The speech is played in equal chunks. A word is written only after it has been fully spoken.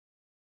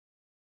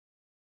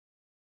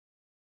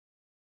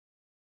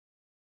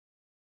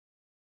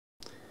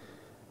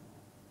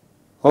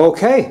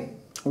Okay,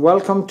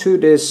 welcome to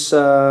this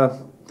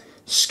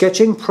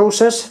sketching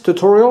process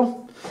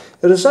tutorial.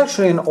 It is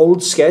actually an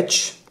old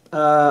sketch.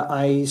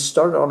 I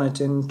started on it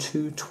in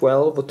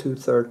 2012 or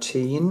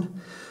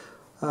 2013,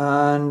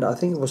 and I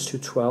think it was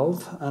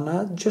 2012, and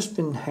I've just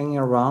been hanging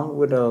around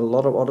with a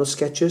lot of other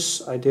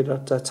sketches I did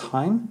at that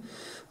time.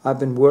 I've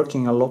been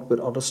working a lot with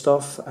other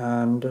stuff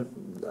and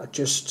I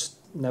just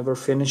never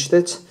finished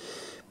it.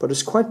 But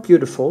it's quite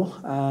beautiful,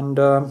 and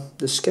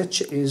the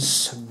sketch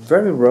is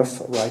very rough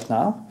right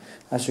now.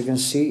 As you can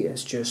see,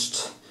 it's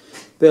just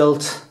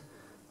built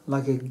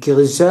like a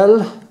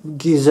gazelle,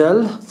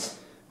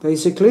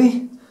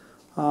 basically.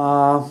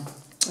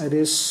 It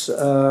is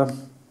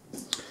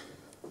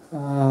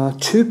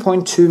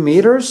 2.2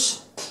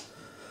 meters,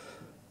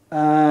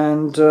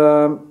 and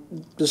the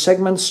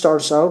segment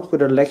starts out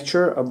with a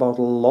lecture about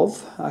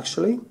love,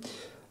 actually,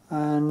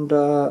 and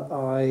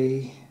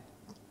I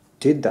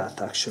did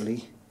that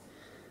actually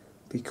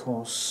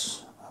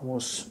because I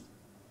was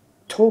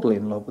totally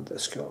in love with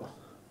this girl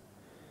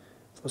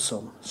for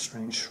some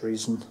strange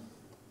reason.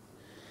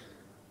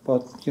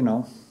 But you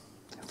know,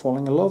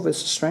 falling in love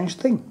is a strange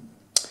thing.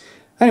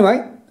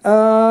 Anyway,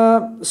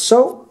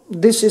 so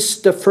this is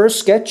the first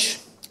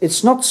sketch.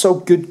 It's not so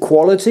good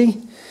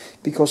quality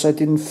because I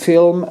didn't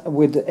film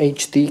with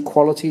HD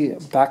quality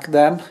back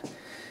then.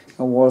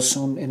 I was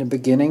in the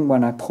beginning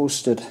when I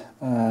posted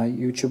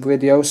YouTube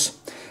videos.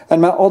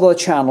 And my other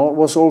channel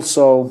was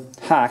also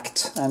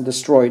hacked and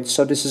destroyed,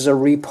 so this is a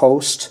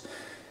repost.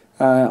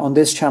 On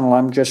this channel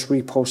I'm just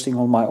reposting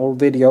all my old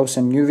videos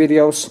and new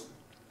videos.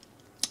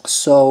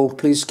 So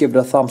please give it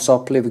a thumbs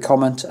up, leave a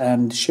comment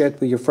and share it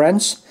with your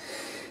friends.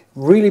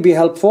 Really be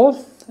helpful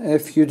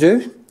if you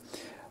do.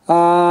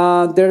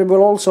 There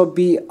will also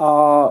be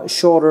a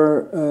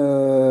shorter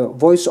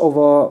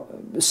voiceover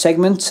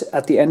segment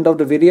at the end of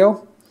the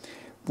video,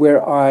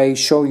 where I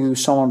show you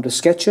some of the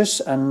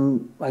sketches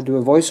and I do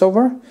a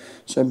voiceover.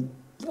 So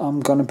I'm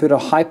gonna put a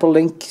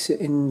hyperlink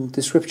in the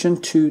description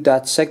to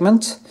that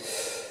segment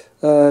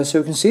so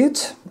you can see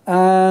it.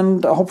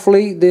 And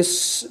hopefully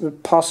this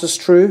passes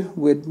through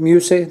with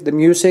the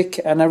music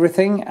and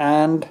everything,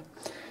 and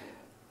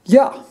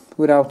yeah,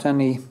 without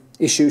any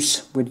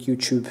issues with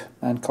YouTube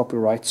and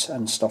copyrights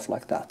and stuff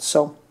like that.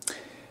 So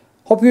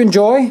hope you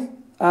enjoy.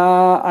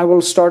 I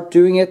will start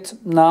doing it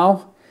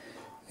now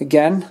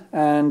again,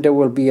 and there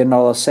will be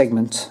another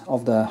segment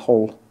of the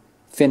whole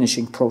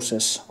finishing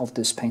process of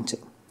this painting.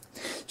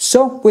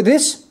 So with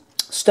this,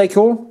 stay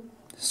cool.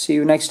 See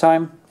you next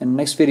time in the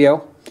next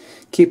video.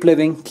 Keep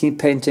living, keep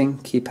painting,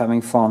 keep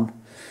having fun,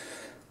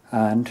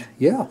 and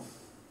yeah,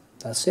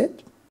 that's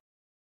it.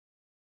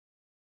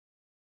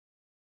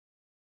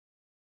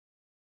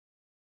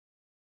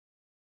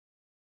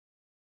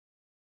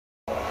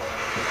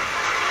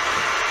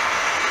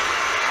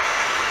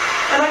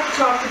 I'd like to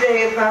talk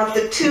today about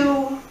the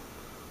two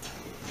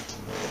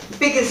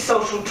biggest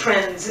social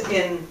trends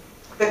in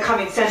the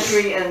coming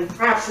century and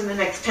perhaps in the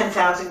next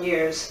 10,000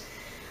 years.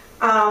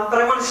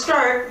 But I want to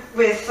start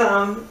with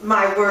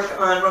my work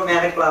on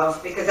romantic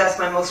love, because that's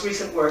my most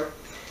recent work.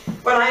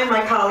 What I and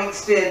my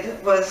colleagues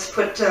did was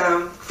put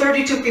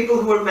 32 people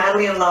who were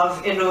madly in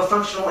love into a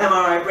functional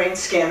MRI brain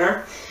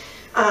scanner,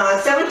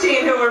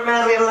 17 who were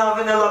madly in love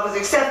and their love was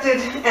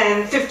accepted,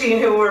 and 15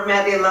 who were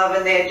madly in love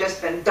and they had just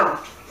been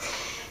dumped.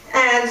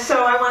 And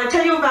so I want to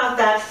tell you about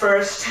that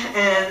first,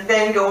 and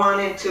then go on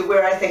into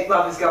where I think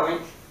love is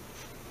going.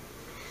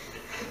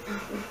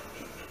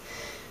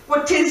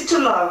 What 'tis to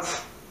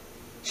love,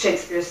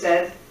 Shakespeare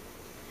said.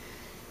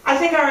 I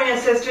think our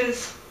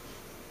ancestors,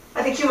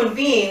 I think human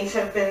beings,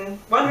 have been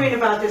wondering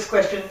about this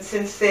question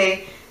since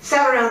they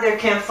sat around their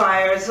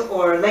campfires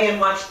or lay and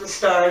watched the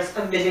stars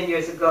 1,000,000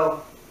 years ago.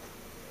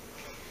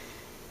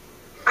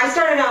 I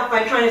started out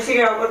by trying to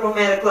figure out what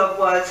romantic love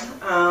was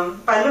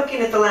by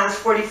looking at the last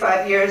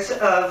 45 years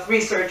of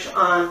research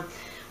on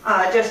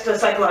just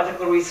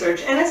psychological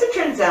research. And as it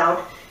turns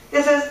out,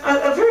 there's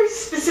a very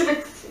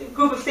specific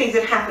group of things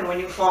that happen when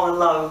you fall in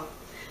love.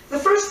 The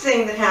first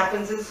thing that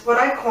happens is what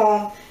I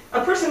call,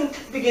 a person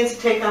begins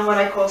to take on what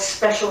I call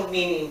special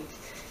meaning.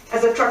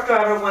 As a truck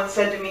driver once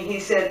said to me, he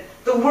said,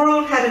 the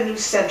world had a new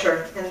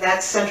center, and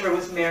that center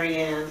was Mary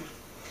Ann.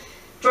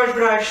 George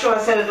Bernard Shaw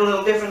said it a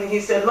little differently. He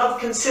said, love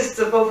consists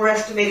of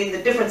overestimating the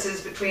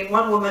differences between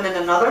one woman and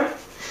another.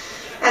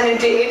 And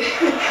indeed,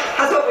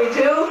 that's what we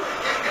do.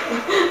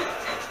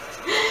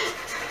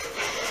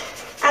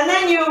 And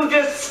then you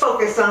just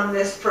focus on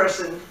this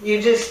person.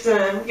 You just,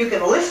 you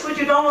can list what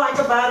you don't like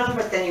about them,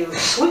 but then you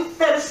sweep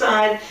that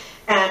aside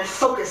and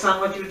focus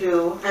on what you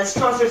do. As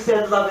Chaucer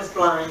said, love is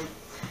blind.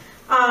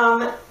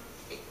 I'm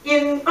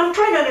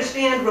trying to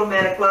understand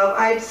romantic love.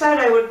 I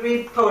decided I would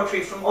read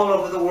poetry from all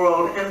over the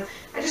world, and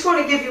I just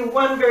want to give you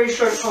one very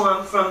short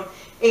poem from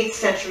 8th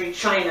century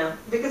China,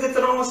 because it's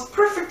an almost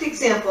perfect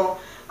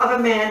example of a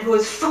man who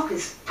is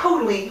focused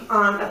totally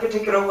on a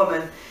particular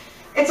woman.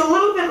 It's a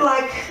little bit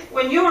like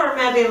when you are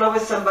madly in love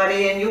with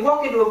somebody and you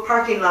walk into a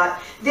parking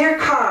lot, their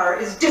car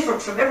is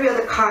different from every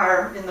other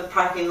car in the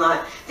parking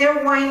lot.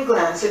 Their wine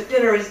glass at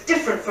dinner is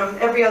different from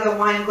every other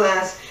wine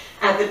glass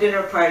at the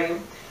dinner party.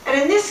 And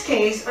in this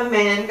case, a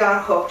man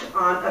got hooked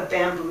on a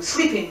bamboo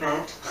sleeping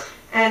mat.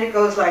 And it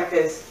goes like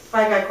this,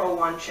 by a guy called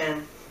Wan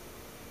Chen.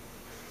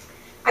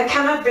 I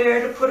cannot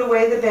bear to put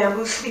away the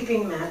bamboo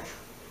sleeping mat.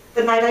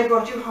 The night I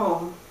brought you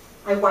home,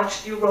 I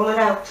watched you roll it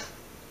out.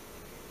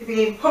 He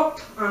became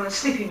hooked on a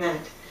sleeping mat.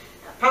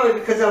 Probably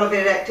because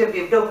elevated activity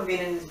of dopamine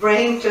in his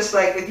brain, just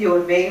like with you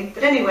and me.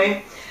 But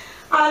anyway,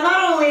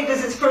 not only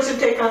does this person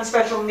take on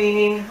special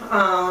meaning,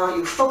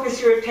 you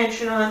focus your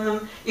attention on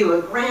them, you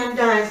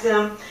aggrandize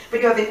them,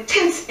 but you have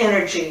intense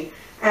energy.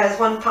 As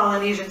one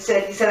Polynesian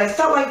said, he said, I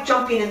felt like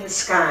jumping in the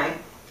sky.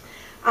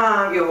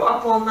 You're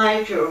up all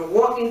night, you're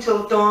walking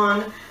till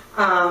dawn,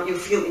 you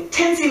feel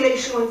intense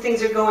elation when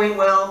things are going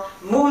well,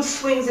 mood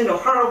swings into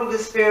horrible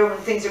despair when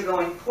things are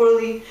going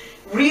poorly,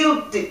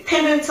 real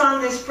dependence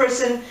on this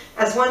person.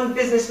 As one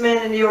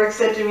businessman in New York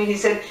said to me, he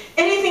said,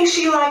 anything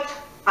she liked,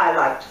 I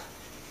liked.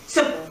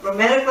 Simple.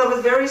 Romantic love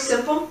is very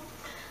simple.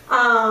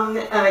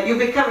 You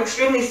become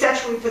extremely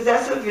sexually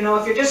possessive. You know,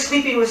 if you're just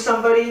sleeping with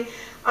somebody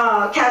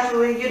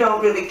casually, you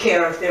don't really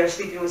care if they're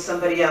sleeping with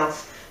somebody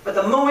else. But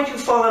the moment you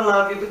fall in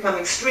love, you become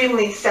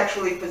extremely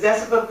sexually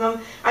possessive of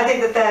them. I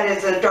think that that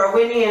is a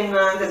Darwinian,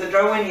 there's a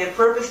Darwinian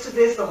purpose to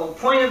this. The whole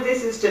point of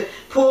this is to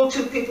pull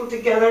two people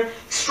together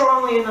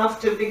strongly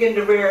enough to begin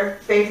to rear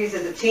babies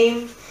as a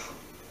team.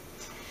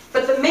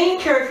 But the main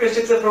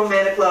characteristics of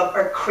romantic love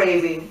are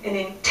craving, an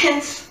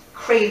intense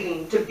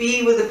craving to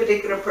be with a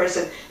particular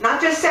person,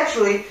 not just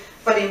sexually,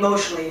 but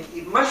emotionally.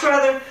 You'd much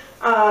rather,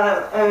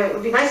 it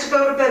would be nice to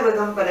go to bed with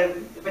them,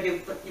 but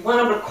you want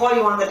them to call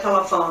you on the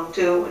telephone,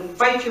 to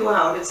invite you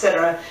out,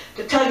 etc.,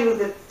 to tell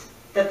you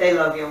that they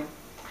love you.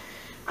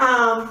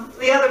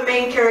 The other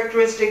main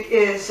characteristic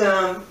is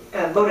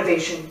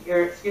motivation.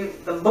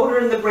 The motor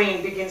in the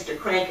brain begins to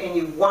crank and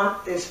you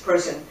want this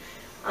person.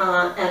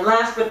 And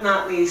last but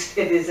not least,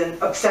 it is an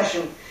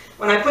obsession.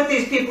 When I put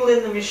these people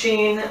in the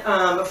machine,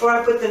 before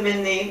I put them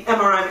in the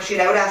MRI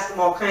machine, I would ask them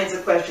all kinds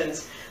of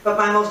questions. But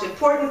my most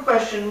important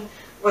question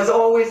was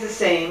always the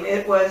same.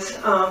 It was,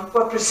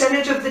 what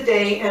percentage of the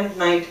day and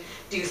night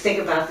do you think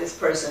about this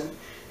person?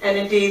 And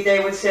indeed, they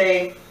would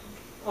say,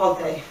 all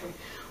day,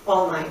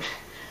 all night.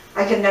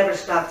 I can never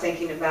stop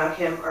thinking about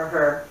him or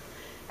her.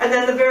 And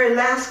then the very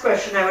last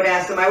question I would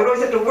ask them, I would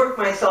always have to work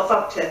myself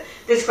up to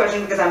this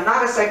question because I'm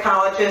not a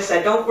psychologist,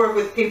 I don't work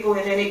with people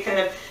in any kind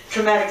of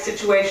traumatic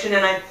situation,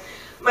 and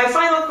my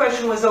final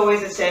question was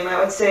always the same. I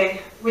would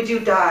say, would you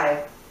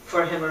die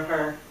for him or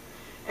her?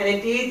 And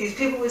indeed, these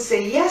people would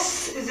say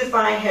yes, as if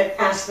I had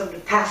asked them to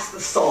pass the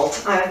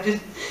salt. I'm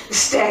just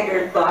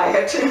staggered by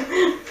it.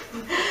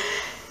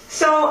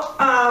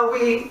 So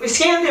we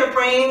scanned their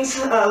brains,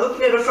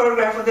 looking at a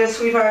photograph of their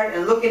sweetheart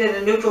and looking at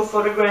a neutral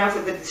photograph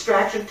with a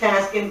distraction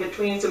task in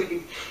between, so we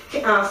could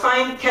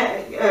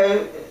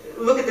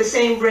look at the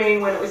same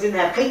brain when it was in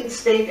that heightened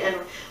state and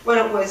when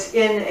it was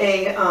in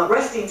a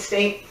resting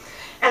state.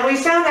 And we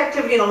found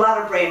activity in a lot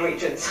of brain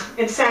regions.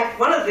 In fact,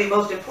 one of the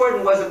most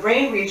important was a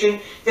brain region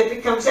that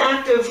becomes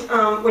active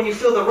when you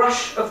feel the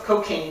rush of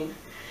cocaine.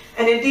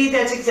 And indeed,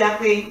 that's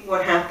exactly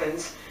what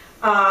happens.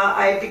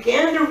 I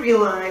began to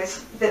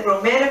realize that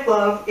romantic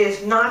love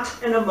is not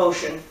an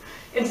emotion.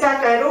 In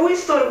fact, I had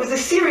always thought it was a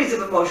series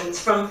of emotions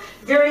from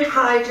very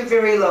high to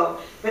very low.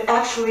 But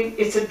actually,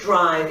 it's a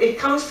drive. It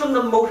comes from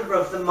the motor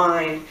of the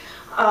mind.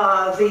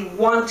 The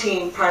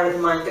wanting part of the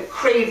mind, the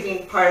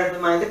craving part of the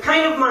mind, the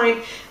kind of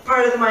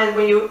part of the mind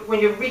when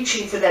you're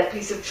reaching for that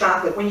piece of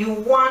chocolate, when you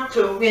want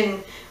to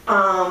win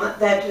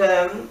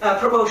that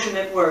promotion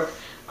at work,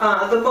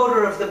 the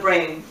motor of the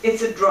brain.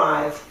 It's a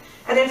drive.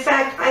 And in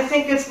fact, I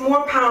think it's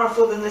more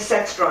powerful than the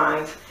sex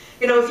drive.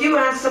 You know, if you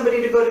ask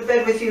somebody to go to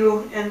bed with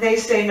you and they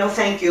say no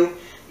thank you,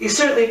 you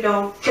certainly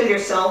don't kill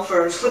yourself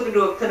or slip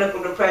into a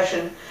clinical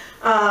depression.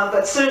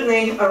 But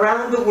certainly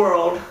around the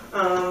world,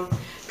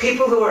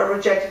 people who are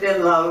rejected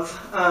in love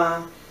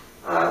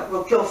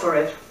will kill for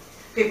it.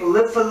 People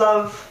live for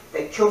love,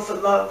 they kill for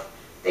love,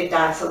 they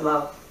die for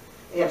love.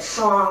 They have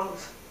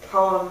songs,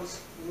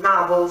 poems,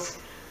 novels,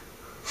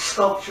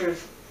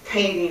 sculptures,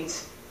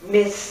 paintings,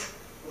 myths,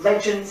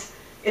 legends.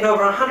 In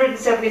over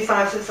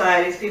 175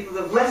 societies, people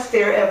have left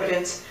their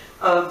evidence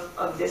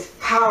of this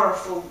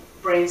powerful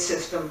brain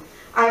system.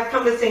 I've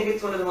come to think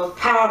it's one of the most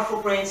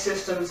powerful brain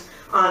systems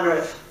on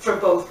Earth for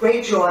both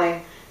great joy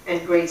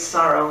and great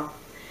sorrow.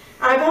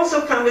 I've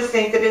also come to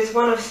think that it's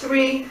one of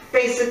three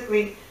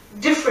basically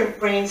different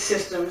brain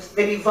systems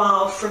that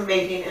evolved from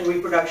mating and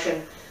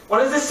reproduction.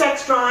 One is the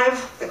sex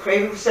drive, the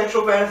craving for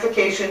sexual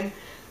gratification.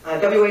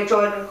 W.H.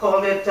 Auden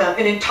called it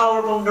an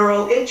intolerable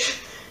neural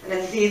itch. And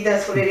indeed,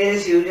 that's what it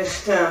is.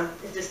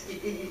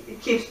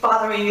 It keeps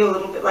bothering you a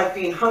little bit like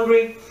being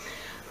hungry.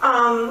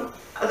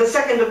 The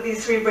second of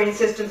these three brain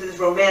systems is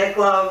romantic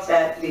love,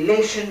 that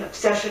elation,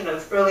 obsession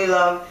of early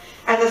love.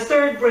 And the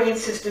third brain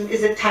system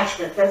is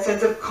attachment, that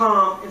sense of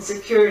calm and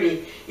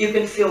security you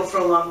can feel for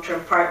a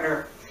long-term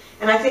partner.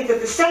 And I think that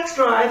the sex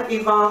drive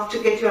evolved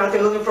to get you out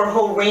there looking for a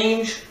whole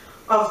range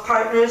of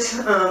partners.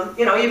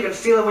 You know, you can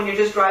feel it when you're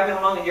just driving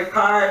along in your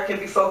car. It can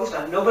be focused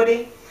on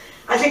nobody.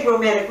 I think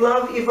romantic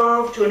love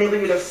evolved to enable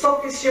you to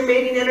focus your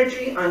mating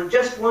energy on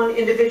just one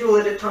individual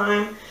at a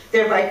time,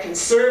 thereby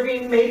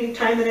conserving mating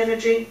time and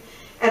energy.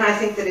 And I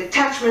think that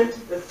attachment,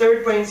 the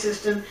third brain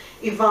system,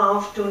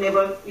 evolved to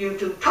enable you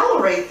to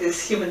tolerate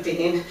this human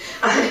being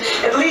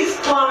at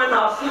least long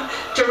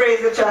enough to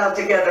raise a child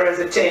together as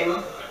a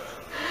team.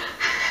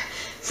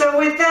 So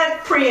with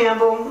that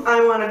preamble, I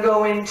want to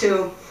go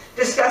into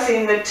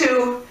discussing the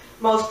two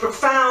most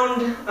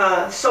profound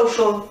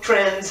social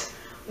trends,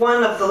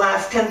 one of the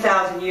last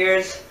 10,000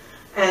 years,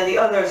 and the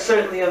other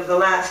certainly of the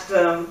last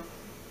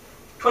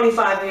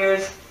 25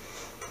 years,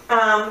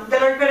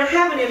 that are going to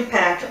have an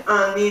impact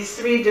on these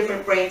three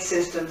different brain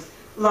systems: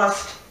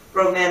 lust,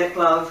 romantic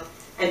love,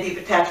 and deep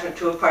attachment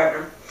to a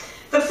partner.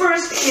 The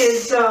first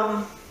is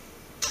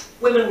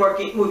women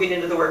moving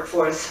into the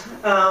workforce.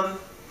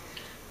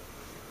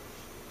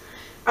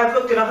 I've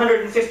looked at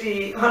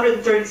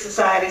 130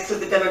 societies through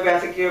the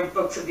demographic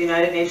yearbooks of the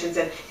United Nations,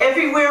 and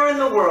everywhere in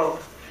the world,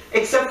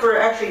 except for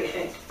actually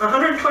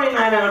 129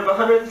 out of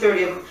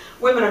 130 of them,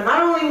 women are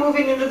not only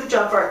moving into the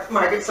job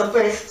market,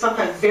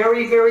 sometimes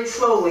very, very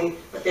slowly,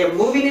 but they're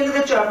moving into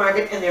the job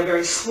market and they're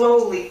very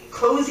slowly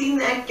closing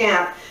that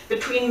gap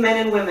between men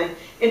and women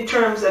in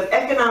terms of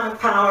economic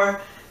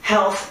power,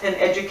 health, and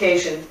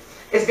education.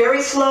 It's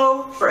very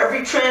slow. For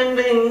every trend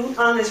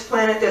on this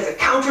planet, there's a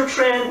counter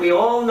trend. We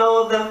all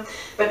know of them.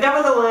 But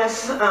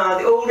nevertheless,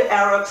 the old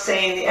Arabs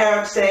say,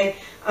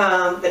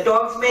 the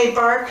dogs may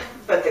bark,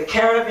 but the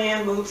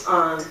caravan moves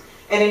on.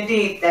 And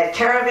indeed, that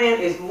caravan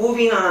is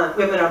moving on.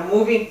 Women are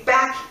moving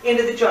back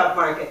into the job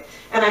market.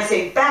 And I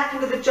say back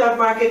into the job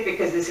market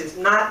because this is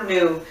not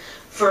new.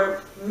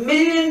 For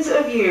millions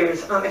of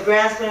years on the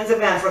grasslands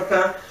of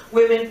Africa,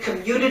 women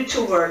commuted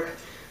to work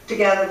to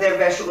gather their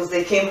vegetables.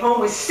 They came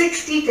home with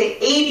 60 to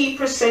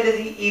 80% of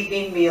the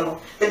evening meal.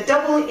 The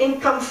double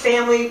income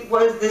family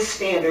was the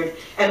standard,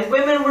 and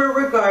women were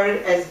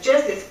regarded as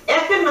just as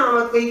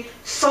economically,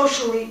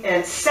 socially,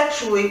 and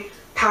sexually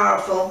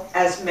powerful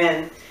as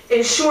men.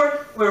 In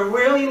short, we're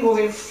really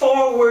moving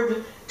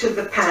forward to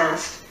the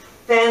past.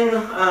 Then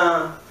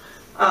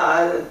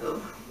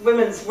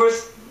women's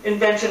worst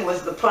invention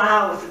was the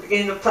plow. With the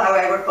beginning of plow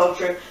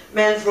agriculture,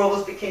 men's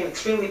roles became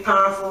extremely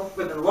powerful.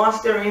 Women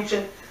lost their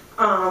ancient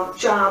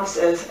jobs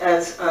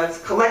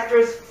as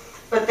collectors,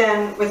 but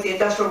then with the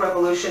Industrial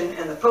Revolution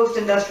and the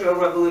Post-Industrial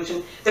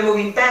Revolution, they're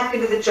moving back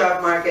into the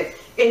job market.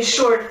 In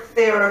short,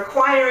 they are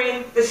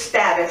acquiring the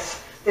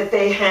status that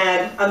they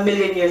had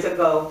 1,000,000 years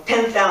ago,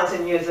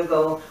 10,000 years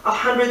ago,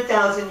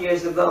 100,000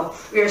 years ago.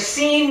 We are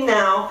seeing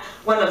now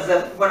one of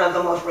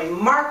the most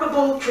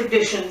remarkable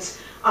traditions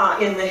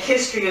in the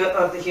history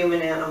of the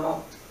human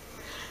animal.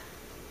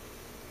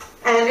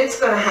 And it's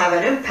going to have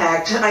an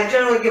impact. I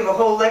generally give a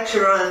whole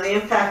lecture on the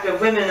impact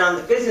of women on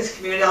the business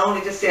community. I'll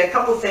only just say a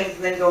couple things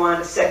and then go on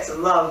to sex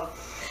and love.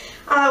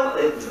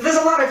 There's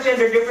a lot of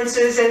gender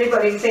differences.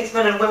 Anybody who thinks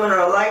men and women are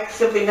alike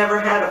simply never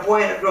had a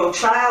boy and a girl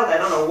child. I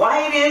don't know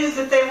why it is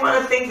that they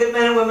want to think that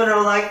men and women are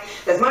alike.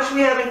 There's much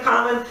we have in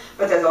common,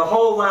 but there's a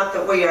whole lot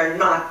that we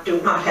do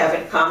not have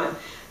in common.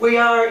 We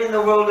are, in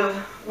the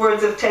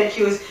words of Ted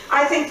Hughes,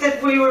 I think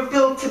that we were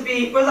built to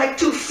be, we're like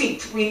 2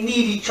 feet. We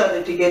need each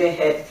other to get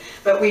ahead.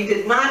 But we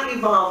did not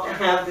evolve to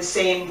have the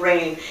same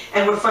brain.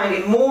 And we're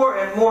finding more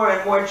and more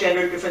and more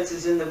gender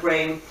differences in the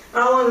brain.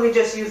 I'll only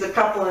just use a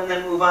couple and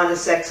then move on to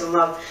sex and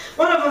love.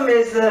 One of them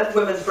is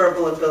women's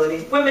verbal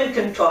ability. Women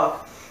can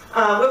talk.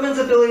 Women's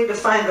ability to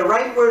find the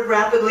right word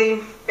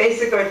rapidly,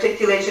 basic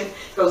articulation,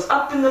 goes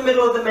up in the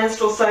middle of the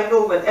menstrual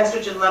cycle when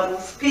estrogen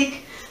levels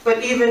peak.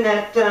 But even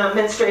at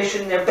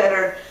menstruation, they're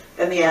better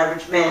than the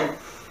average man.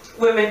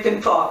 Women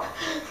can talk.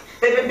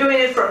 They've been doing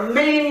it for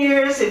 1,000,000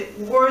 years.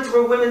 Words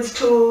were women's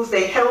tools.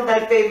 They held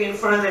that baby in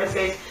front of their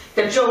face,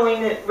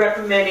 cajoling it,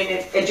 reprimanding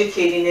it,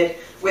 educating it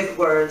with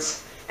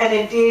words. And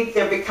indeed,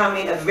 they're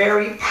becoming a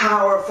very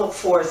powerful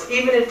force.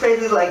 Even in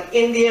places like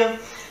India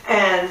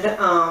and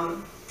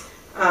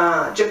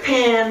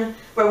Japan,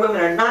 where women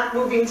are not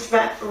moving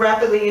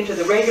rapidly into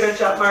the regular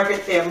job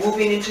market, they are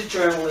moving into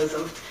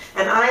journalism.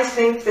 And I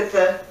think that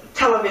the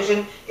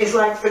television is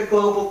like the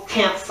global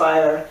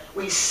campfire.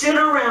 We sit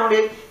around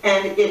it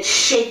and it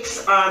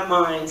shapes our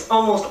minds.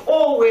 Almost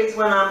always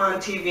when I'm on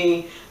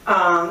TV,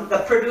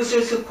 the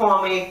producers who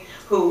call me,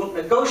 who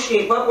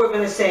negotiate what we're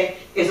going to say,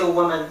 is a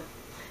woman.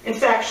 In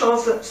fact,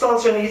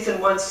 Solzhenitsyn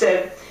once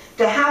said,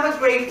 to have a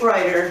great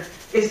writer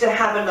is to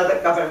have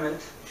another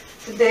government.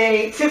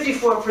 Today,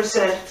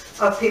 54%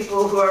 of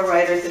people who are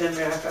writers in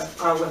America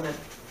are women.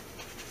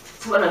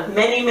 It's one of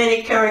many,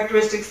 many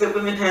characteristics that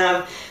women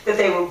have that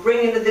they will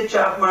bring into the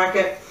job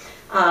market.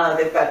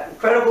 They've got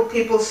incredible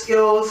people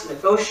skills,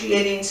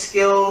 negotiating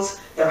skills.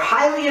 They're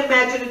highly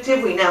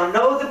imaginative. We now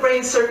know the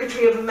brain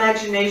circuitry of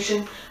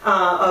imagination,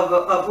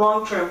 of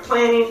long-term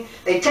planning.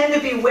 They tend to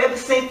be web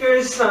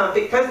thinkers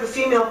because the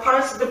female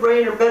parts of the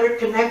brain are better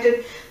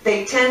connected.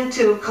 They tend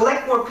to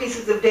collect more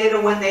pieces of data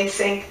when they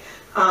think,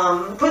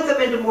 put them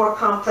into more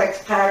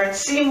complex patterns,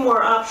 see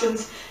more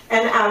options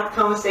and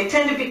outcomes. They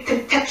tend to be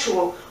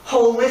contextual,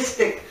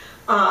 holistic,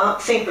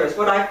 thinkers,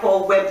 what I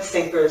call web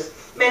thinkers.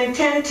 Men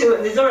tend to,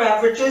 and these are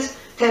averages,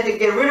 tend to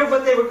get rid of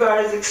what they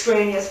regard as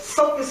extraneous,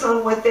 focus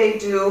on what they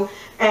do,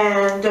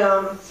 and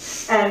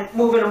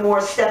move in a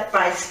more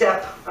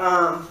step-by-step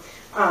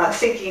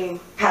thinking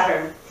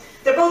pattern.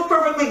 They're both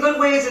perfectly good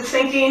ways of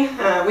thinking.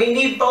 We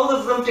need both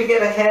of them to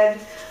get ahead.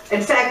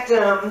 In fact,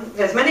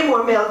 there's many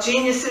more male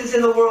geniuses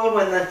in the world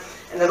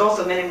and there's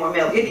also many more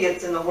male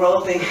idiots in the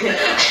world. When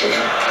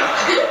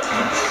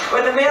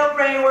the male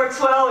brain works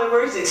well, it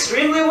works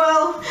extremely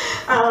well.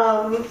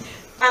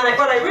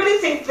 What I really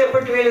think that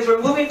we're doing is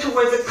we're moving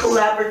towards a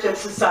collaborative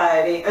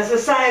society, a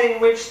society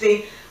in which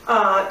the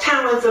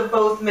talents of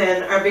both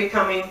men are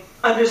becoming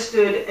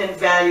understood and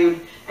valued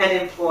and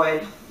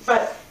employed.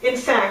 But in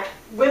fact,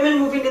 women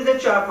moving to the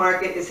job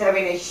market is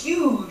having a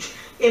huge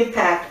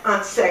impact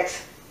on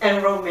sex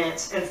and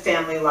romance and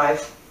family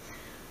life.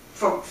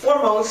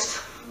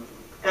 Foremost,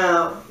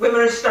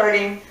 women are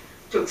starting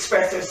to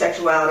express their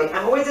sexuality.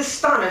 I'm always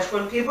astonished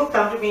when people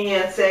come to me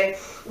and say,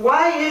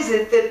 why is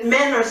it that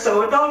men are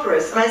so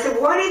adulterous? And I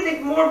said, why do you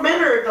think more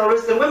men are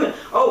adulterous than women?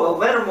 Oh, well,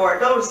 men are more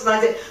adulterous. And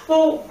I said,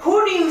 well,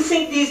 who do you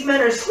think these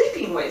men are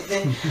sleeping with?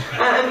 And,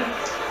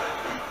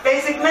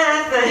 basic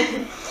math.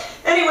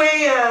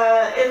 Anyway,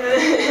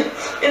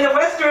 in the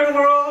Western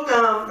world,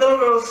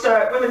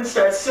 women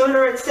start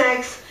sooner at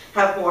sex,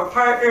 have more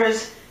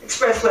partners,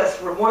 express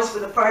less remorse for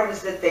the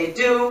partners that they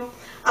do,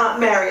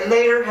 marry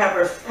later,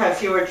 have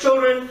fewer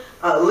children,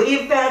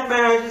 leave bad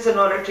marriages in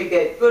order to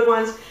get good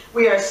ones.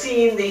 We are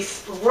seeing the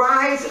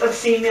rise of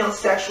female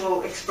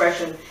sexual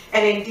expression.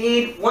 And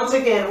indeed, once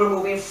again, we're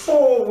moving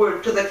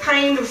forward to the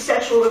kind of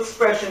sexual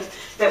expression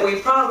that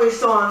we probably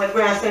saw on the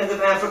grasslands of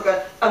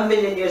Africa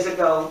 1,000,000 years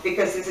ago,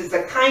 because this is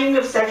the kind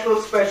of sexual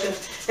expression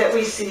that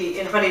we see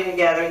in hunting and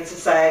gathering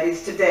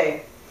societies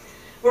today.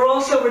 We're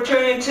also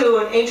returning to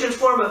an ancient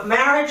form of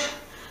marriage,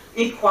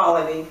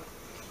 equality.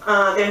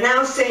 They're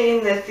now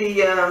saying that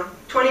the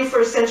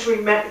 21st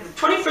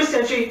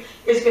century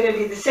is going to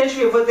be the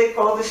century of what they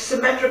call the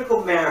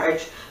symmetrical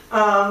marriage,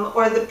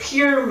 or the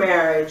pure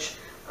marriage,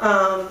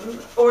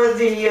 or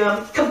the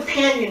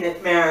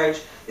companionate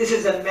marriage. This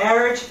is a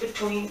marriage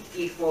between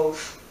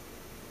equals,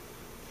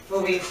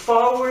 moving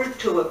forward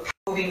to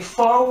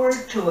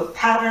a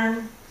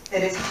pattern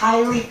that is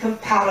highly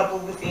compatible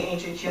with the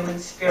ancient human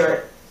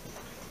spirit.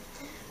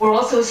 We're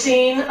also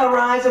seeing a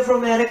rise of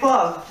romantic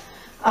love.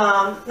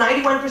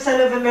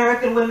 91% of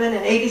American women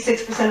and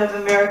 86% of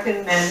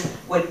American men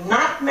would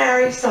not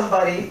marry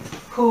somebody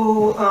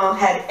who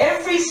had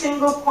every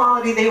single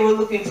quality they were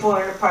looking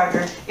for in a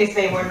partner if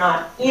they were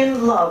not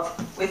in love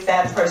with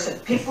that person.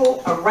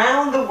 People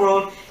around the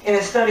world, in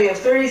a study of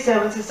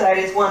 37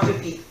 societies, want to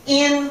be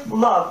in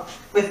love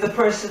with the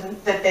person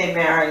that they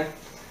marry.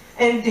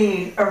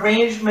 Indeed,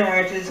 arranged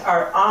marriages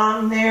are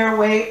on their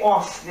way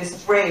off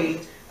this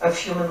braid of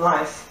human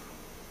life.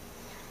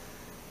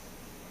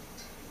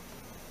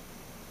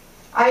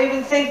 I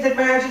even think that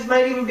marriages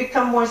might even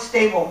become more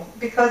stable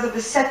because of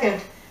the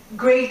second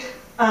great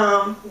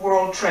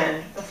world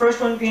trend. The first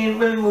one being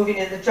women moving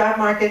in the job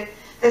market,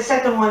 the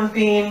second one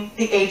being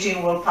the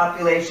aging world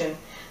population.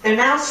 They're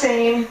now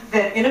saying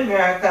that in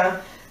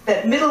America,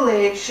 that middle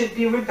age should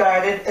be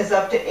regarded as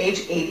up to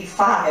age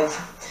 85.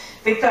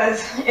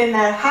 Because in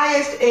that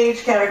highest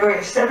age category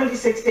of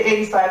 76 to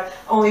 85,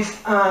 only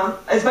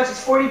as much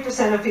as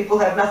 40% of people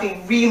have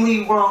nothing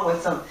really wrong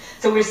with them.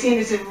 So we're seeing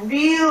this a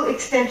real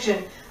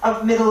extension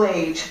of middle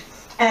age.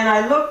 And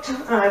I looked,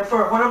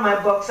 for one of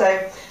my books,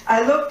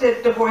 I looked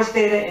at divorce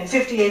data in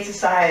 58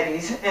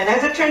 societies. And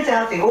as it turns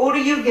out, the older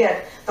you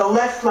get, the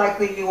less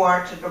likely you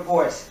are to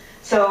divorce.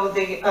 So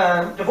the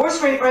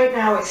divorce rate right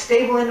now is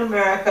stable in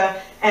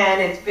America,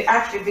 and it's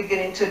actually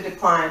beginning to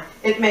decline.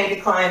 It may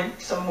decline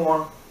some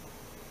more.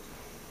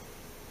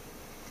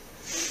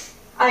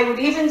 I would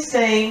even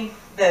say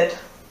that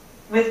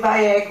with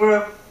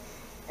Viagra,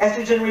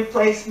 estrogen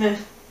replacement,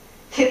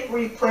 hip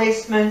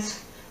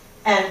replacements,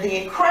 and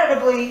the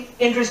incredibly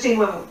interesting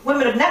women.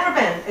 Women have never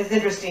been as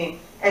interesting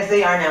as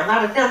they are now.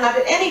 Not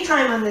at any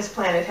time on this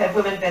planet have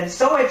women been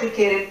so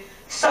educated,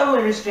 so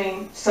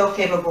interesting, so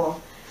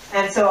capable.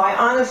 And so I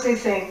honestly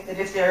think that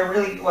if there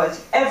really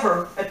was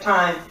ever a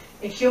time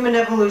in human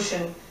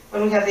evolution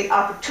when we have the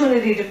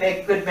opportunity to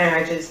make good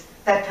marriages,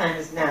 that time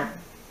is now.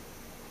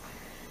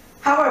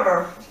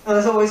 However,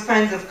 there's always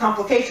kinds of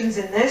complications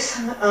in this.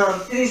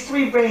 These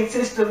three brain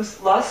systems,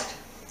 lust,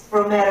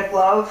 romantic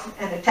love,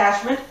 and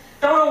attachment,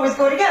 don't always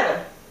go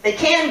together. They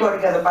can go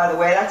together, by the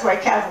way. That's why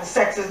casual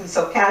sex isn't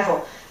so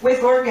casual.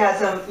 With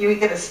orgasm, you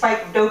get a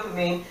spike of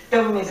dopamine.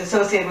 Dopamine is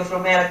associated with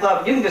romantic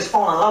love. You can just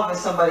fall in love with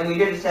somebody who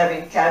you're just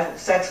having casual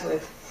sex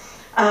with.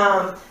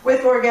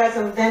 With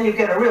orgasm, then you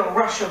get a real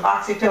rush of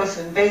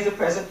oxytocin,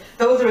 vasopressin.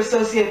 Those are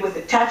associated with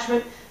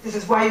attachment. This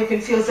is why you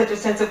can feel such a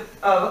sense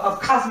of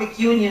cosmic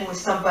union with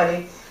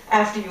somebody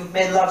after you've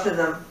made love to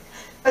them.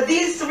 But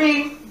these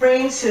three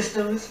brain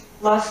systems,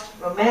 lust,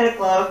 romantic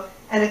love,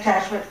 and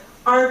attachment,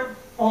 aren't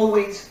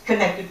always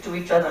connected to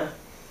each other.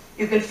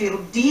 You can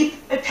feel deep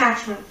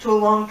attachment to a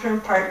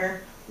long-term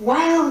partner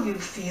while you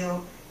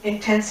feel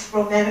intense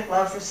romantic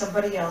love for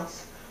somebody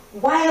else.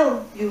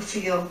 while you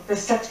feel the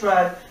sex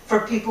drive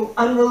for people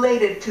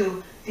unrelated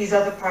to these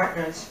other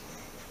partners.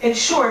 In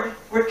short,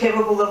 we're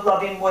capable of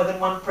loving more than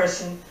one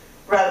person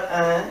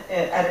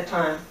at a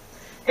time.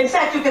 In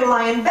fact, you can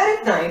lie in bed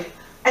at night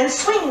and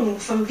swing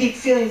from deep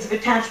feelings of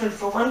attachment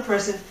for one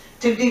person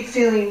to deep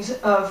feelings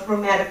of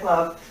romantic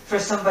love for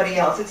somebody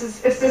else. It's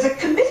as if there's a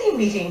committee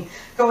meeting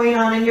going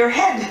on in your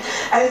head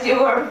as you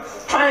are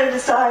trying to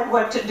decide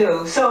what to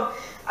do. So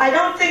I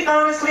don't think,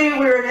 honestly,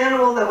 we're an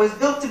animal that was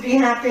built to be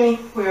happy.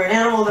 We're an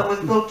animal that was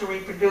built to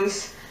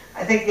reproduce.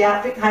 I think the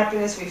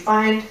happiness we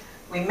find,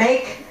 we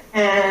make,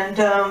 and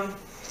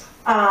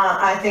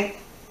I think,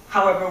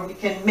 however, we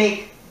can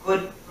make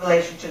good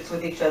relationships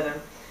with each other.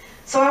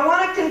 So I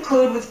want to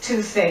conclude with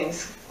two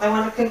things. I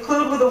want to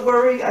conclude with a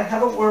worry. I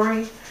have a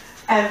worry,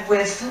 and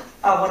with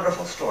a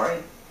wonderful story.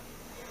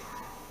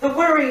 The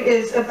worry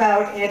is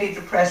about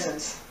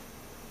antidepressants.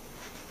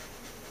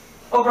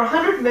 Over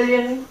 100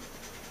 million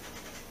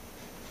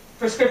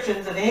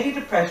prescriptions of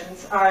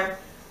antidepressants are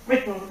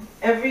written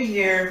every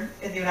year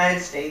in the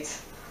United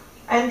States.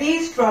 And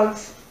these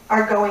drugs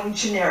are going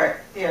generic.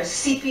 They are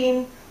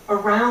seeping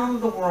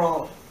around the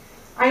world.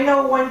 I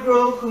know one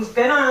girl who's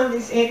been on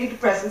these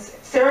antidepressants,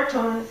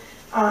 serotonin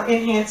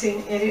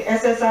enhancing,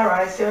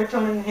 SSRI,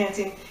 serotonin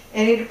enhancing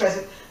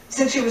antidepressants,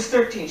 since she was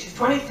 13. She's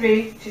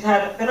 23. She's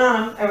been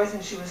on them ever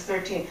since she was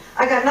 13.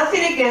 I got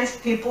nothing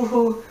against people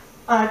who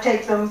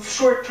take them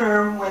short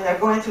term when they're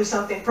going through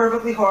something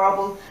perfectly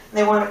horrible and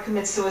they want to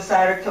commit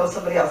suicide or kill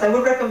somebody else. I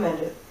would recommend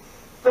it.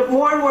 But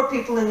more and more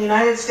people in the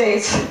United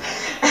States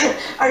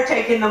are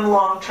taking them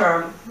long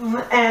term.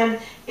 And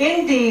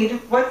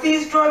indeed, what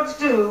these drugs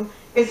do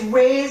is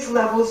raise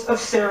levels of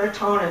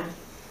serotonin.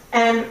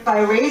 And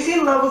by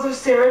raising levels of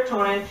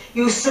serotonin,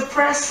 you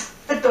suppress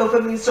the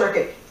dopamine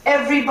circuit.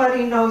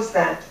 Everybody knows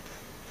that.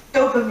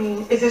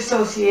 Dopamine is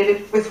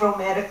associated with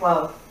romantic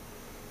love.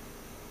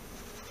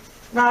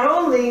 Not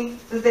only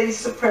do they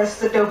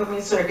suppress the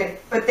dopamine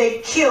circuit, but they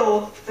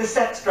kill the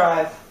sex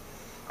drive.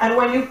 And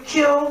when you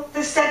kill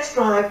the sex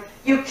drive,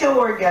 you kill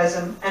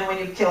orgasm. And when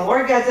you kill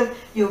orgasm,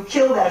 you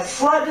kill that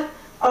flood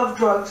of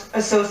drugs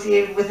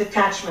associated with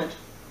attachment.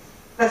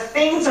 The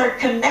things are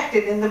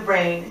connected in the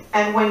brain,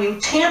 and when you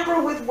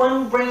tamper with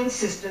one brain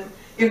system,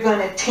 you're going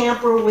to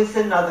tamper with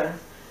another.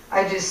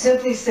 I just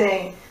simply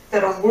saying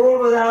that a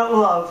world without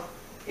love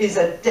is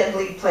a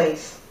deadly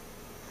place.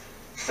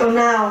 So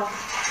now,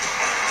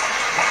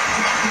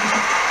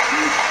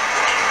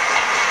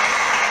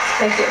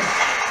 thank you.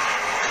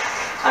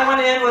 I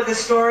want to end with a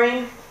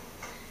story,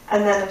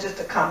 and then just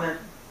a comment.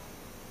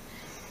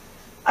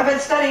 I've been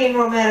studying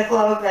romantic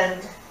love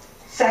and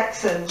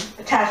sex and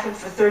attachment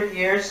for 30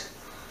 years.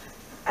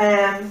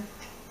 And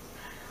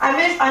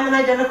I'm an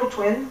identical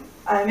twin.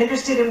 I'm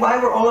interested in why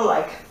we're all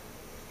alike.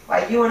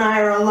 Why you and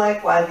I are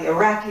alike, why the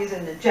Iraqis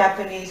and the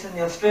Japanese and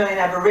the Australian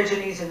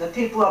Aborigines and the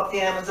people up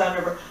the Amazon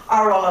River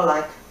are all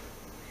alike.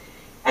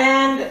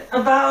 And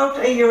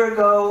about a year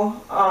ago,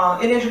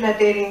 an internet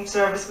dating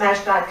service,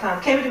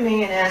 Match.com, came to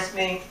me and asked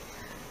me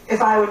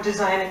if I would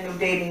design a new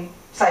dating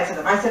site for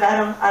them. I said, I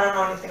don't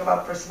know anything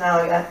about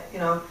personality.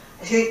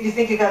 You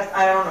think you got,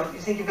 I don't know, you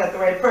think you got the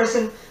right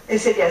person? They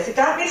said yes. It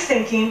got me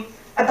thinking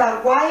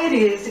about why it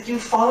is that you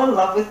fall in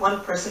love with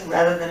one person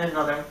rather than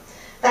another.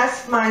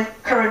 That's my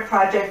current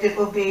project. It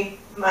will be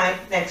my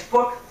next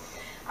book.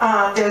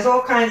 There's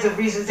all kinds of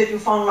reasons that you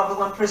fall in love with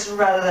one person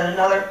rather than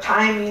another.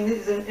 Timing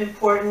is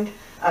important.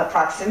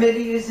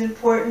 Proximity is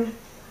important.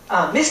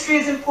 Mystery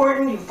is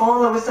important. You fall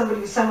in love with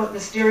somebody who's somewhat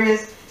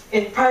mysterious,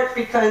 in part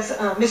because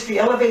mystery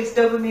elevates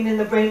dopamine in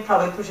the brain,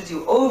 probably pushes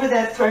you over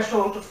that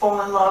threshold to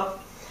fall in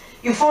love.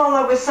 You fall in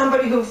love with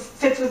somebody who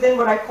fits within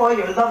what I call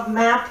your love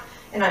map,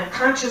 an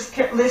unconscious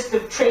list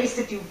of traits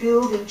that you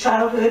build in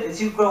childhood as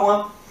you grow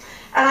up.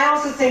 And I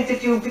also think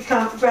that you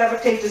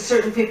gravitate to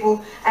certain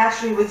people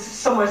actually with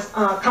somewhat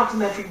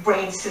complementary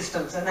brain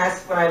systems, and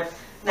that's what I'm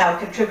now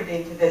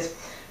contributing to this.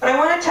 But I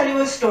want to tell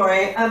you a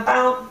story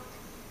about,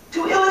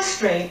 to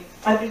illustrate,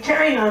 I've been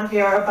carrying on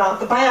here about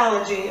the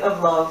biology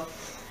of love.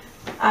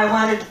 I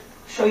want to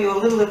show you a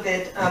little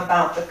bit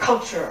about the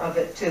culture of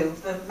it too,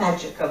 the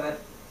magic of it.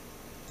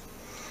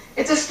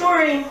 It's a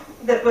story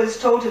that was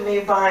told to me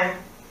by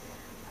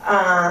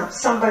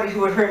somebody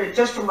who had heard it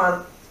just from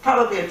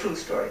probably a true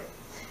story.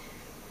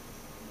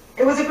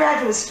 It was a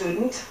graduate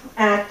student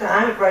I'm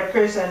at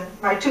Rutgers, and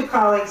my two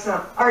colleagues,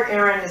 Art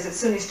Aaron is at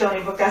SUNY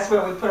Stony Brook, that's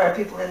where we put our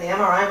people in the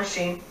MRI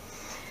machine.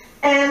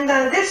 And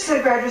this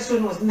graduate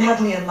student was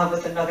madly in love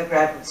with another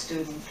graduate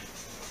student.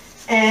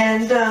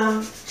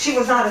 And she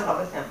was not in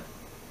love with him.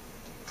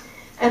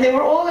 And they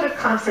were all at a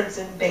conference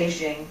in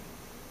Beijing.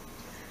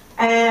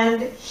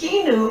 And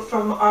he knew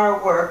from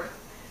our work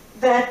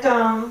that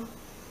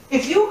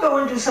if you go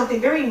and do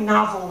something very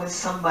novel with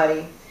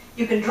somebody,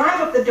 you can drive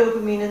up the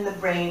dopamine in the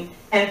brain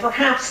and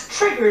perhaps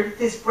trigger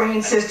this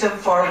brain system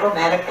for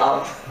romantic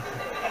love.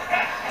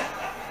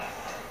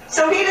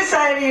 So he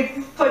decided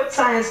he'd put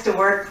science to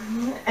work,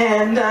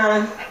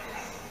 and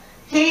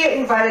he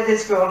invited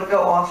this girl to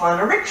go off on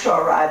a rickshaw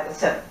ride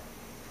with him.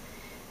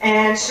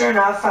 And sure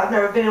enough, I've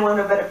never been in one,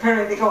 but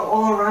apparently they go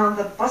all around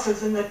the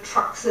buses and the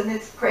trucks, and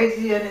it's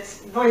crazy, and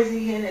it's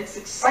noisy, and it's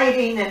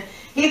exciting, and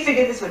he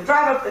figured this would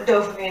drive up the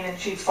dopamine, and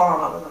she'd fall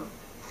in love with him.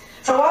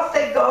 So off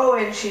they go,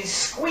 and she's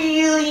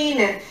squealing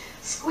and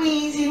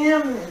squeezing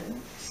him,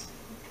 and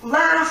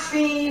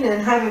laughing,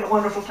 and having a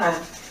wonderful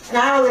time. An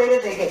hour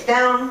later, they get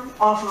down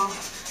off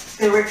of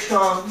the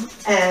rickshaw,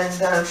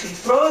 and she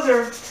throws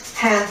her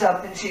hands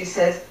up, and she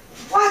says,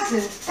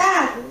 "Wasn't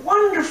that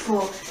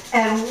wonderful?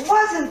 And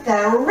wasn't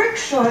that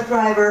rickshaw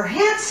driver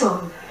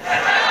handsome?"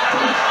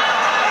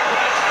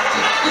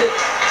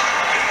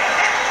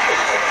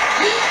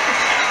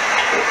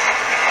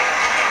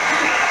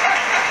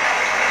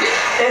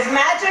 There's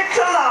magic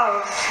to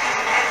love.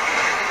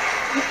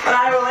 But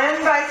I will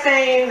end by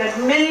saying that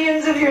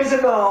millions of years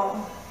ago,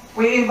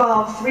 we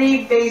evolved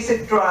 3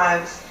 basic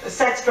drives: the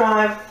sex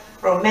drive,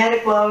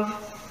 romantic love,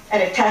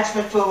 and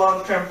attachment to a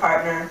long-term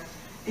partner.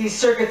 These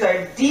circuits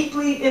are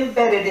deeply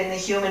embedded in the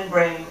human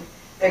brain.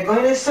 They're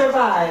going to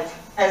survive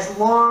as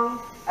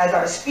long as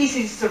our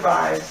species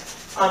survives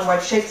on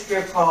what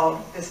Shakespeare called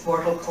this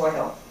mortal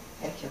coil.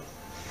 Thank you.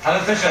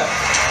 Helen Fisher.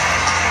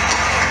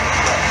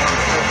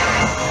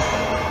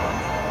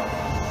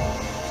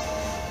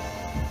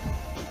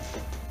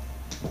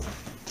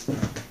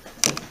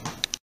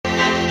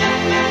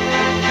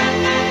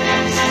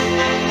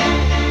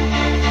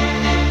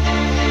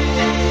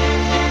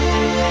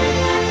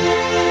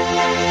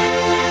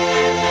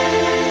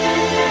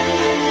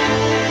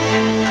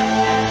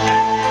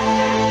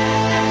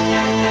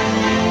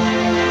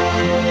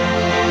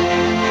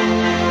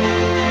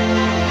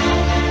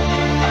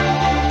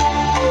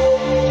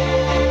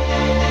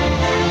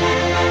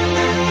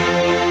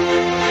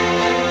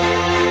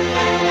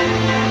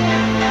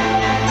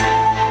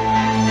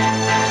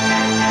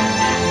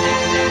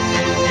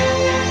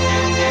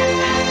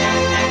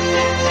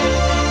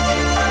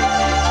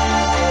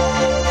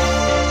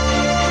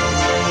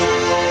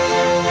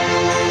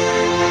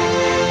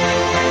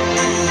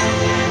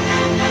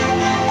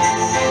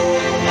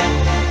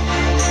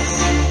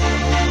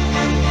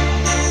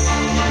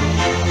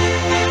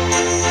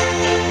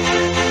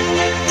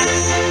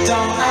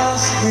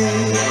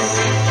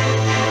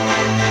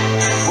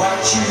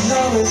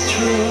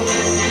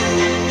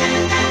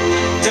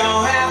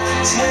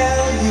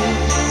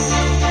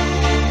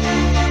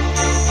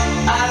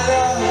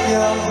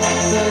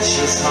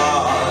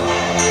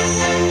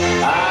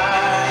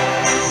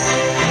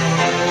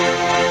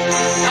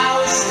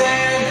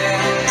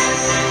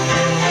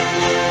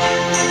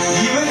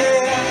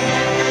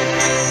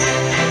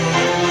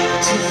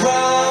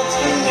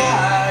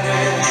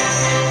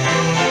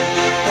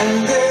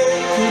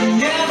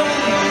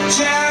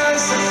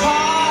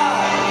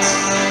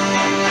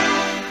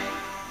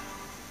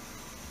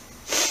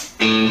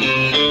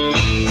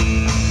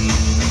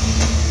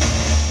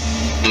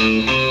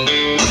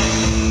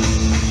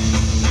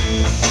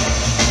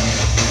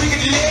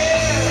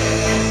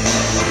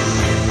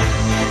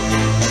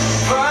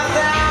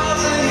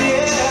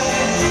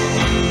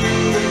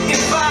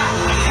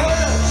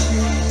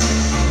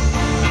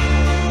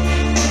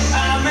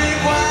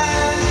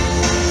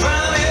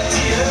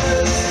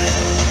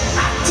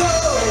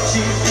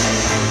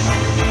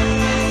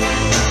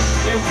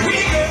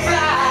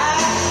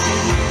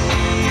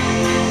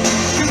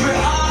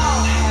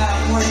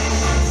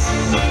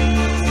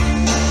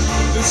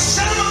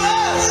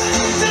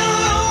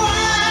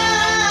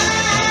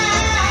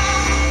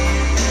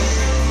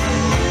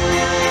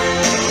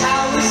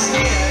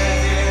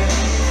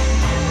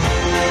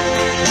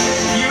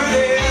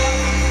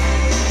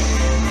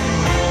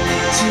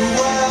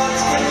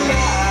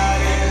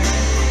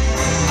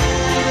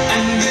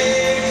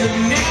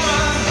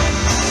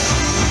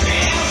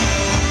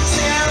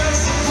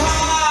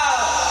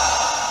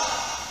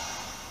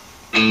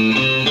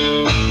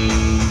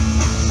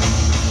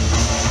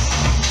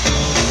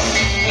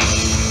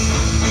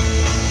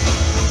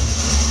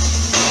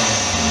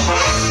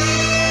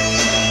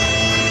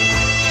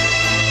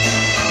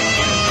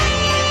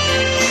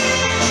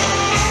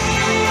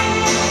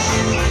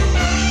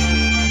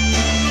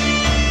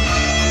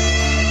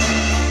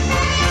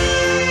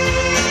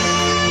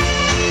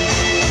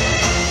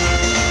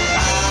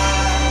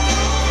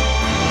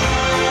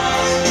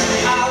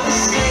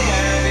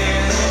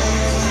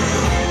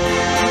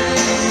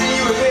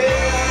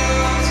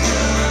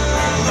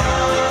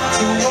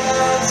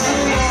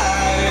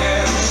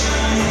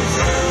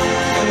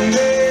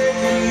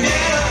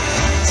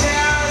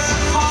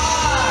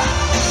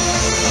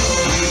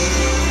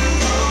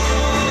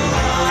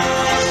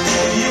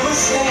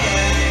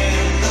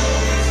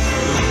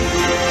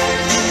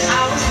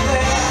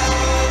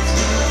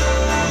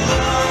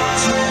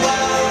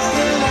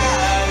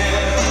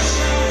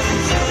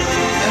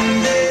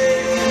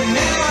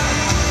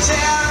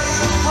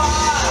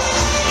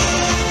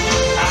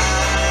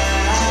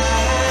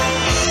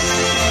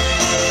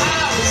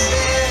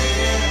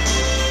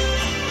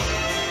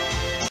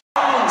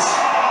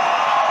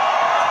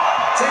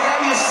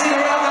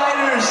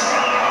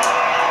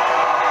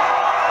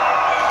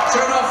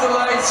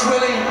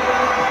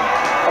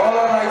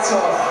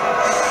 lights off.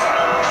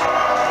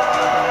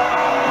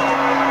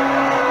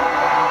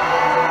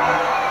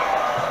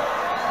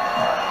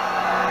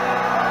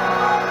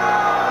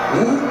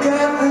 Look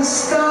at the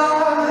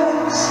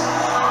stars,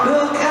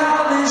 look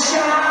how they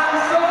shine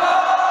for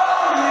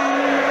you,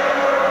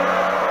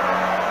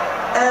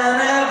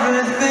 and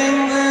everything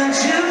that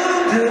you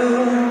do,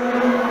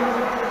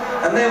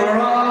 and they were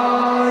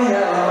all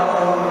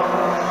yellow.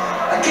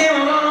 I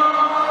came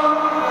along,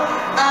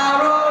 I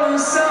wrote a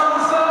song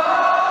for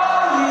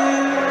you,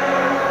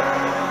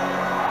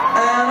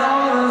 and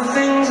all the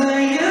things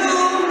that you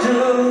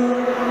do,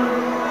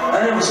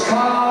 and it was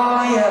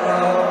called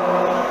yellow.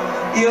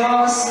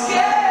 Your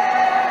skin,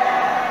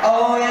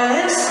 oh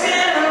yeah, it's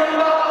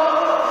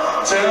skinnable.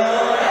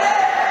 Turn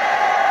it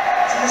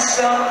to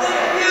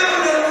something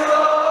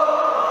beautiful.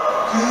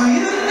 Do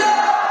you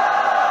know?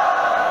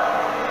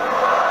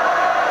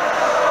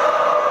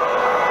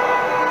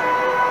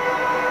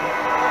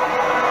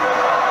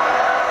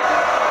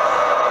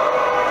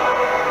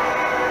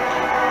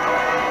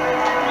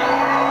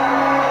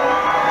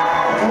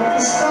 Look at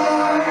the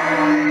stars,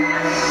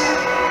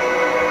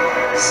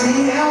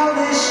 see how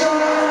they shine.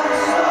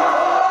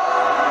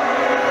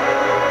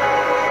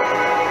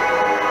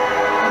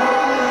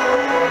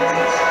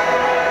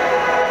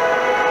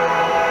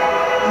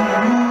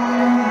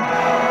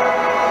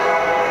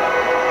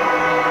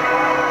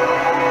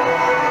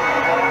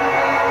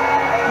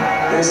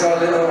 There's our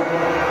little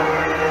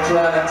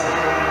planet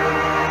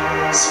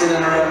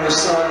spinning around the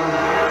sun.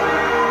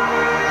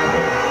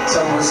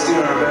 Some of us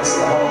doing our best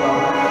to hold on.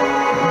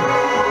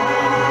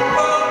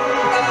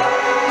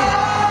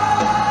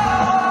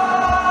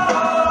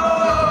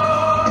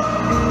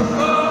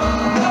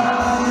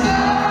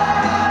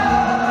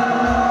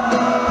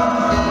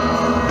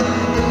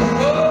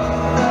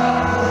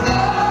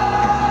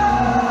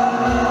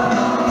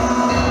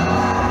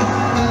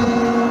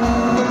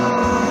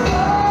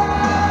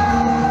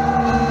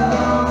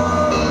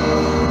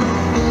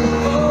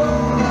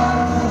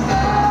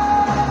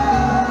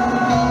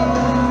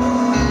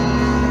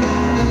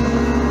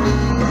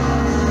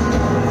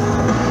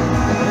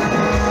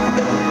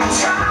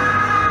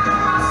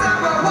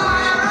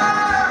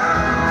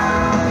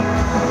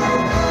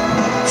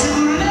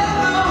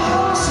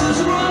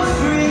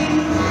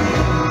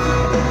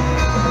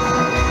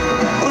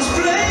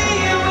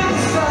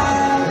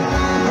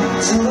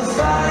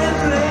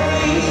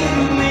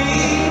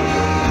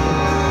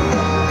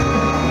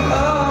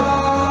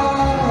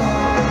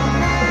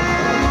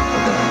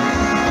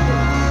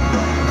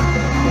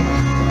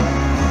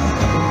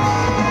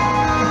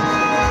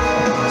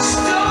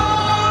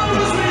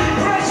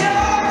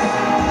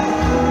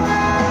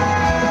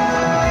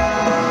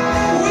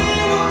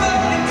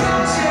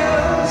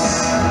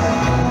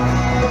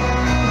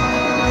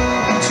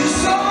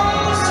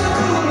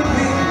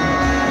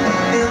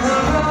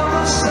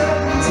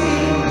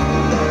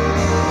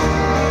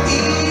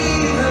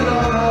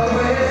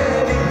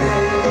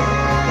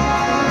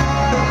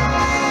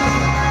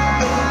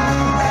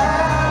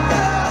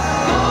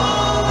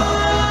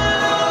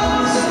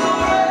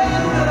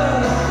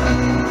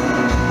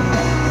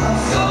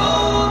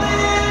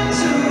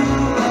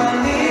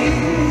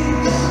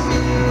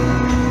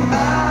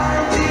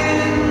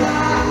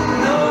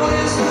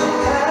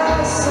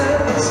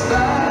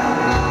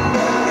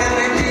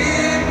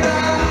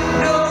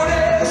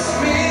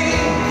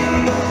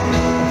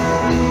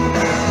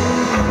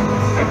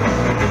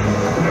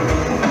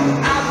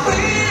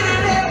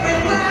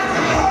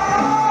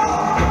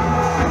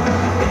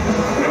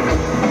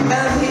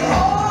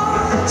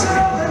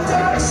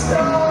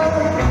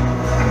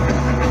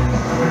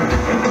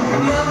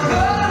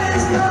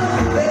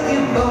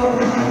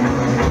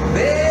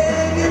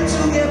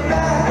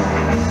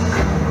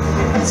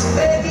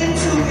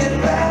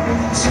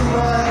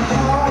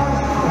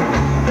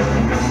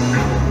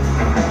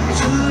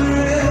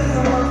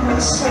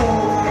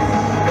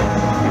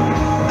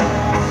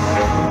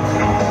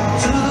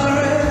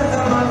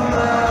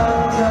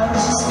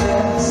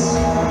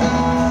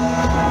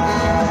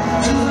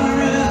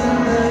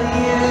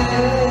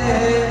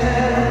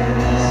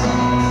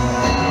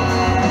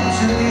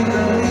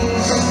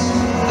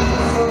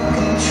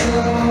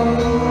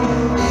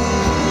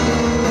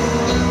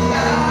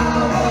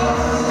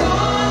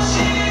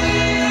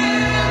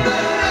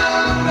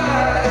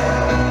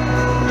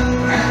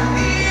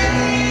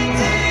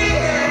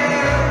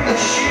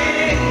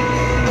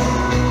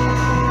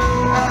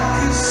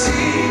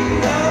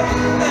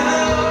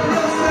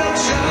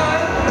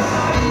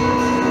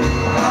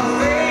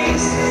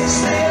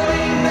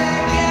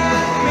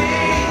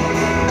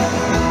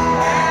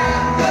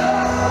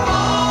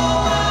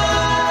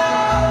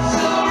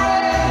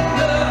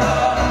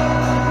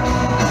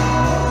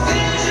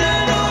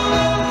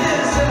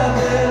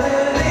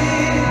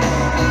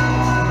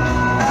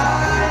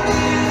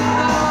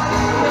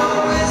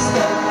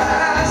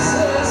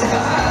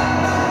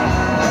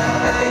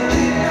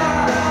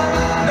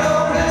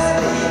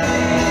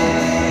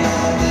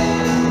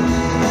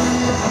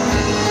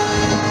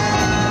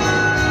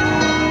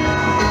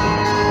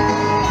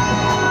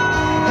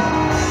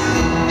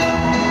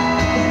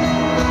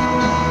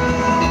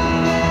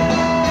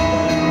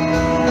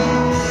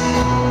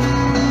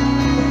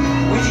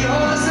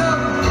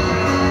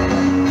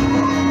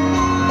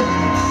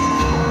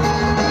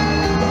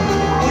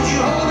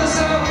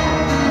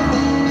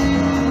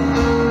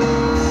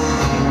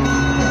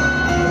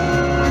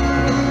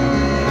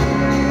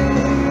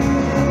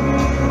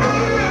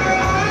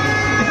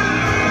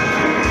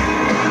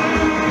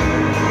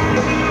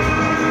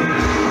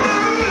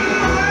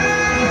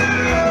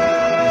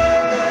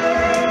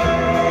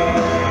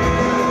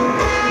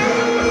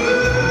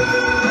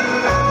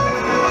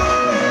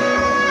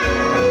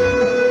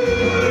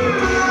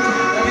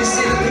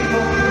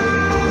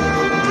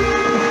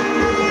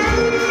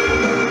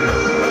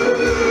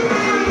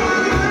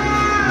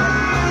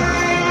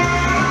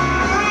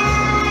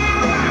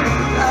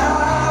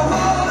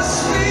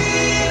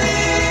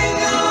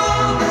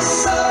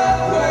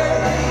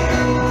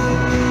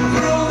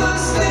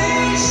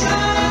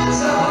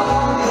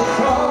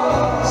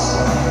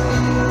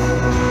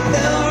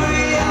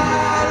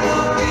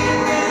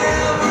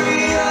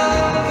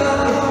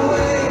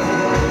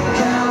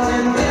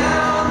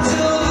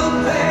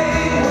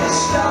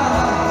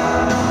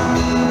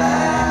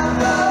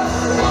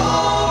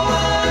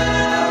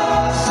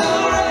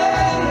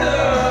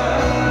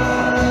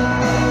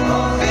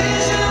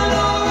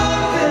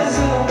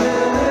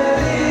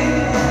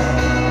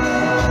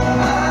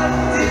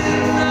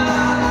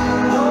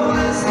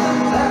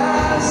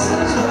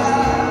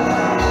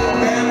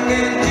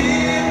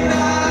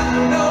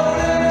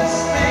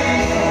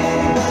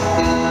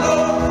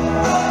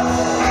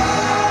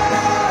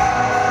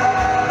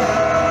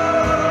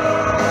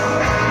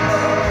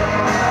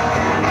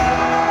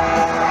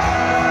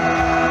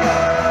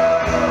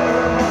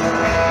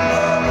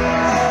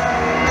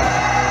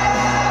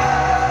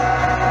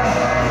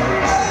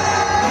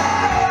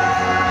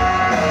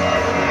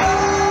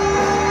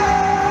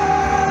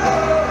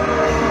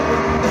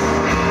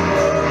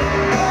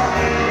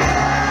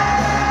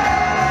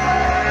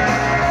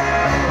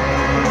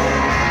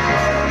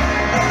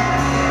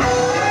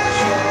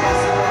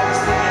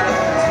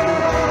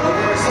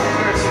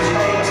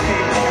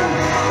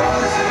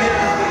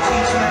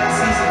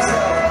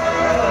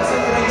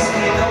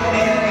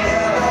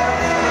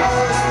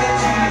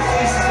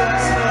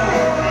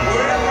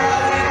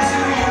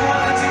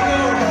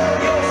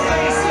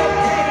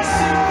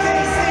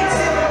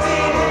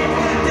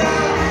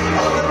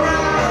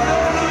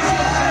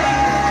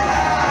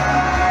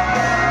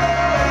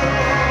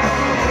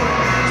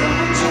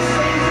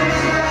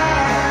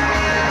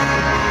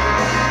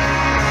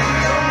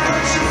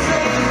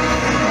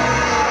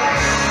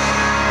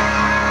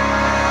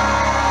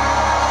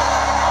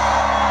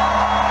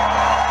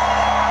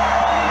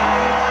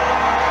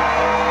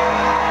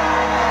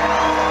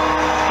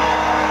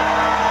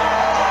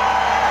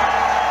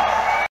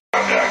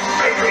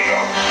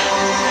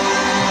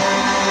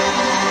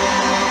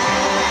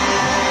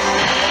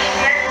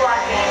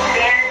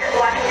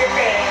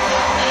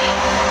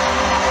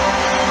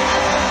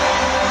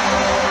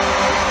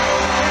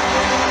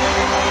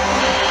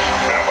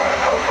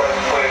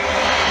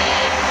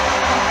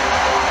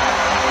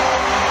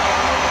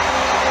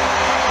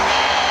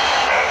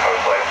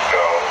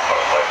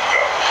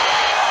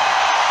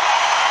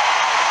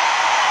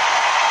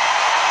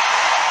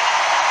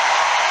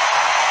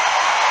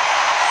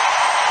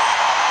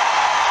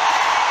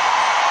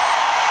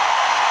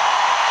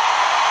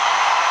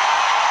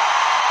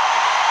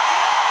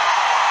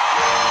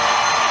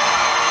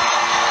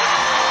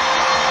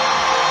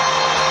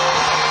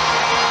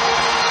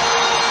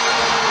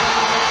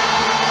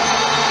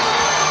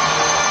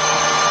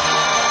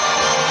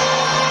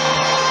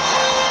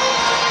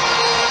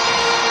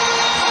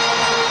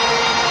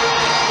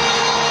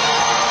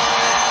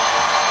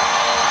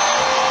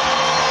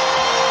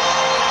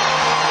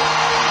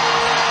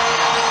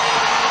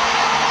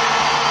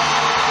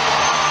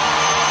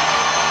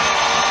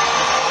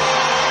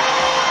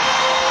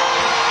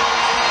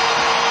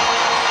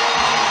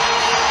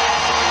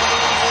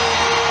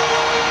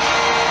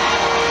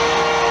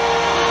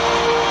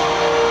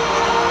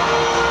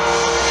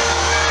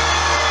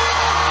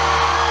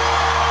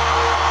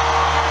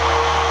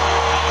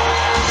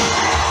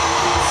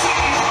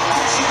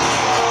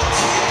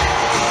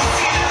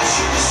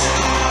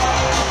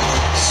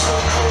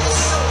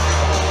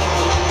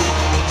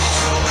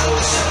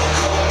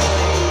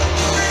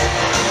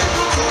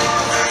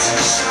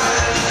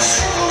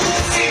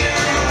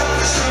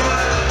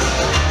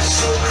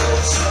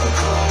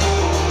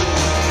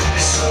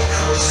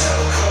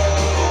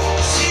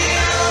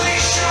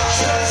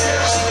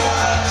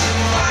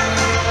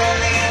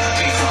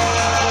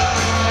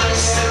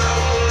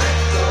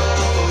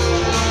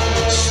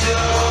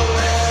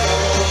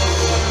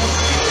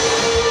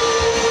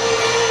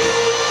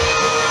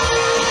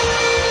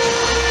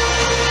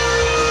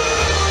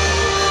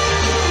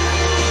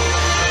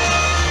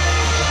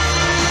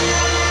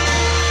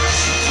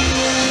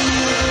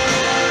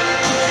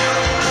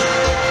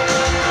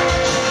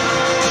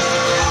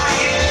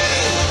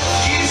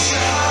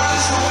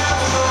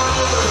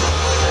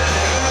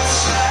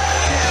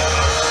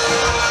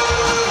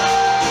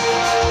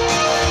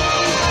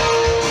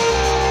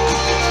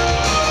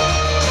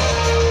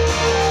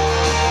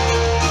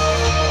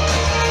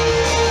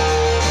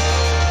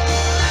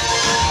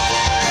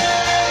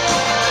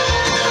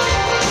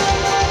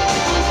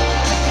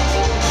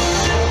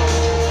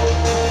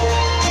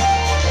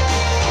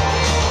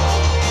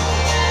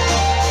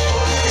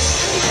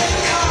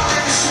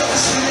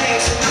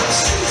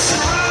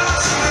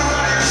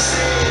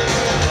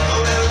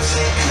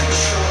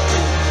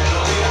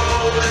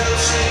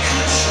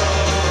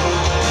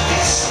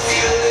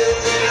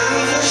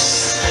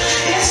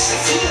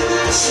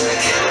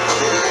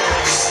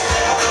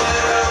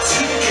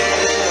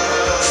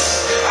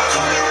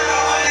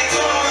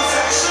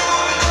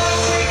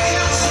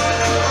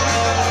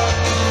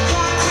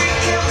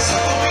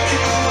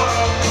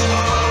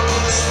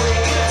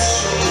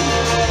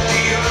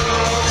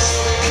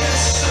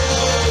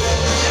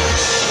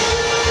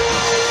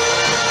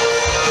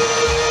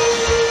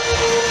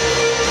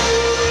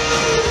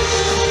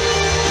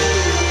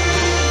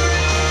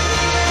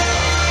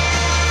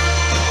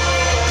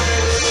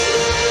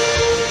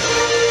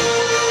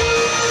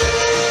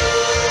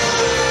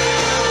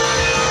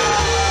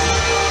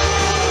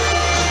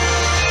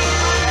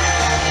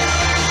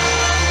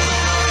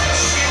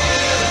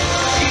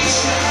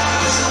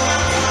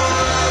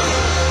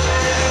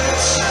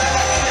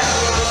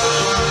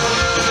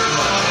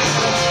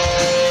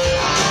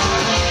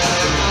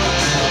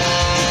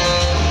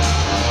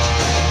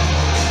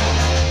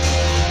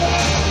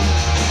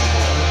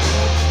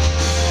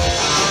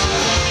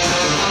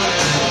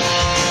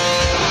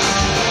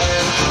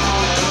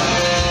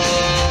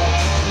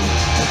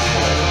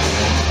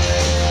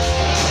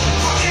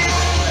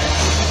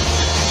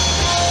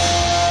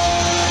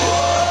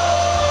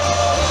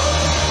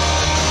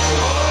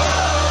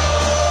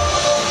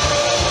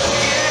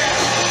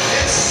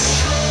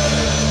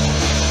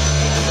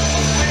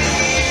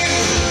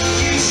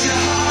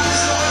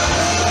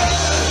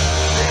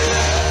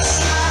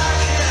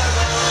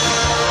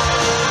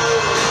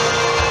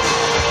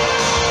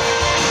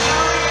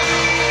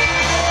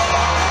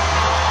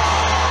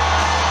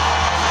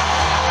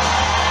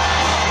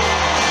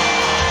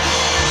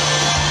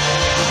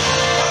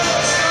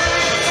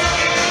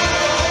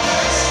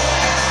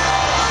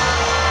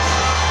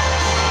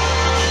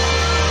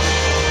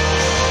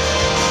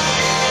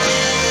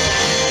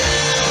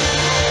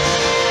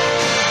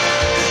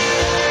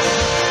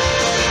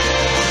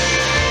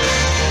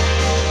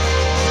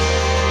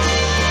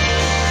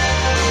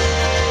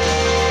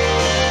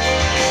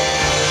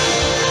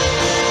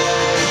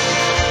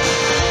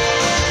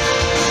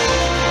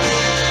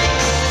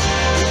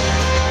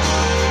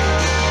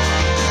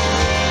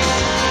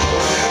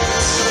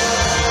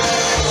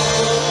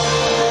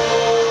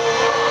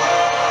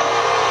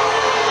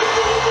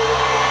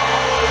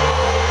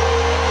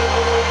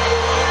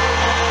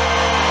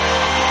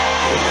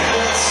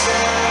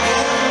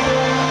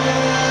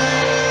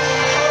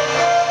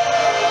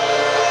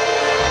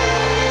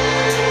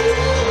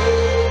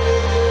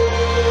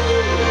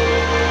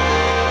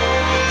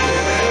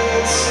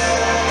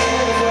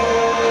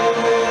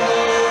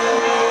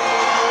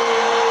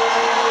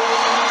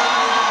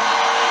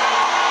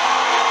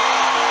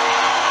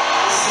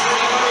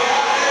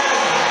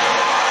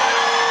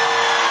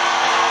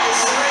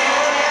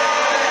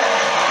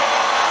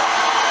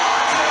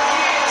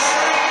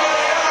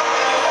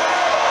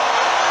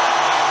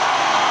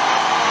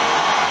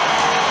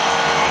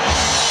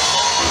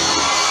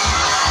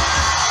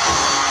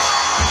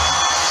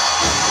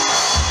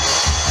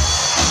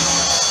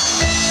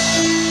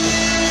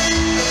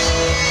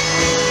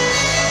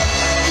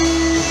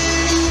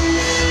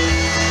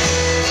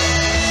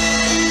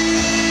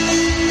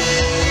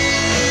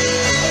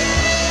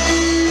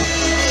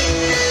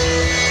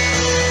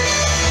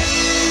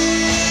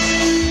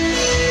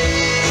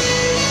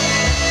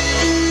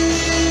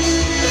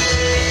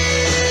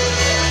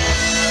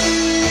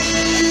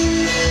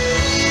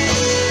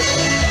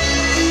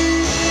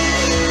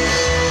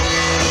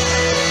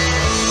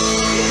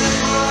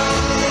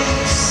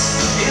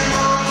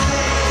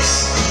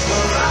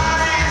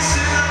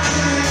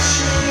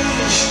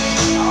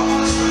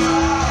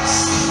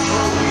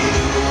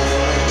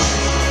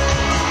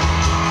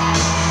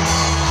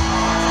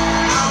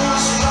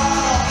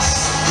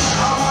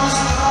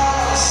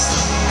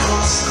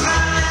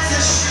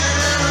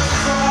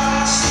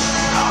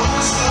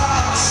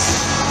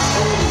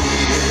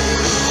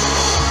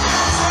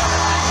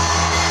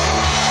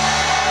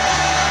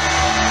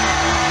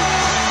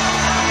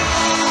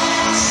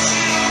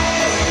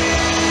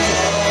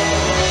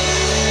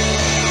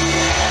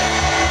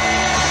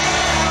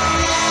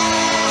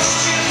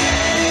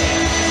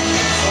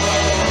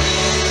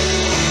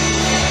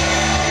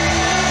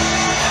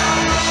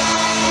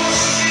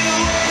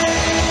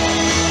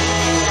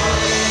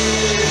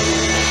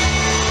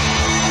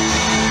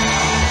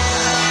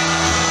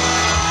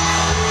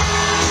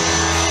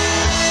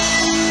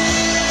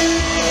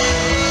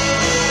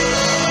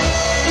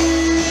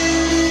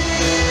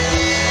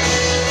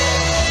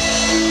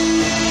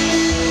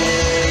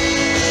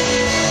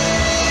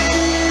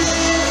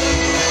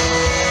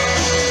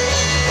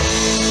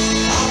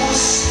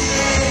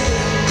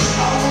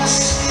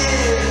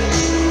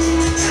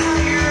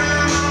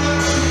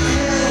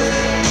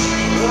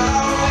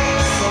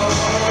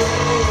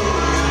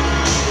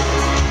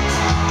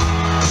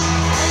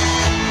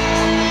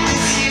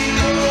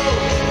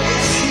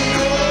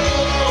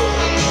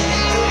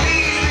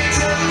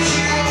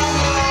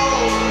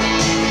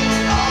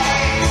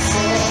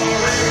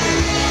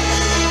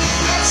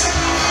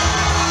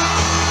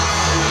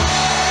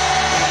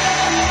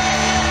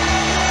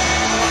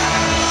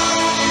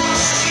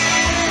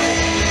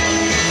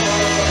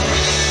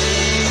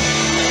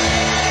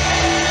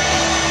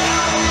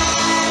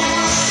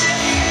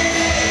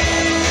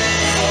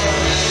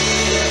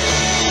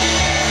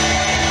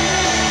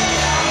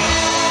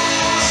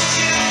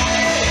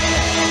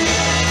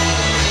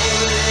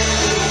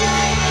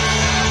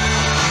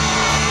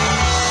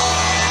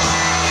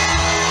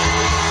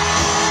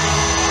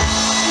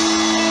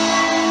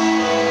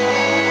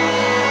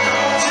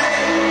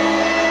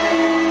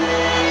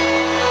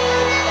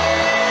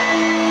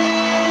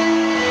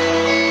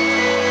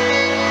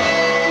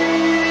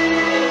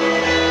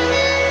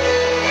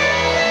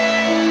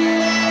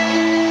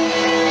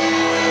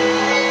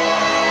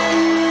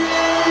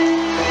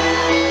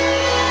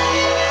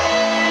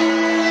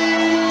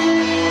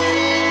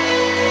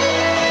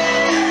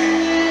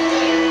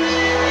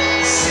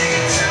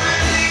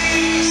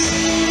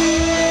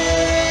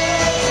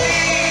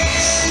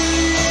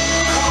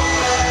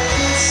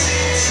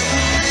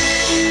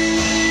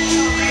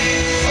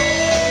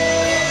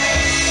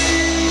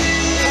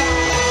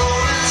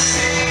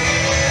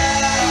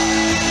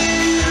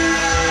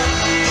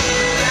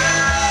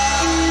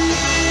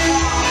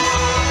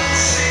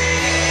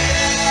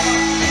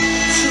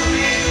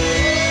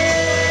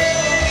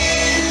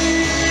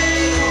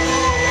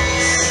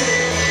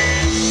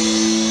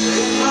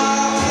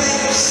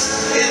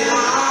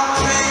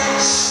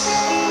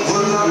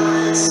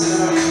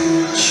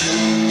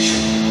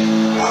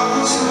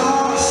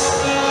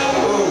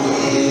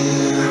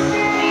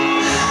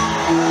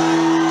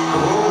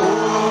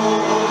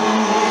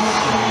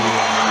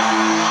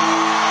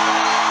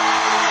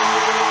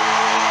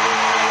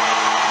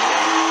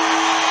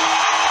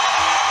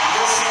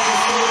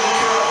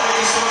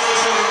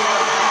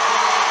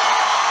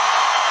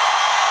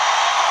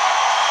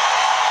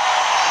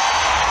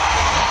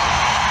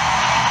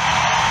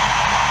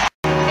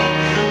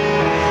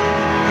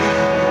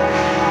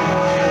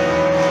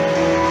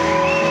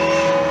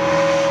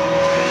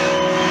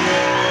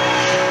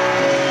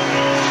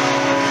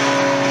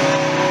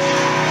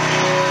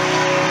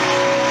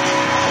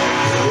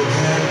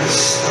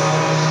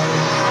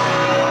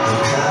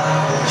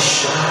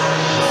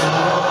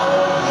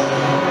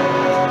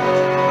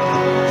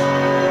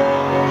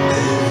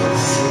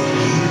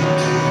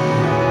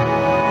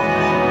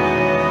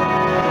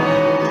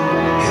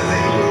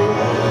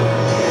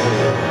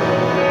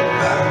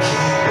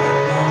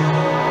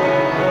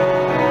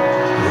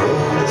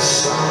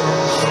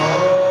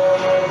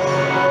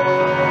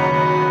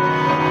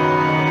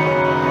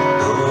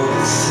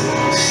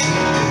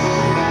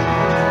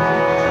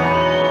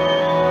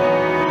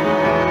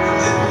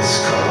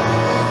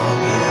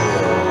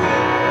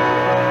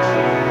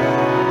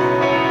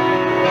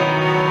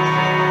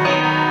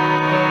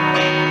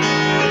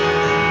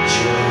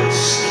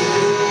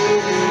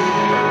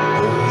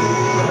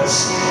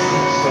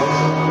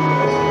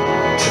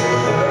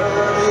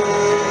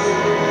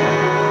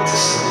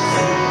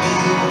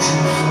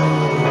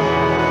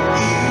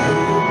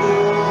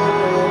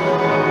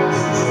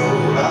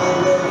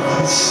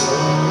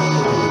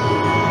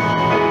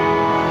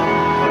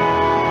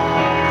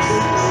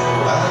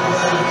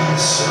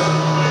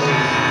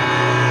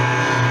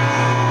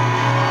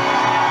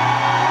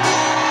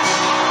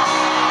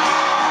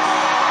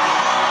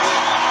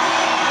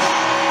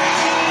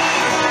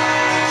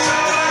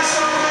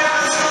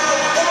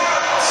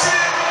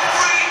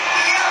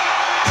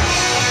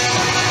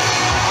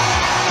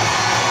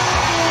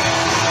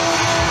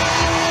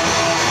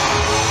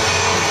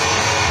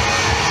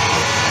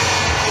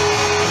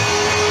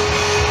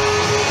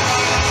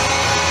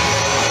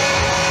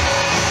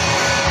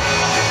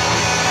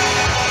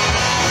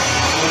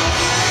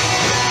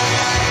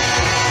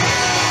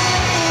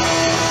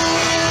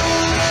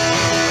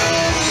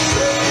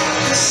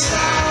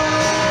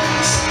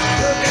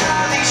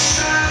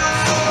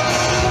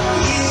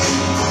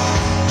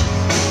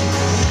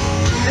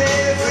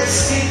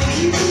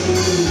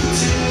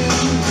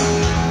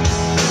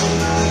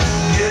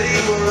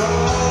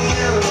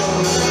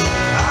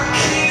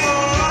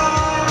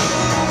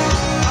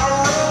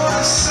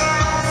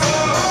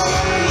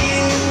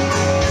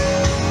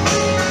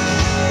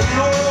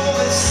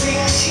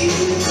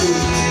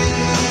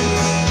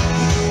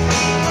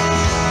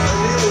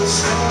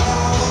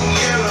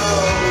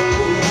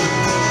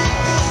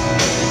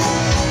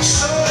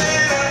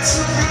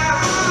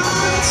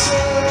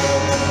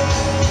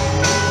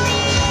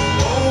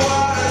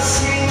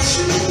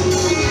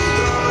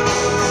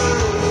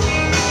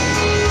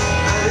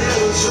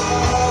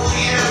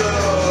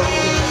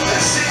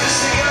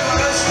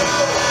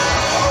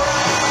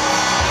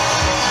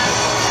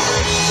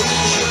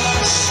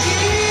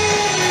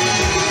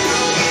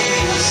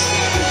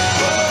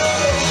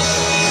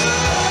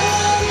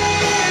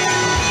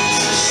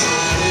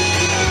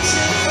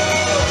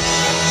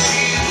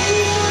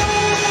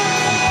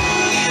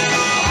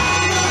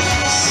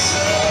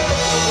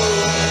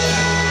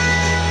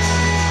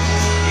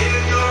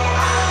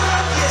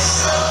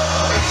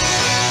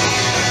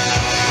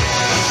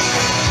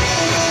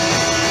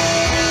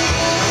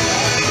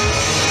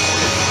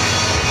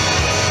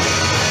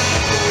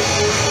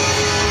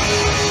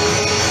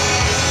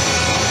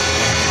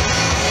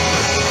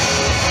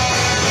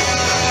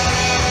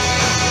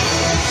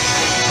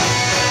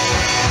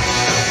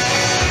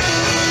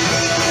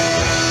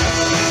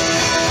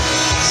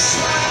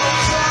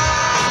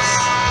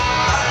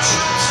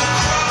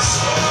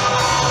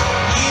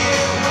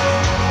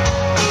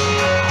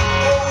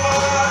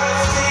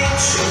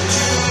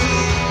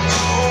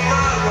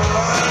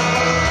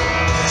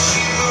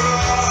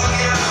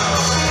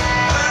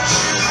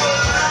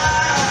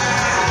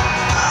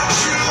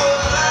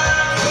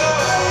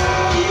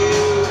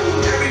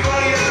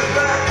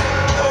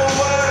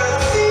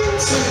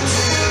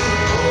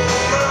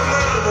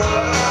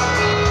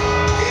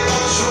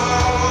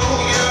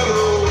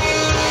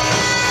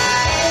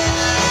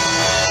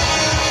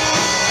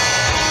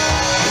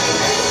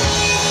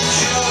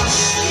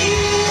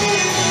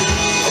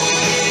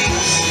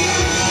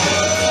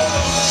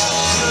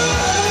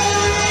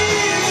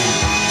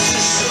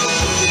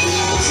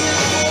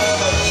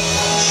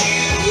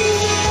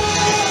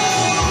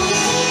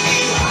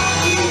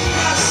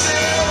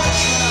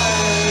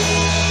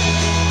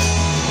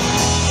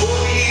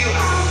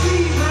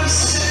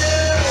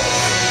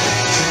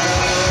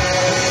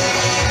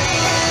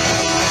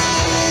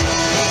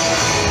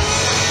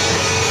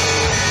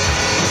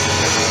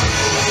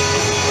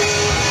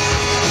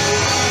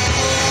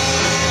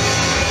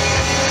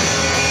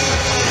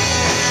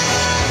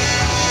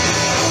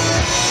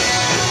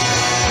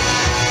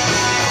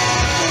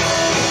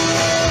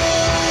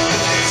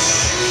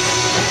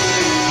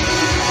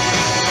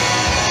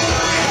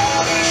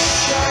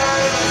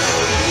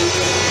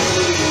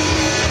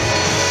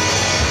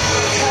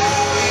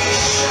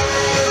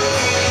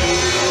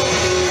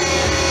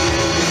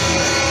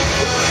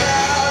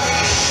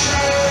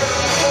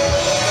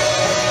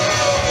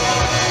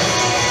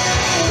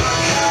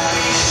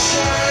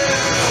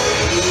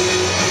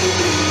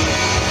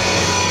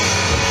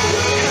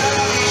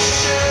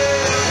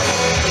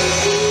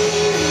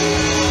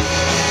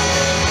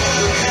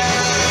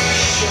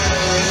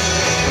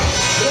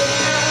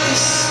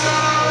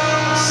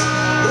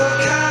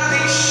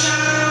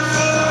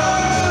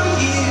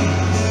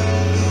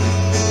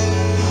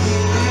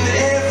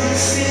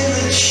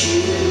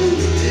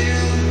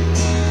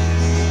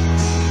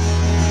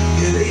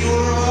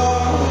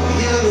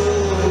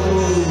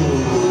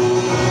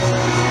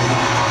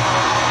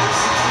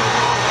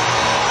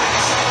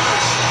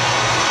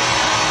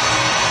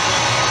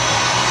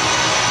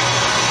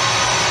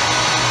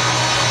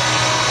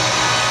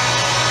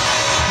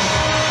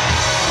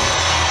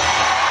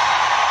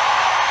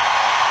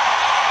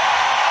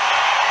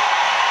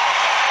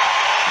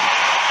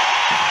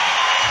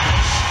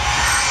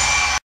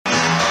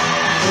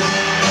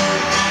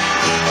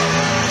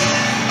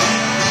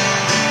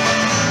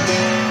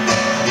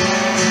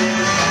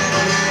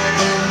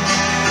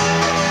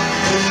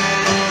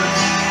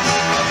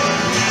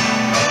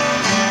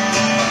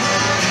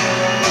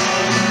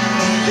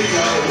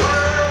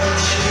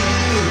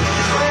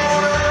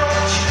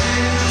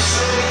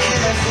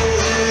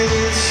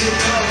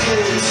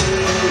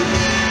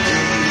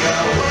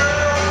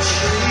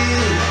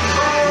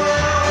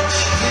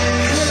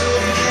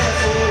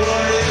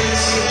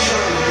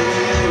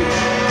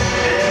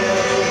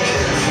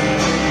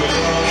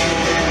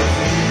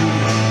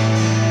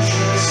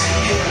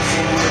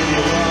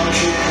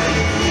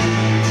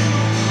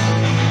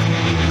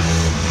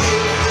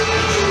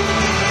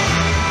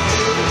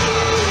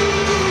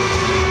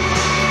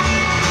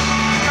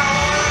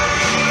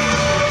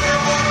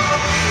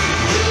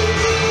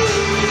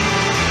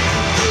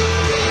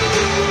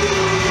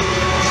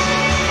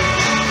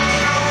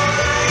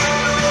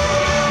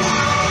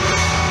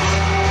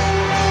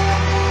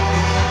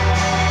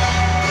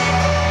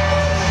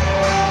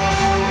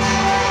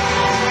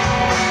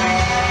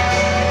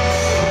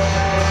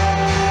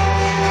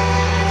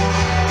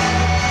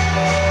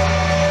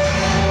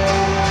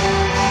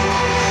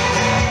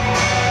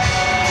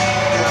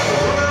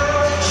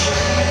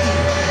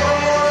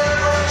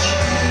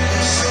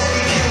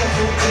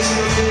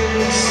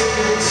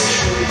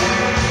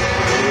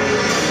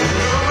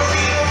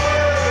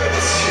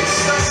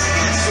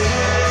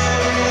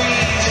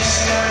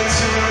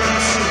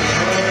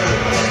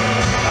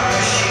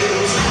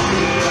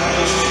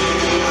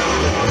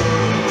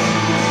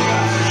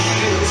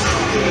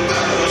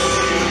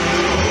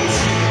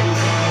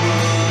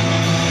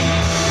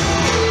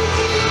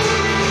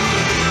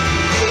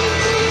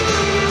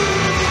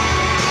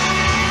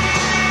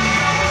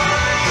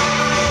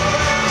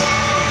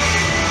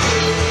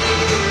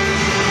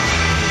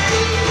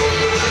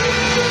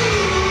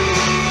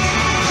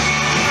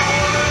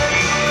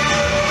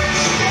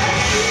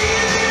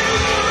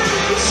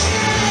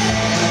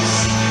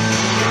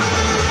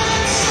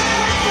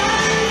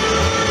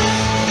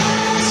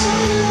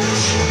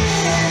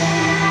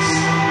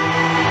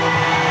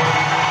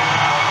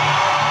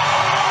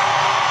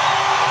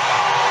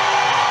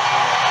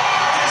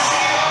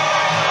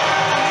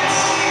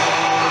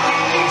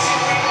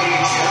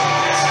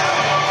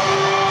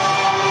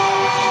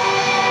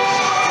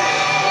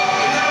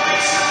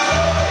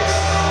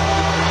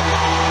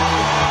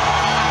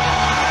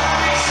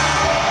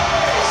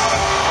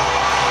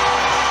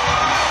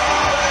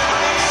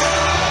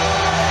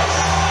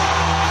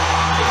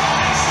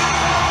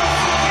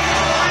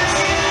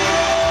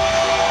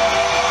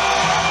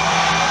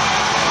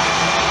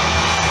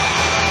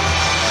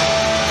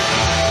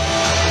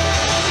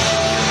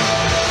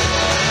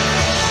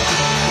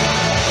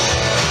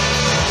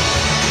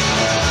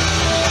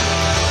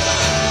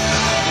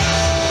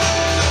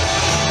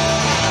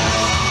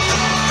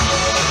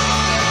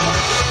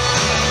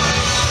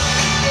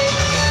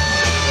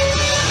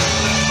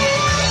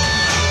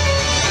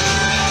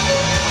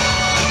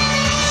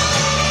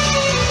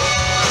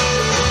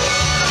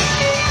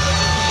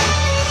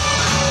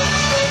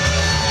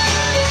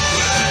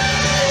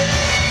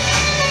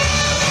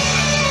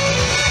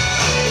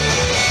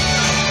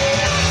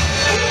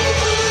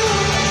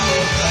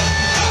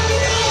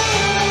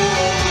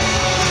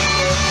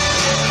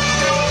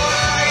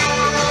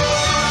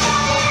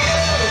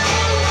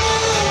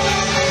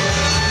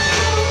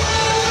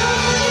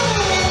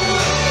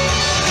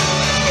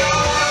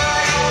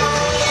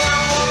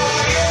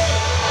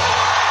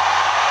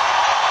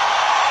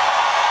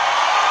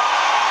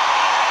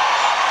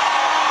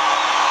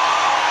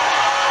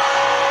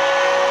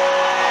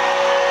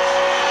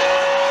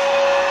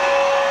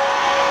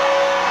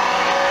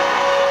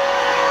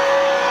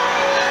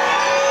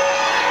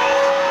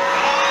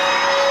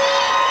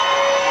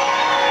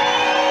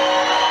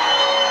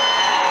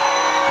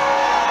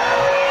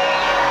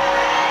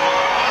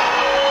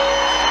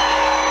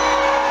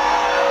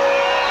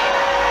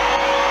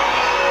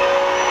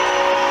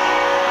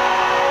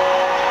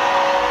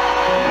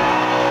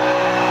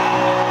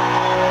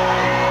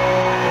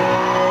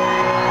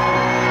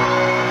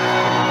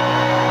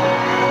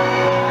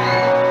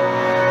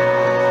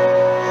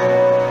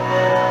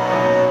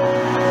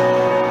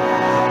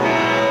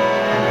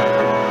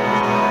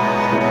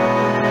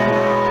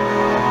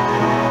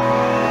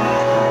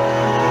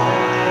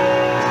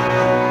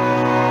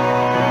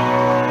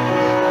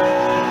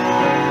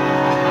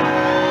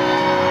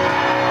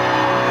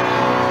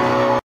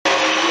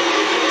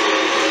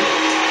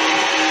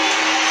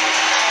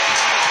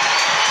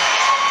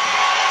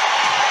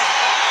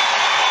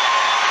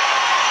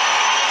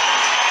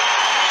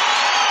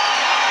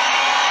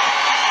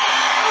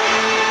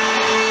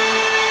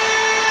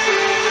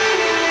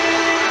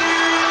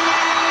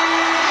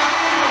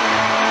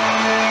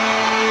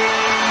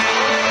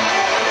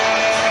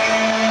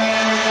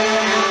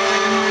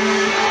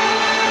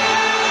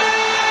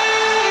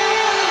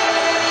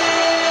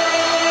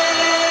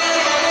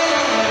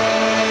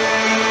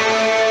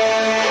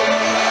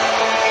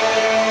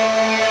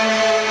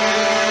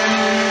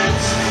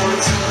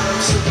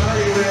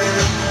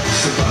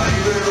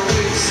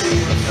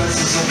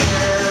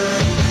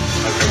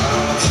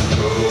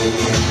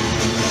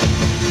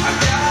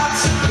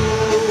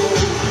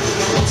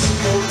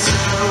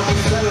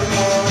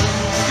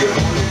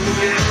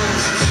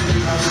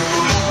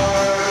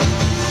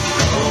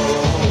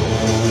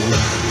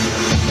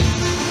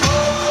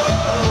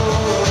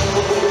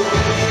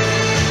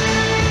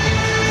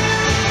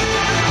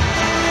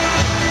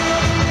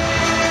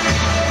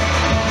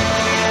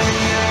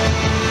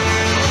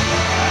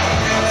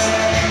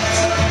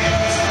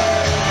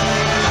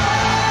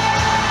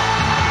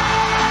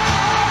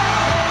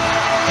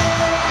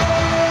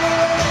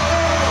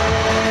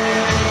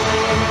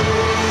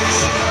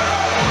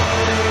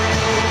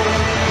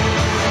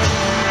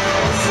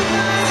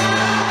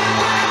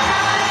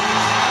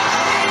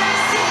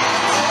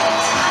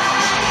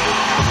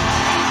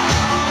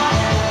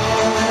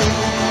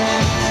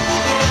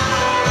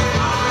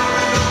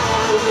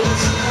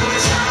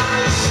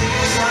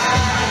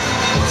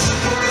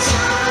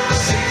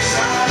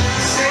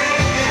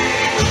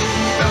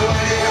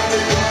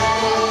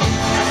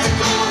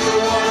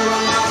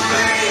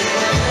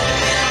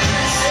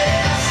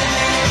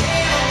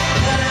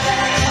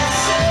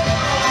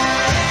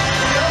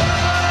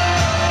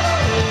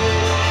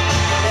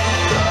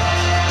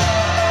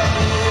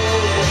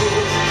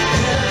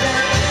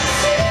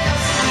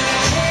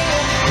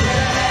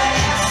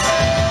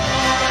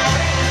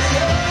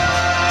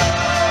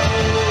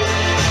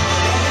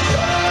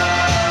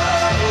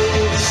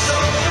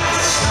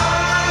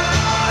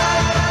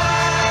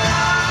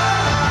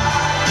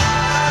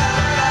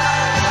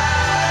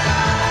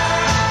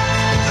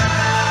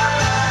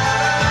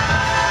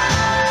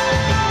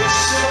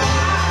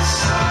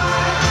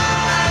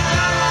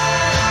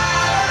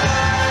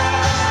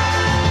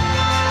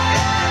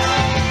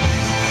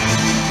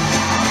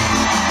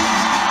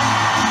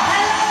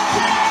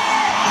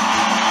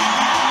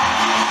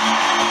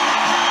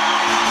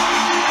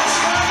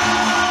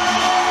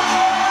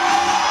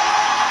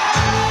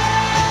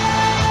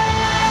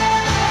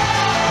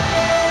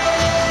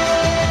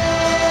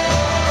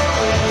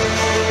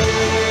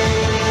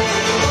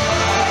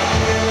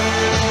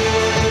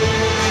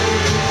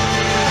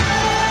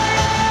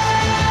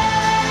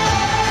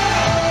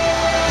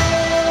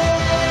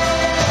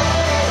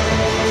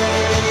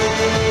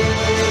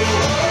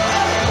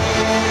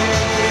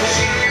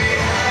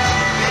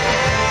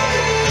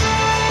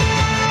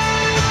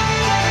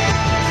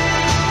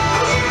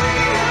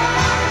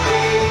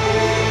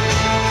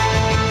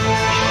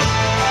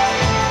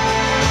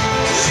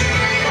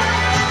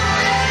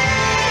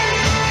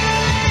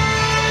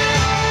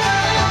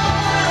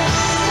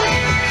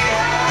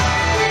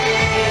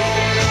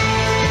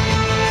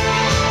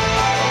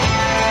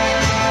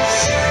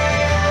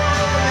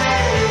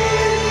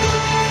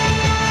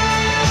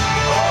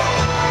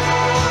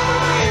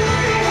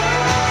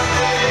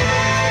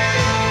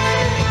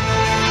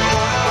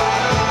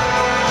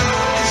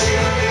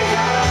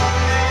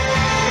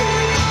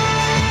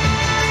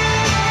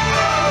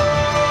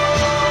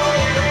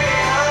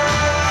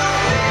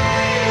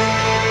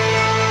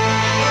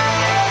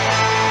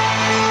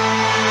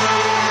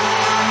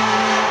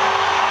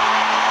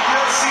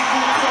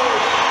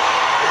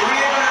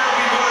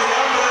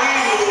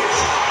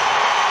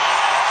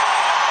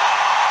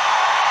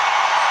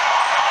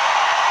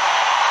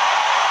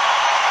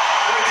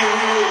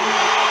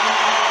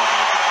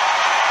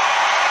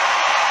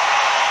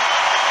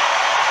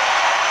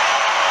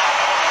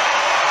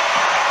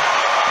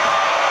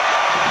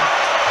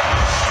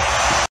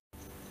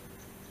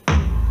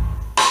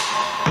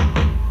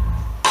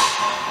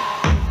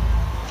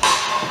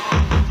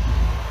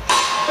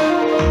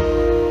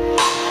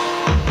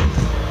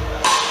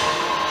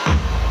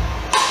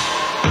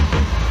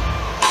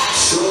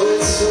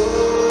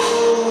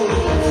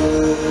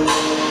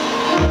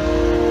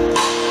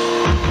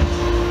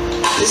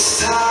 This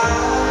time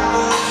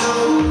I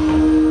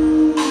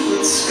know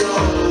it's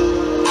gone.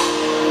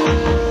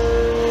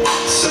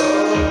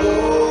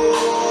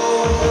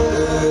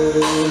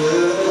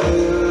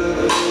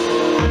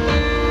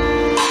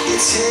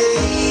 It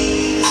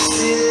takes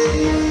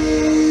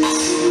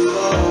too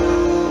long.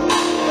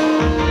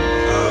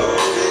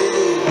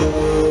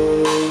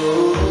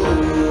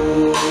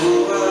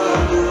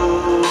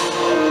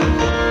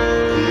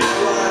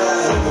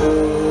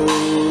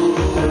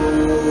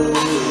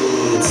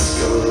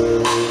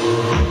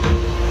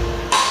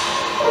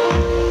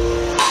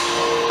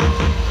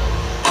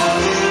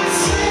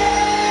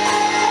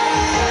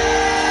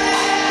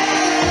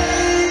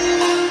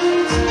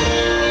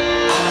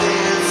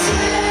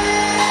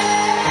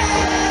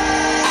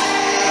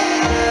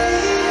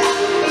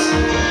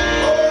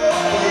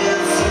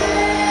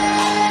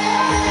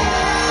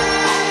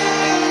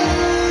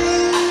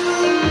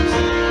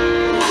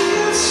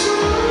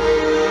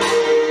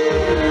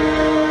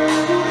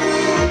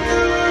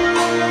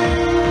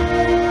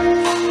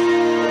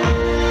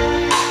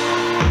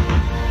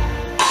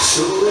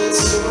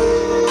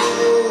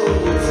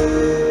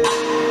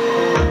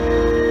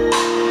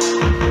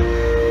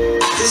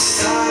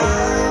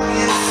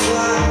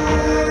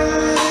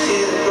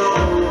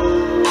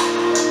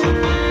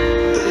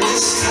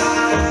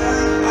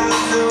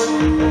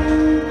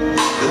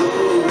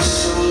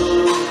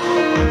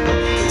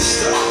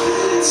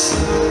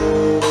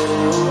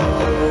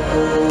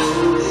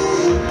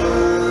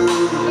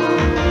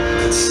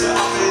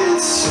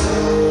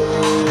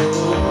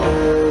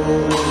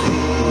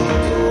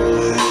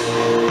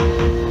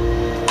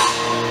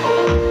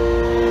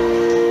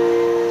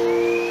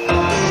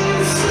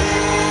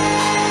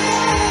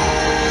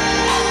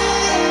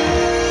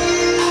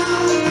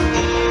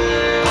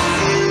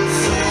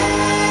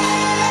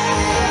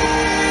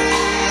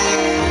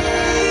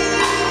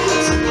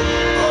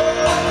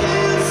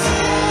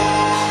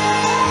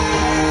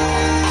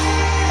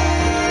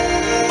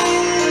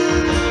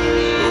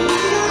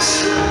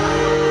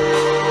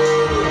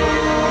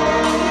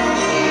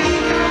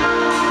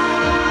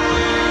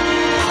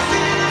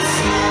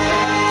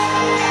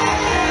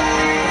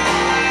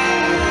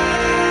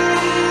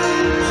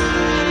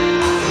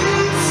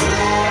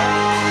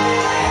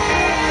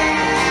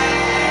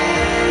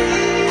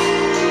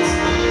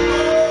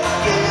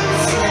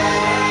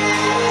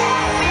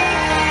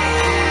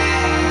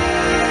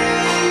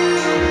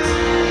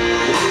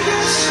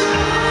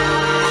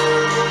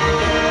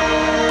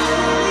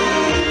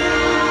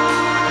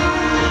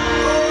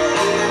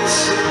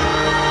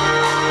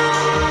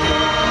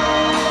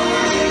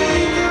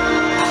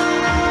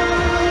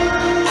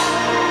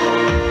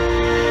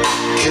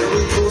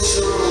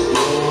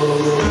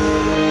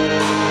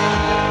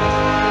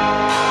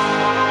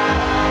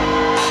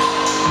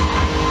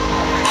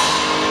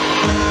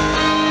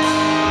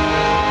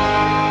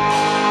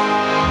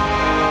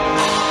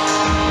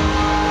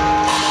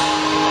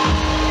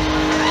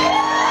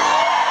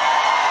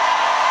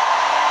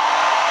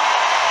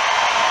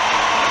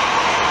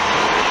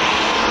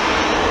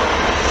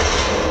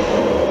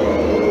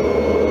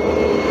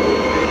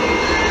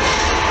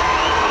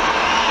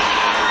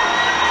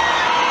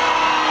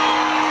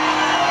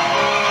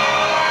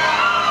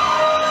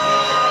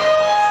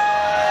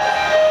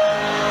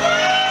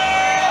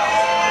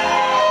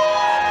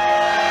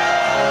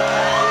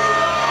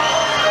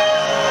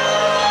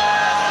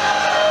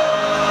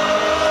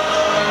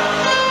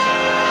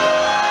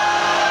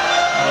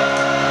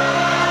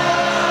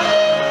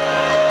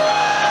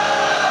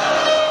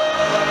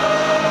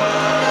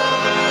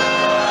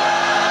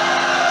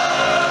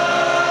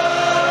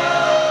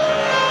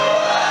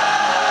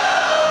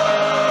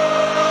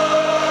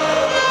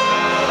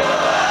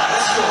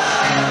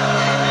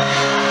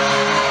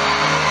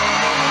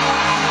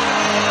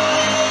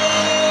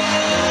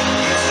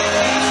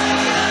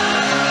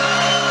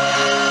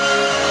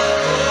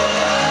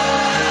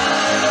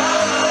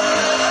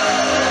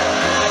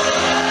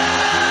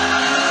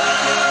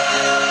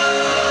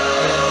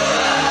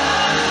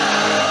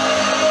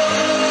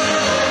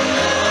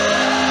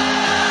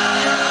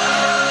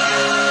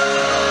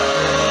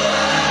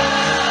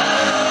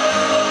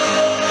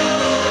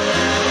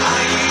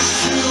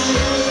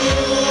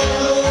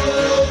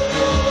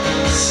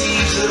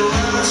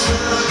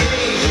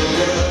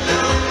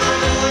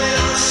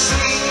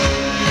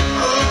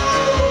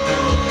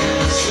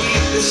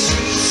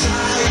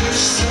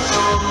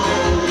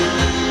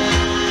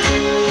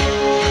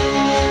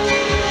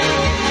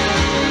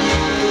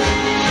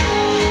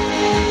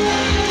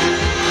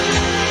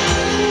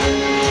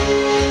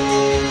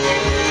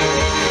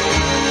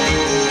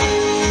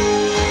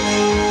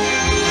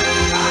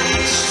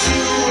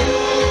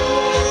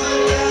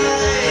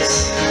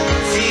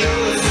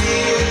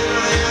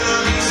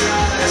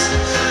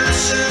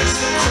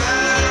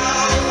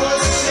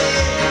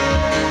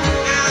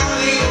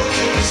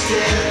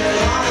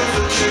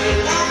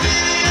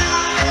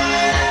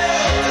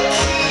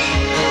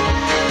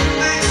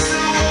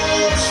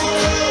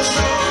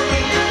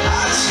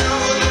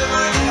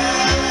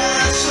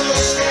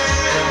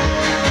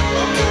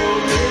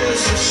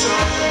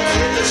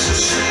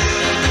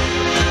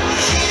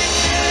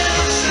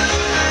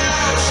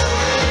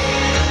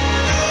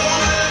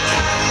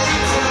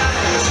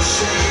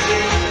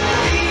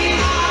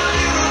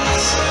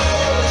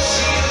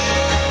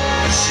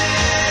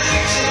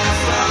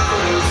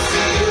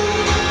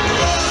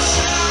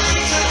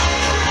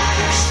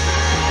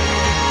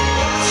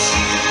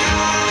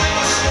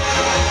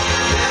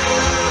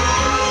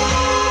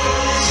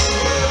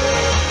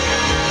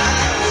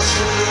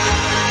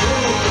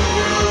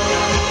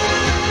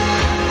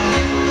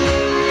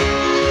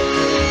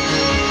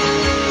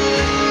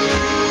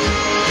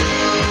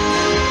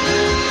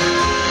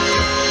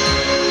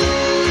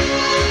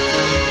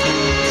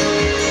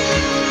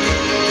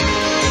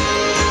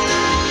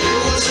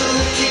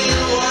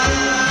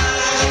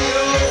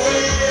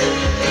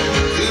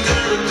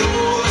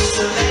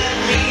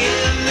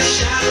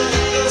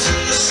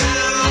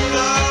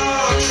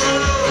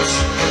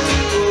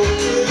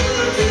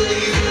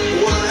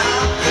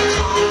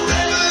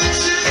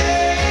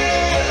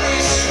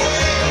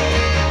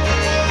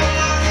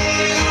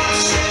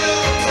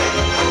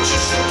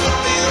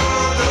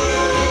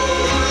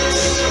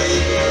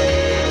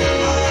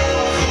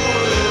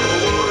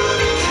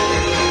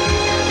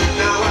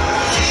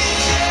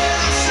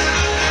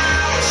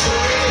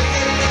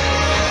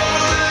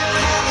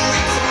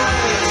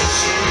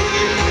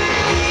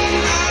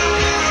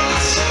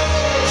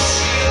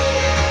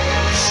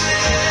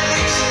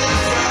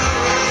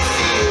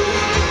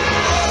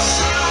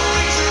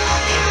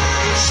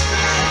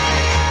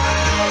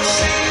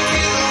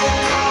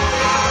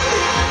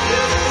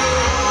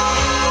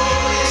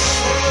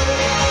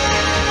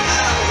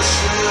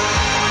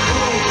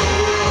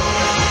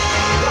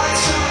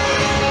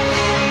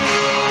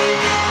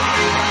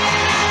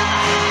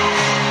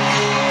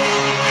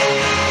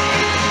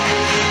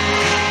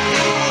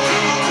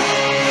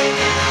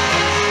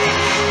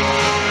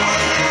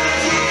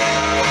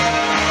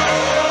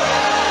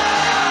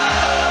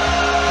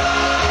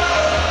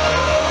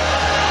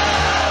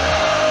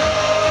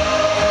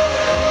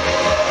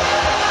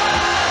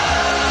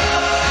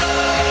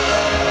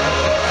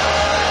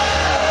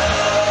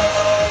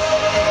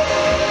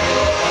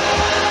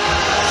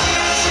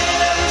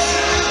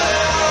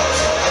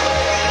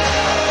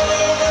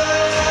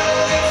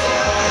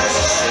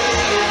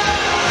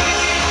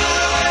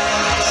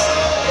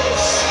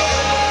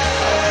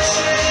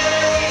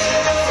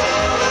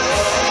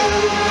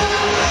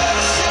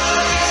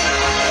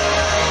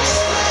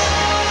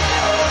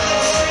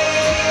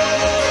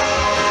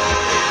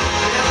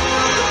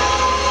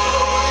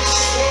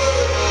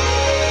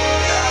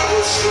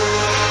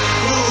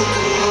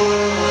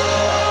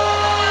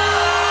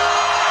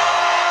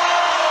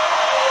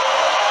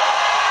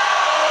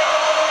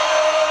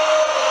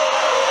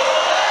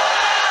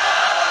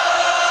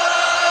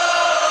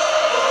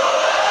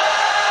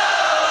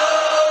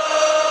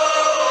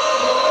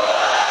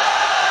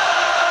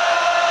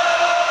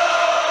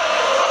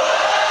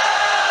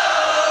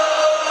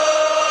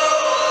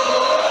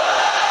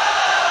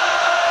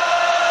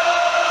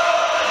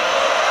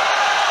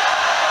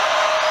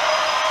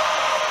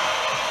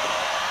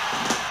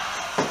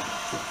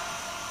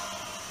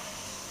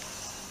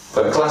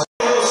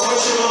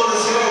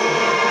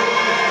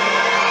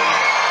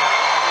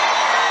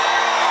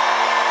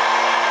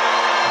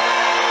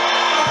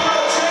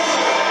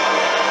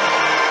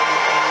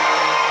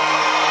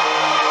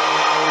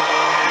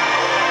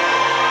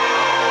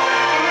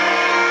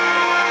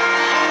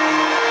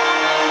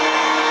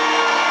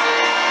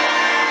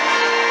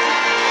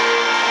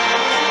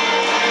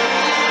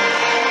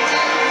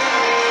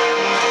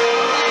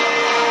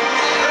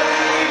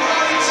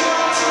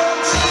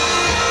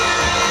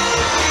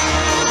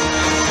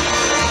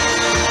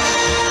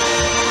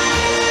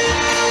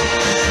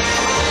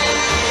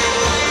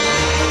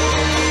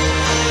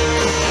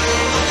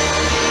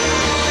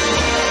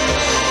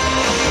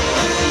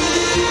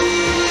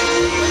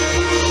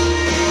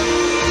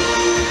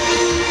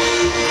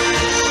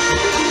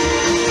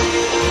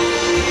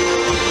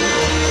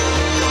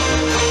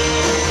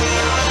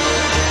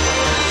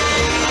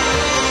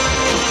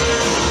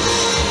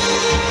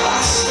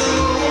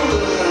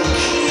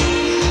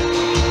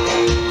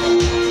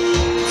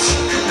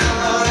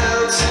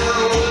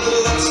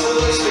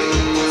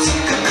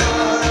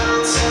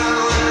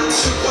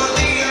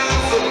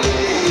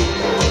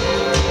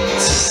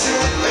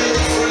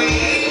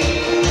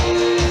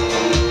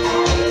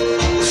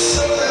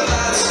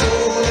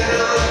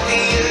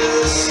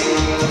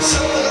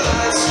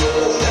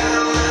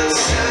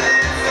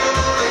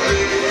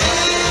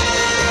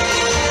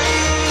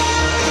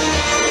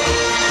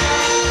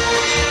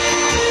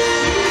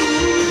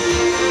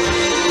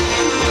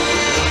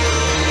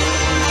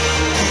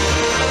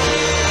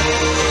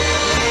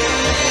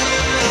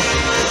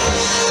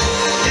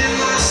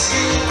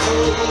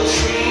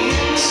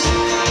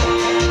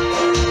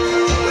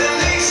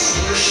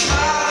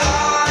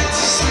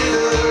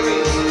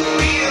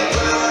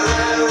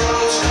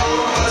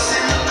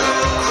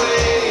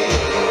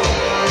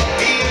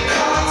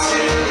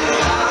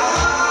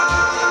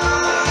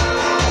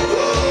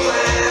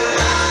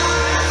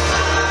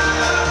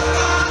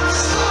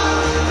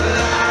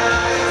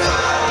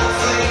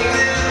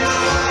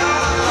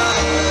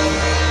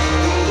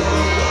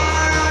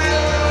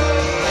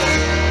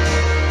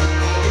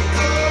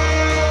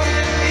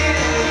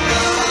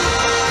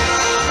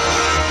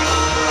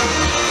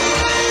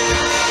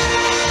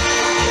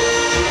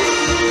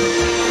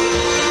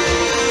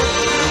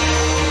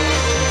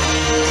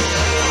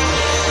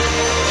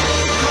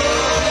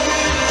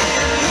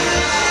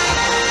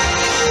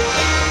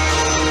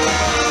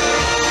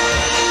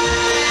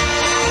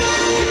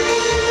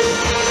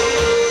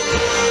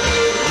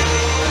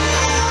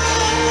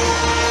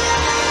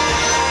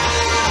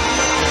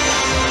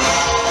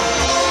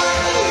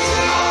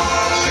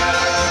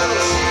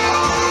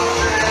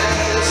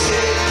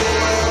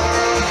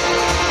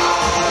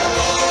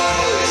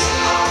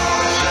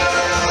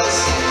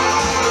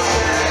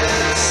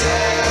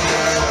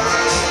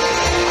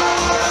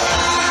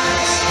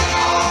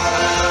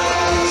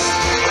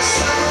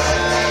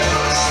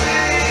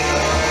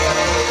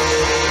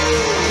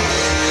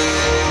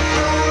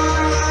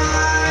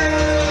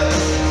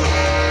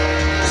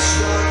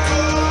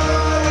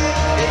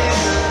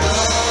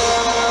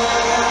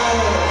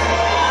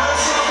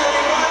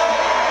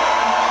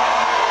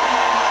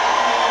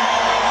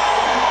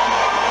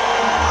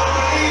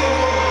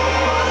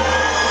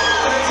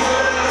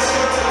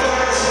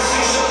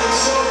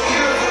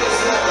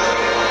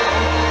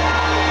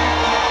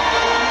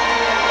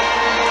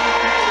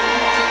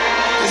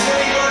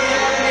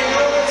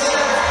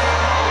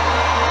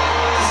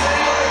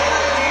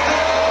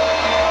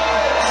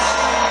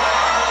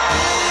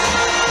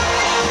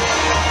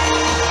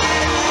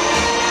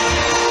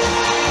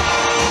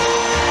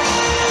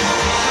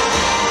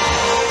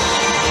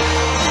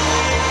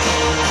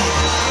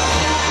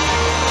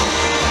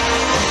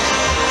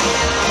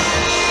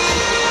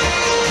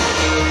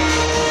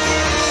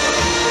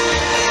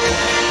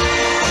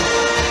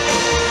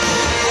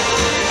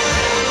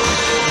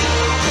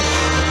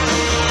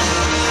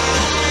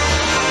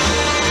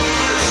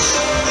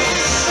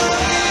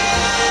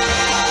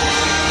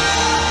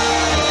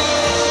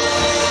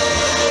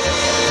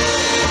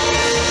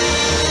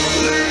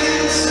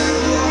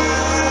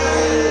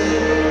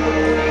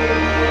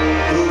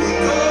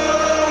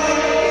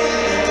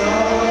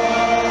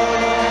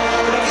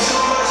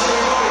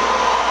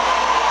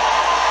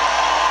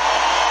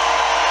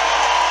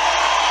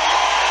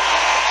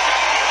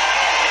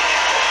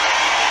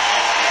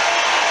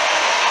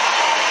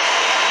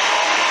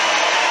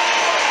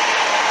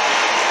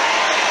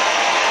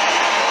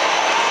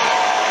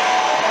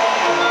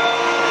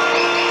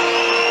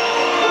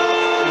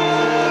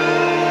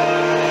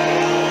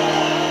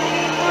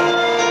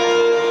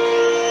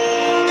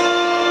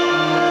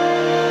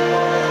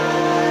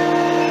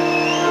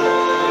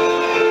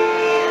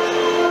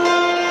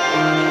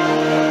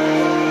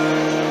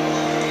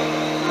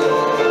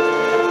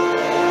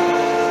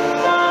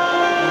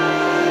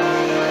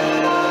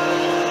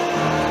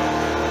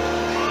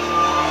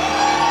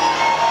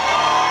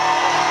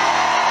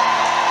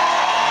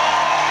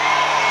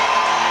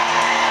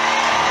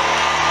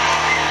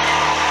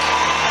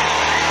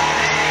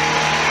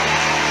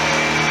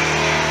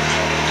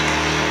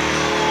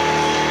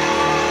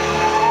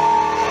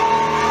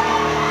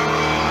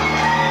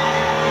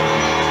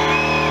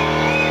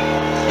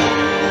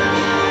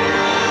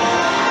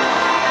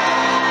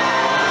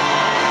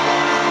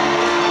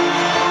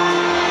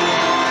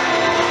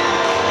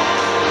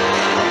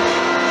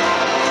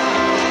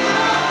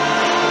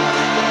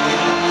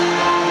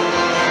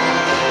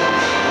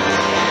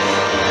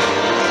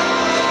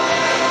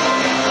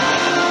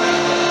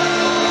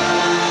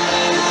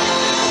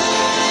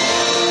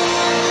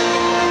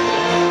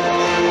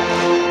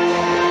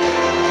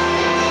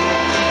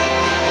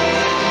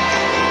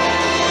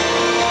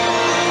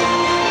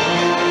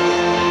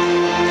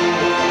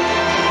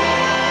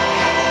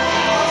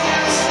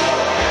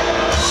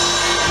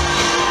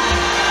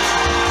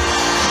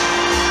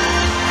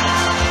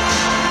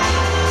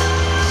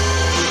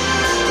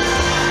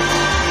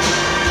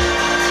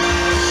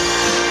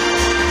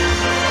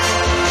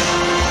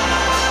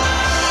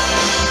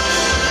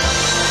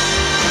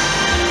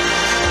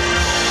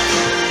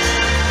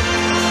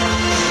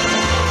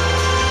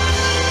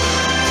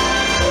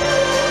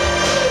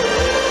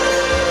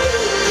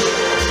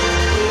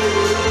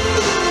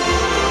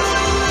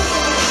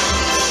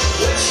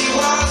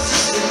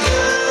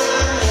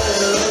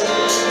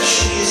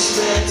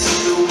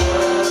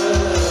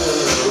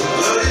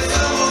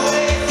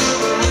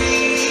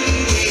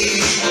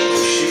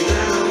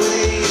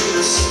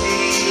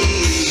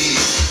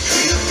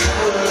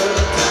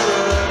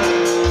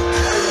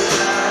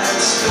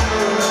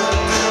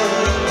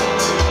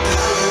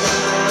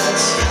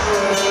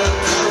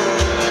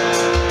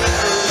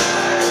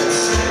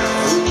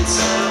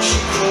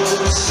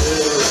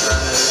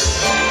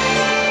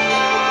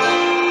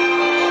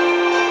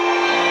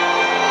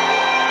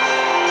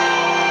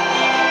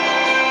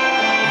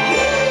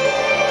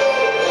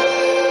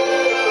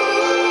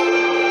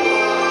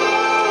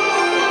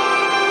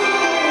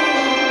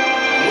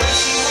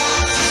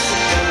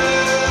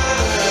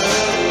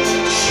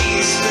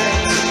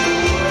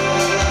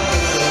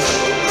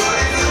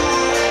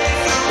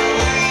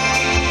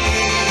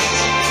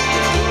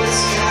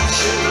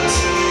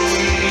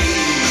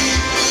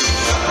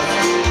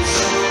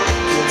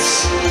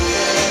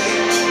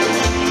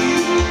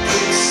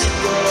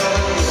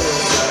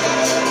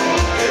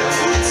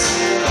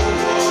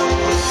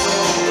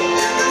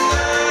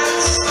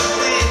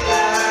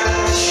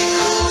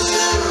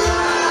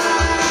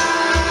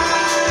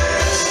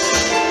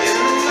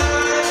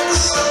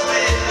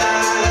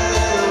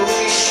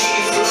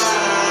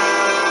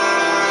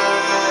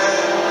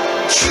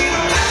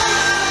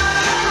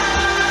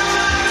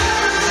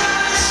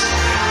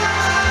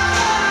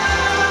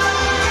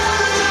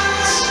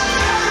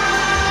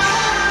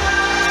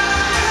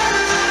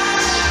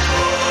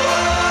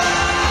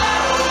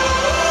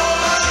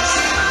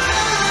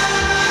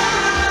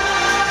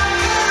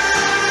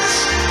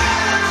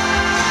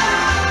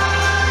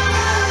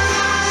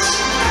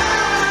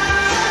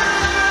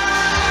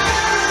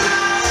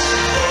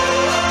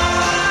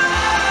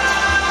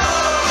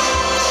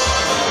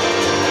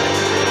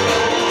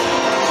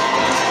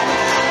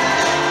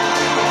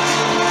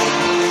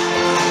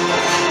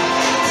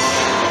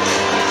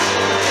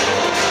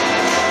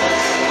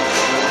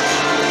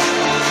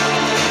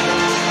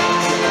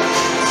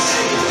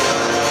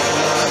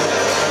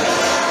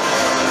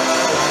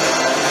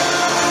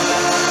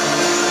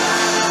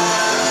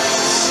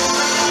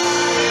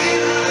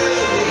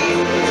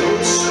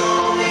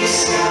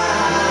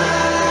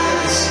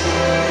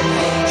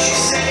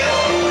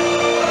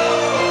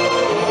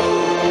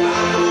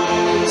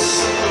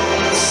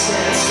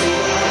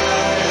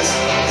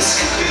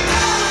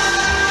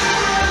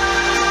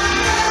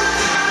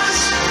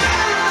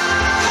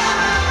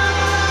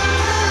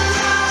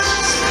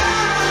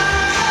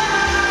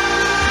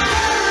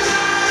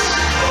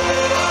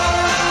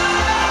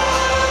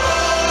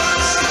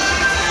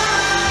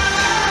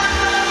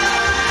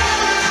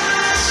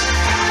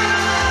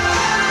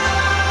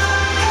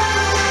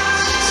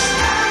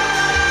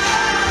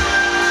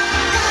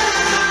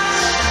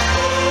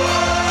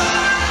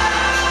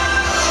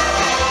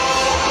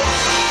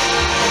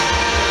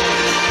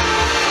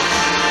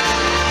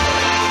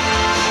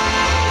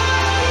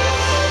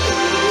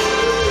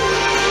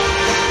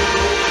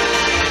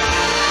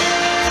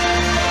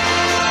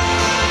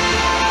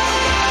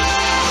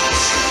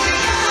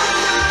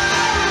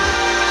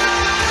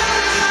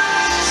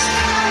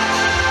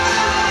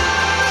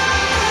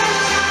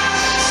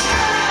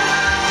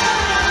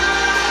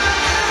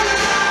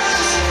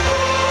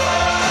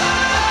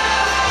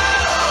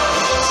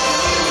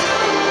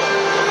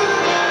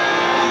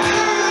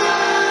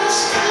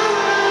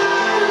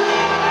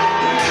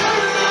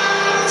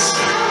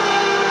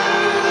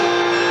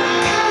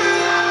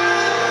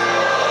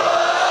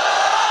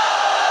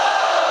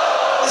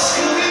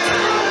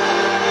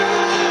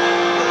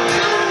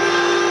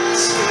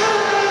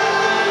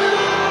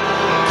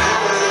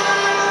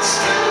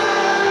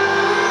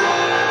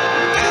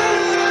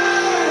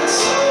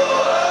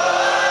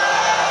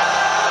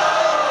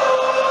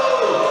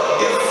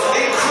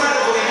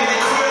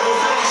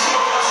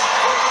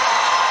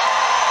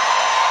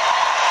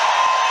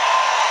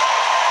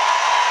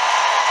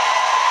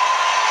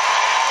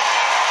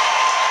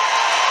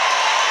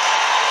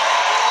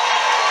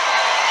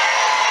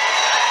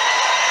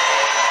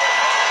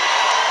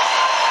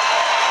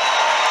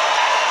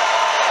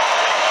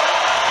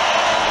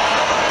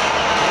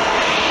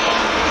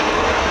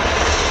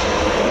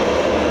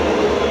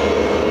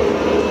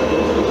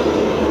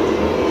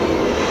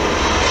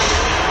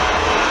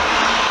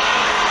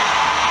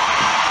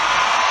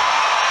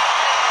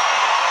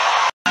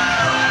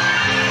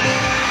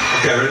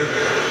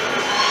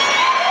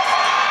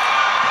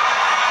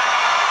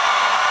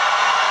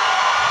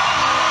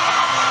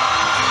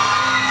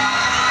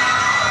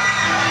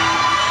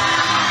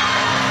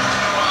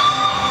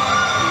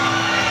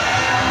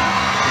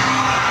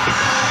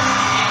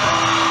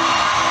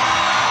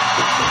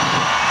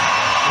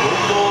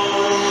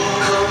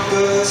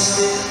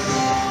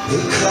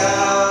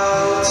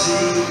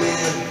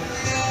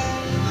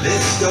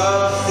 dust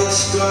off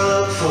this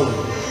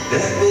blindfold,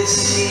 let me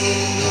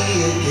see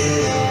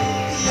again,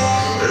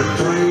 and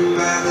bring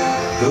back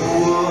the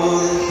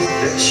water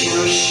that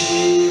your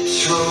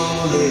ships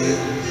roll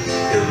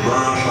in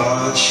my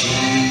heart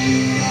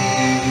she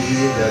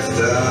left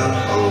at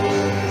home.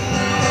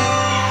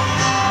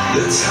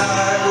 The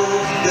title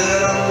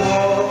that I'm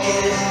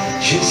walking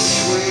just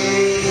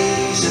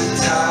sways and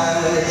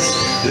ties.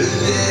 The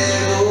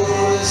devil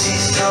as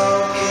he's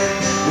talking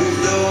with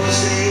those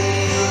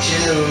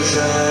angel's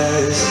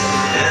eyes,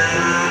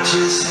 and I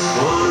just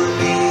wanna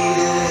be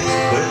there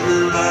when the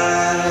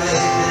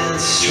lightning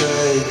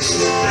strikes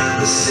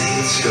and the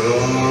saints go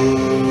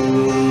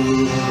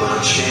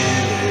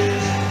marching in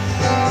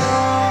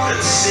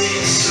and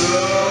sing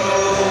slow.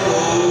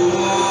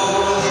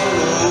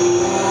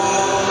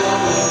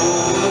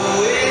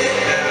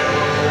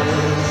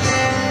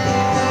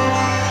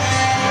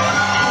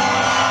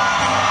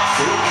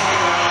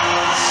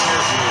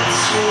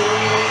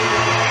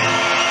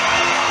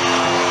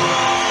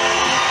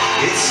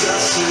 It's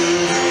us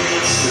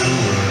against the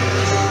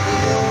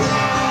world.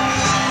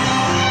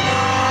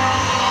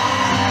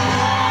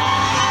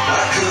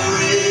 Like a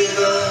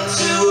river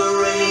to a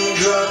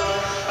raindrop,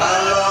 I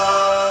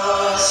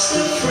lost a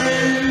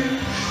friend.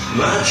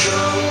 My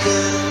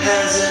drunken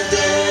has a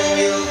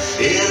Daniel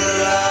in a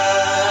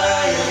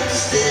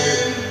lion's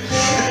den.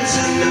 And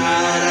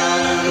tonight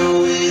I know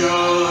it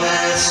all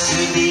has to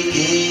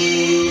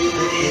begin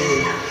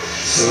again.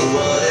 So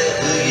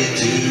whatever you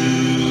do,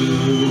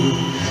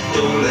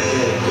 don't let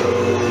it go.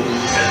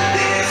 And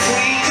if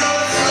we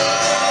could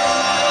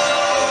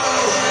float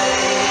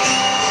away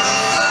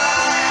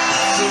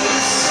to the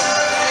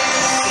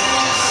surface and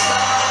just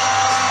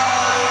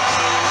start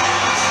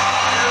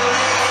and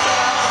lift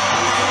up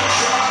from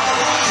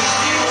trouble, just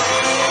you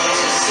wait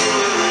to see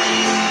the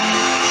rain.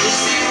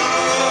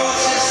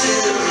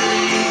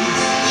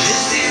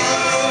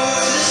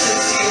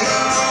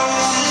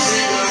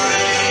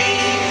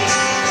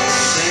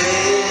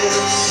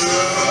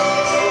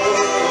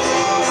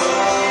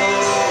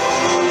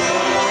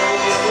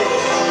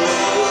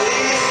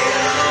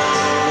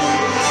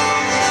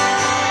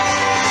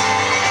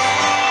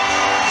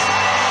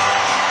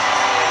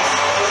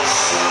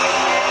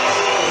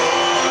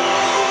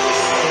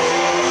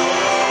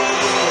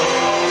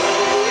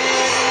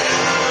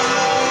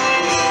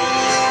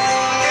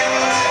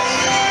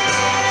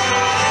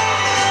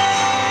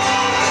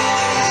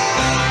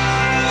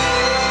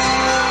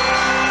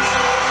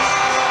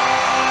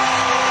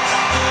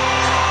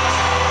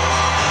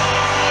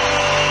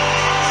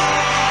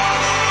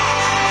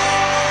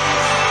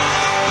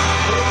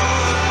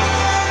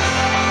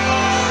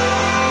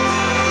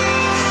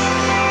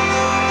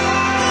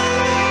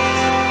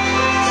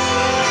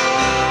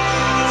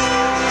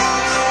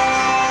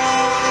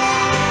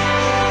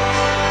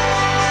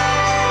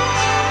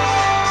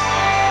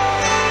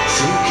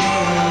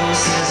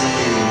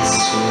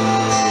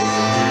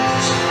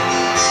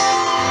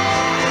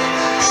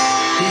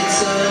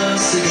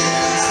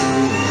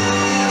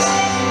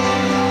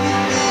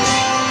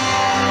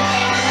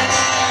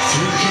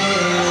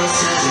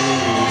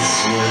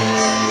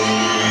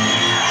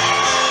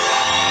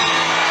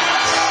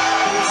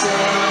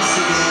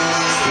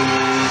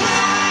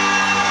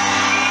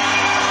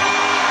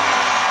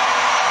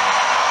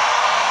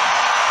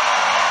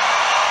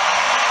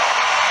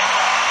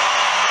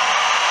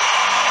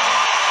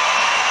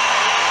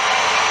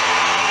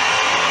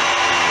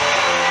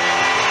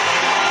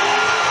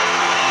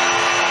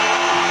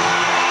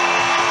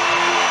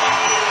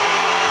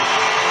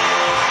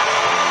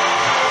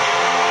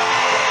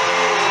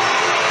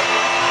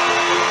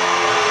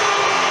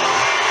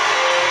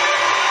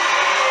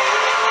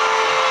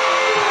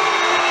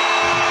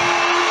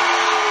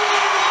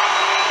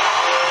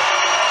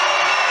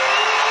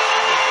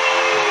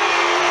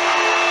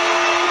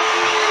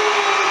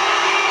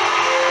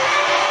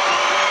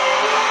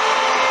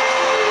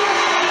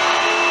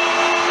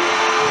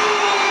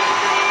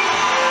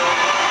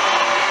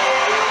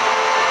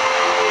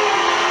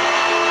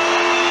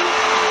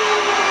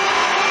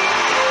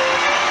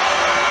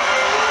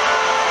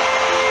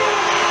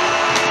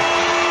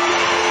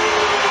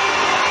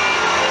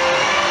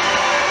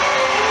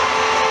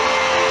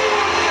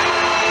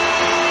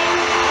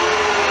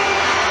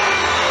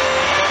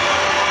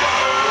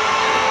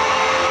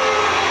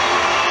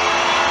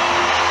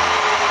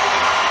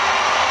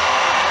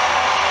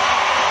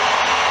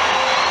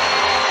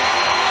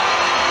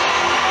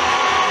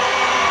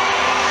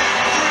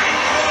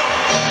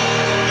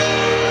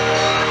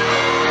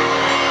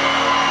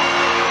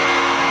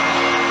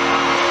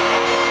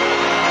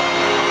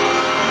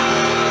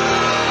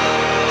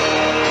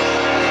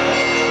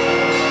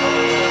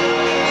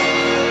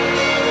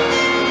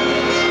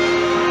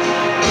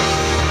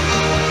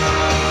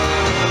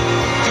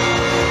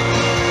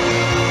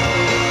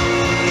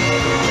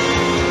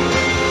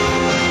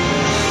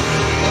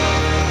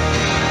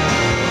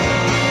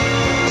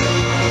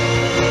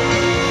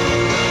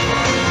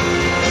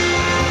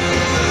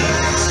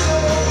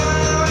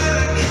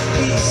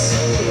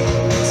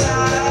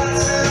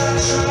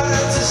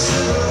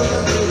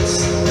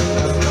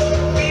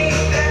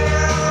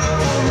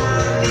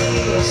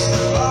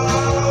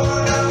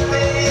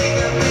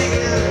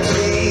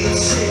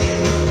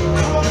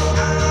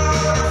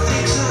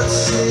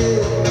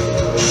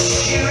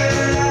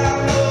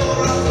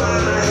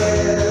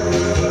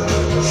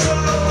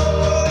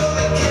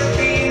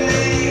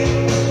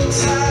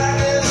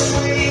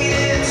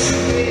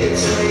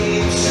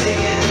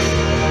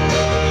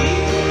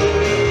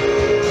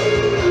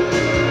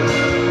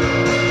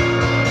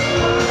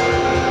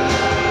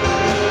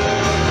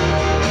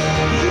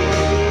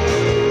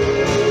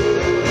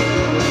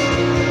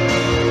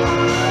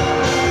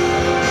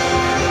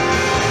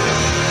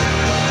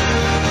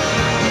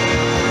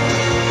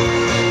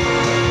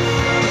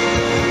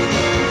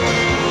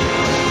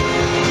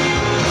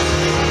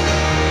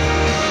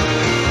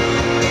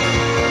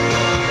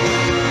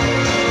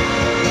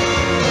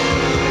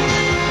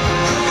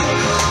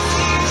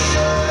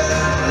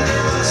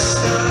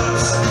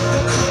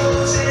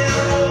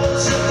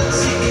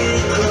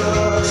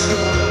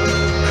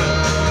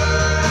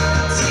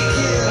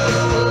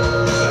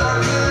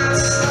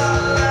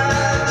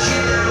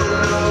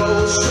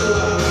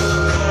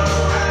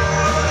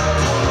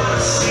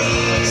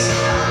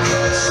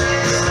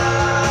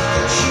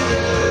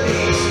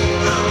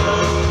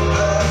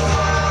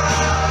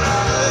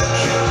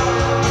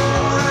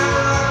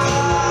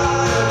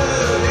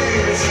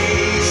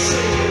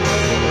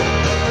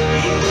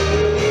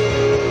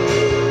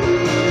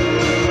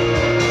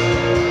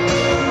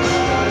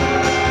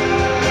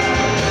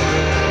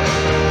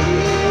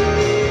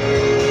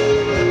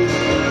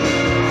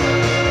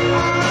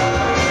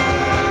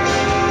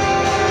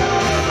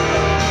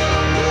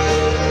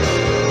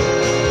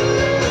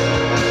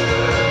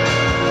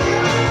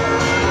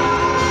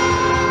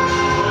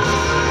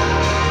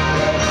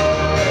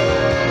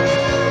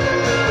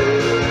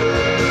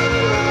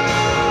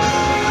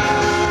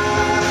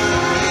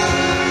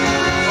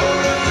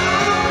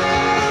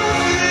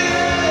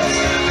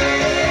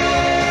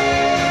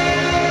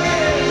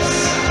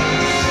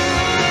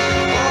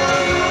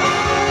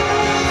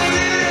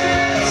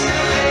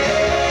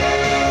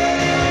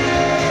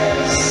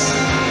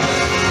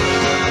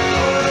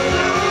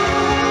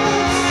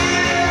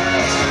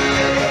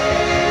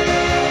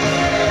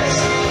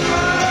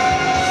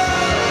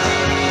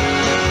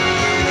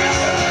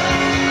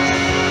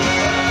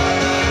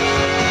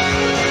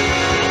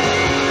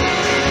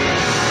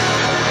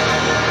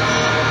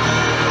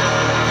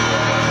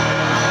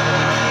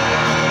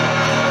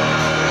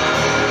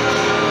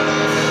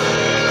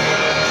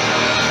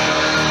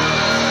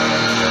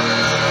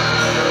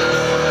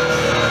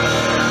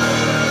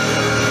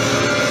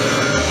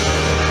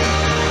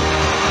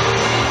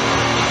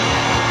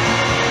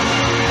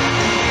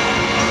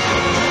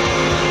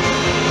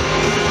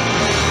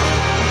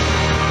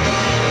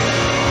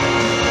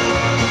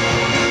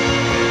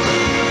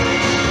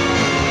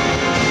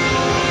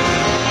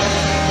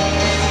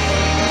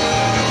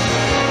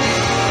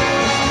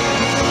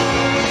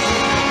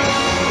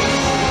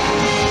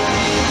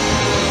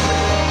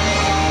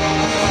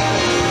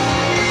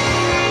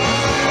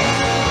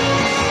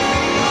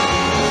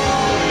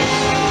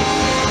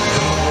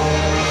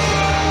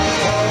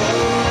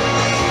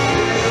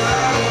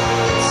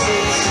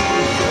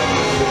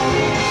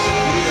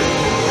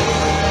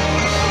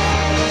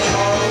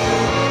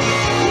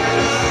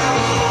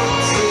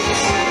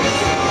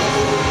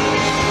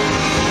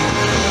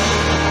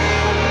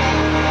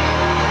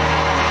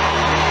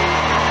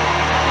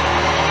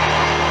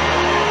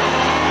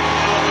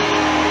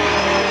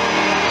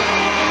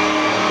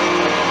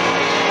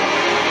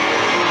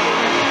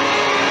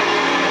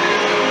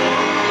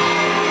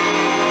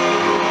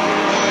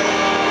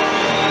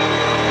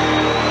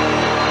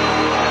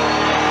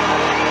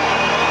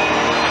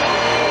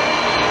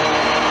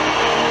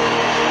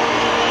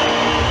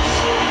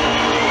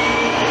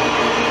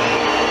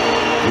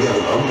 we have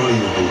an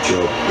unbelievable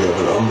job, we have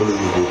an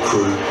unbelievable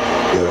crew,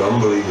 we have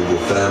unbelievable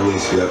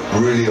families, we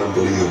have really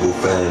unbelievable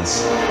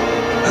fans.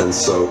 And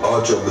so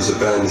our job as a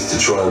band is to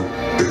try and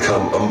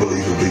become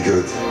unbelievably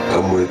good,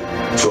 and we're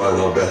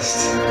trying our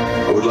best.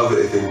 I would love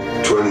it if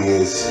in 20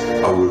 years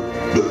I would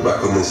look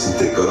back on this and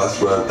think, oh, that's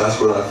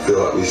when I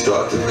feel like we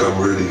start to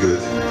become really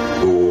good,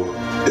 or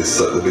it's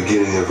like the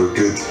beginning of a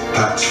good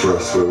patch for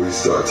us where we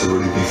start to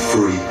really be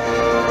free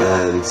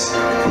and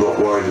not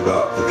worried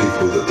about the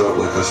people that don't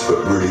like us, but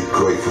really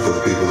grateful for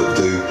the people that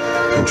do,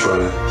 and trying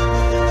to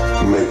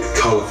make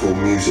colourful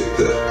music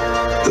that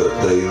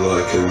they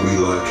like and we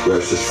like, where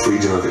it's just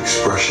freedom of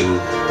expression.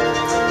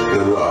 You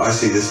know, I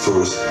see this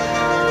tour as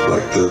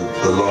like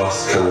the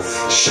last kind of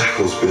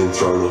shackles being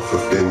thrown off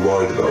of being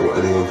worried about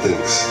what anyone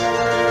thinks.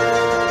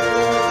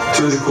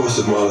 Through the course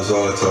of Malo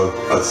Zalato,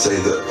 I'd say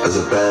that as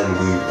a band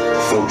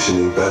we're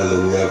functioning better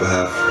than we ever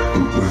have.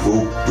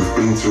 We've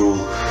been through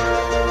all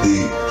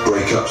the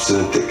breakups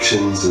and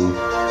addictions and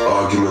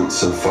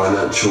arguments and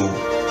financial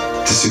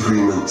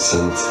disagreements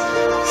and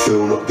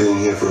Phil not being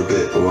here for a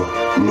bit, or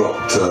not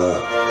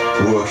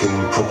working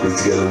properly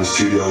together in the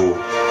studio, or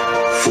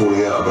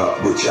falling out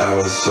about which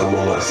hours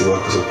someone likes to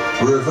work. So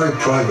we're a very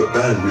private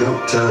band. We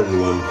don't tell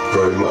anyone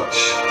very much.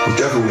 We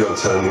definitely don't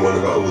tell anyone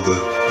about all the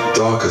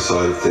darker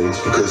side of things,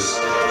 because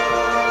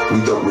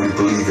we don't really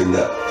believe in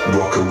that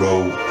rock and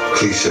roll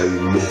cliche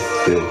myth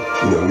thing.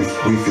 You know,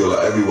 we feel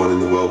like everyone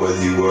in the world,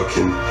 whether you work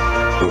in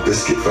a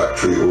biscuit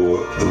factory or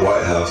the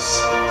White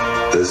House,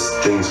 there's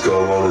things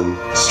going on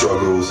and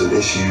struggles and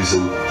issues,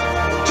 and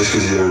just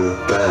because you're in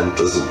a band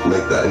doesn't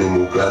make that any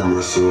more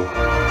glamorous. Or,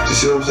 do you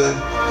see what I'm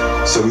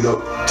saying? So we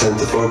don't tend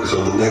to focus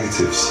on the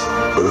negatives,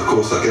 but of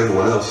course, like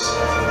everyone else,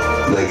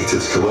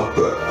 negatives come up,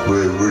 but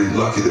we're really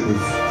lucky that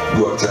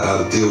we've worked out how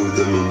to deal with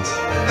them and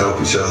help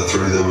each other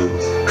through them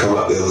and come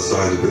out the other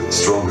side a bit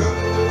stronger.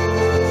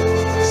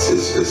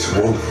 It's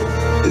wonderful.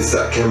 It's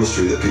that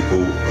chemistry that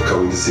people are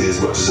coming to see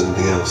as much as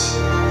anything else.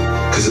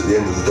 Because at the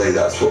end of the day,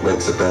 that's what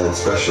makes a band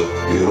special.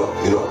 You're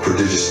not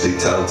prodigiously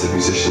talented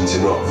musicians,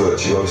 you're not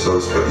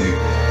virtuosos, but you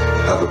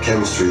have a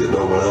chemistry that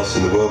no one else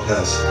in the world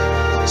has.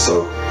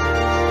 So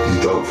you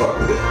don't fuck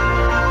with it.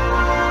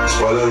 It's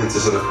by learning to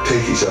sort of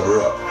pick each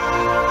other up,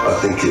 I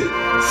think it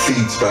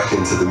feeds back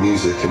into the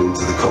music and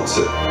into the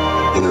concert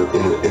in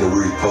a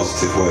really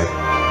positive way.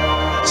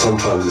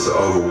 Sometimes it's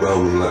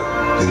overwhelming, like,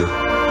 you know,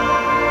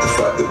 the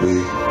fact that we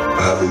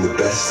are having the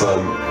best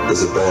time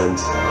as a band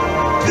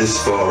this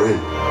far in.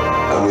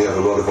 And we have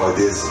a lot of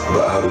ideas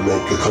about how to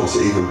make the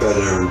concert even better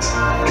and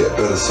get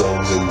better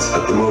songs, and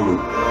at the moment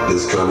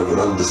there's kind of an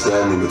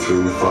understanding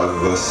between the five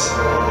of us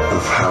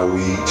of how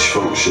we each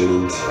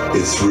function, and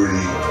it's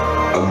really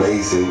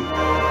amazing.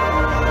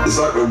 It's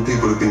like when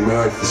people who've been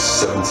married for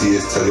 70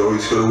 years tell you, oh, you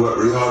just got to work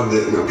really hard at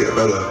it and it'll get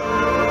better.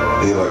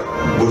 And you're like,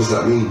 what does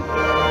that mean?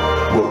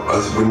 Well,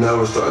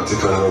 we're starting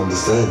to kind of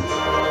understand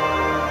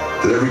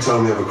that every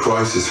time we have a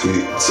crisis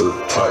we sort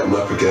of tighten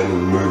up again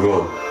and move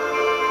on.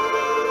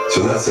 So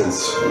in that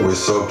sense, we're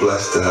so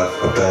blessed to have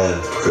a band,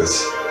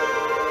 because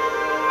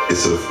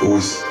it's sort of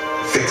always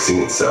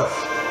fixing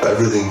itself.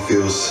 Everything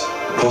feels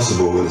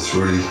possible when it's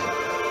really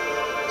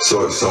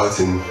so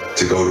exciting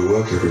to go to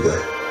work every day.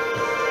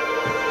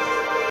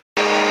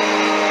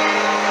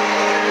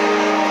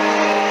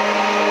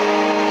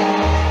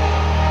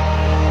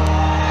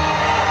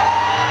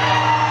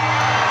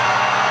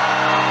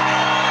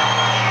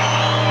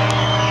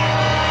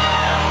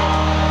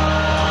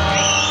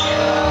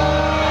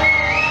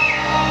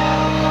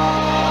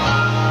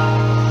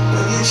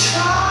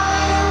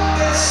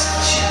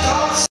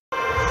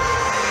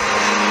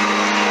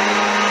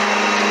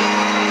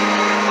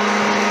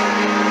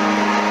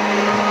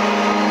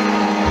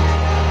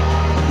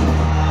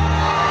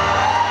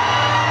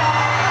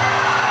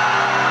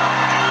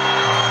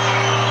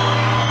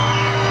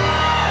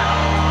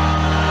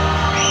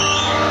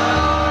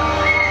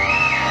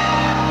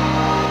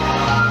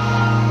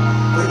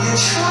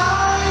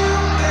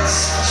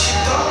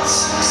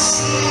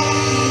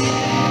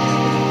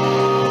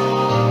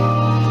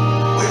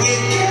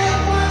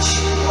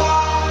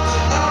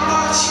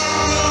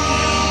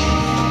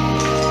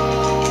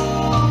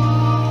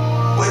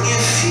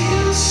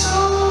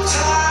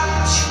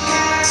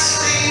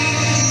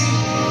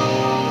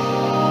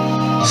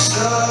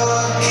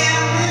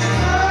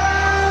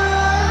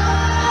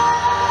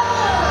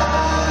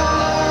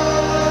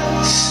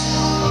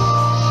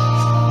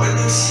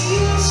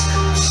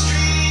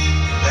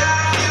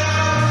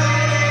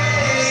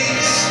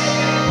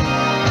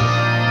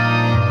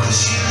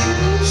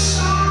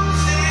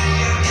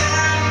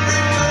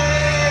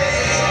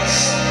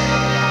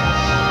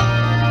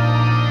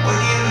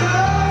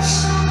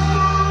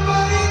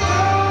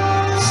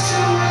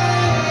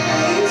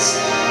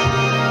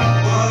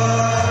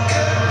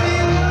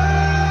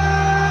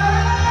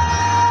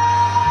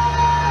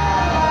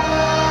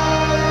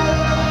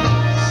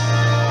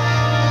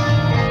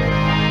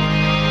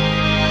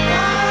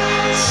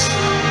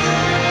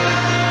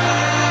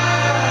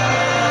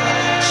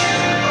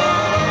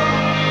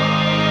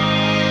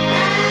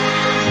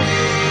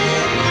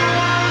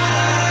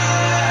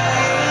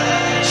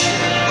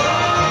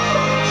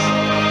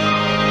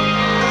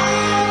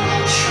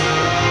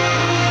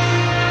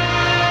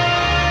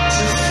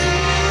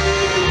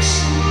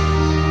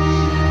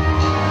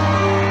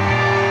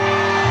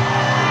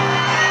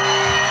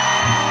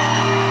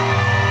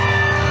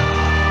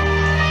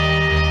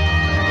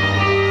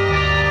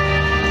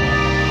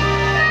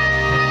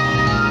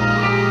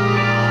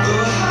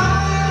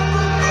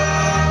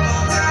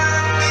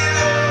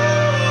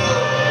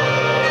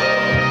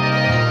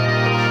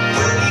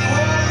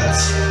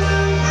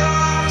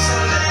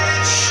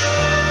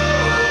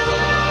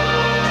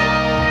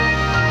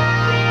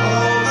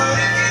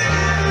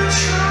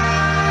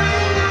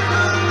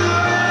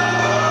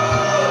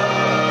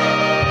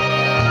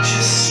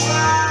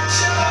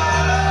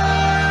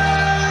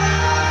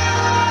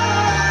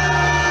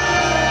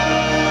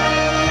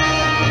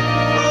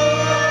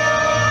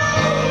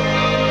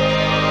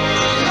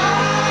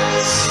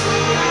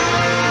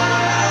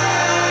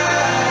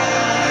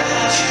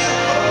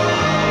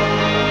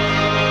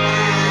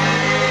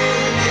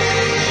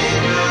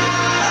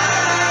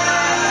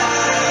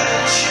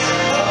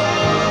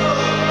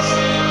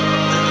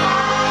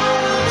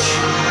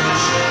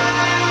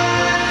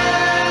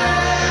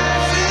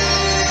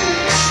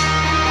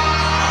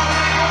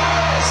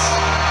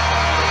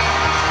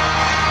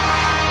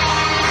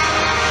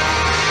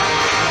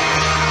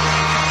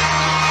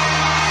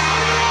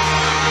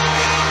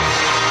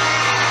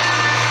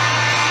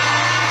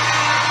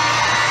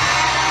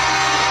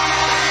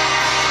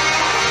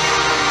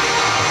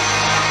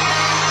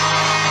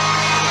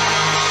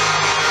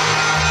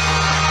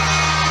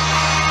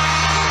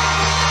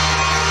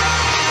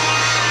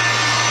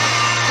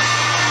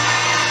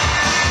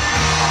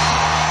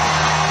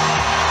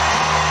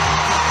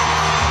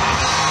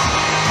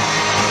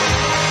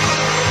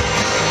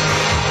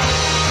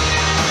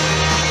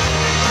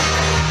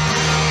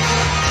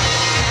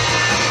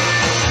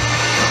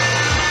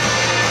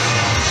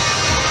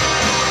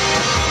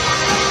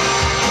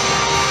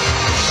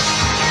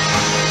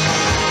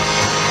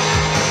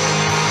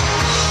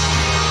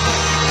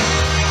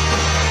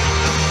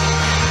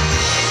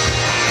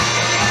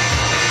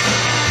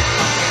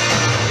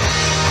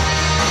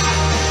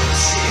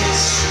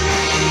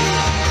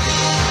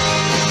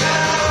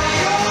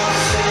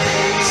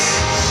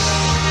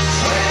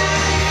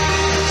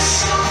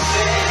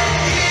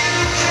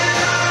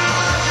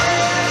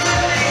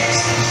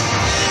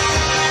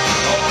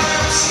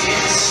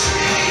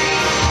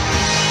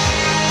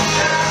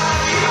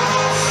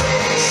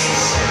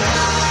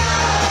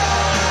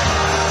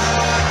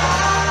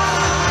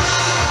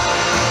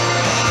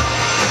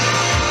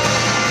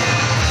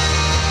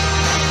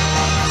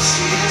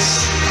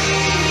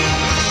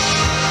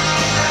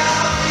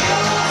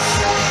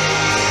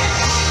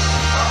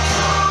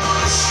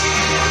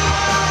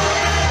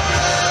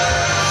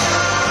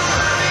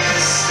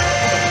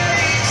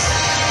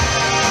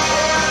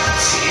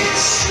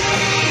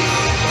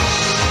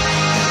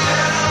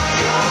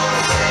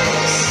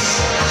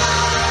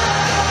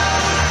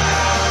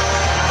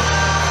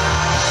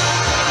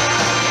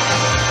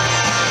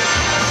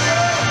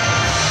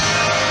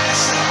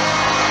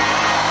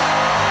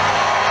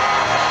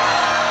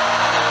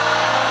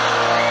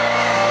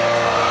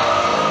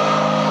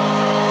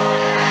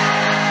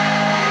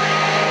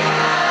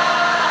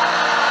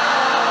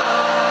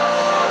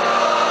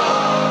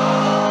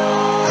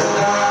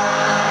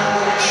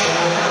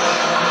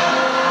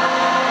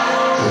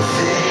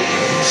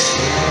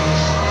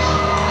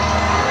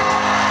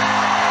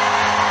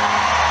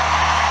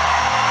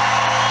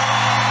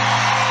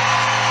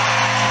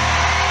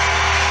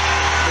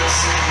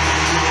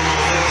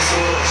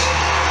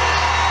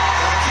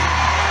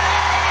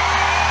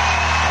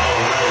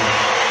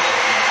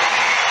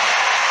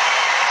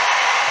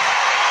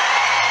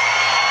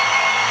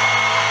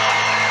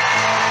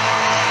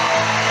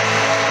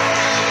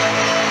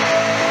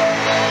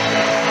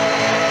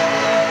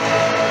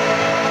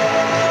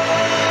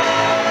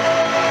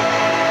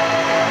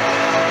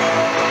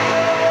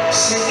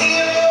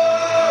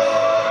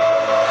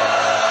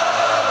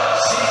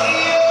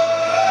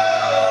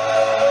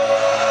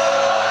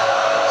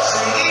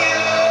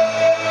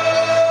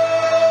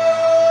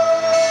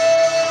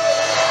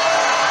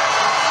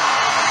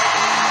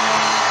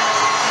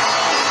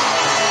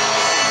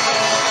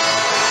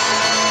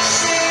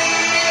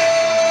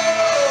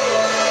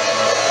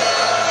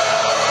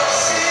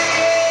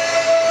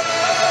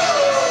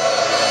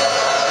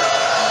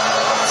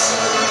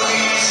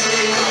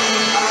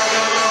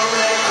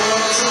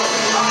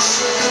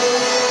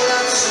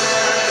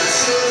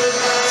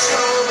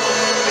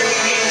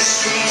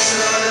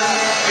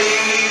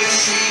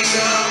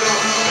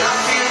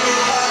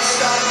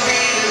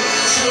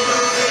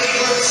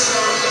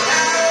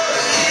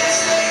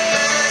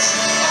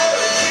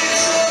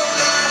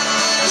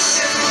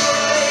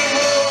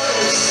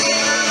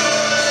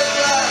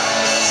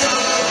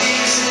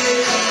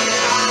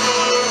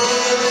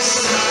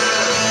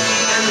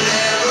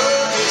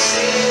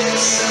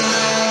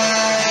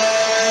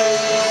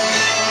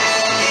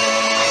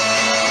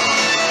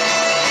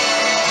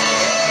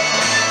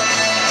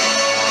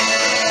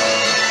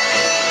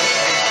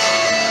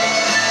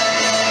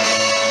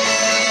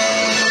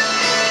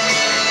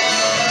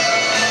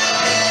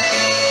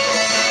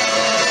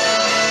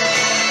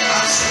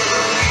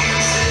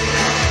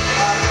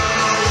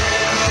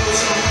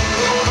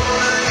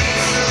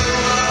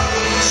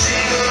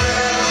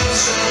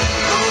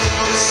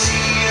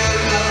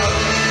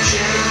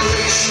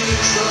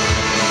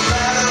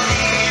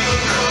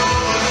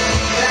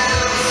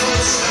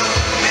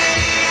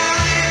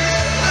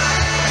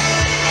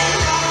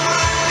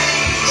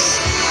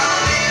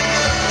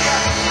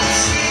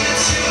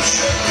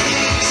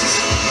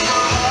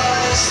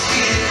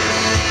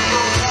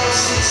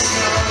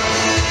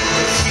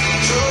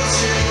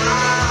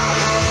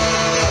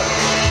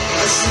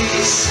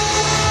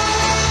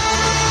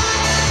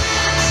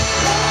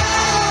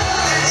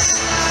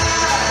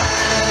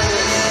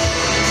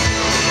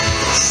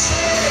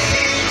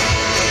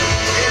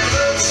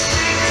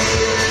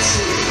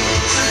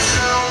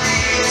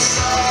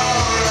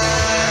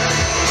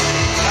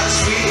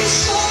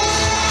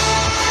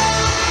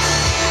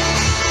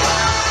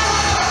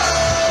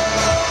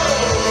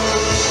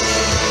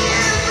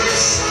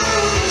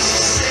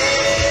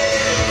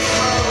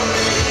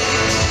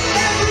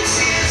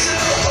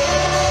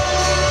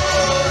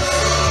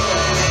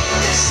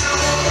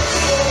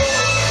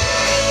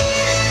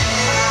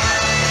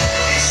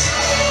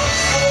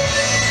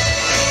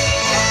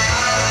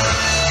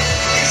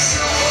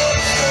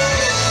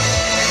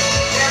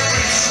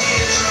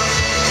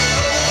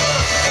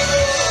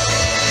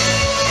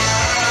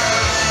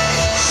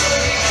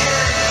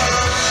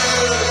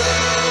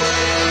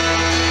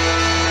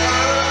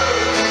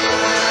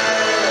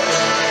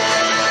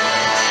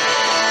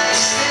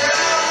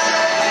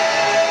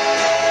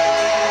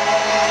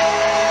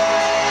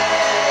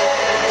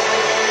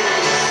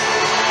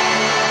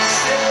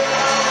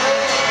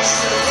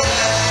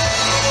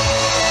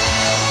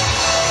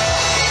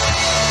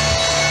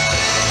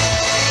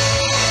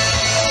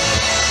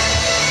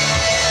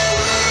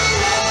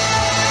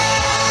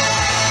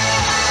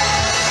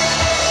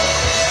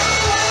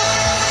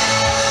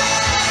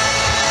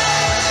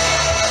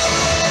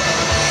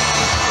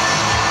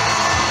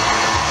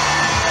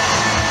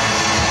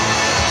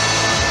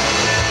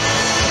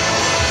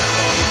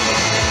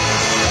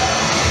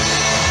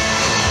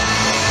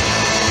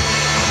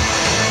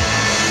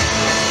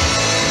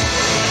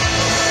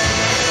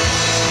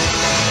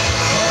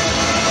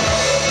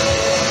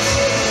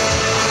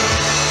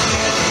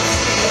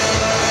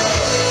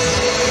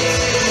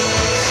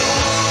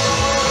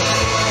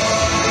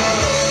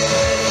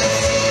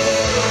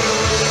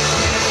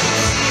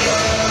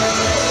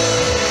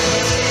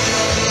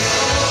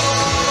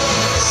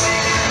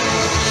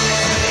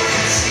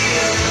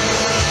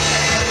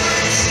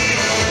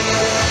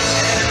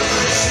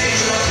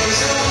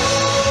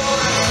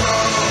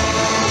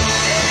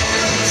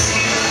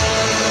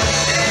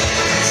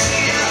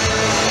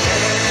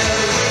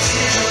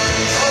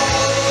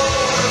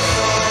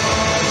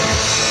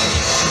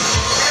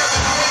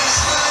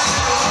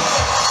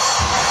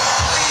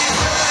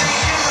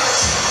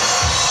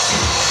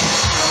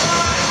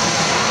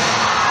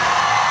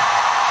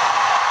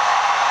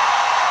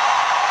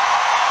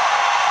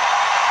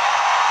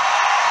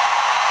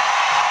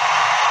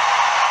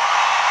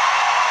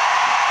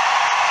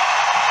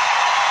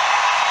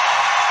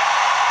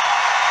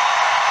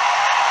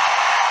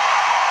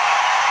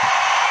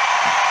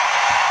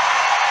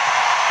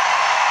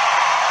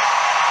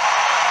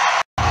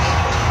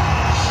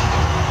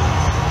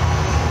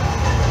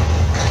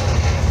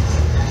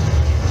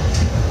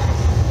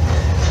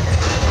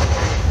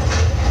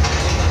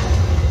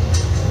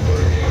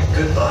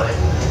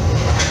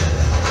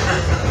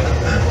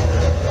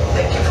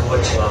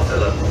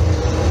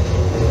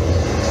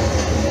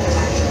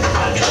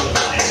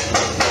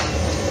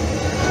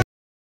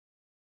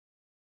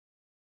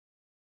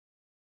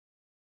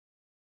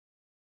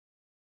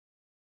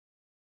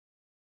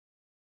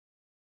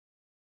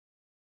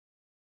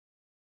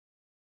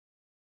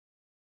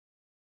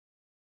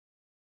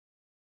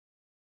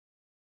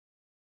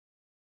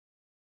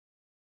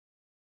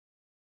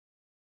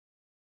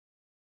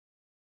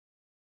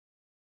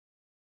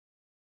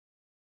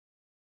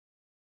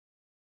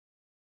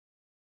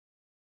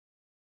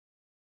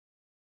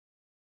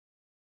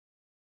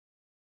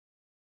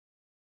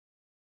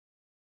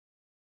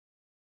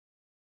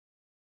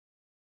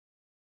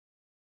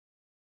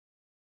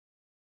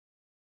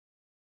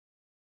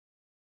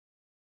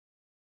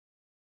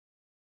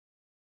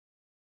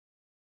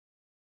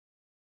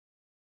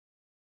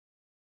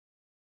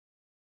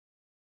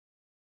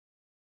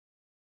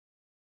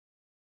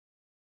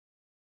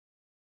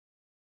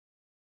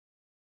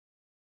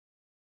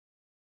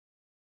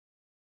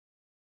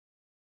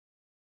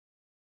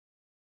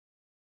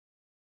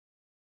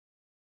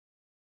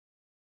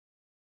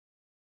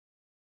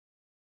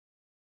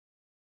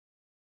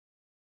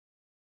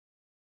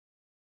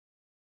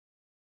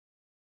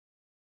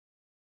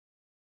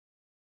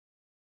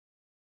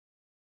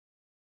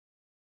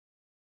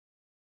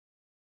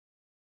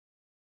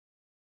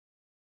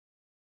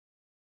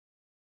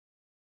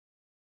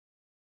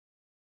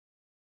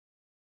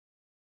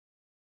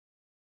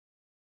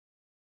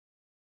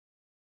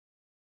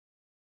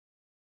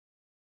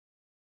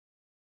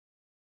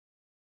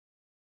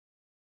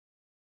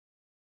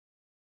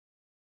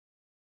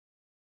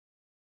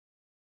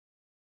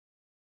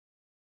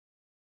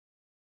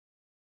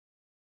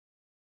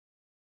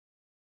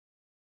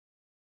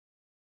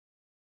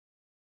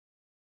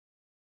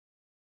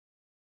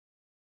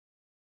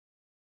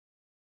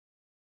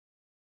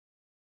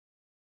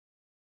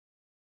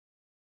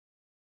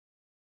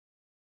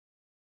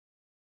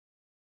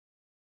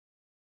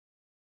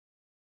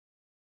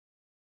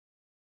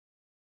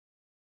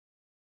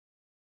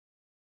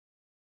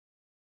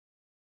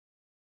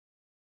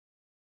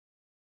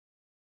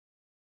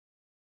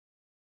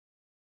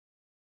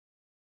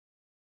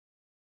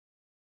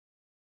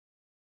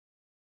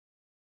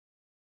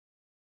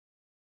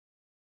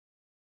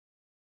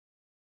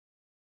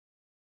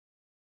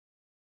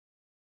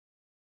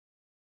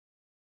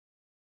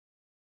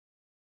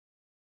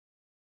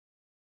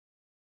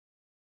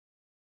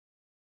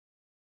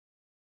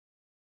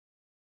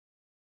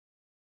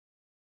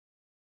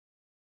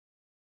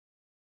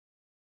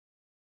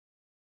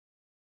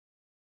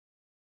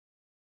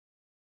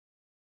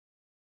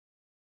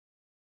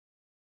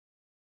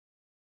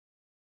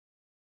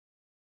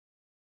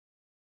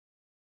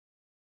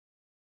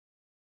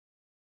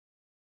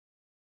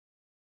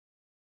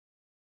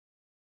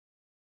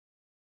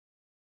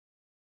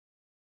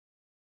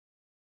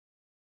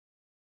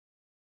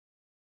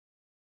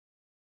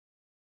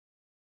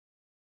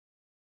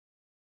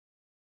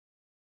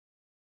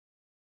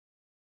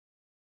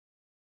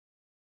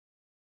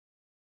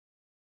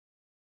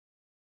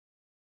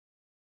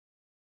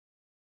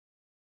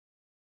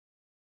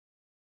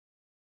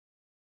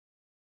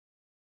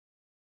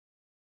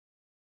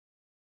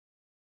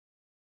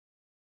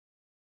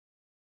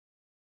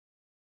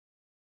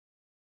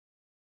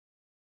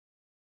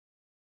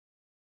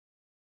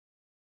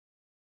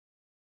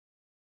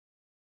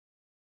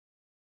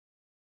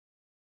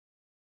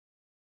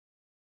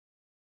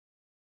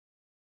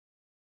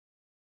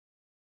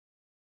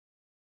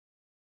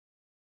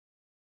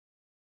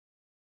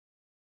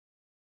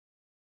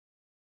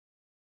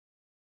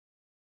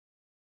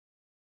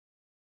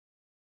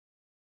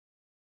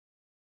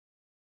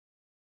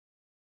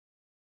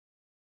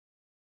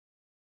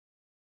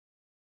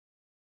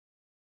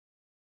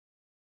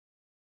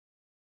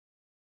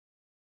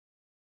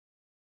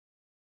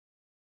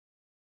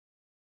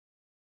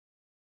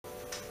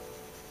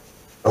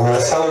 I'm going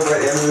to celebrate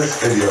the end of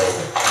this video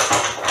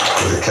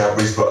with a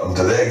Cadbury's button.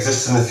 Do they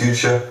exist in the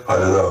future? I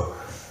don't know.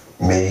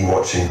 Me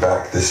watching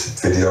back this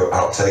video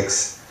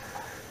outtakes.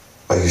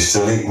 Are you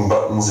still eating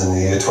buttons in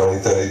the year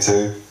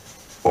 2032?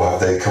 Or have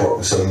they come up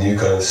with some new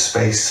kind of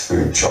space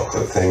food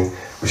chocolate thing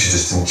which you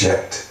just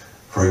inject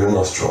through your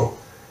nostril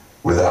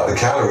without the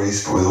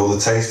calories but with all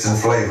the taste and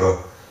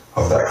flavour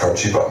of that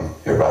crunchy button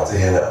you're about to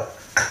hear now?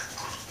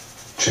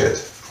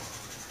 Cheers.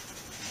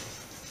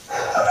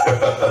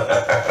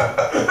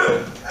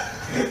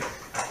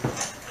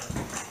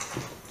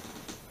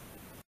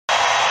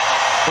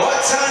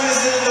 What time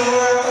is it in the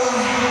world?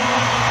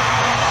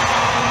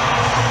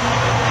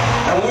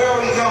 And where are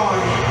we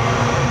going?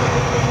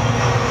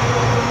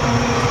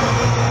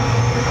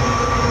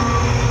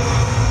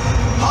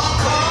 Hong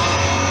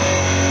Kong?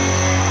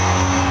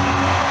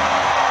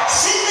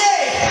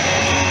 Sydney?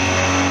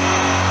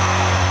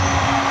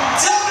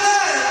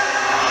 Dublin?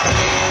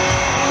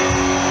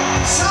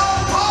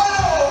 Sao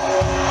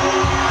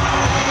Paulo?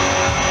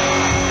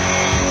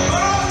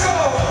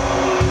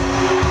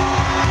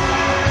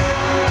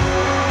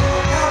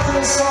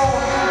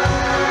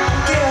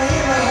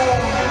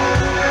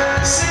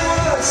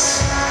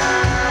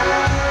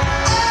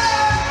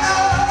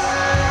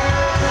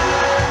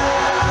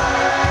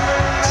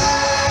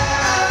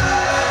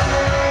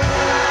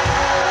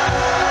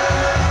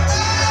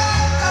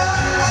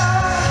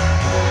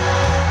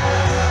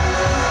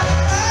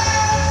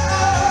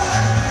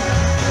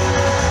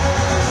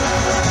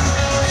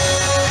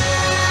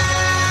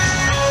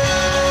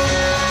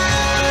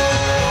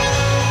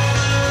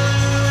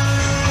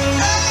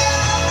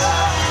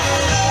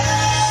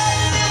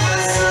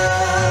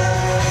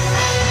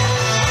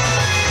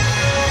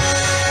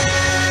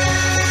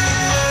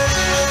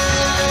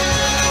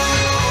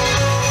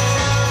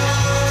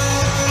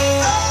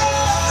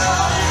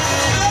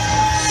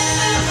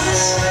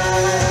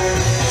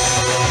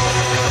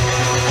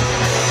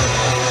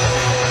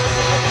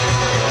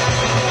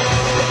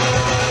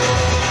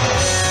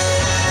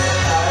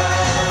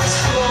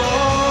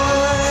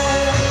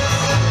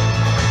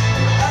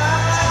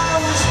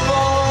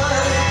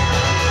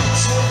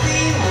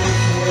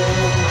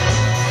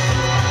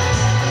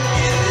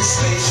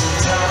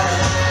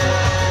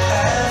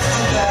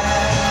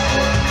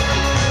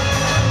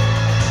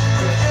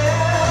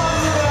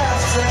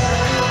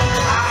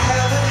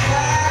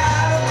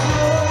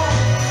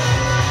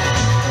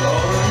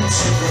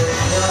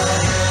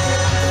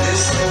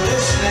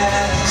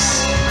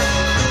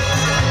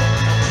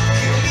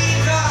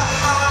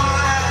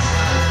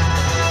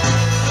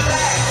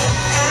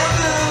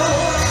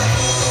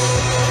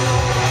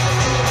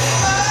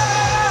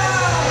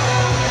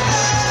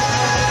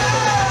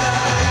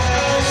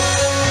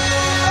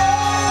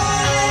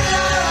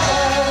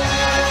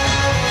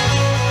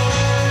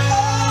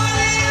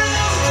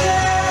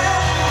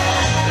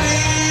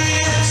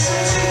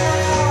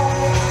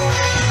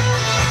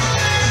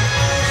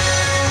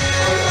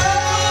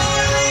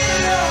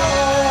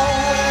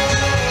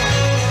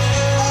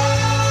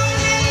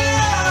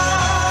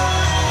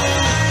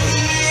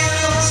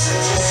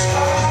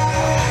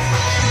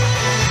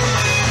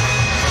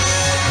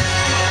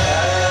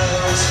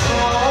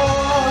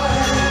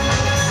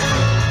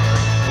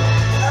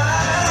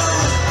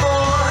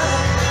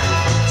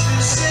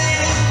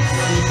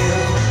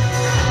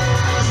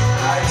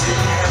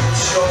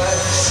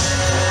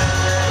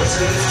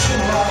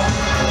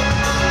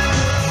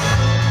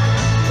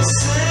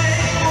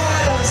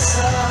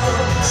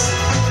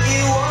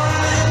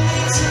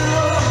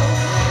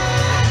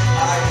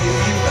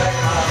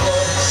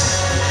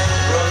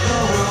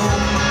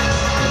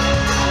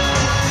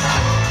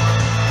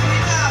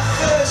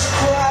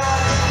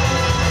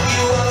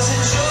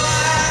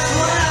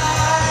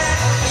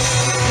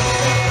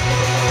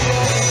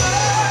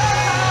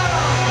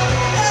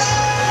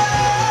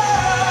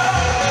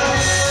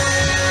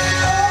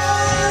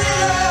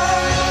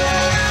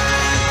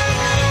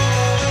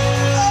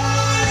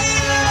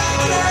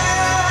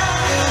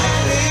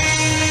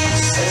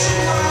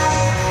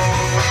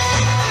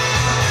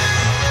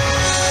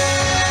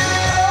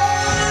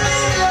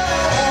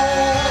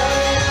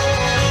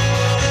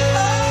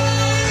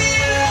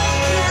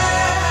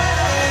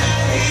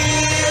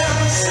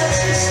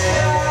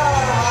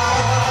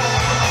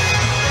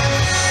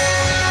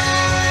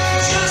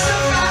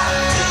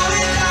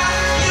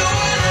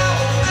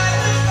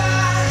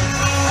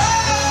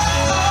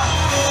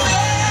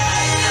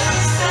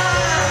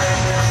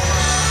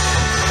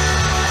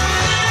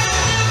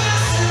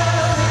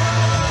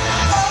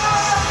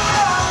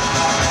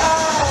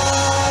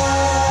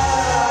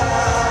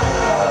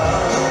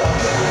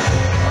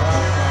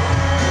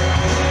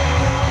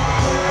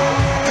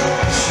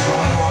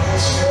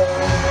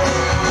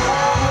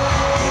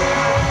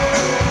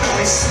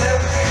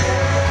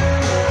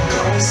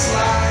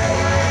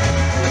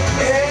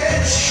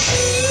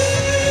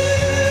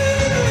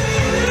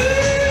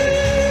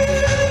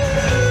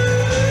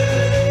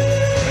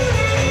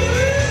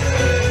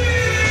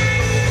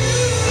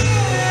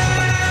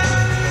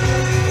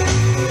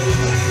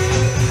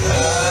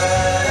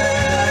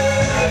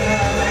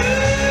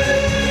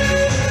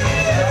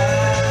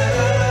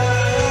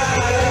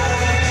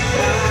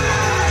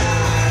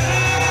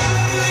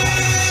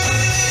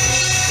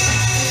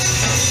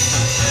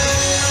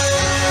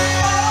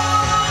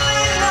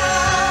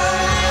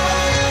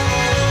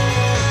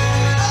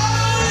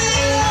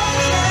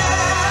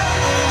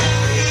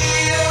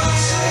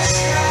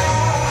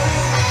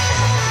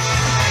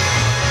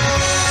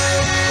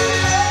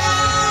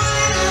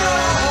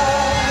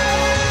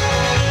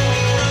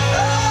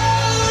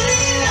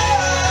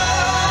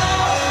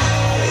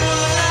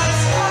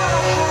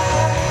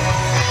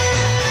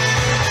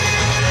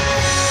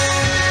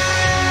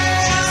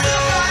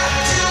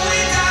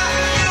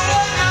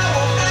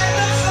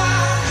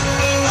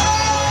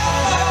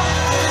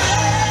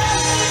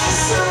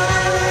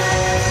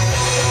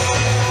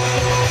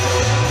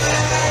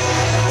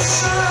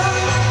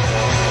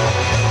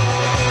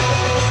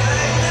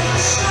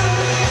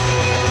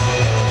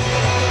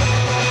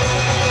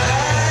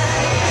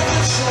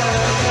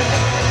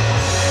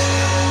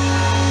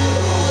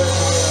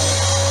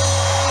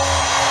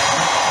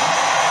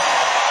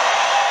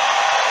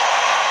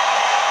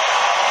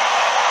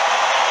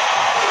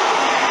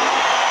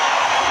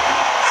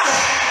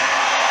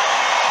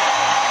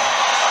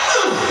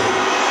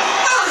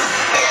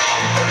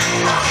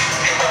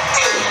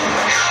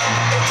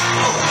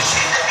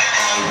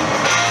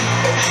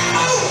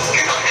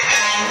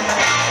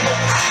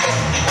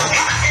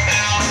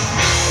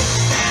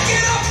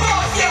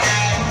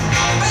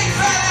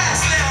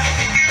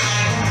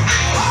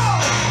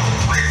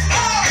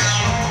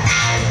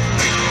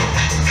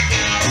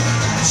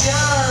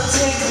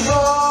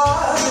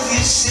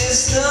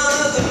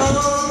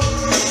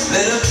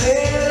 Let a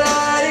pale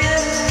light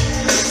in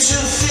to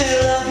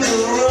fill up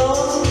your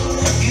room.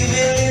 You've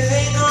been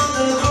living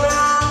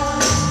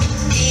underground,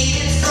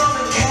 eating from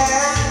a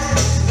can,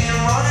 been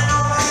running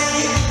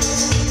away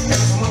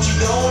from what you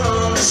don't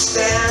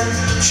understand.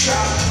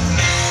 Shot,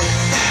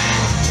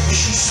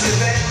 she's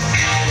slipping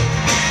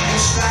and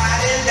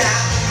sliding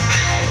down.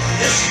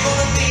 Is she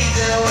gonna be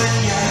there when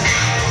you're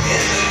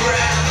in the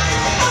ground?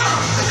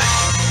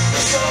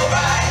 It's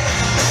alright,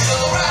 it's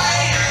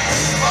alright,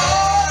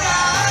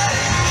 alright.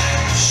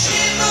 She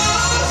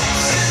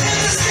moves in a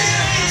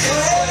mysterious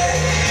way.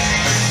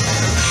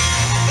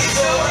 It's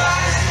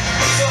alright,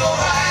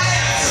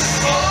 alright.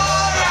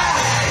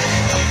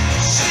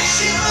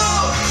 She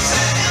moves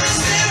in a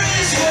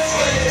mysterious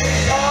way.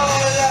 Oh,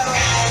 Lord.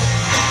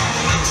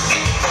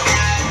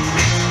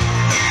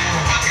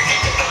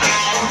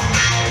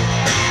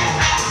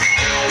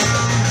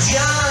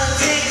 John,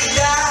 take a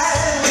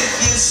dive with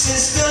your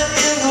sister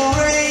in the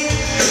rain.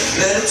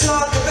 Let her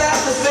talk about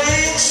the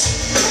things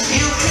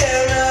you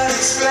cannot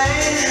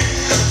explain.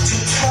 To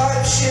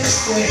touch is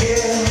to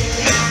heal,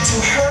 to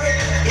hurt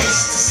is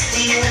to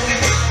steal.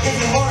 If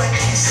you wanna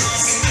kiss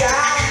the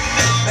sky,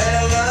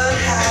 better learn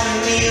how to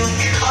kneel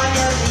on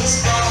your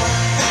knees.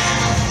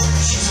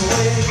 She's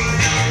awake,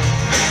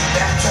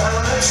 that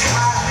time is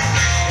high.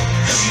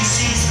 She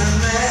sees the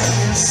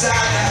man inside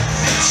that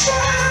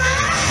child.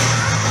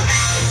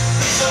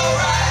 It's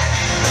alright,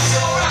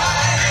 alright.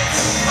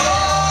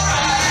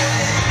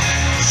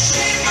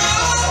 She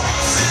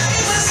moves in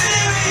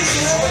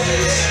mysterious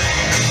ways.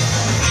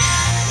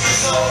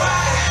 It's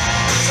alright,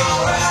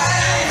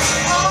 alright.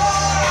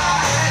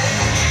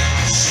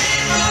 She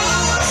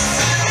moves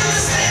in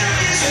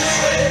mysterious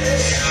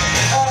ways.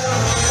 Oh,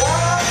 it's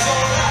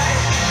alright,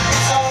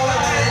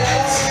 alright.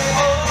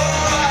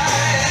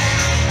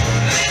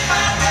 Live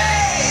my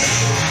day,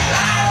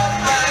 light up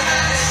my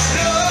night.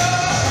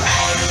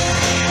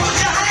 Put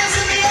your hands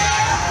in the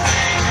air.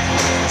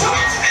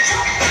 Jump,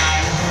 jump.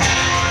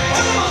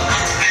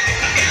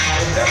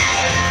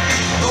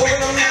 Over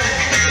the moon.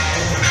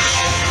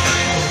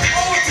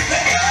 Over to the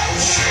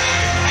edge.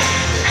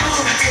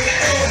 Over to the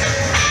edge.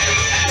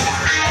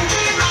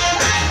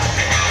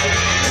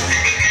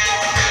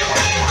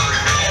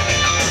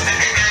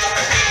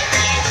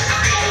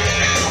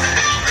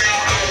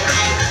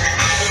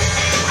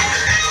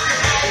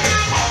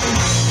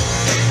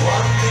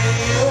 One day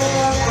you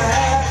look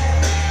back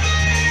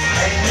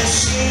and you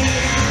see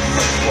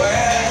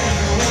where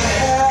you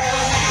were.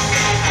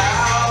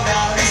 How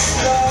about this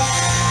stuff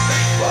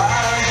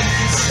while you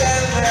can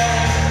stand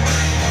there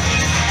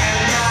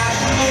and not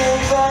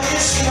move on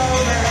this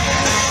moment.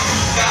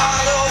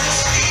 Follow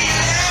this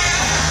feeling.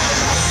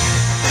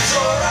 It's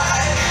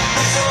alright,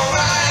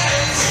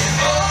 alright.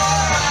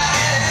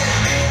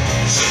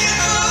 She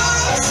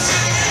moves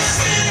in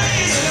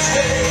mysterious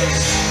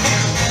ways.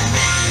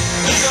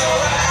 It's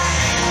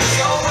alright,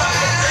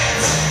 alright.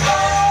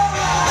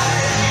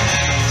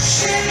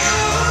 She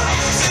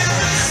moves in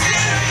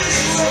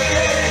mysterious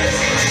ways.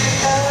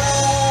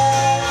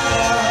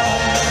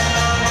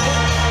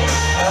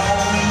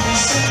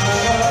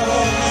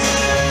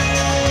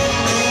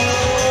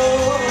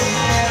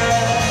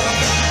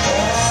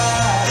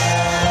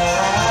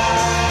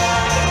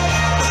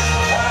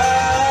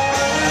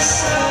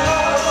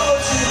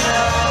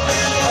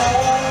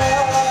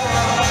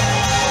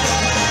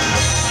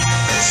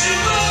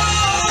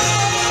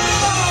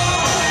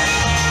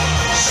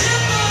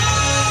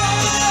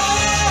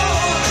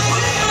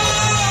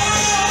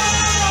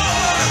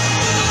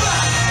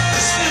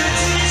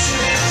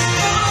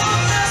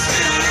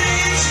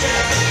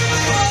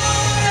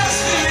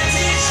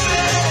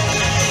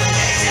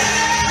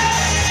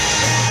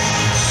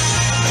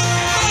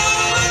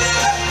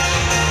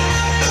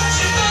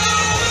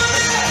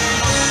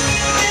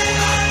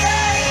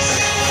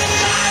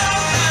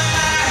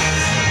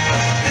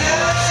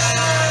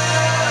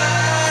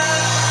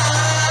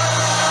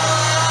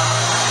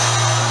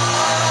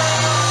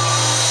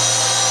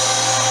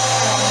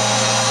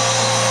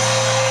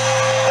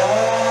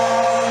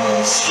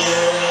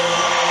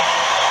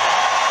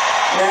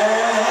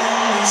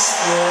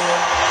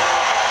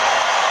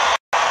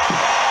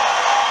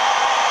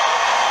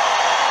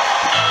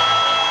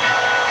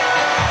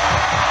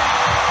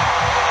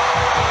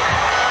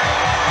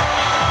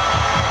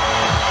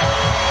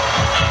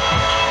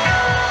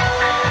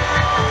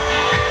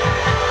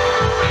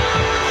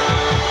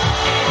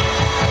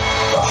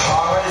 The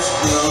heart is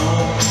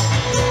blown.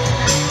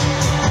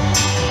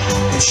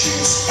 It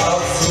shoots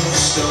up through the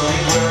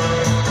stony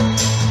ground.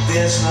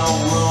 There's no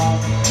room,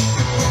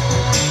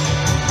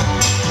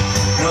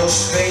 no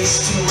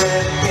space to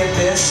rent in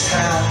this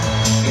town.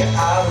 You're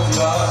out of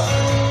luck,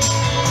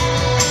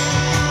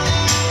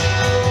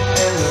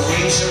 and the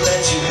reason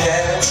that you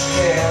had to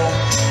care,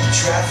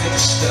 traffic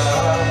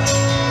stuck.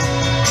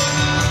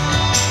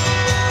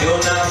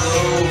 You're not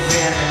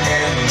moving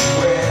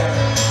anywhere.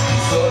 You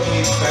thought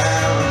you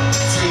found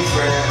 3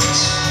 friends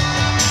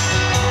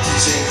to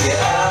take you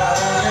out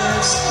of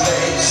this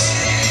place.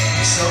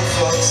 Some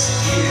folks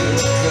give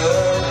a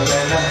girl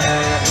and a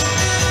hand.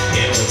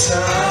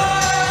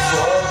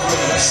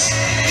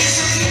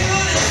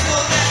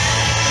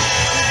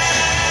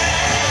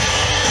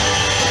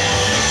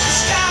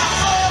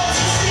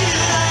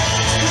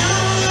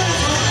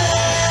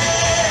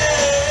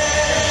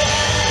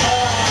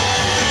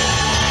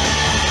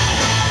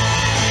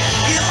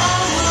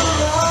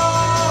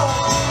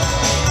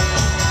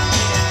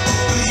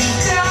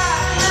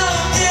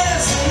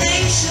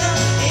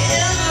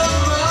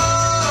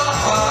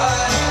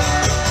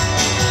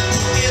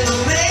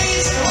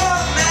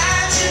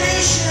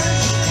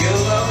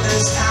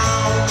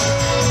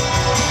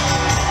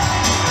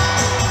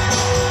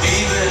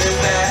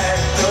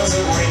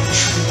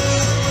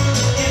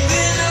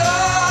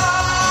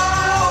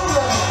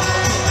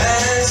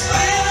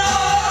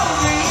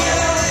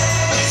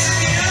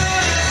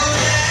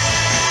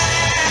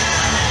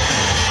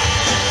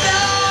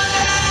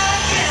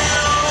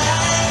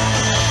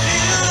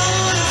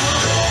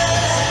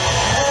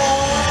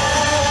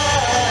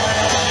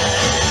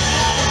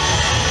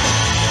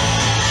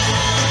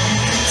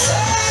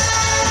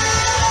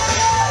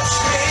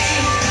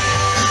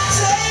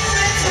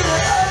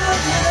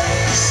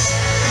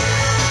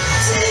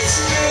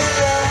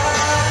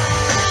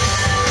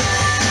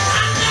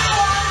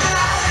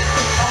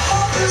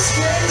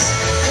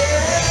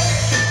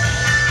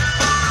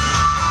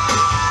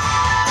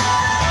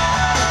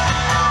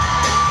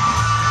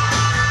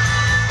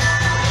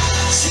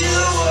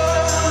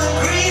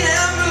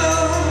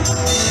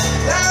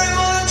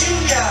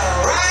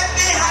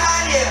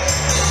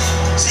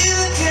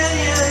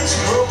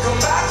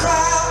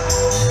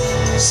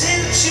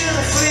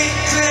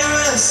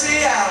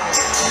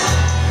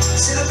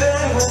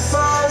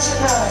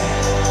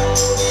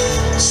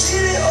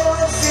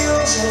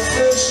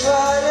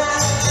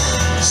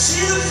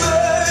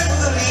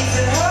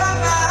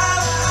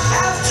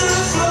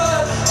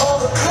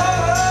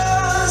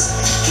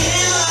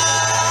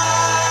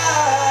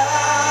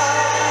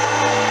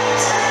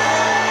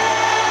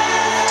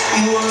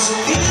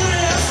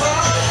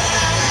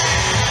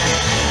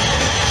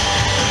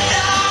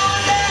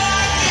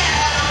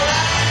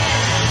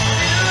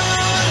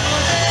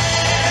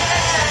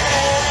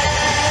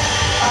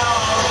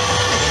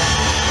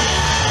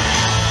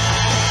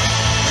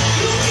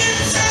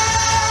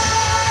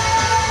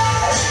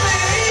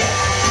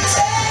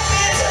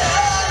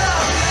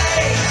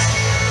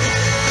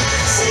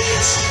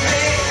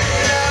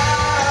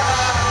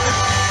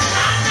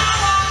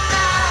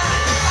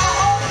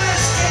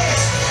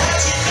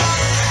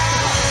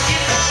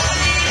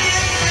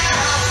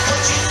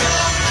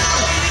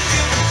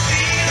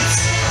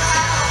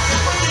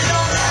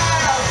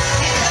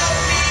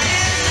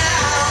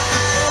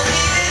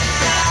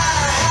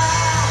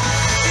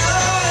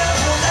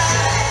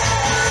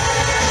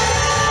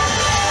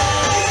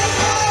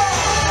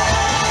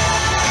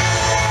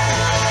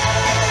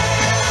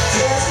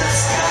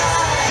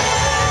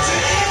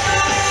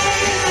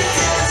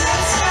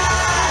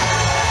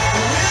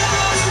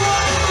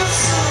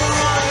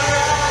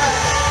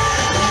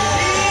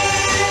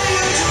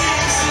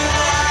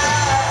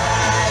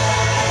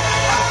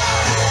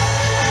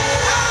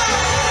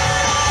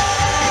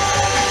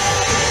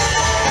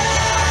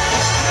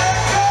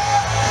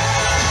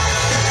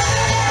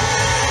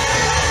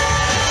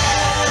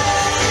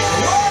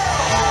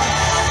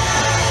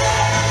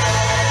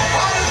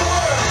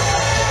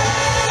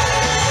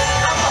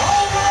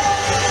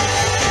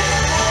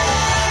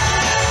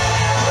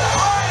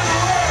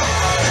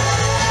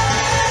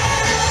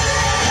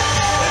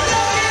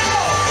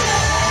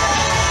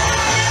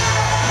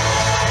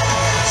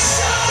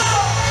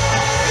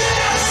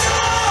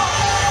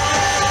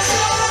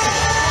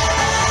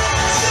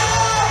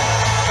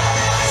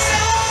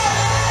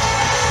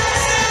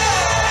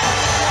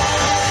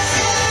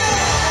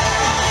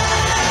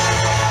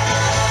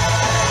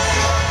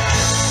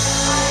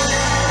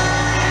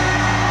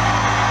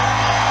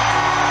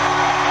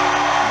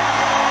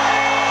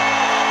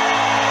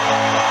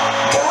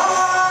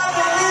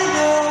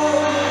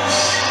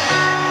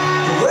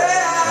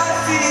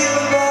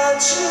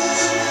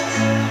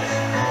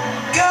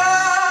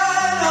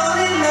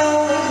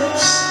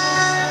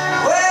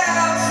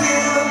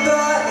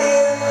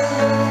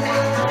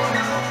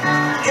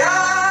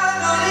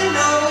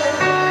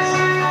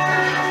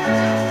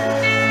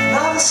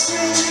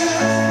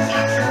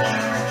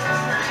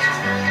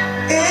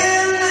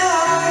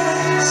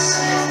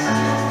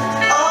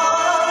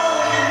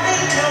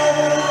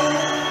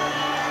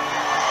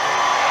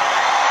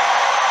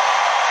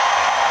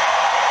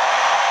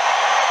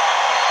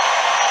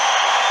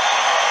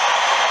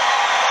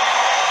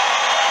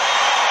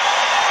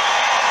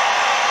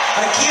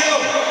 Thank you.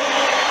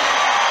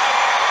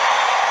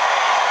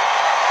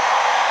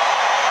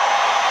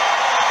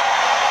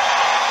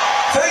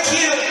 Thank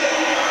you.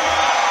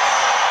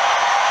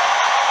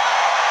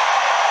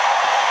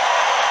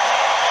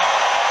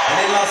 And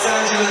in Los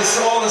Angeles,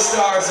 all the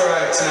stars are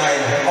out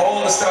tonight.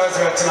 All the stars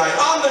are out tonight.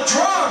 On the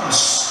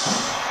drums,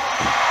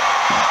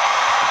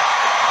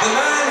 the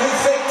man who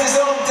faked his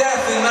own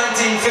death in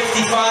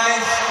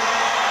 1955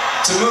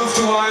 to move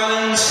to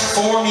Ireland,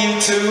 form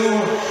U2,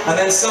 and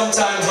then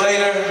sometimes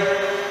later,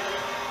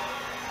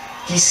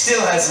 he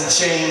still hasn't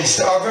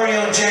changed. Our very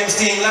own James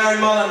Dean, Larry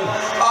Mullen,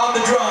 on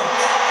the drum.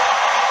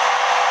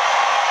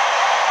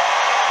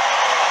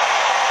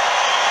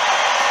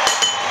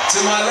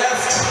 To my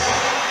left,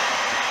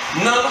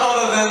 none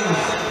other than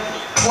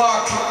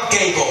Clark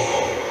Gable,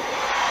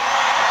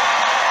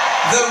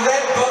 the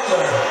Red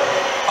Butler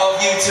of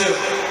U2.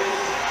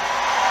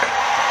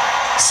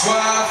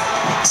 Suave,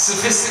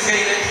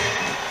 sophisticated,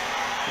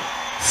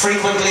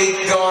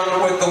 frequently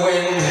gone with the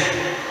wind,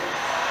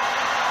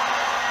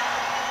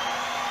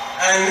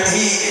 and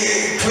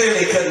he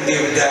clearly couldn't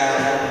give it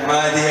down,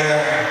 my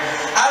dear.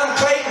 Adam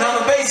Clayton on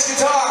the bass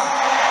guitar.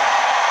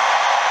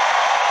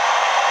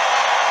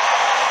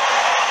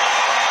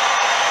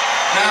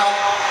 Now,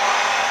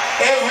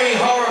 every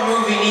horror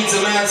movie needs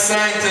a mad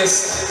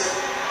scientist,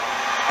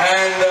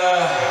 and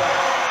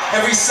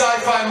every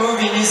sci-fi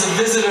movie needs a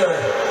visitor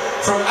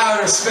from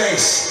outer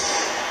space.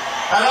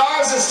 And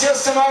ours is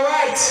just to my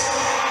right.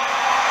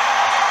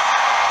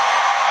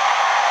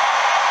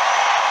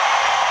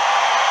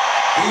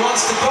 He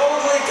wants to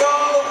boldly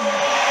go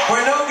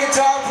where no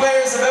guitar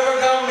players have ever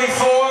gone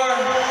before.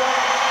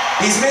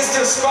 He's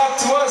Mr.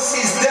 Spock to us,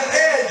 he's the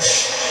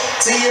Edge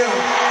to you.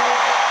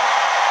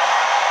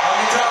 On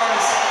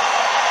guitars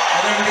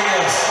and everything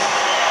else.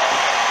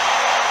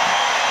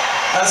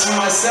 As for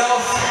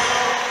myself,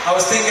 I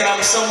was thinking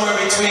I'm somewhere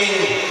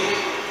between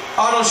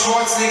Arnold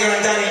Schwarzenegger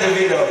and Danny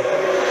DeVito.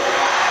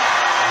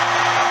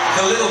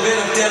 The little bit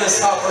of Dennis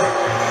Hopper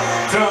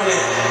thrown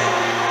in.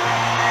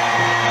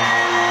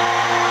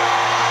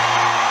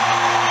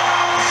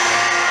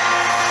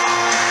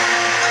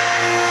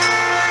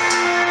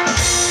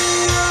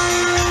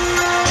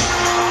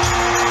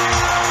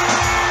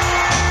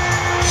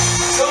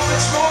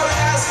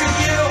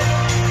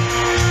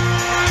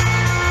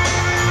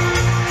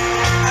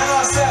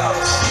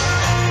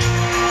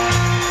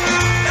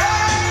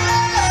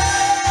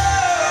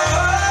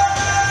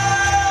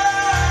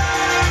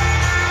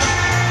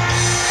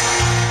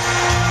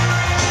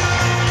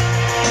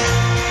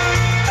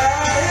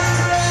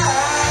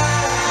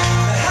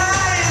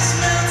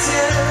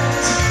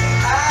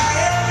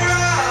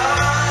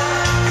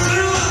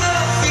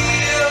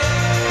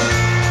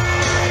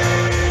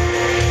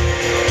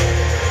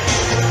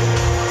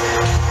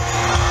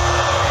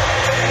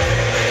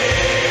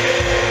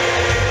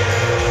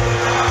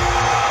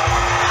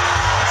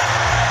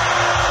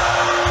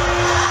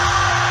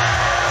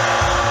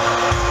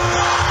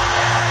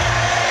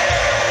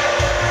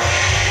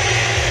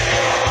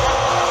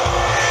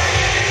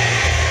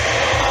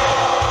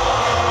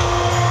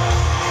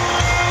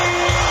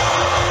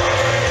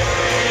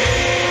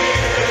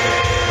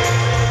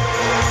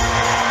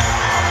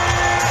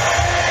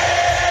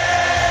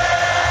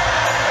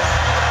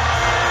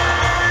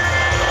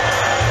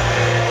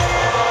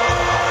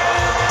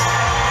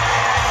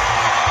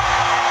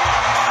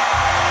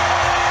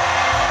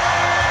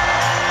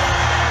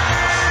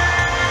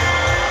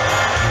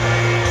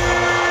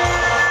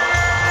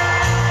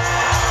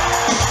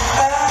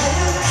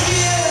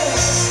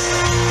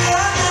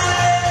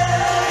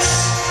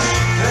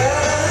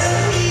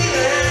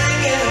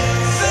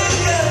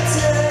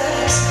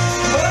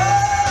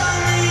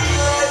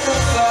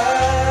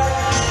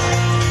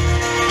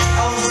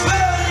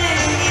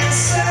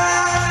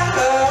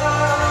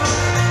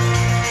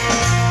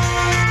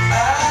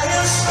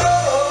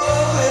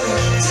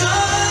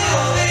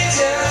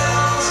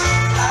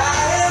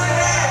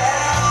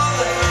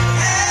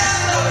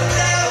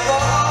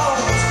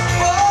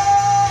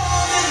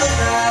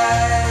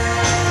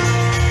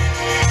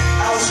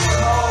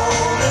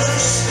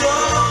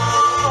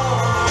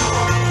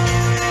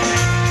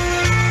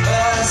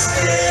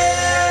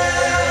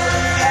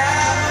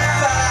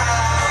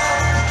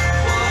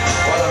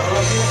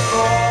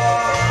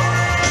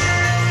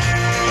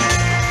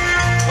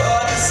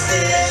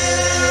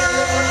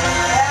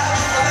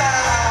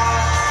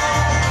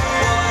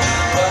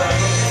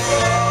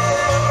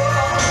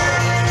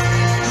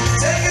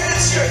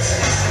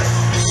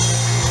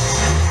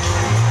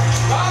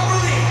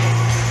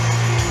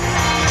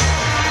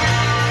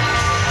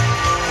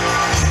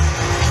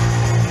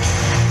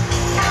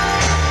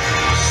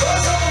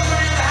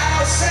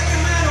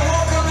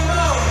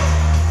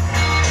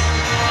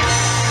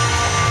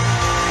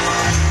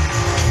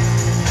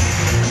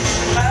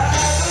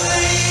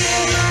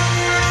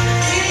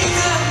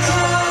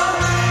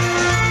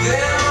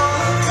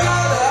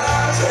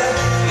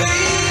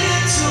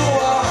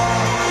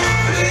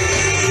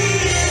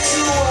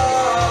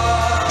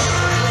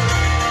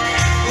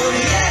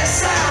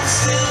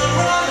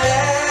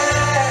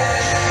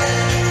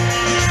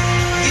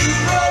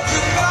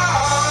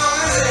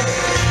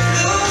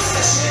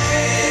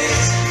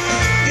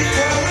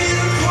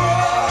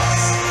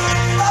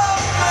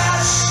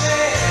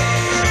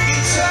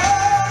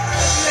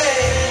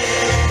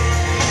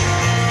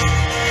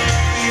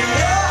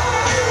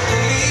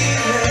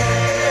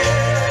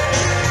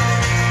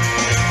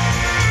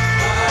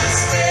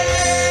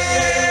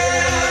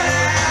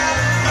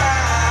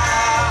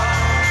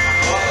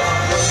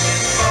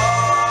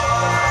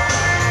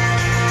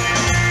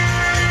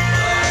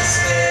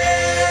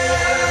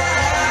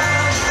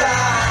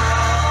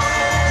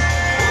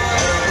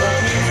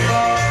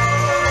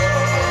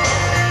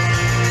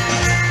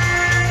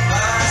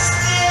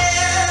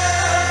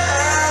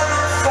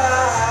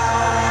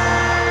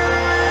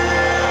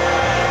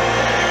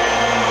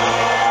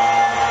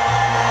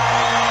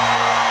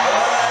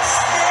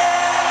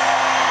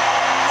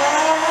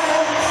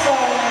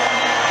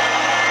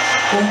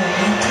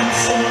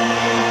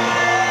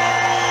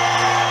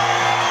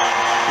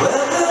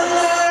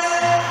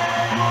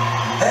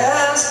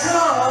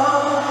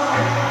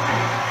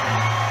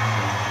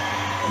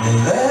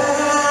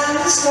 And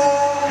the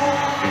sky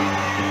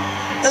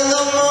and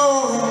the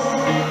moon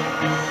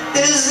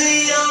is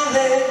the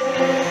only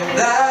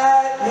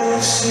that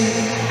you'll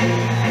see.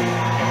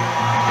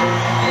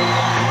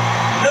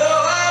 No,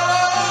 I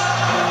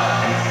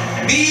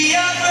won't be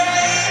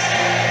afraid.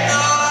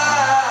 No,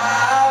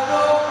 I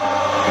won't.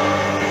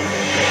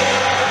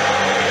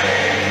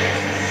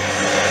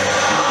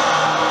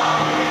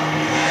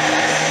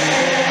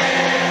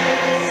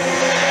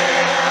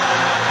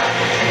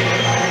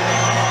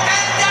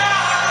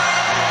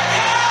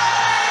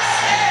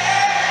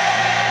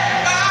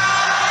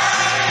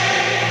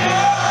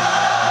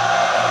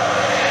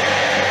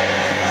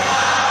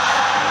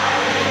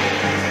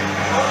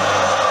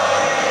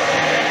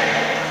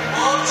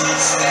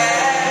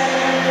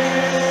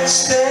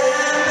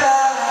 Stand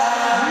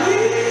by me.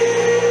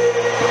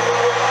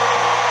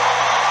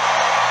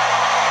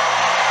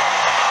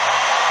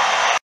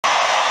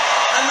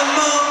 And the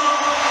moon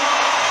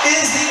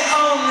is the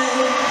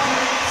only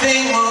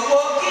thing we're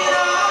walking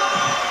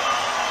on.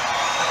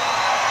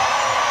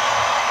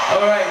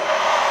 All right.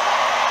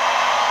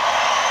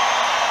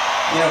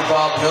 You know,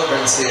 Bob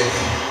Pilgrim's here.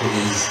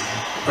 He's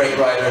a great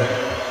writer.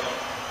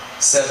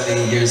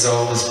 70 years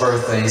old, his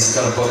birthday. He's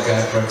got a book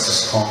out,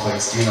 Breakfast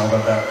Complex. Do you know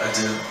about that? I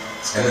do.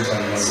 It's good.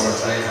 Everybody knows about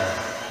that.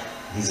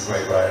 He's a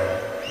great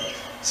writer.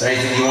 Is there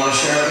anything you want to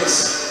share with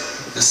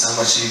us? Just how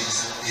much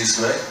he's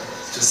great.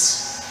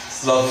 Just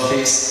Love and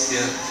peace.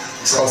 yeah.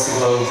 Across the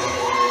globe.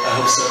 I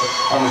hope so.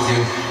 I'm with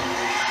you.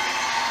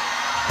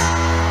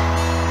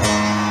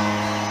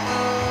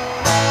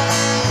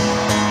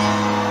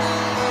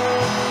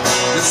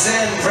 The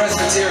Zen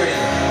Presbyterian.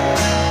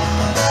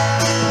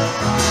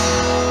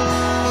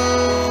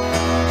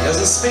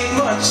 Doesn't speak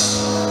much,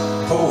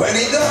 but when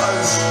he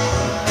does,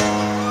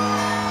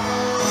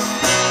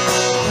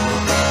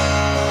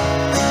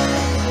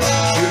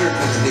 cuter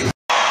than the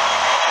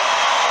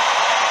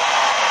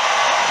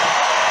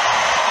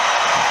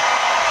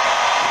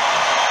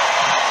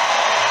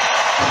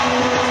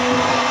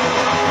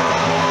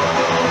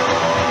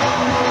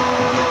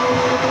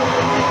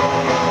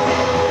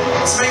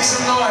Let's make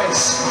some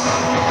noise.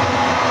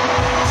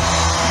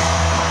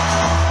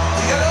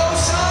 We got old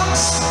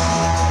songs.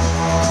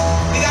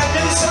 We got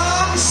new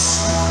songs.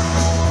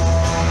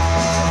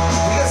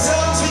 We got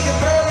songs we can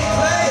barely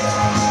play.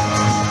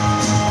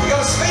 We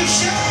got a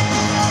spaceship.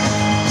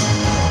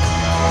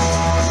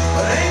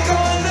 But it ain't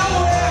going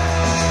nowhere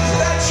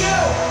without you.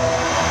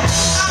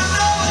 I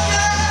know a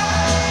girl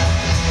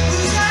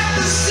who's like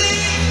the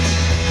sea.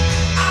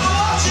 I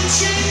watch you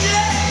change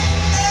it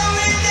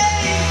every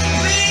day for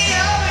me.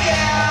 Oh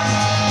yeah.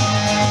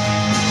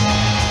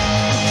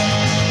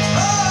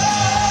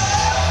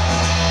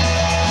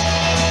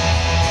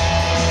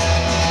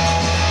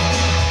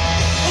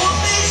 One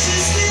day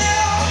she's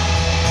still,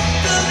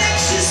 the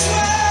next she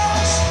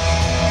swells.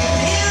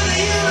 In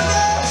the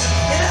universe,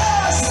 in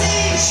her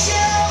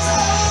seashells.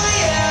 Oh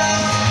yeah.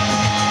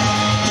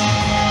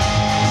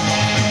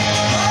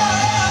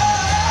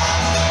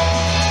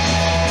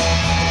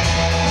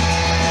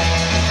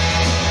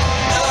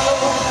 No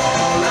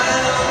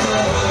line on the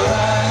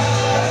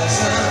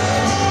horizon.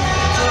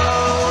 No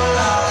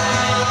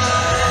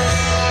line.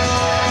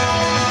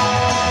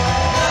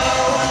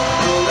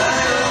 No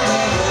line on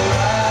the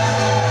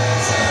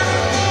horizon.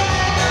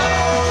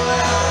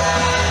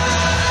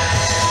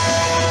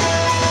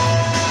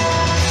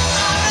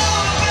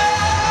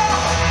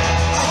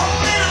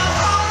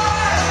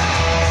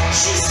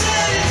 She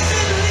said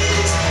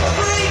infinity's a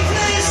great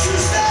place to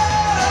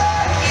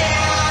start,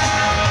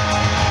 yeah.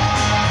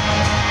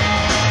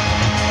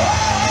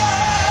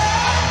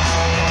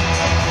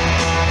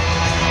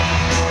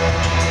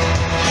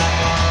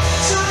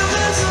 So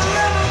there's a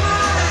rubber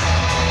mine,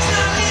 it's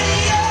not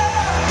linear.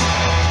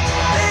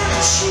 Then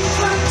she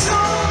put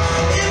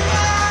on in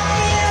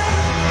my ear.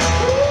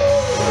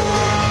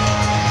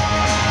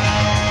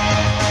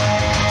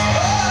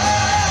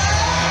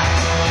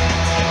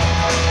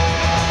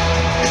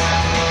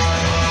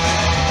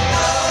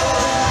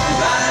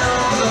 Line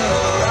on the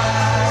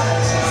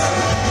horizon.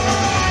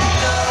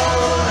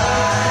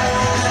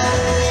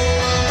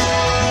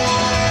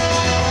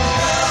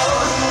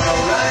 No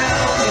line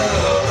on the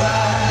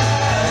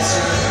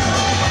horizon.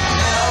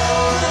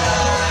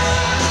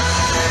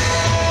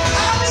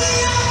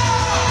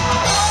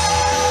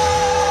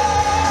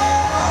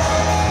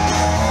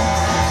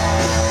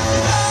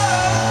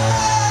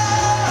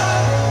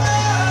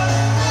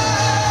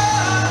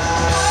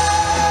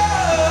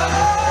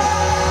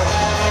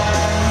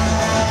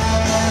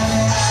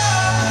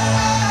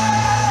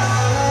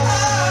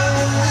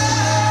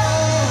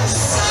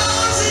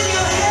 Songs in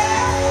your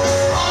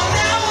head, all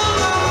now on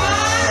my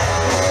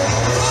mind.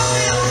 Put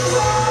me on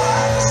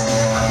pause.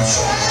 I'm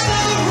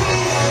trying to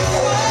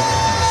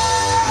rewind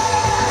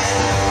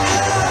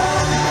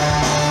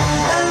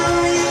and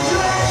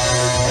replay.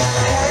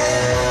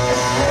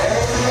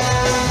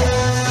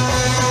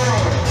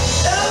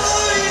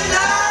 Every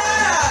night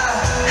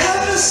I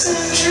have a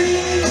same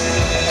dream.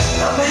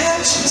 I'm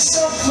hatching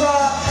some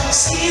plot,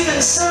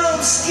 scheming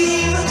some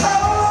scheme.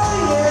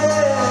 Oh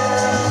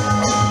yeah.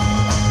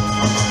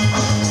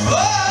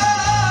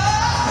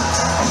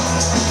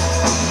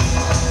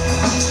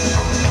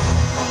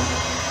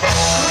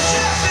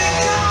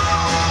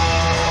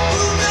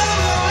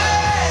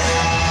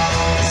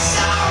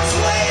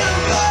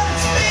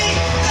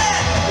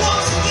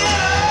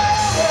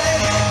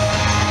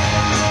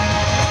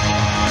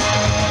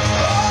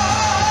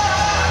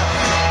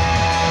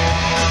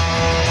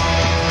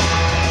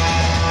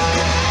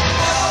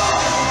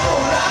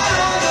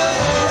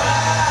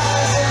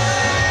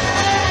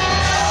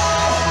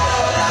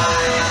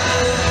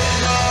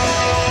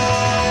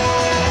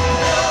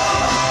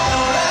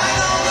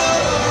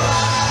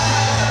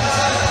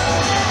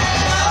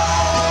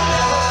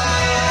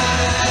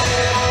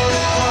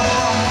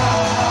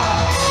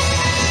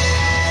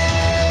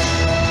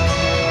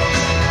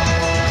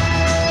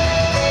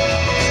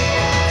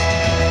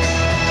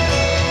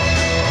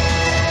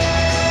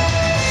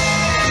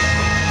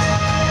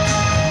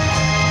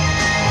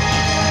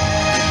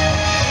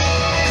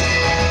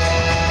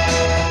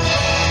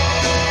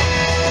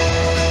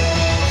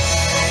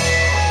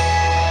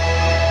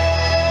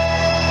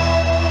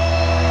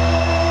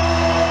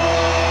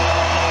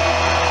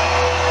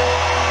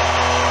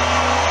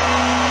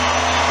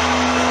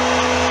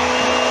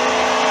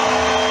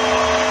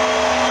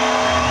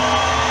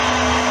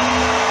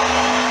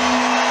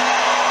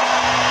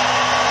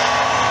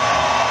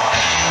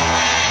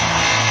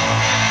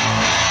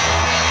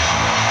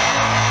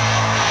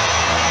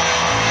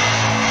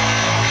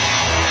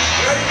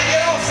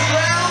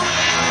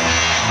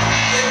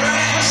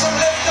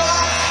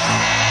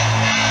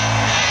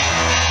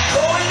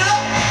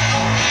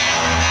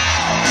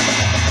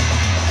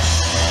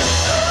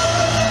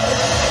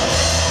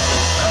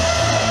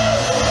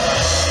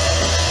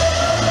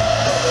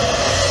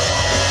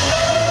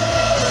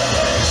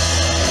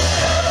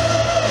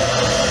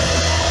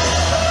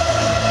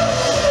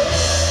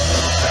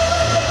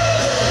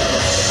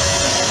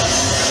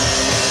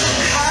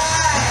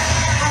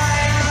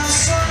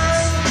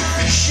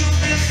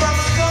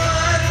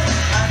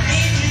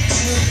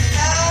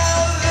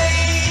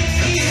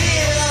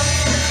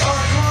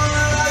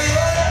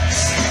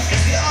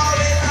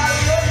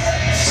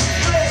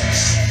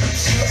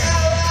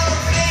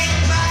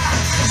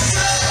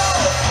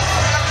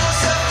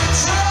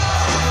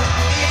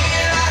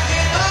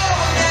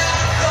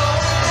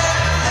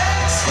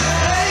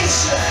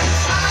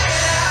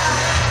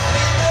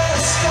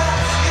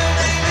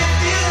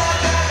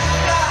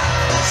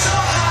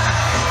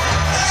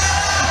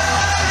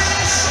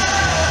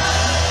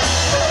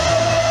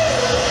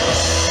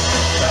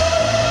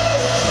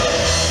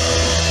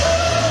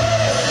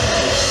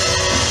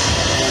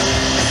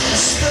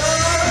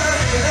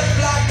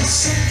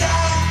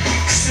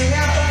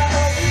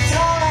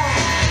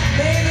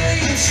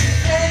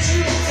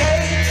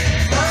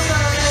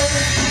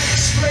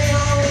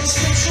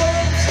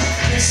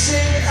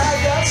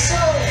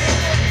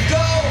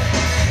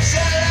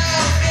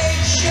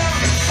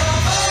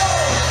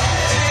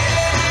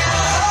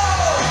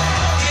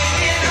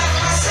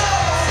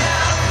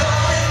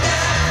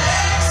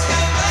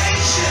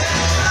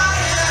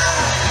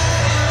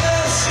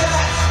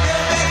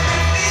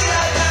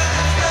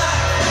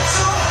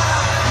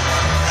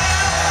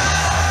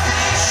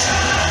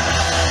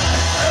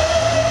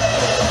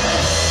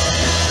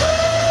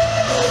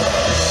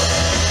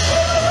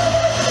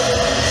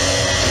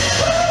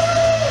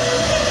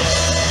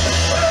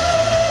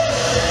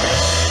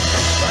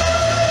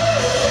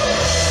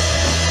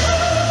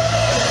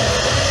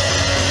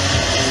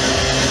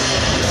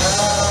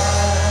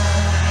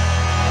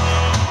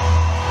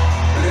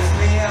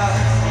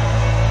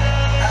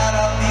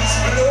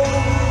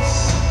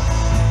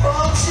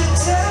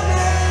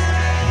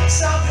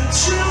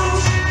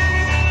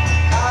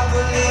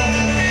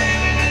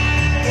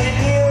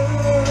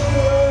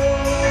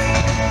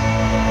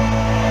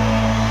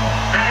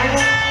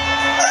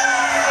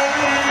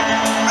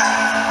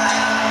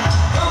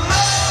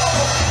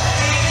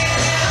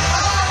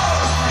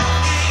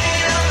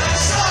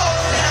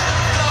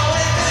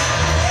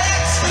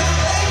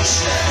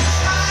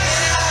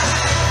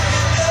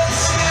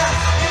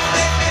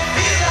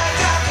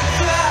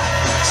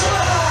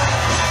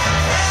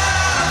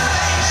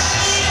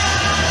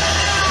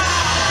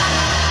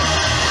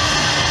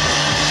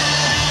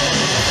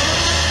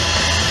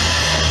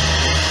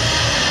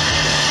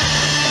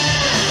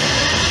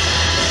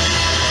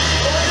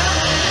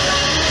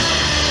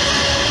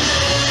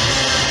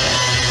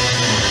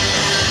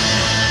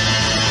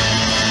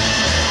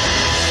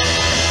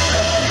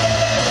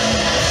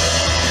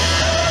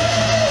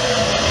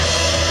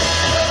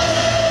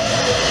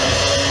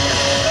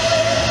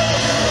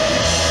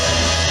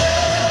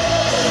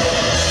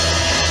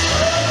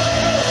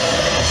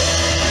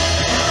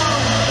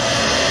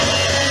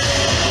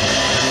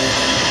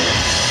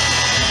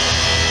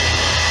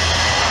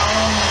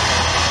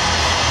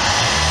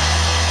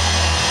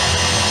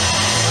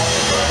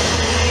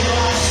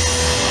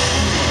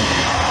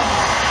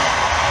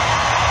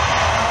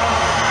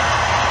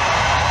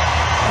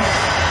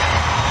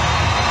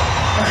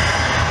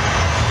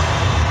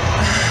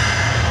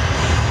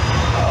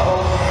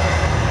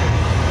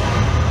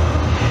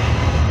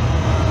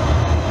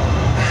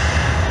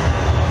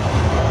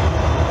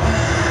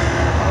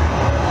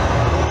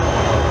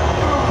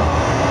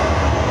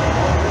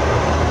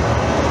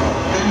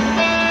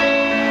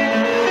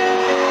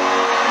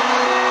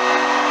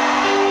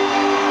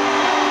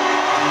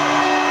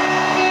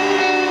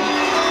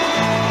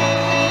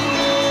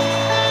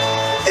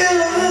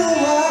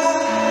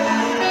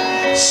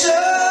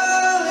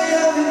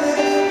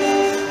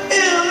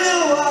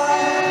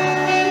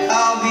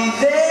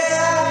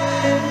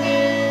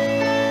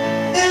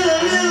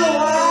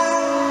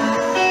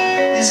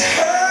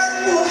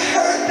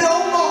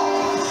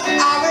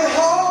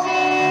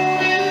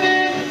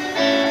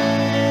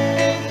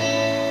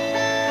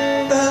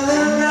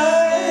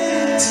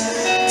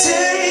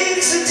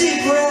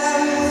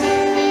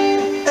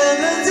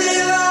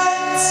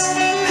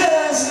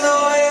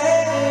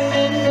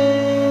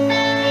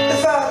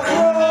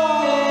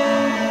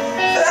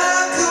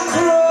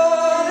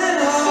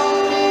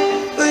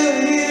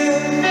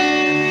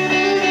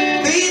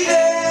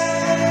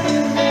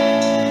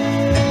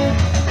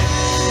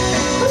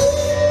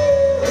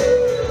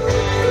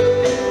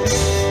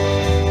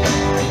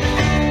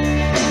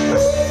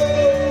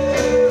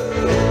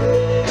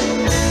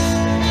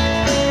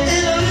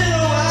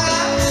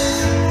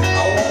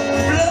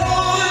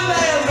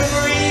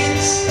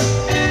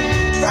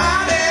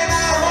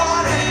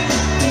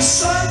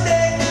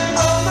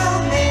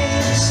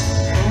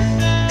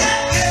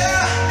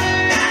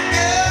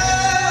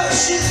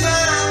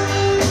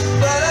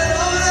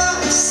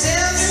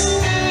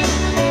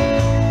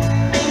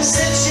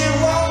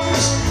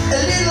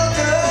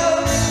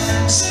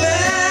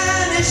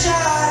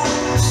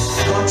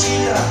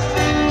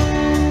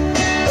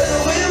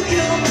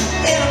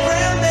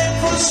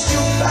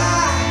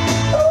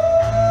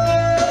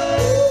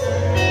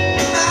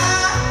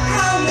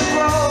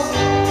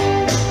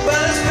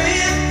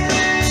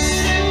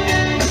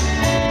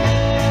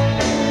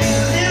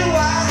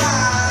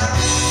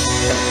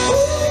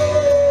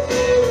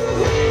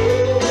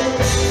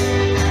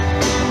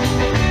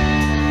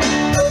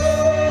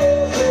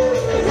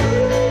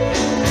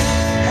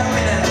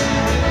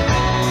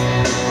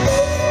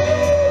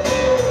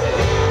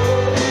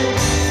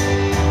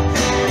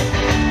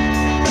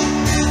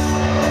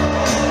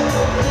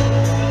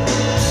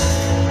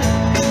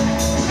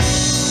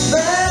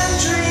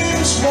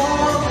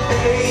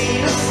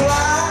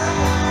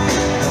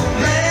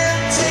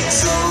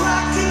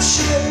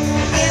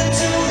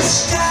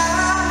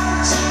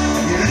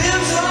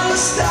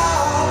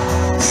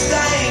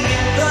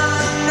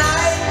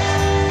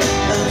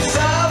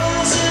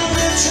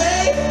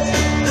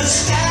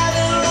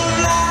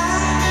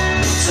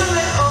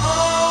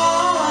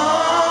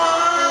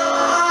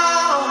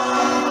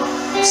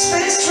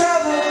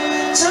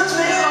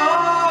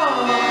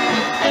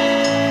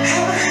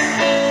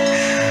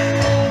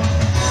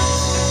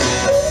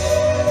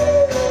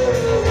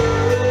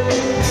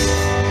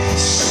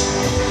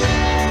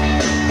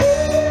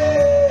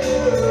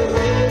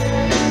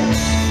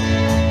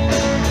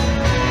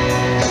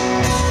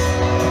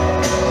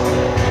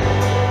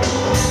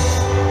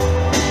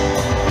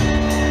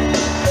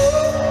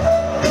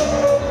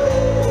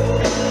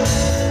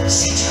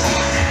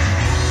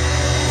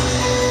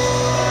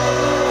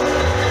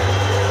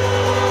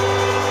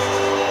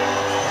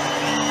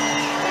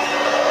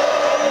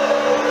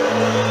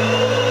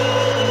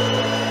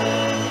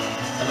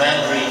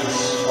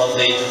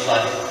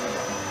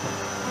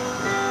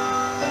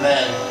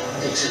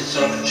 its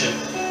rocket ship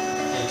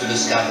into the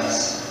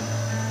skies.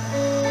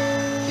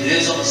 He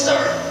lives on a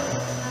star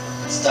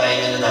that's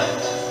dying in the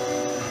night,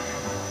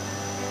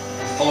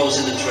 and follows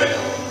in the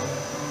trail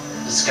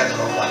the scatter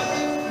of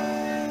light.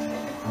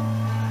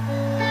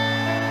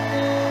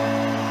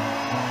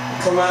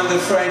 Commander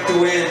Frank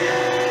DeWin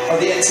of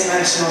the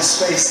International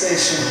Space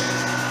Station.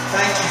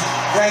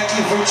 Thank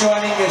you for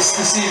joining us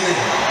this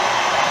evening.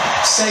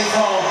 Safe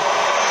home.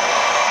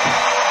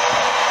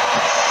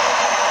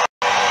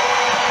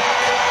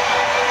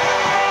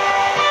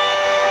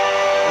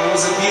 It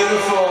was a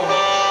beautiful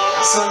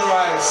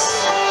sunrise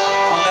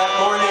on that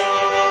morning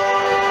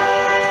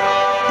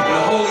in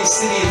the holy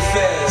city of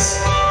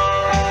Fez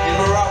in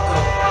Morocco.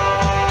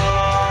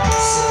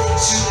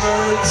 Two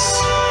birds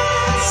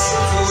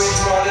flew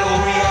into our little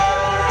realy.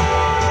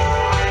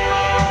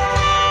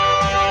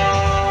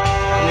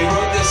 And we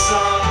wrote this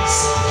song.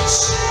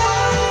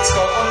 It's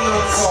called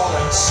Unknown Caller.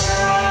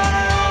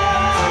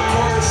 For a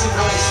chorus of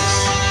voices.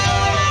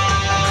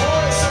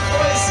 Chorus of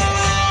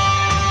voices.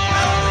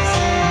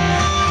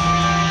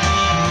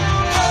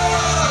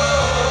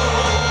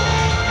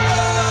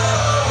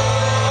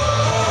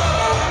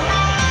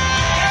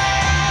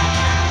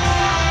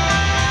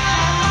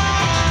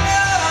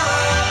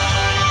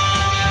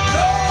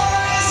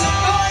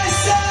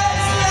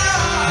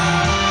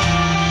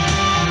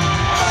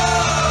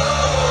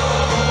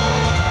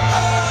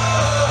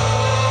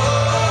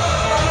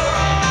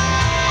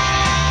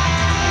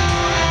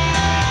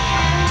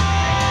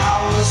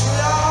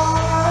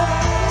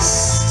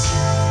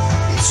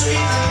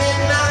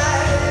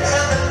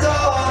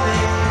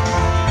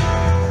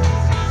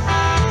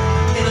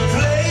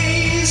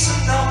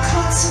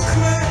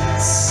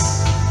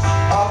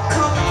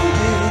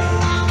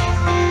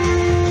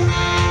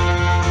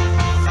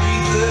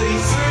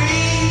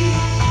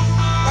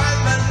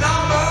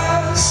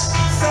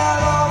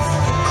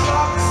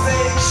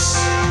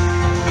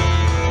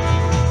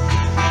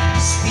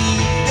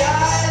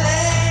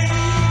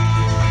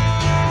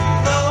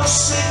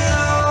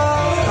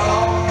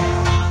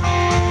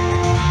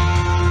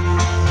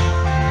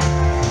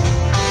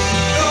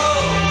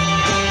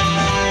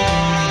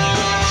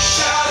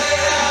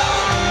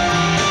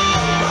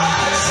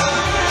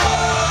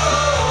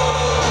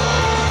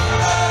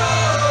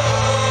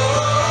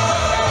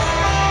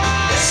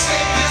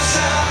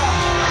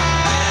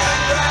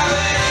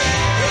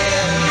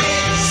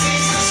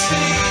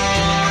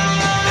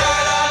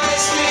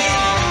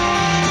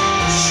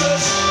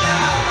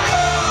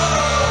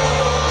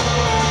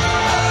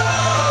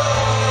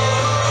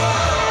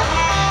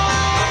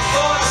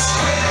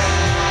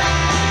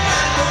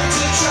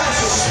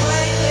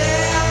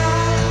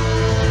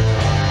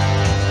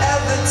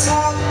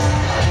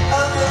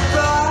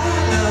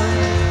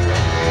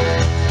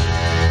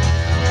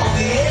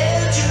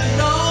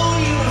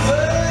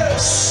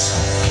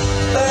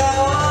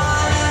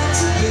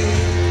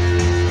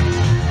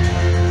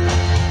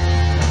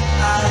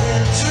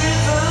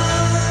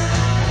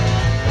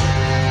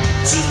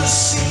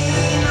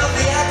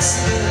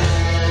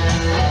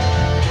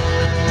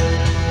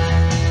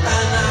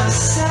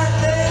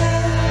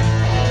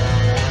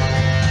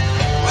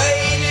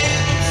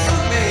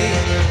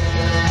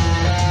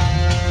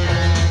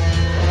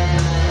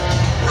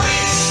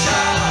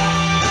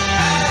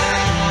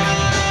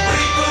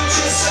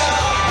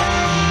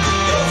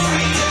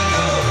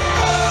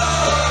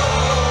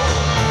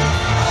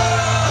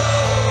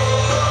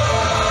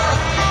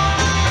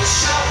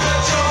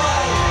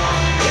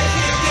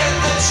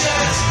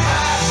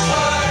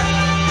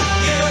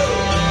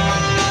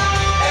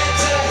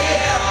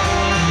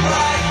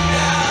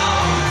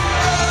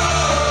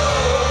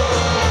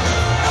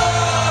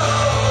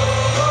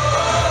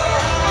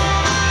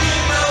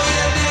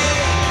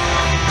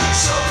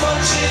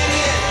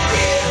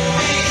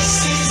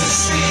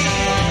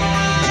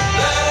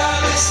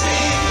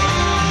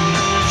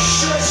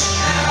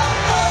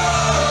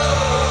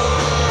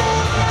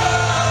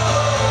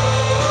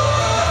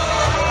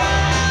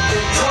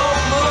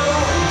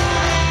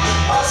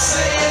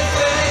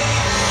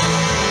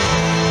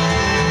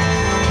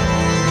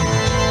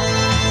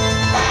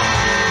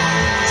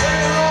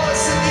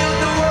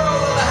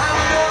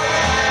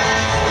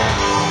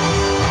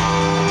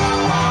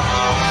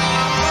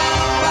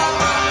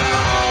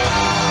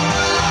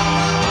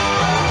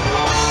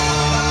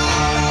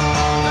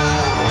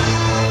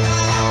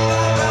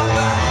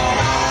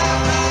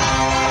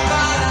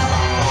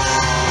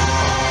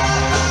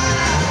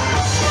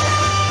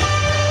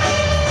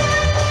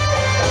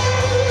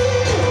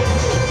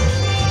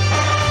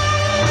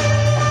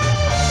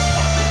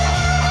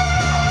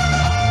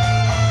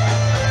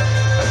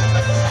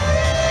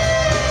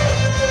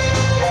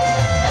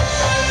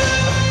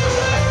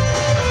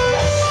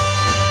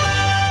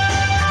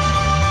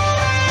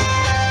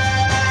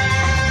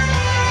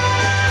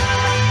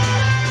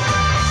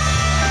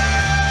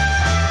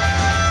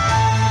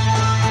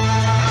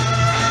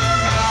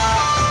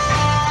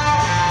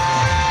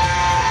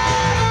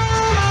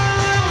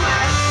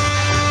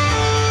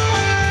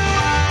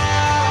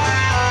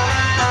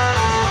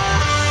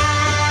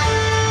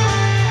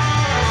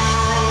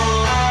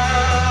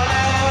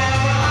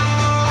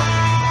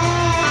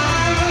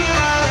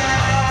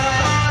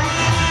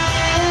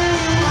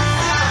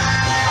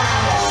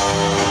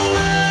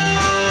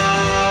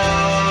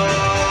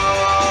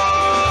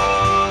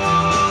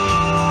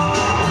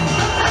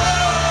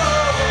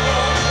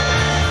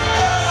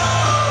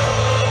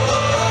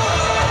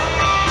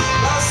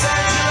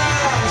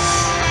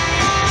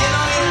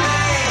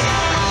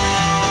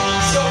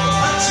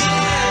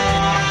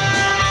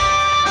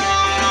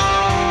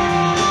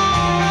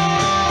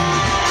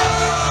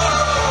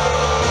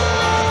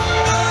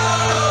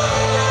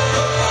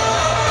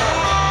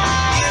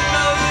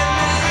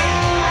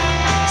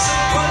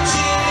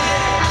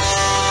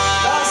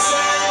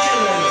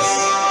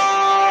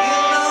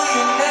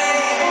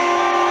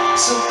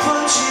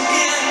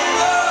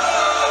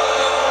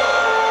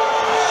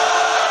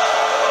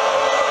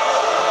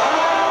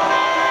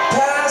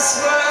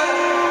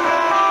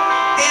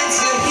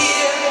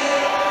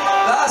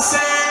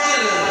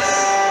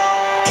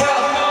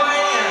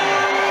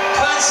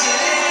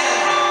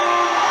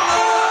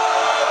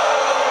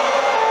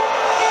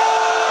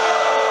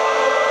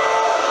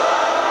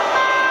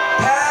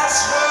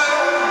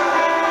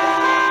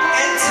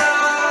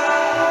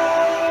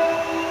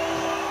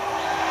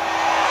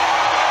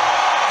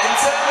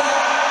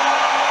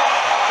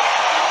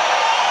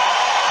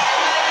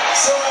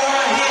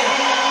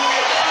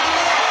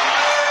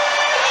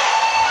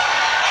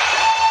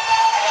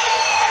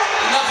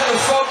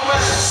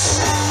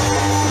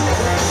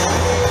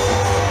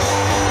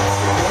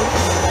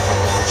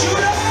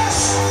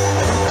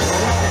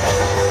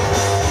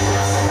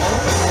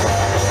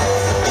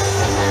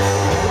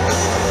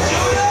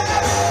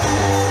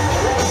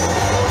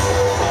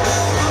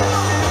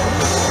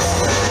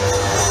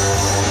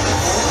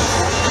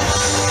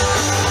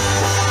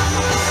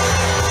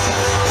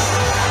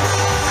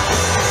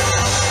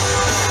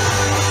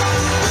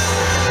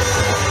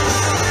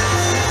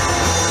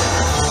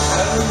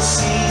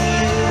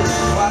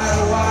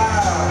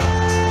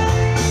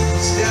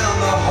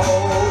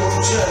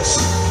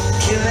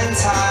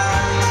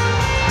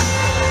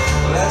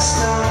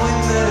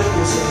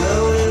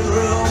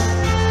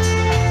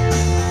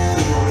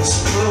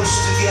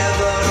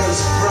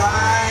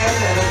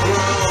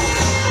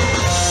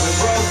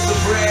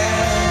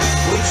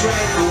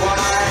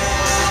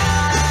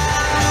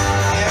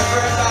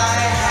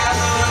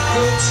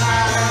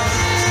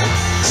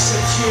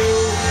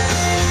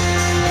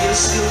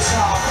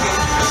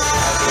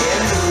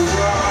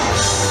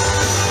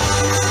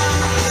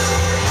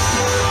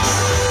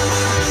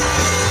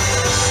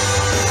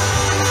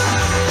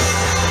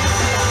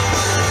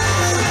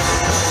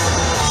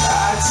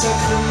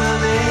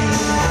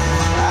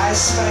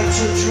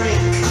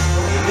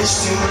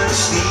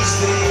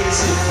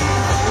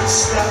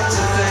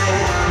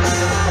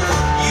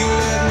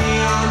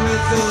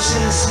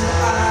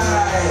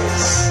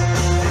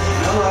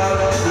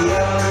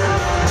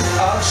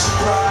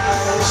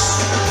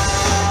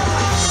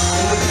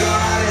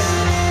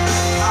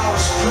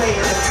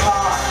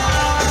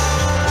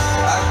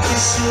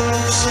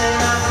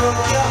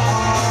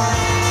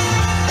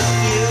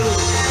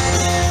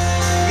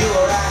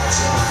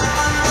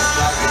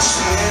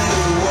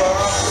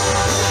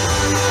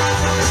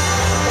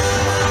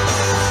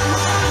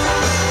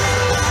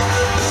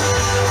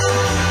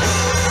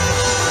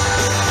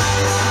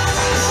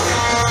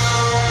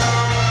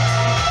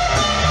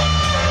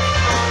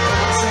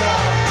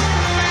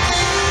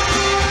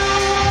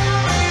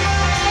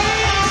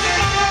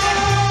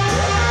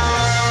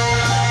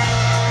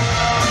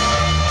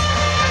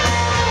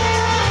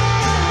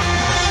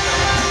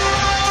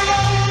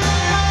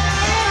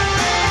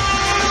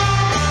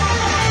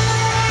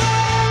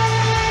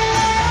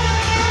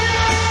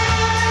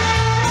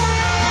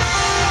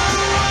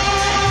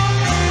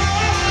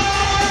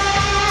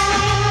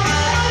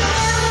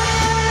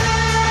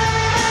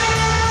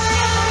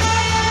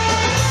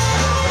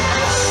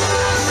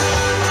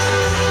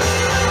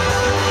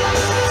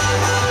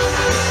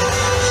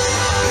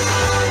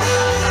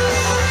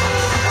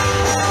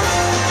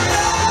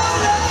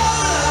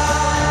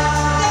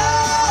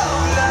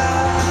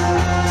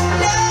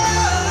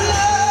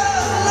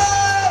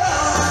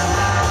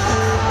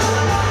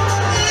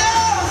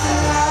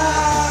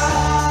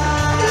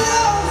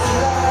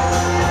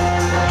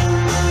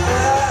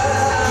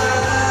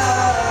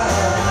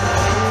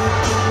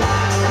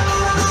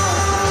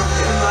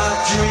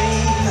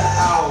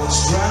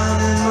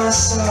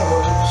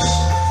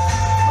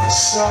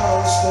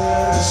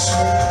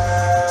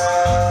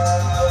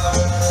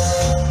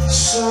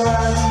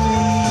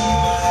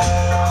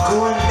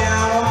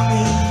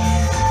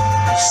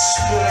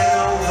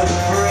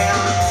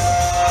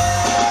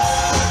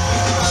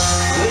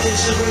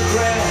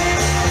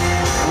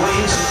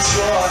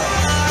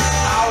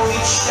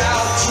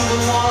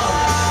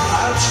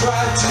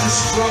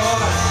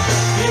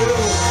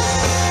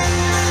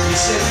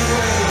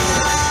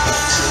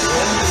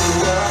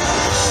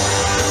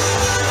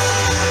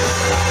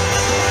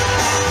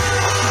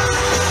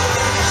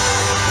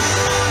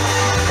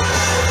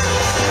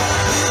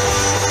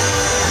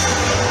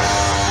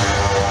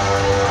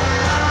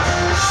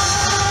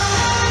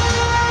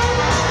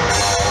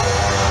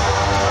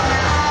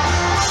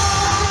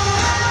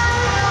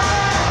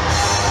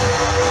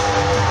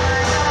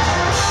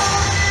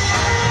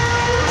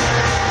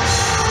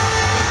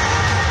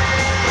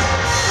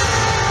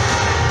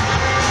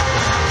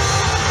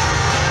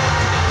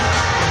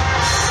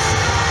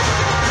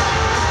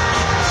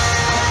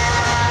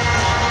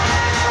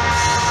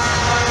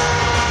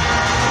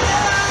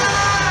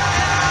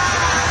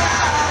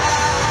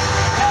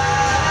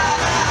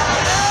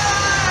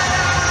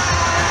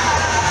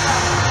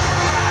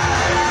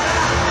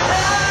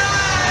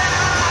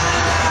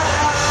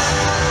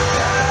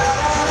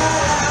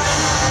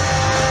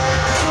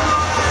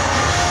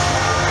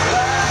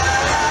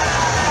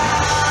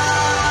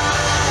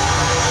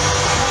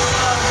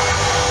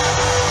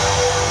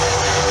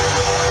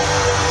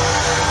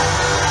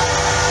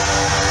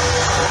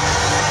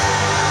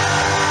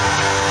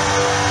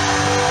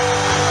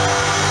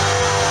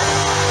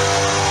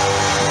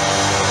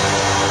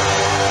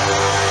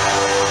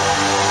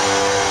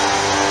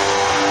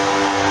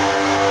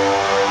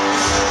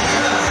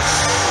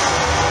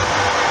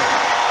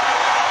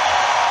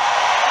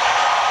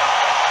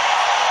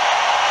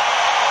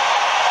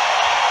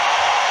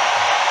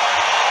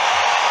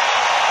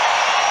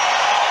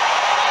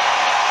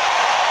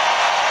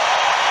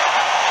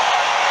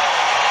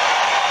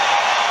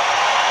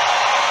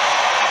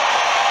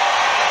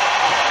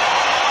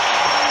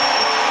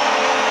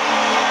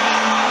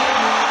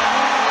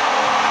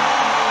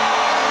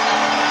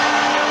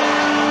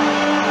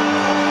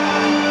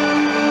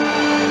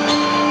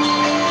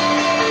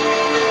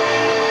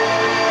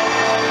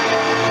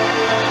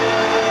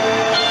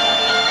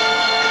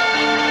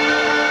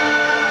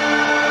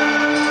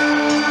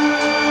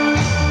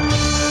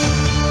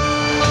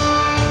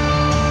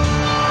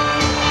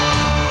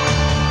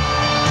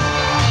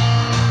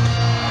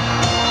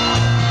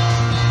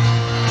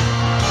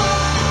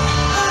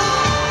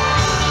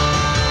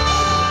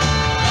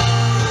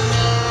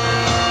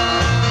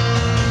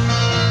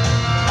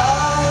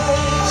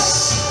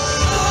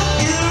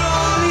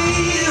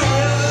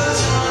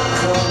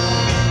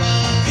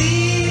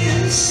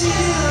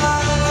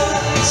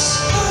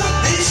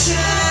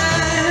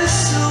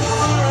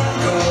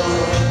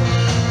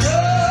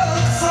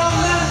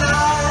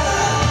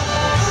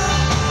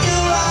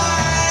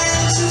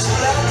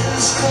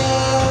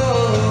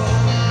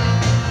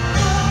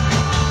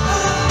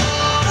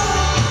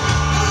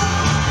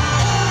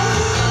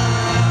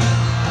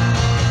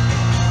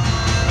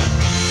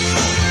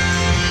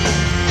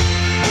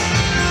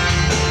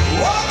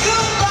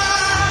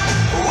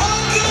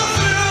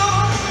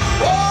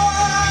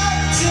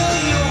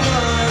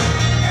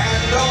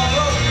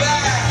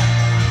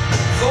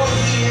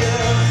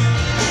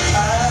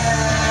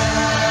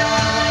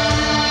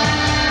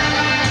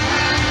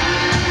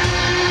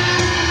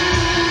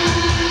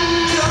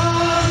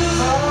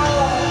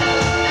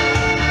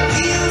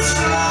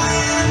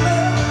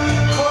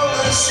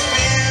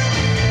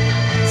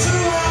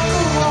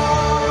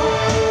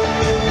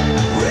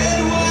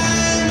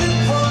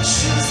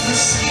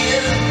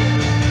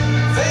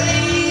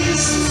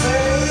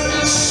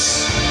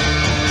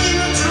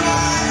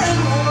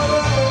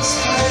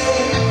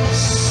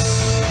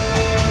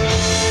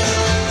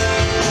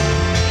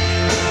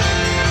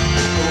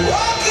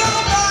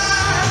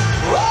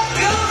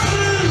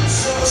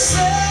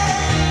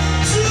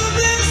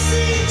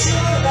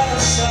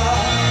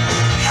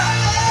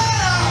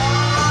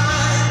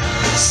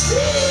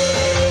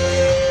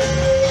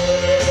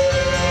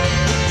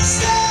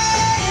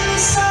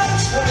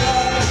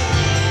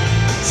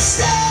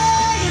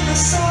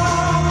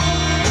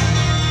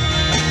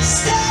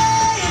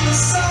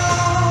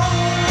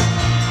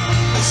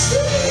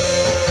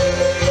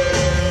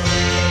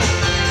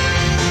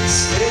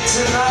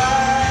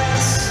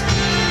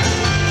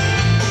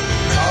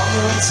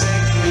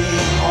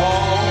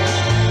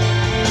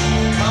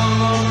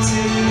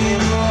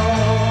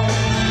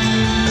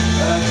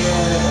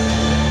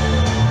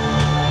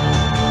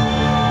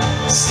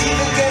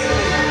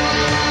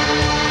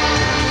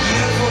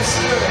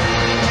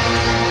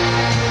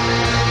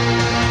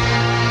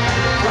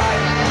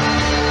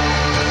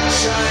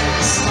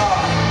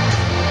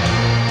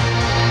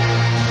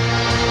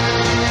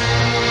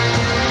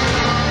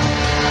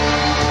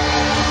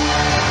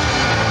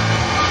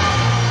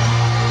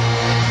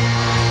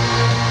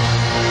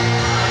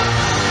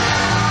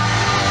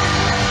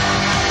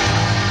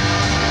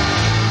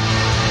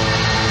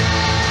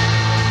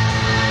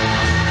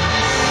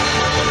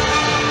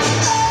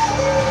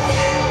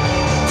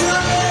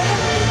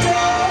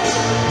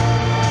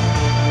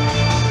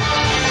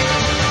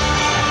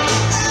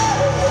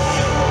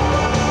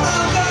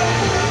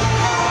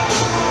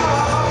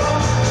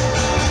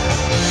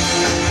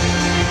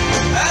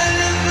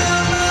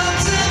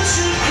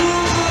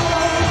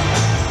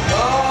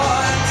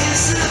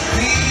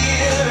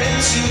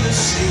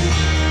 deep,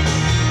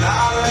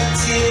 not a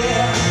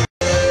tear.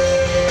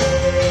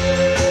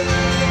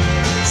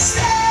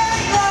 Stay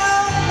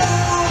low,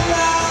 low,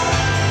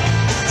 low.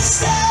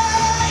 Stay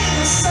in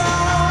the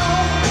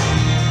song.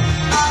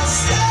 I'll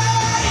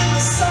stay in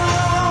the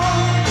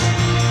song.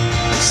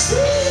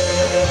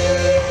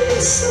 Stay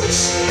so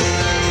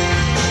cheap.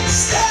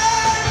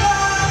 Stay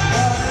low,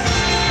 low.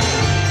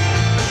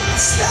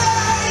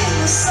 Stay in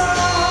the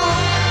song.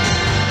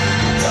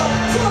 Don't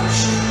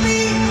push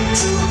me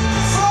too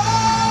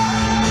far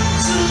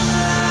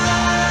tonight.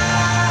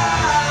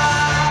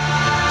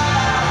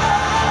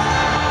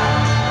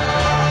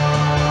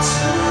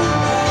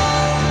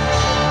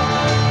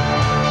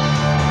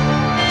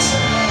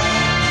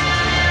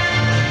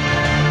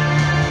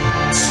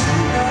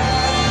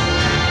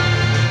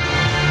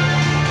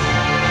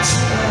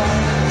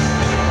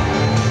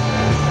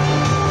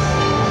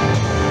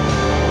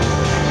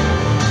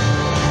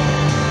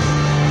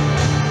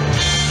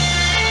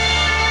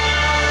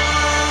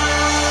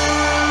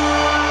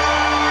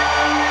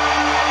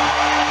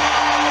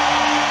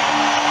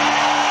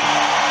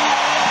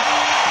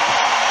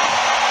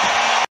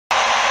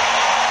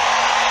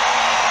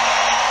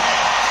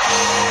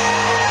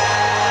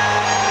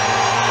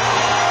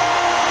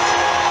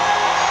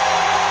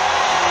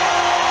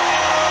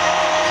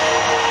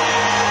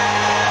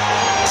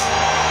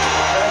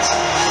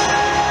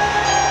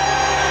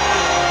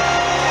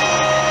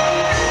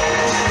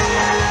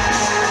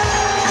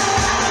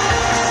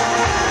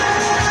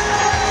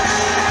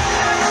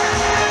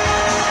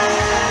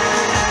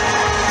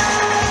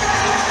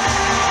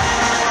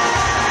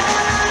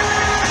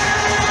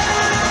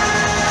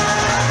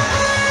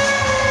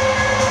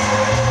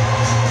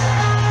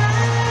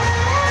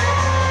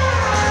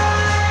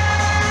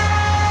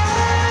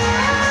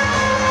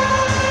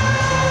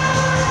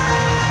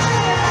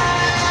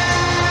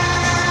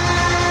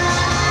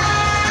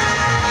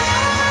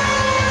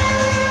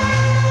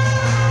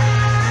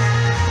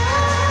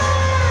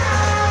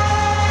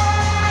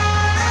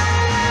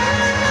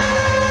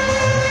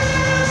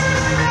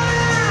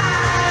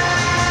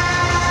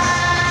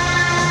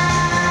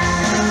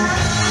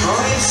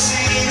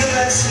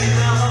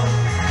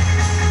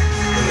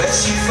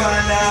 You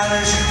find out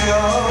as you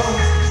go.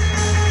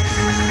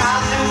 I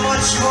knew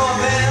much more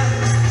then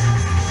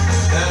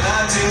than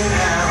I do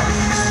now.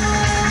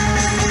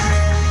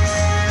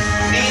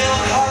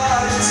 Neon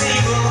hard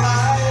table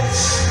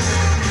eyes,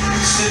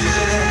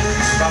 sitting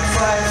by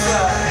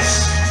fireflies.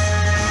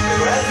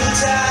 They're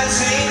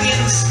advertising in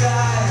the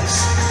skies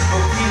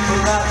for people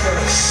like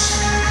us.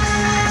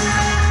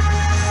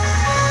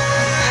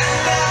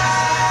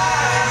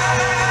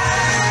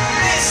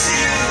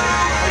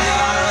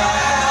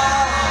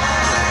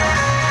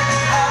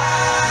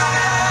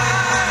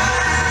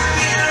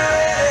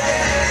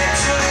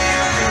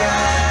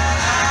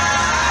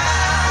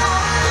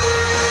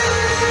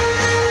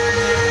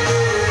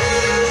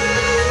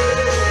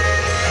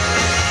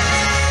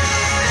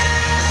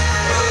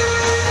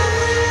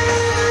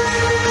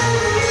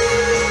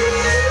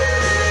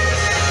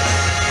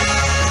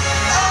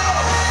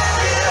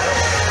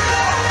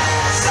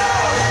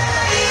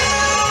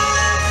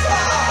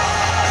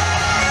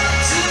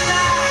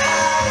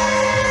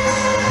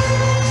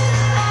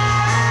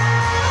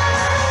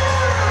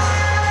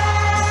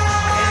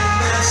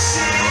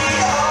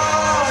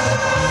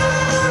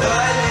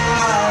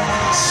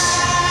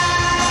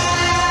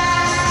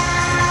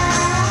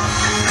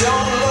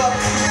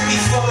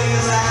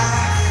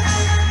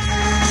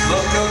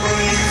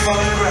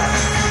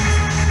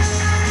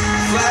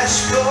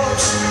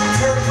 Flashbulbs,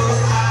 purple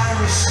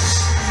irises,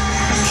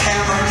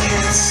 camera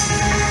can't see.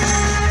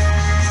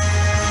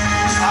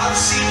 I've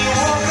seen you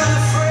walk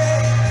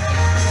unafraid,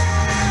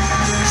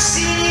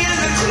 seen you in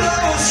the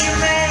clothes you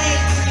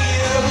make.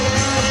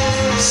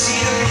 You see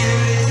the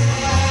beauty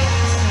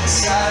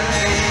inside of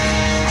me.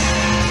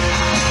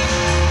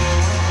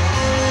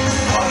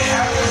 What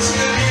happened to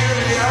the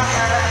beauty I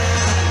had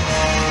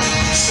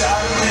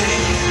inside of me?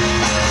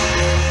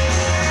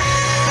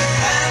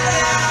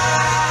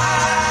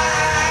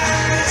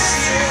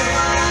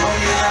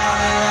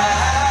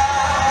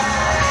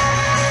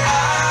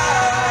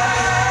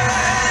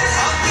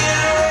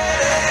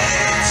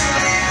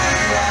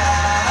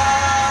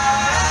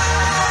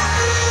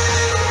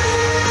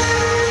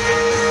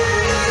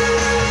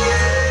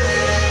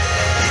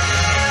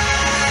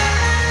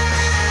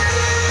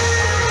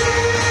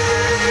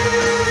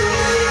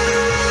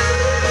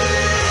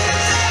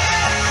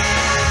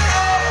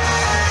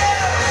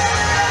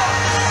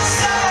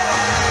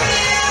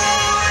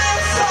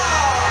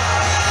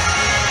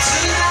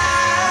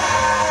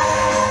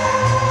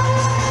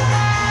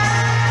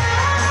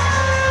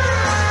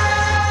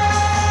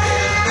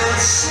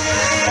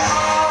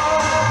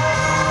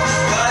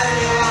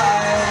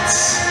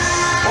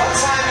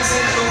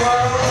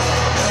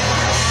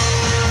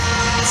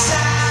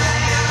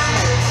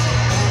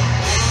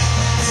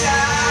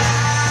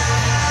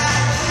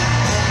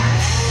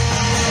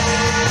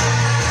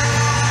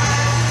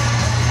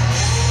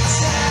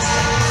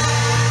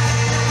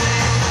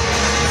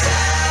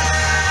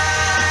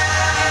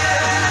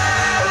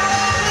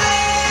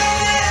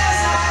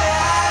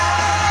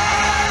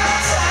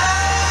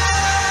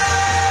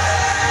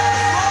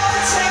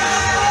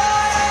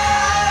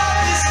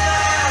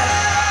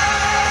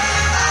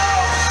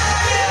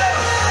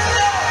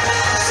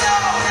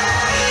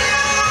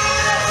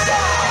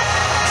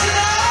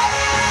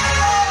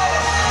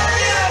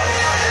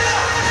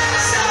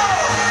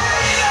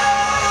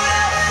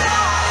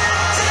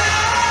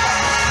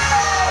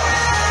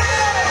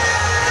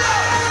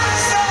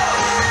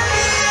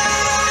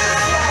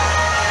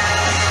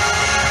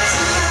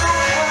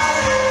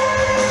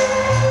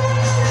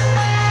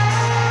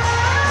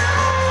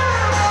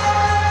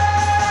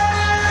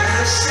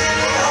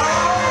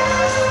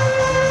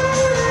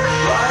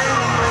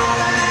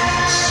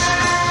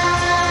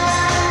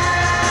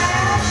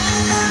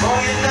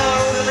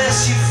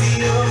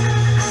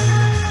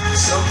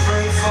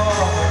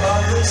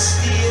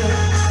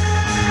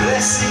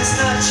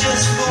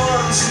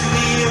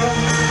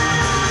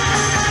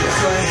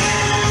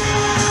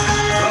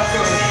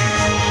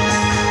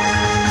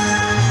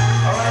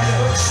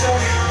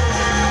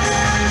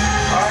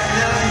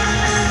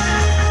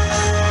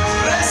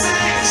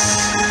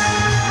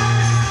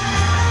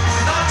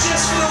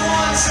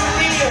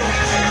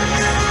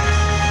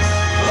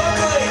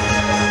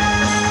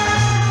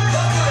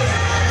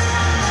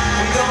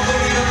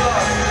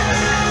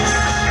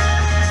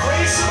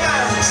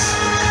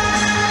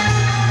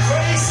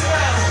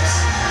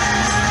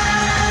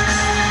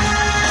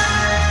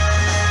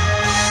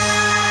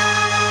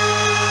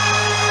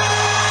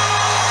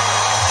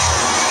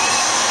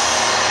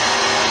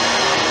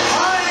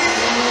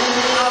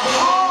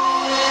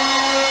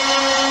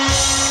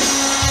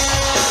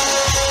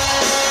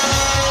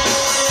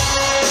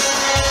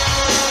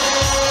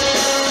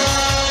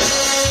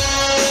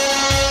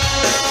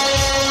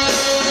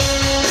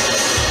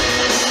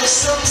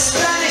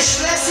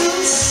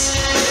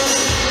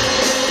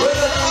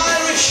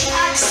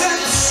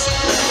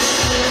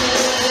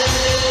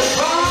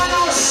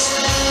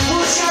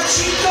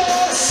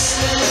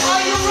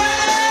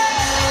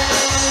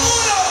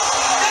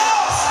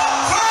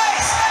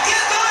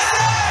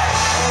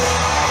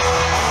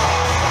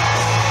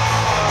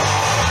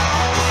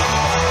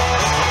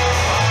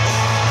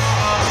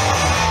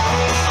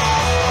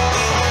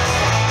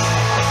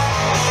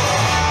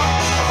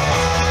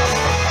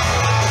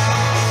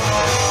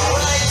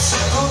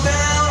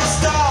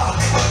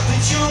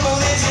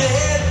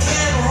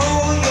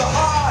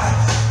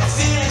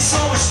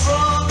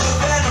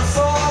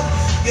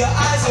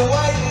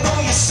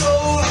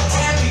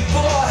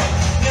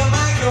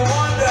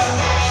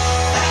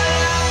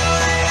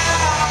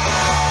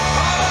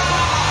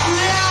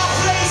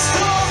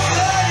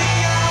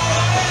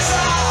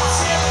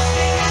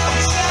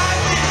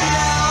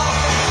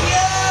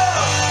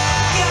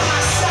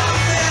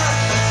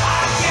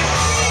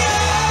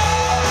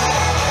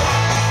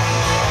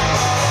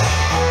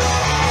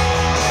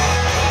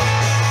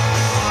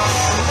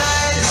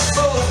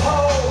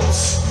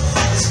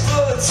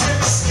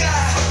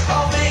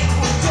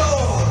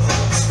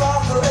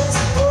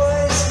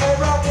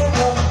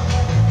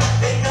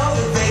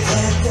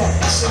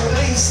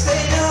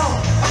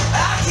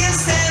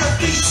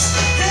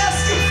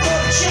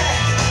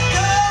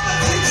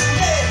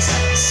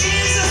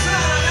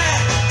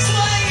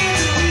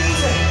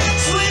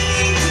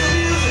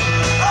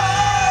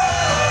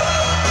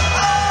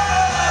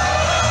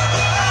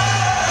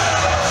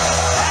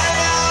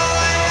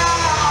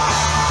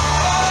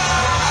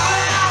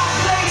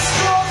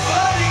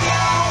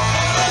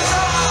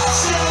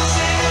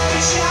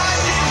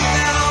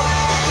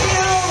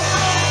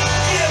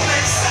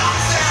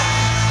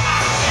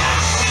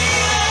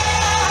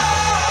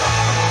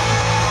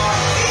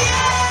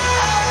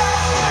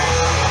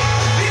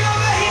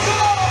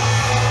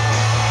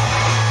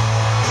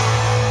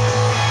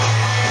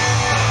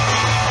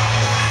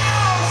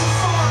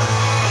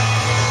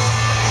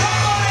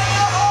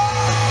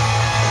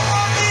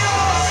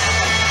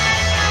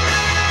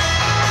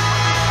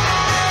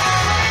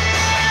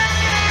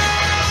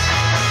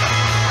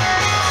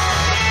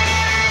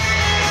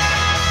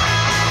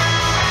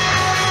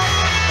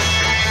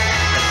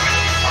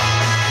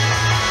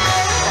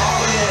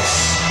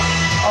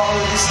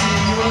 this can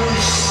be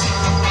yours.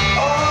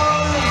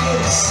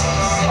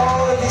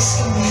 All of this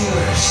can be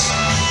yours.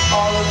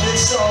 All of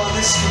this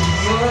can be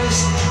yours.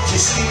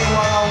 Just give me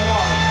what I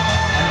want,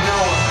 and no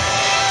one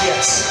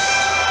gets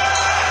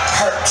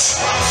hurt.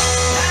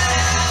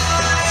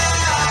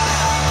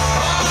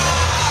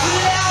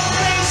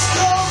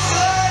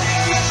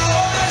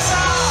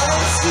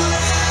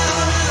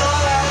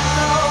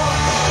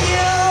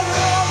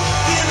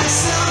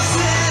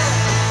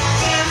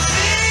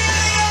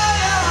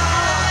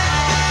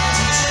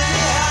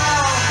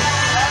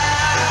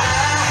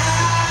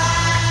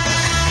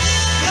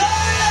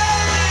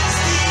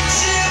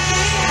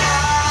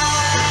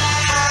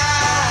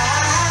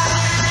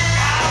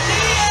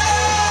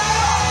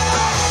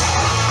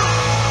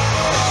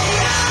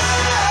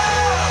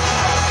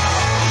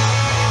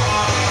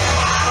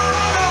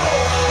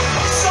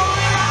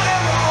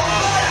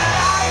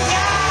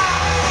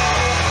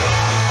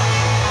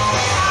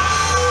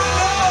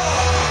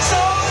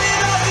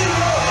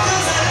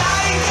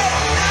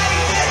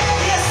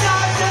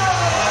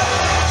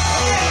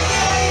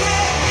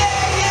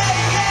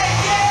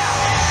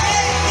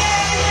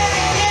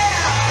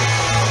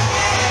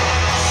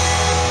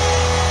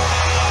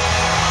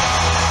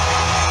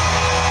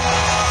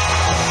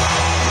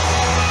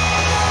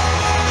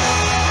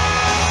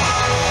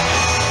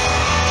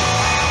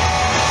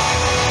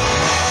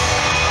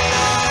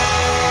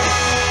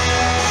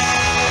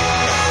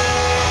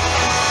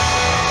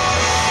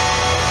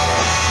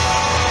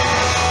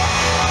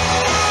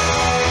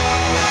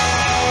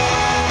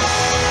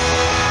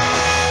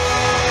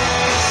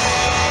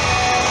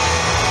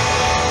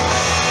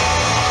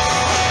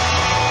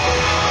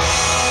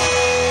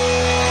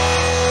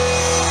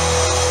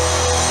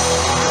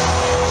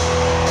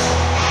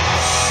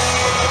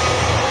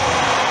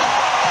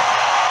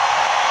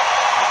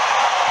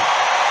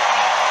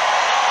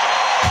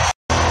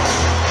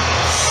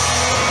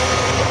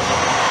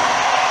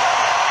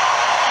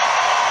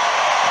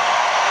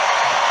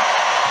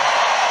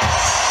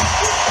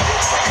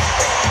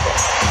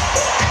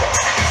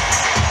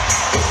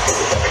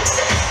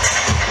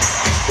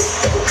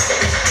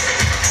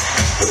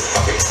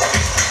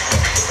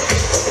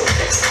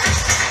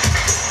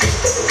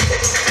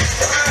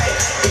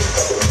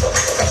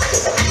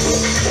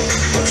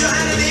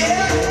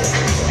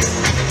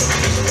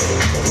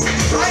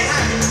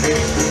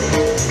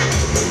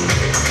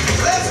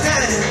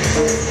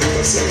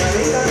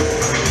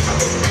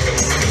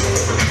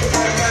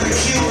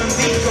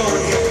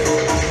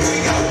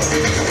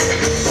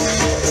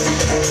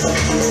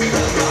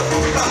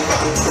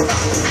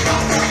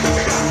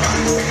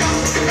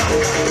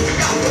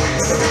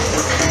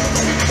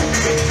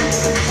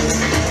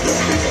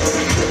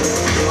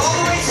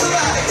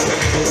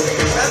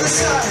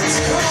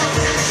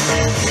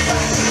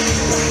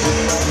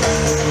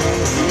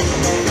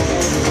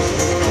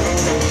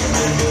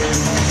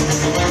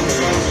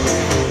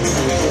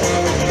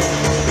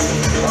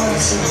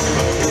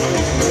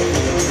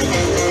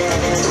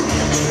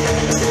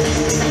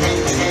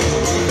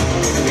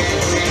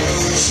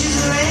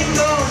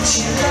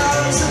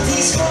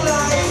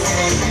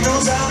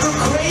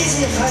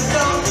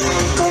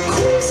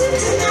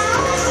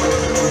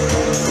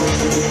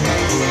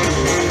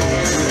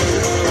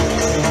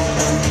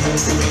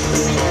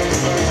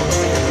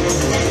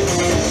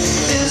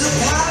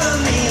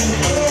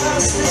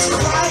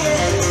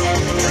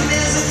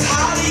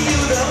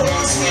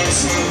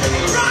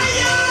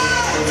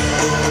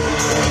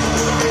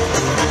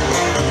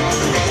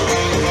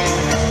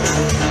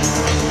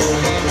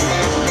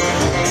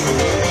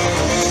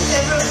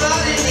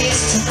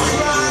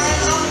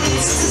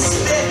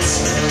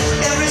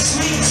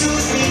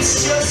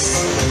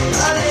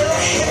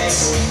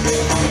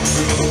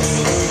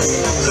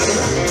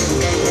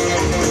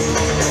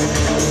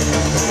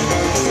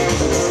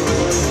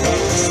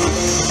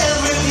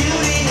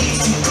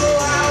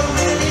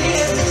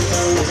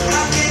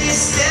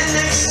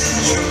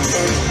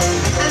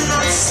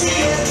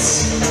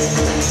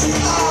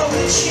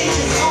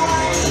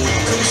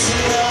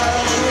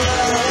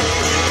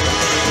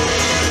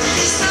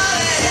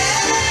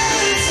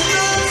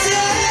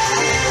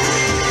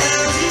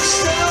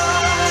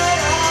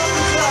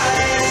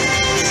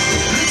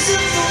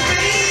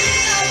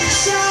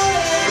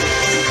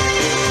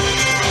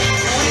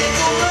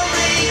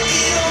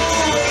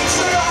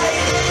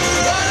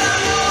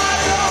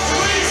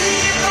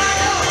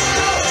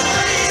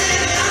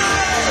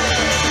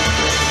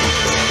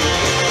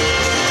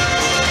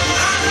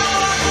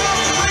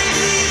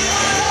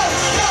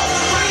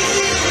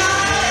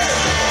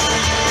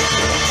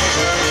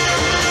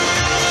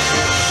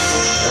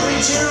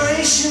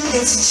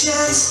 It's a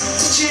chance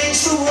to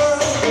change the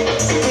world.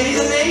 Be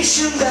the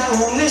nation that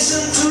won't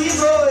listen to your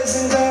boys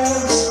and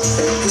girls.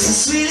 Cause the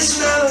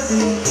sweetest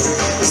melody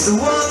is the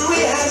one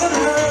we haven't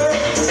heard.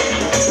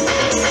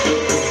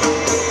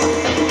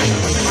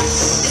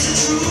 Is it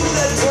true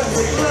that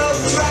perfect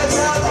love drives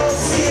out all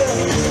fear?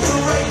 The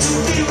right to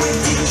be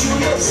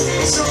ridiculous,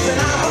 something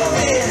I hold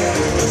here.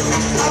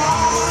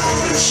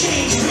 Ah, the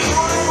changing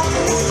heart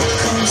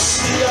comes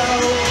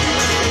slow.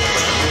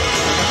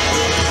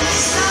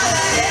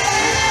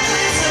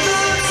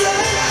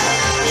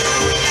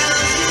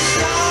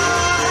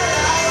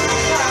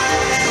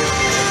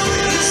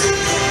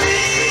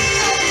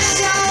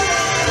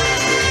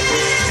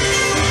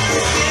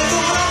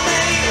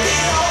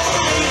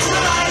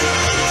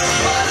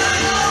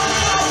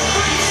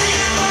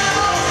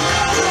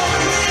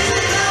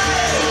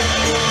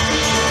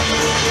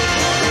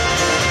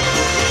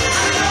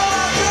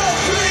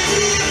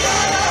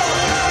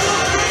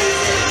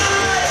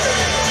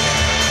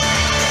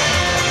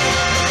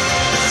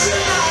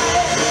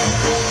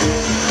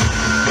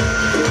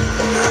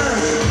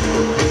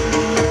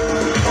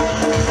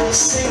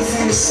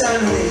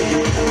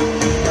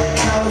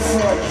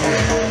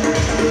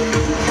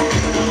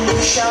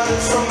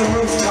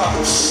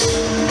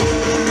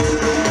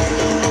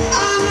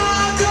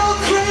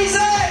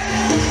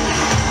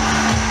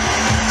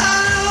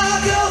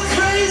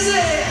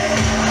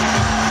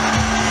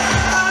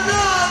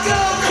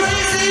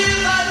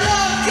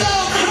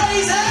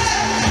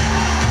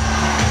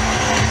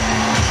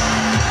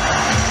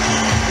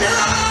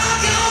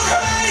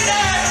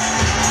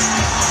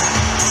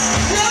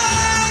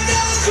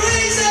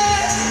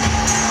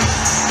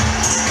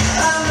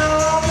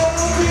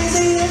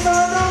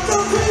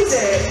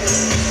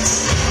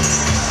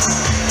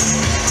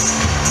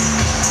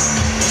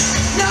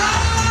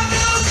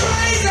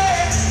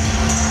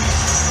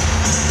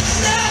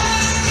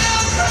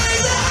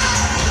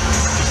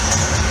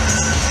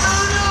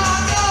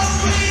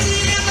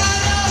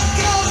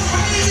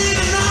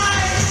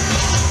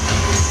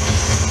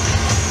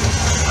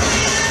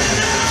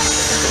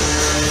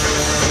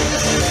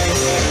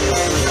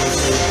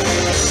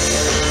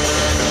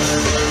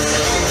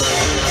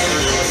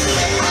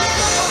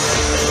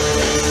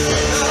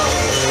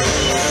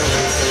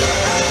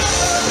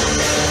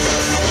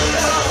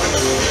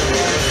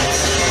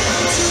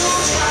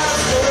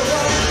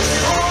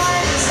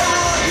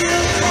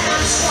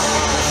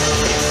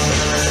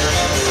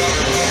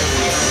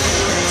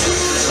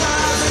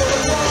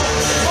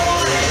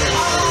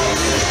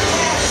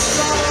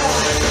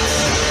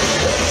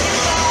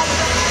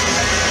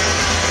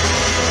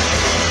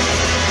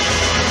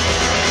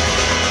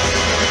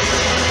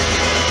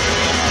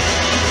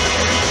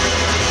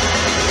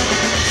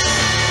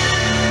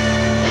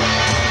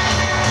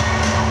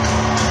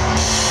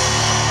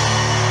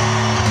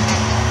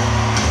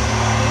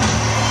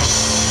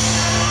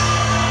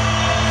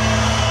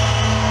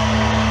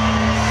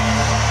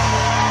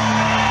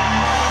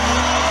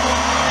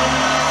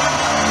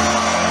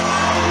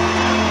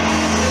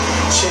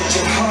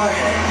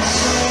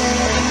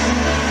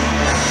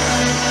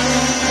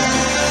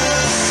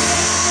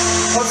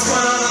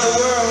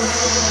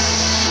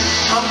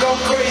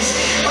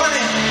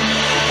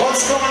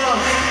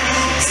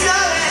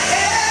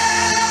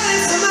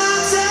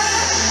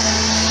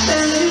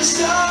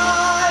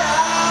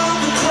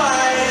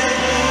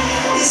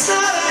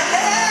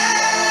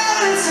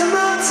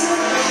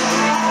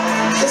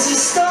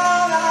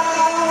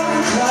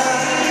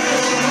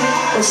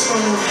 this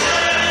one.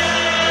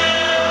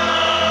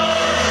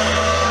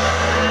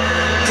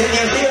 Can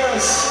you hear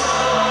us?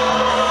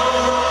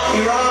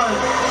 Iran,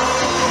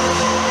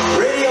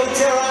 Radio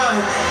Tehran.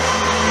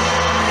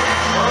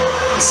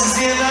 This is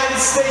the United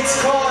States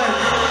calling.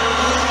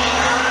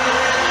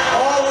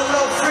 All who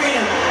love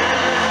freedom.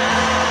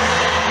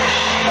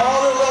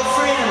 All who love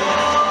freedom.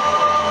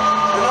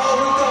 And all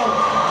who don't.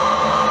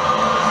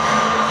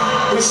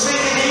 We're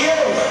speaking to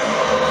you.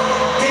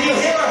 Can you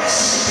hear us?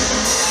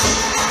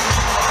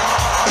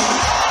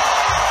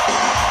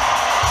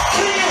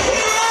 Can you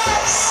hear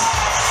us?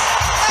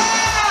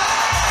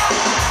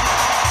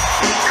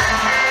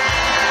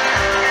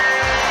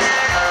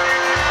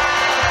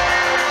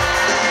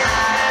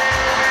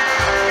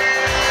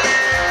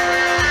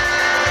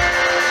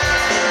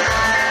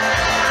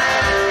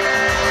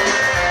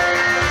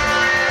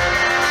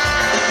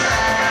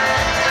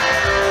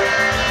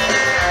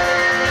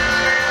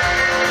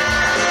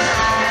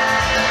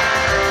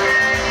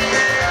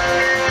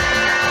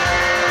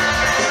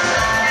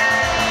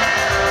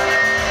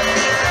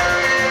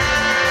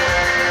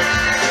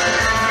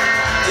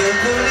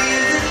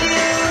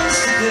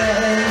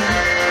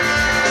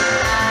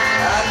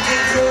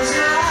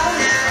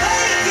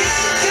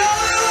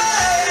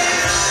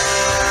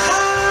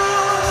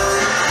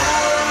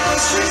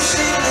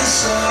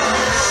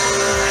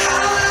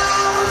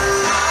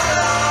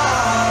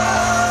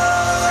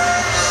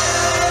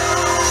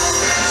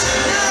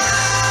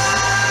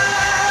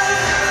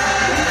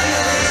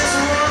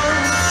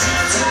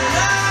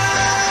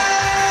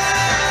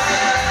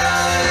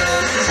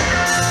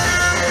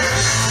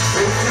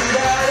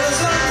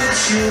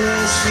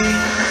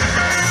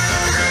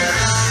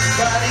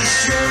 Bodies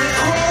strewn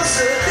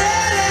across a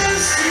dead-end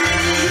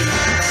street.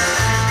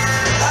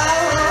 How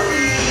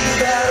we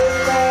gotta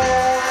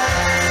call.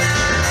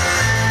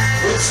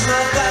 Puts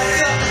my back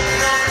up,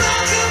 I'm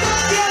knocking my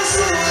against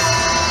the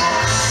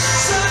wall.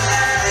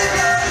 Sunday,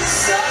 bloody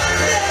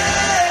Sunday.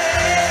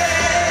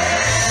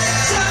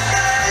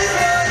 Sunday,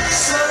 bloody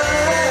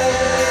Sunday.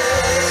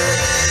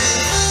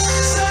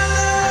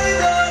 Sunday,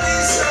 bloody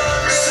Sunday.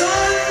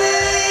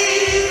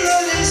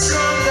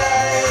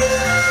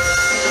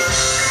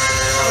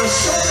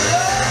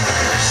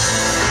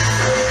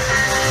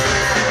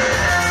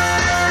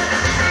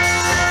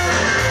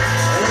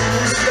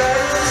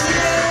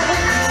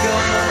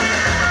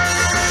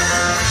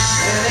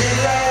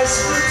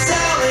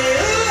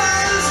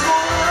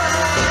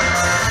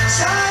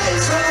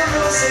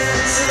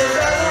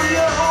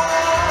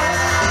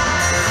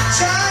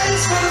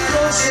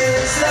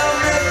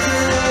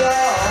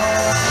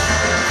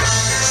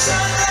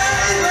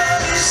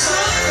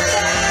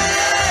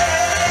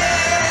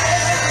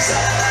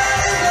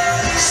 Sunday,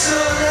 bloody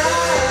Sunday.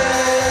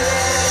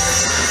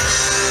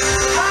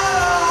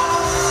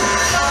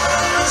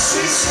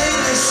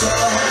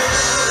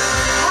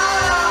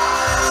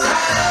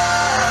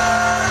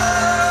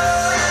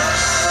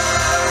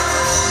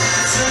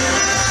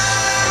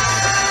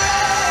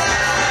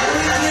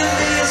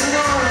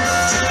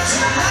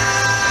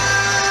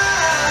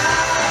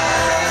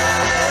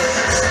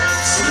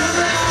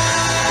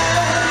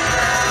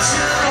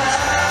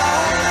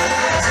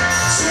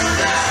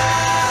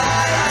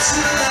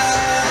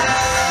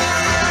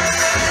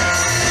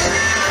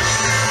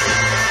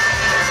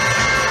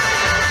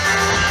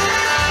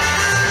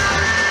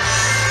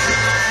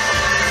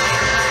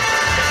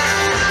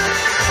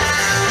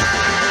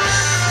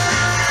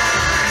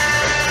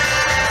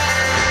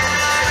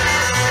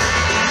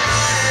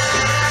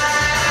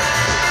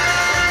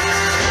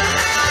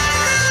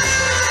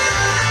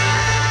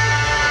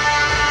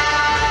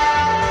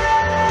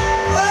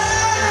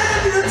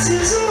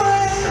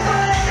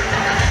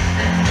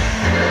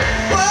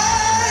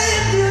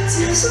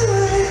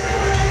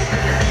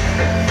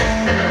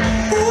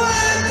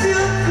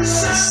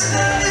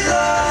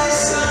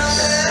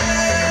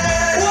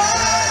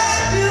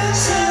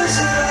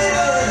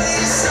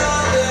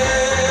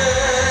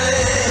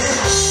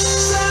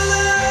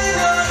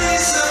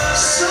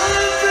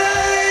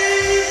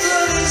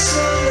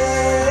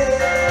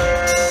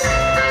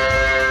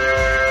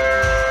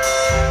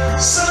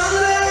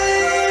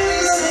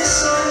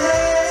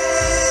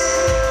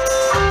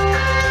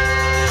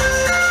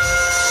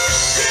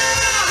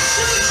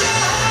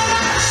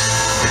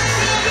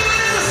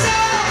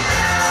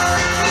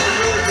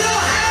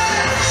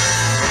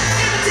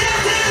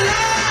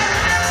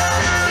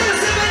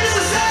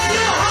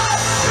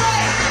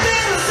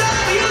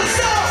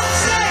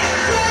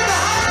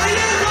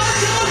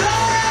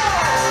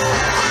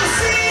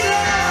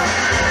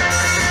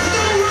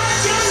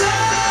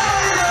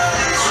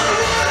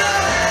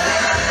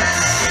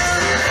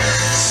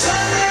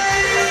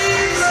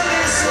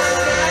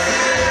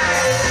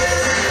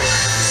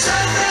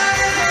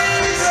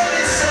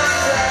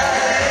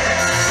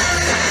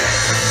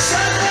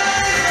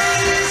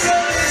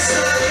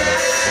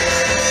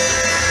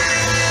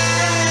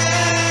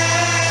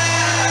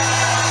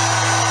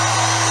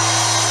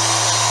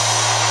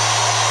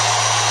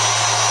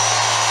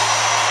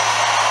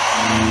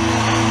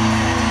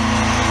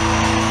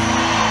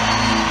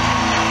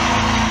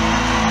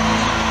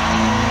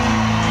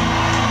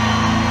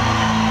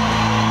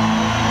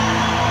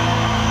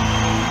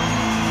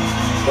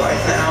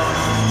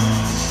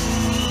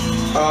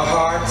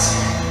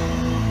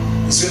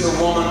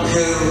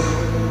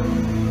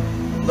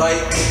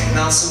 like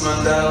Nelson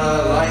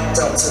Mandela, like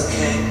Dr.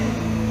 King,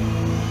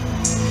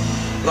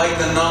 like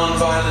the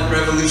non-violent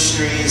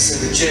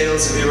revolutionaries in the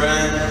jails of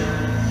Iran,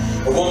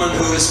 a woman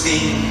who has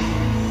been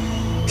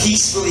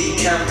peacefully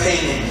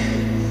campaigning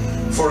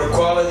for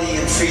equality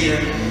and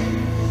freedom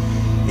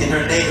in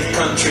her native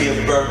country of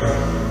Burma.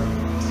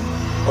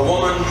 A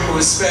woman who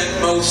has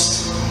spent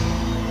most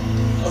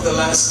of the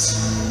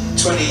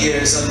last 20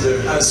 years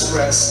under house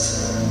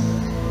arrest.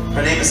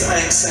 Her name is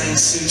Aung San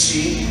Suu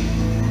Kyi,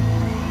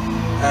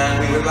 and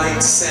we would like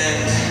to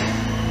send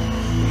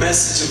a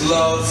message of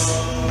love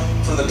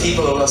from the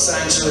people of Los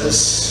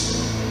Angeles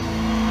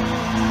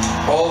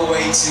all the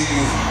way to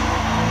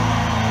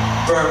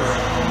Burma.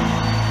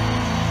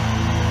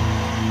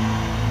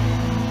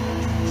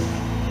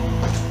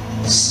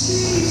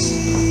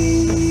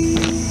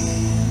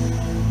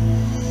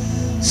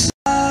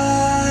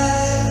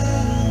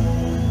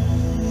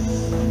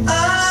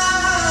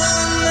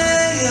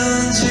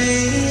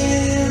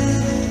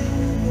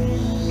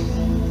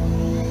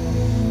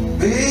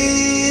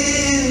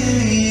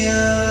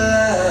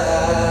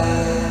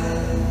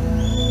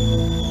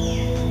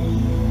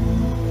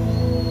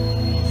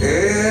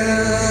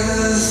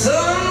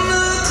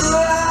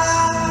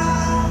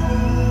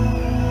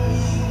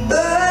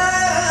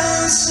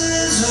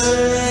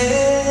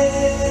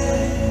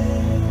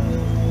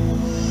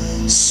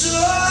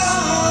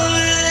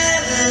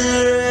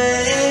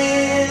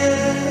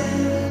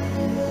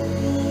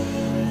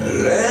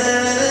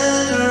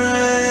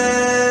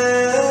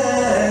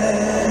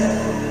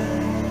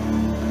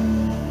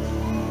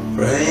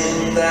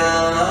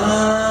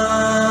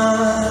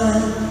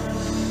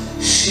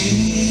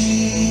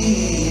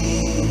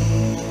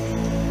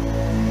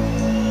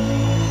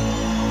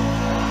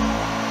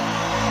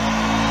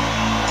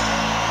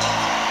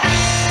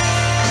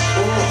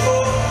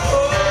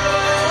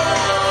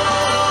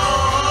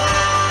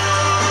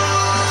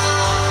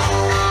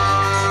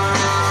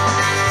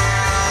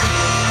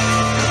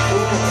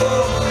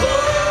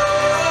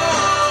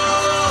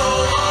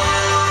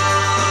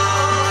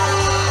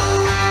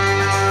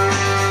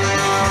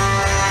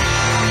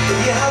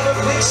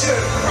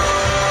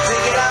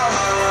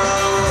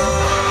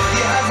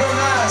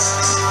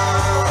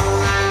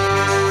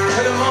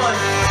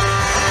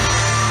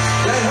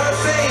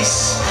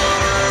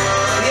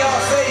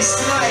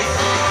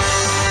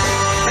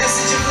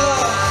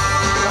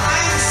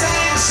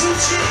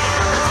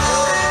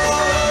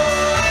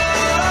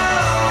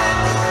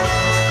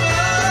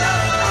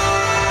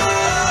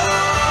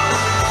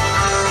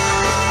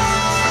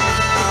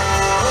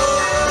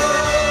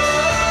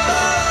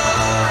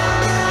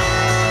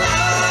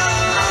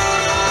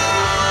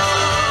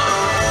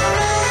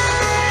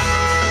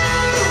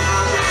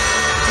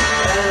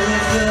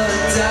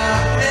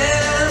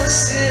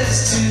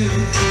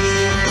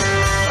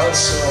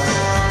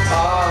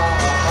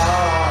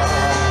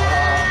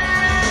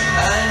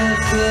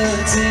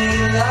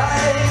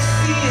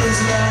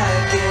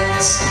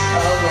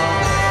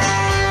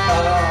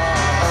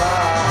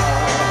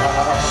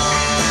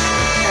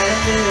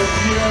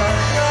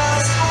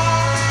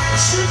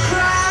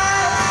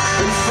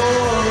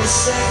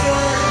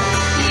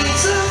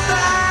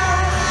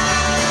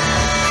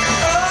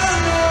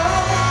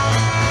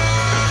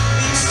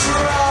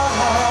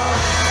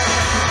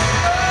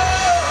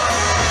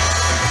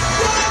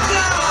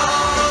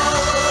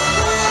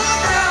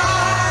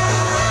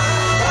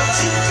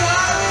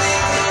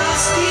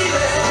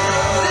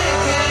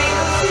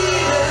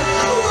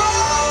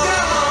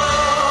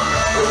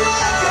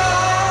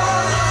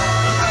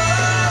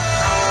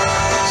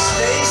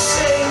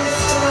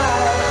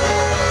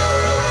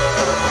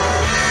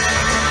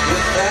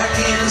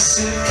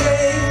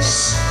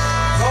 Suitcase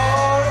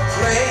for a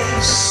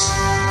place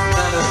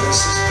none of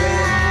us has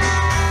been,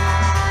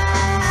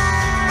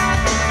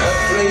 a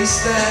place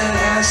that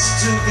has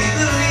to be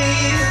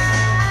believed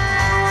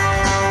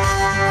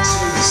to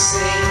be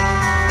seen.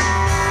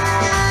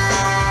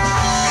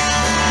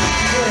 We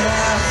could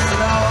have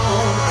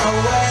flown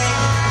away,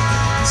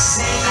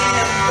 singing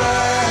a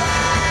bird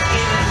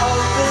in an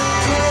open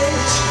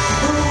cage,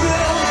 who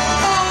will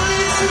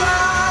only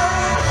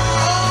fly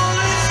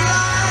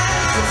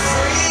for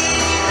free.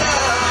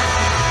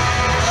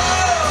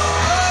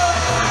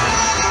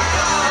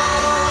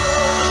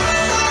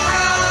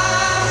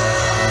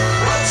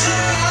 What you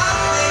got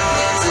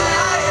thinking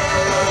tonight?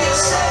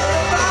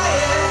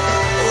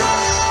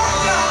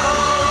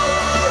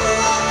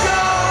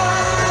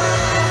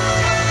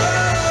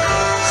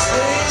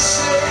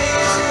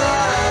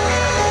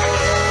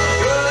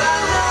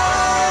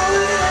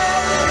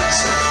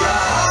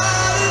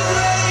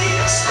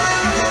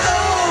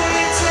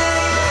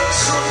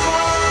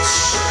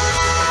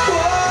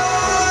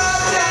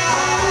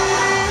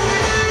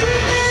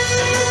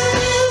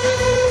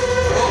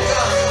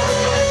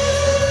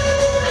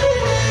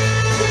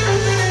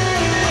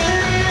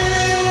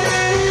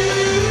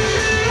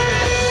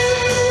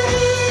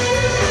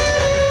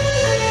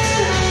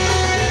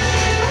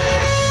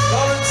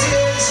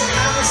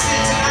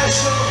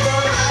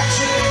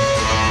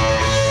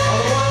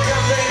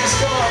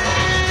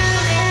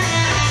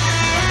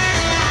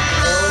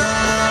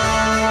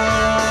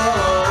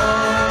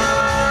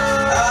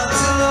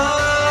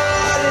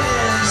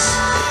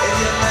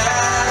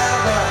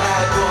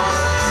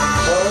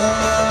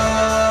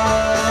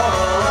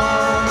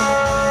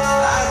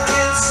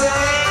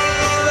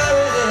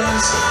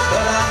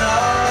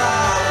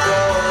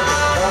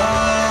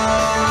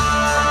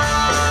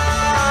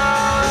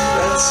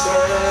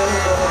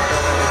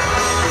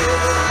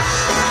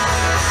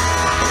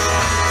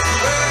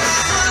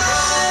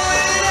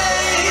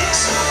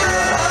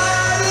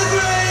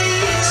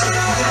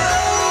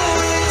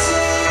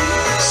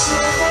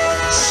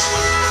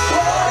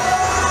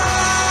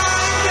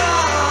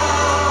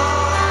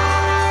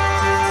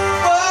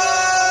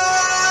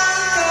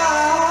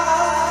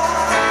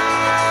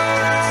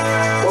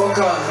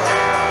 on.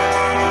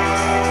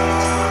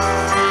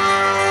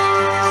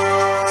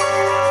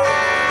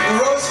 The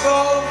rose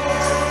bowl,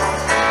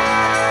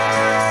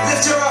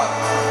 lift her up.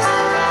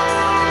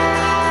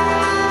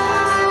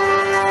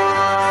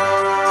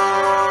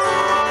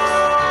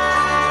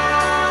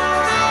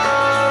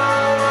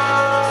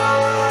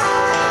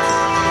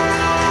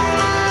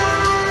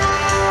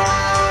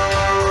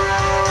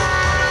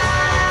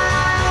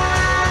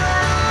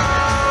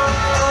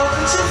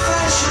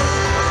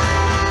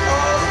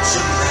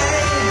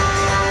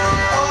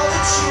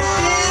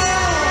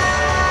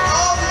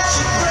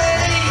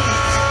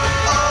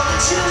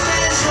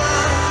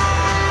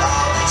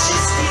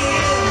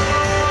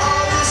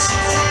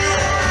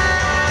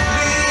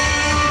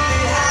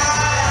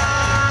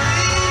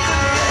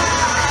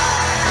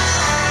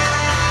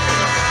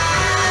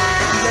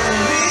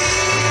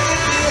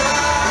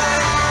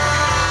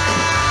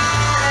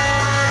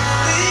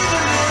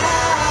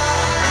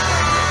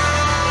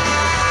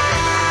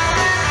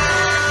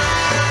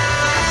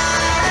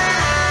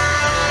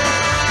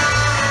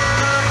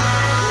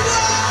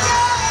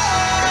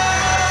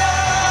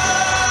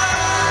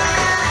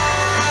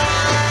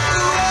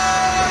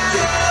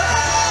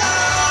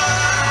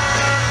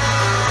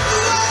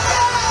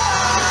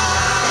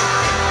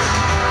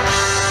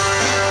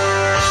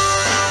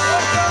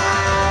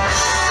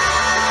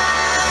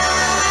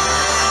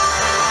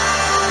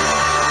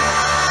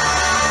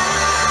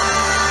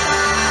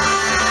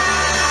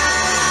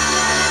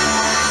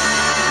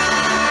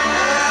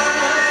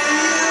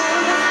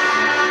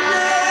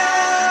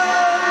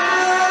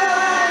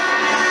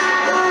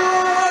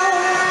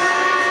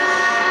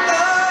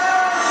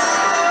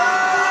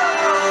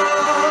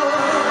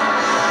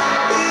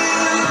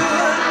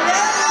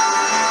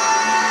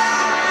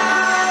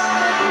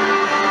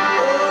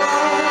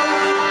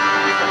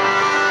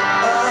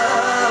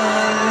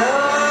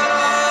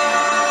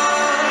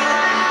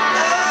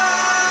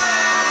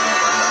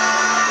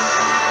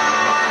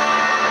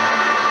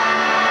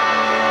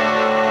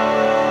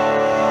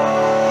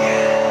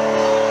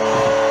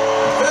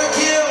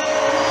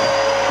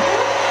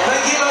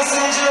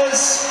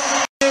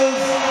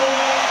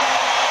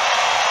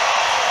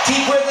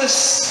 Keep with us.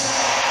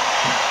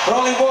 We're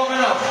only warming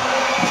up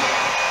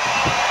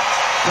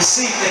this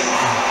evening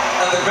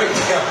and the great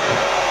to come.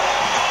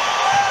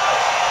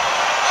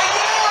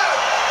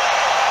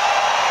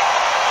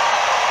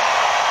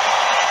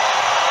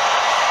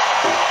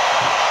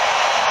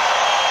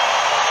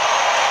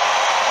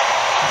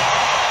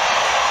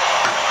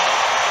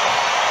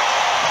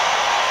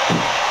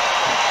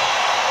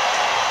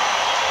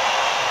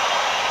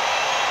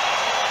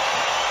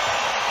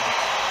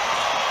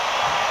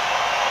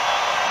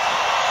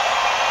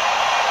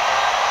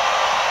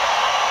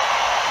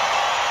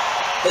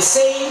 The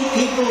same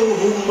people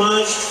who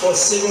marched for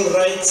civil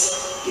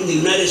rights in the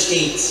United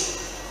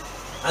States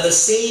are the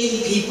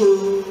same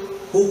people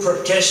who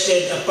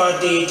protested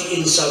apartheid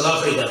in South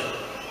Africa,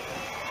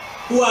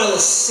 who are the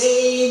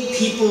same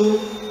people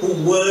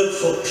who worked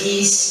for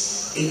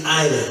peace in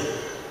Ireland,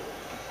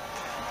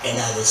 and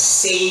are the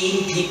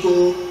same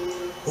people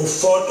who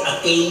fought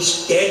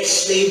against debt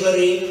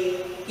slavery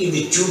in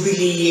the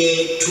Jubilee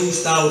year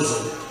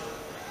 2000,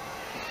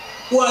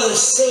 who are the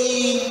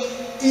same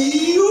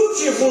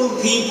beautiful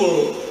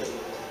people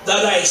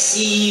that I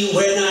see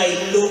when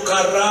I look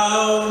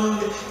around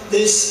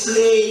this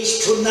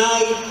place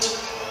tonight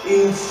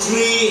in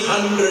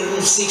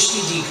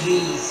 360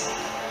 degrees.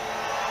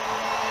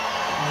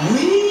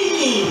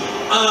 We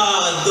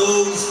are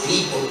those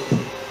people.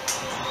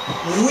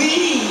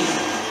 We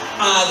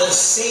are the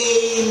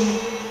same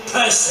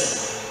person.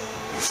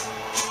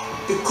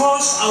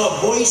 Because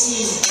our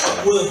voices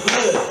were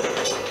heard,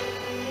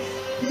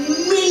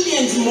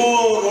 millions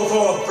more of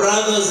our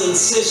brothers and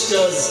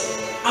sisters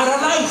are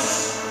alive,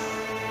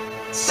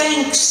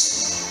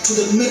 thanks to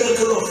the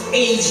miracle of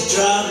AIDS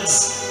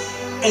drugs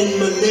and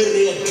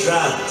malaria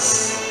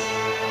drugs.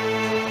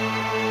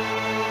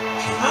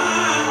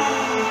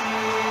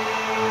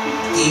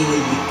 They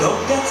will be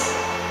doctors,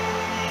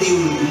 they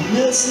will be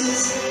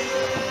nurses,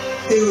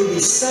 they will be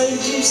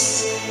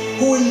scientists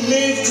who will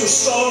live to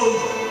solve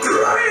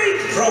great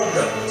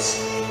problems.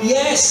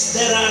 Yes,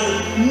 there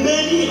are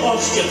many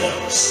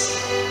obstacles.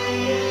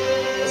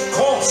 Of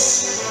course,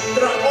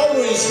 there are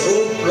always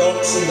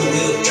roadblocks in the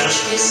way of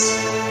justice.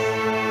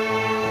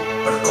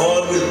 But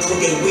God will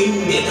put a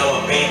wind at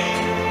our back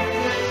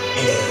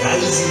and a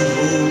rising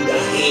road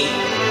ahead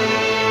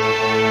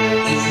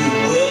if we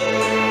work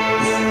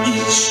with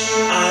each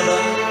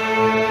other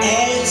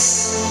as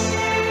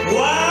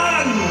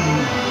one.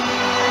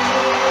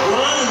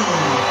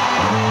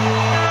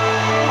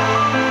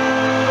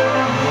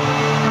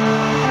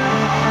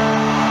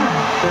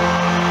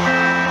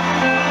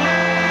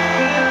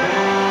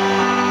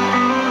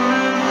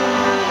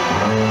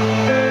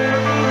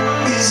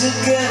 Is it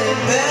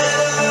getting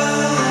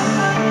better?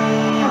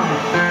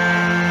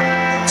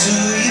 Do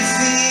you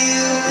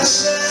feel the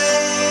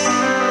same?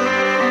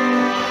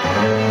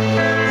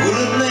 Will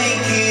it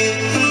make it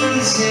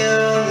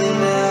easier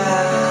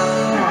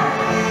now?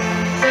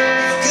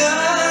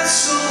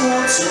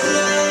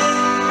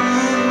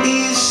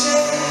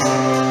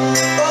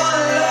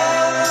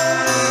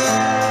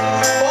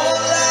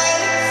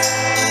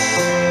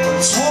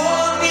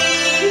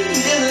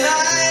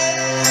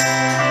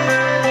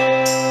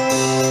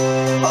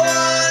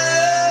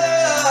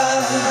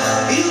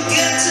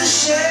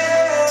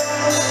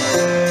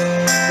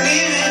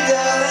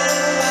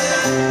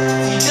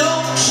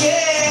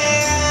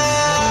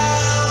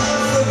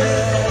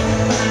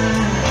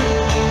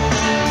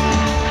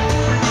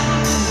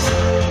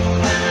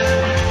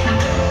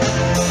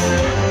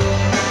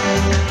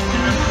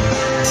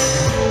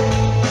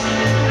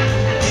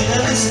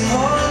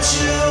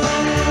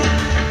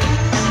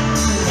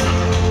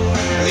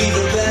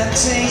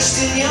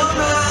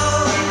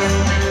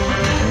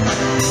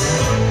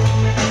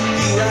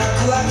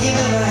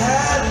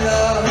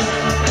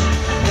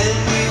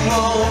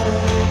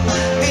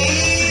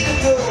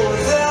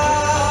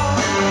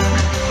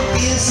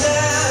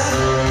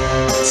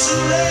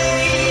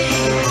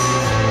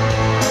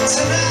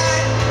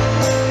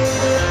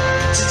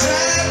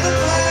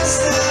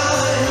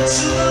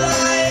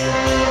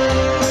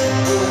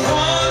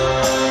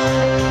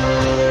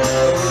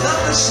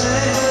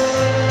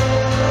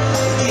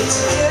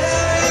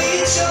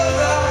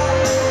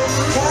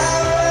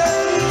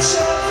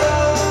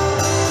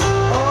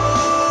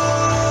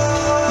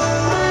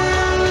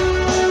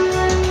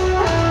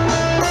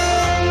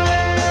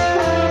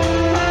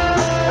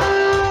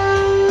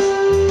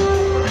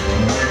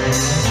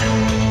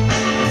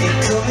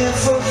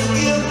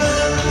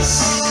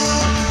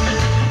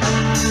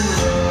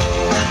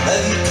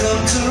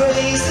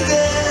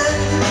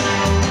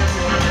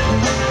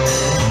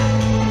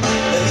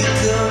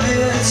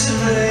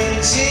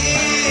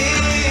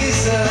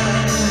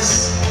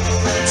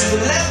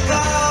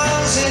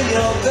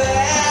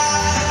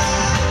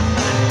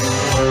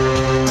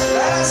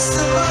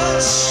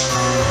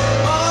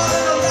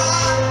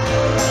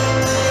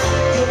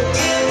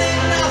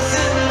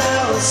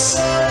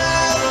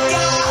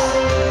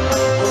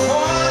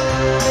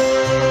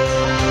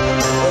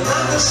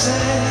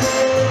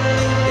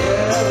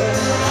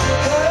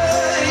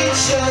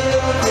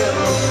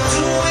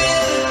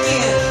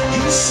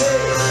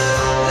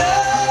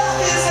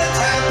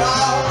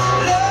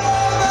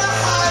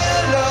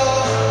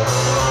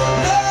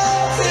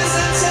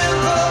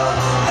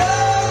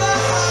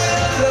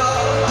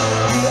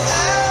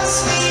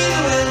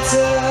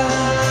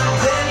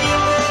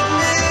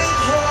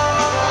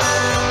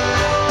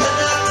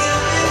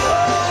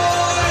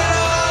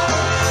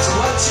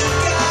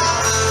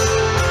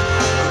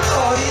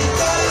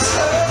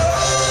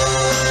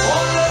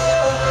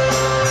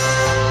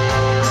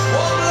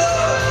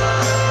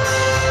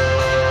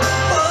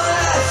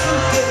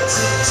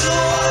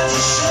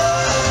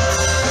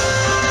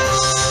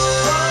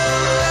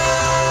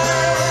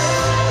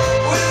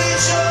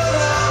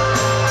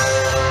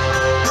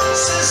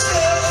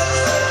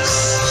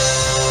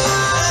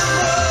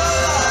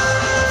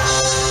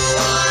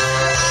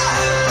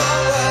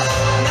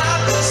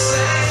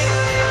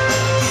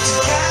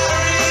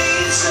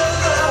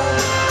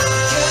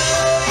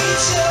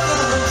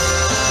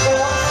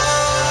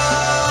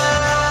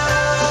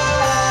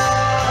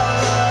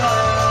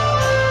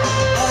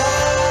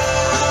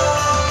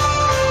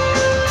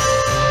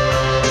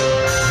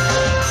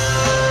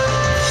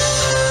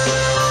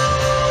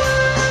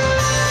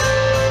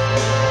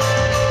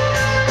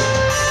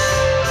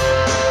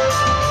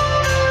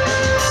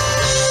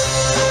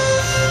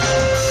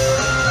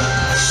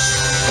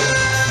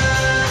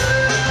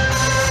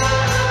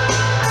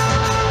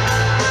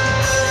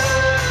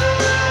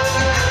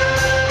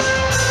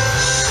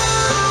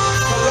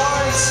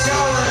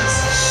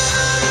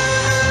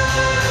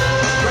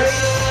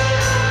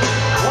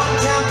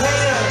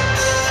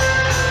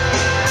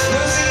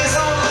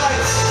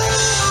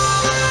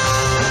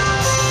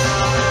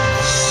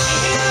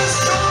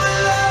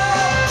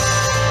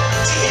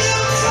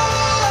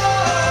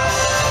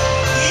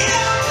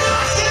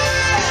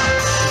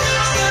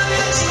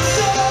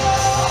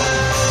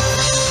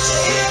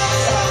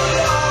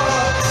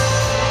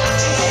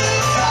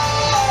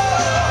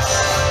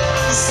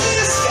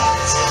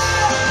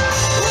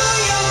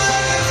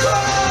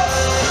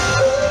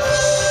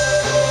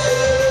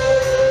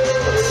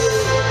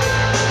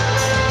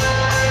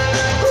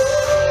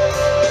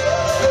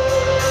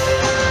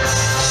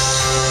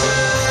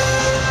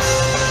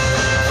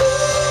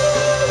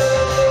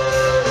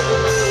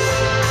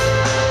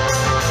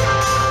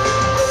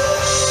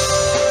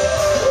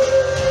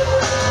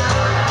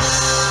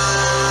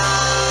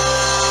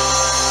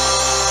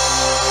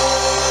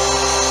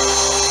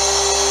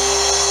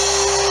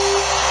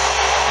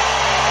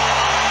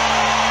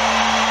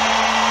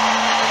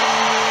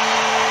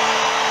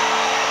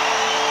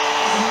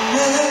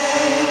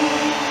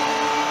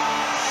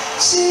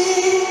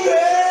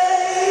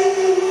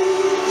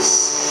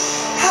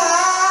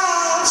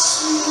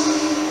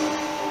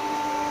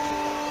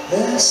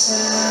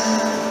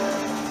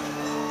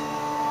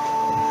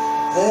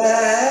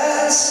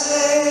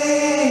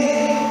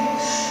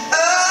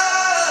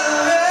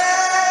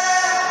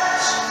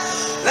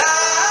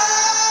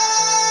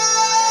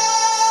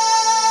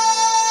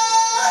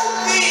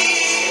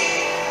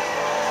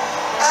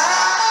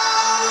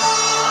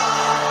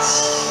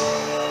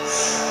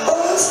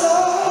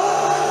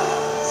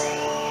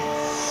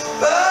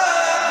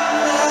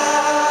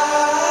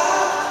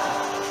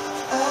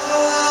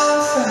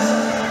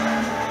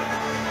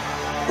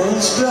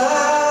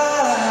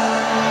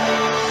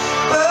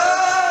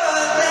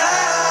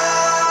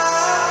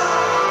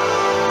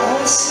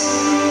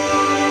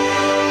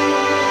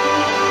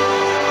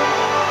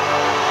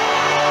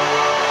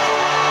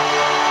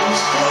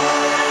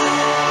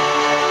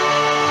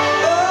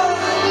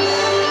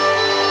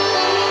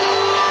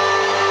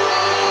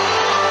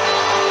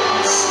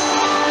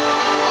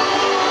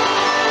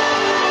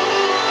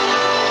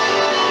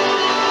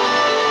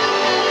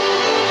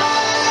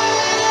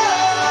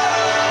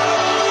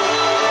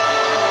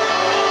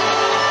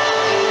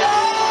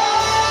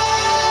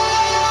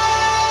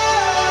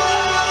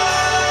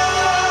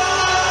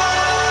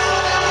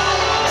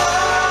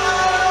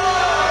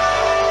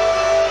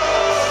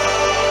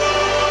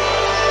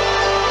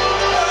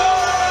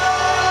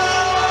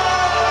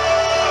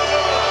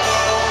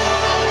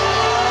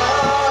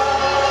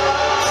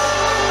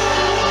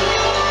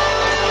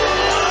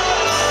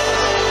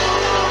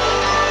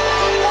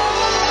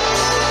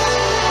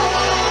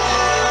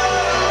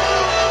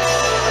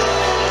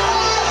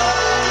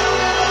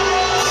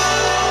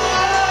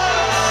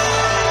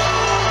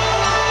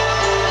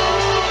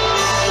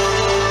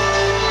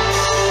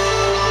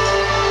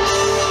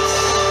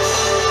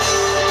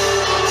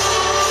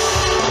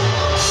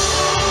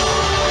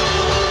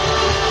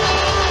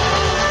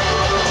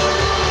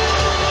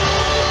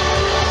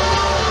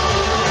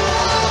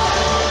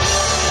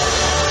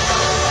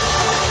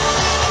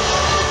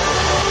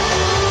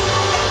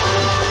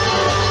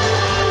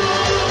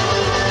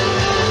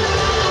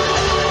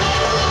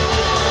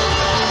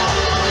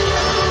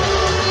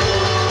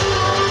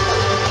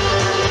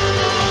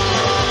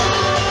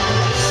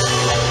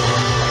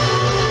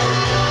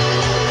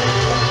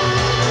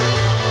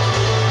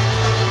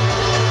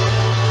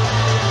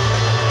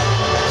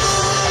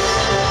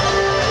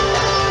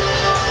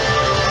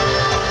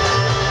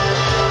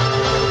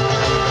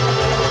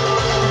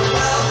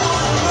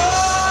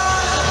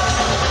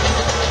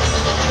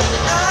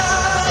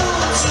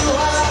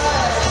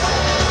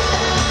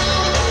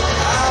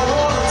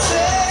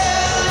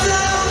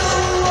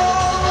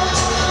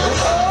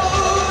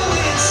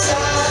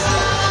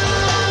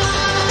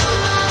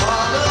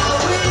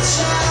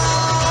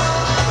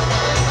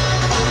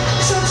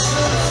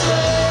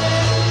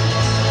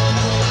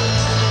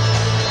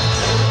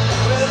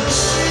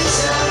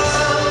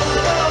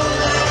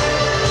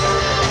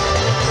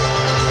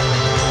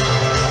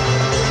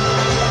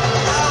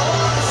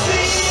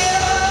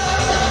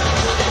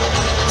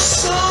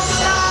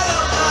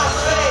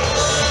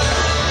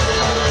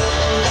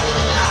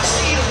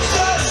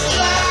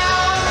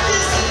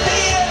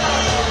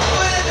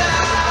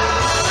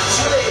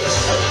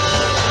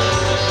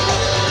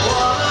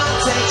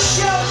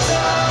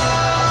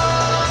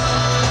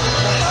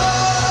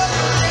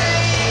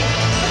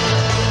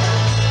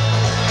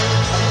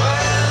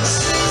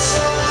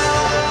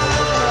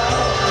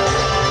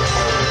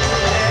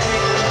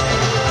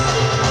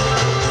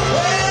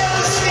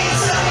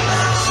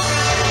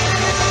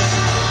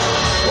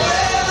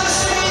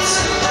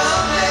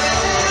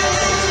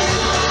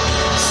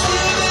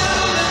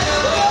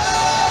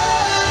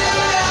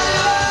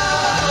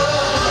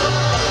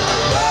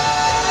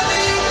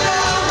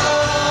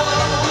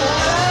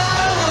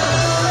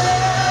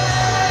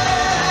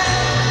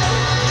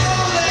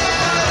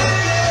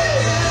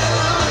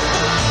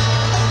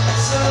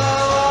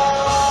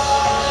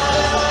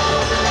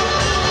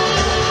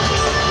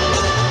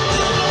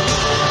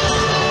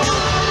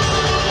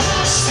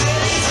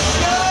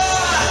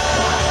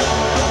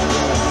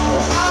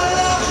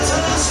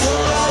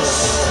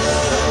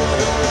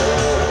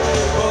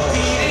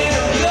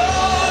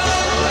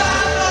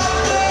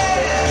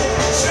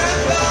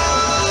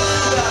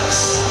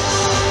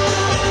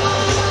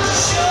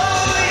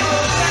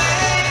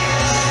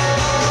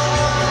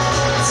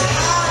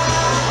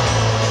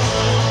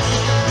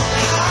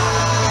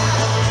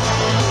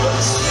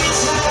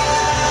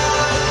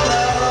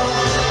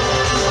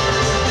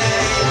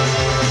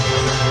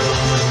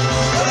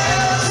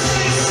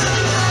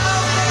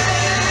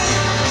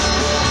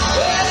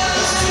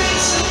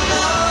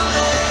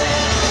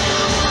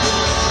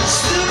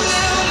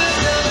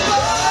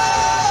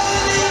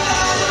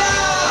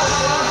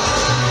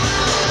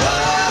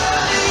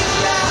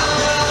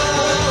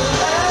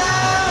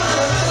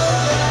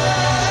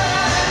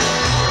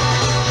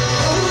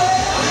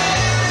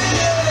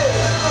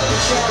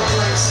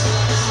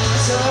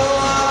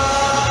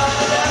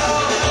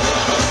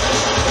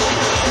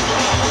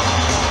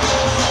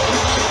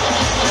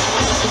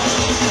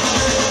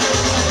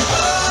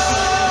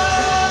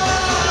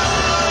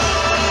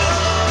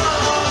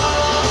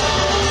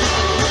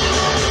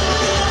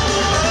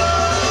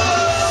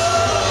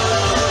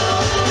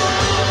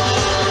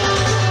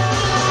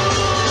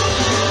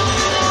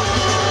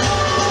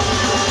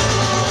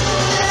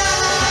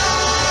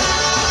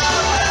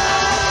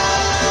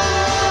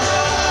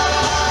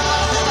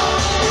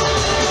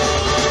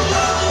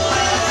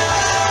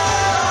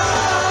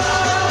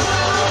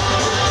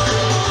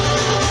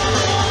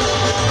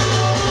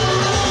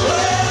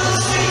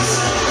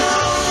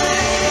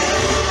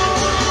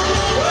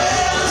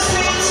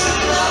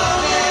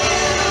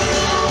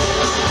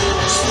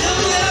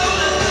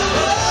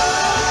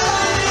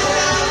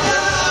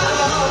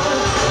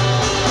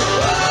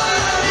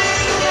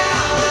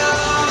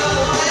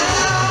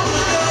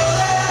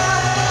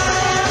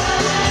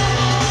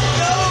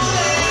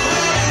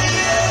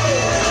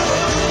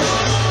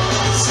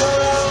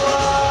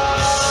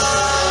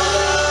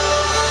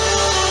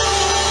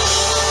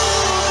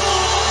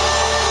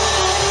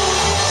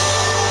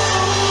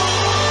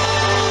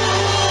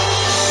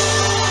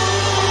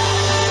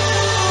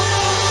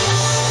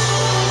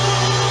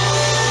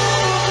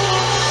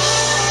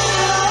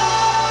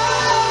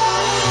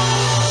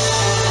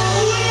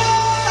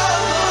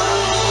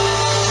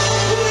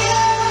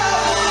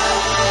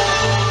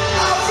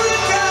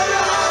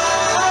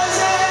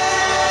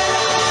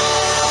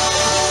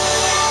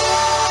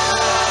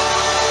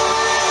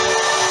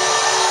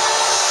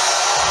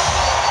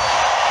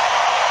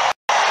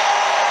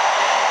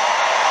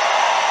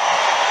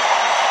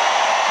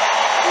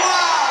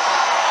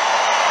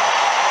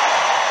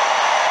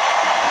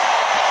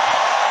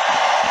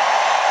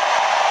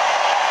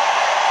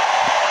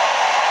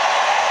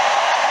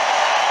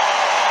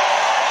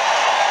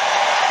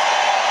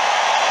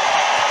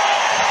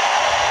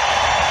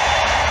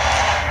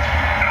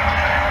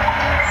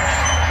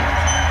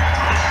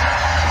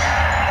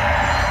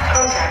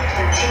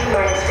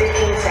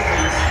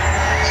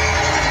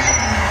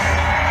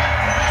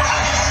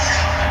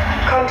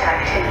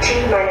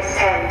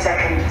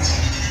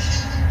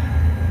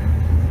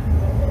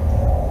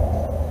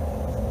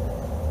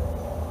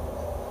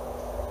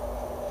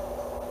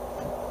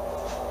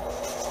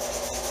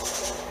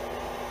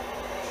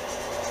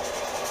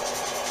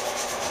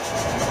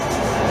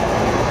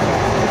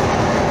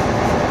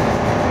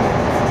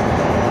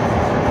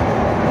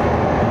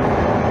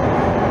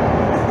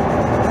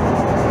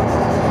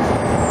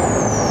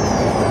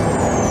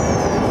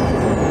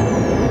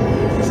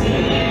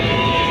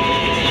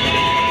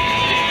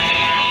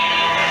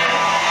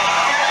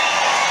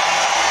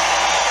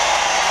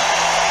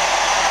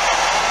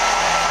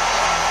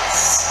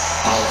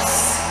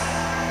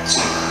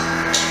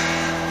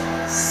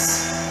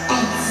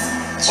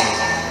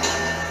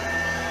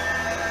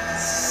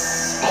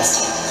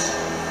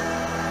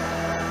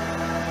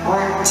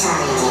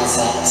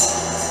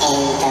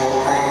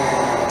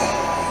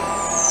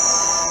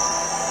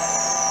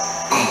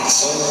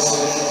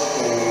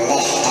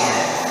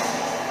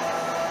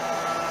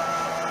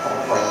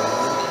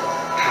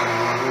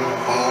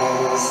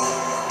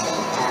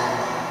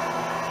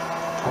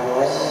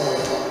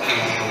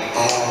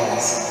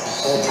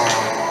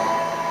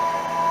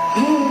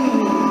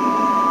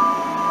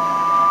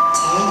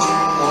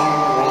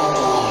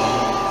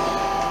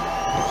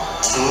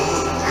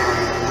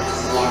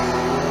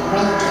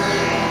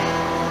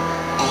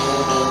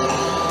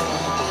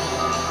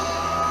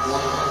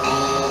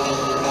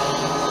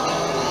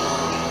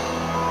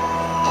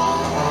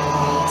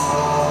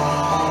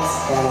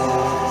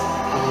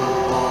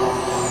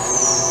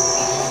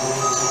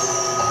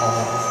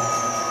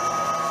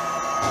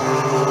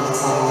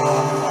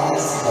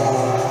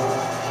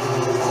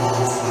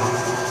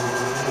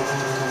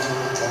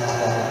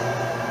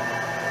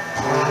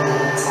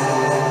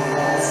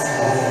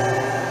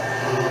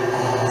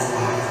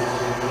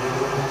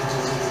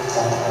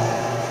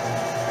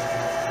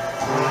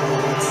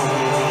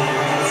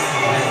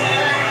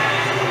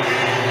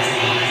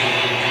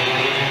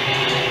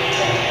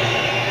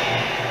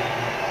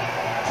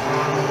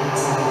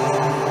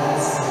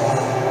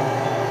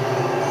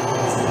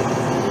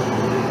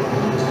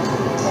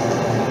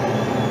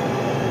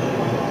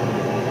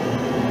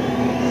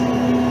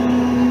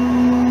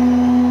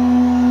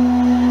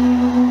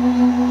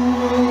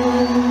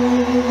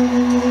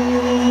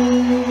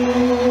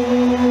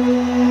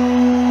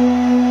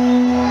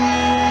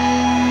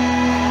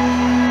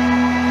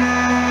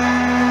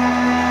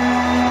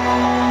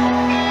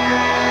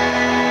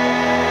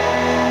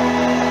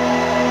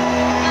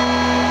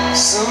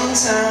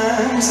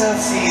 Sometimes I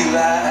feel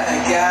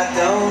like I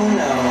don't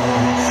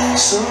know.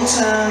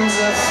 Sometimes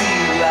I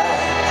feel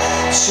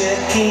like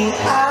checking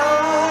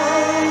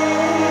out.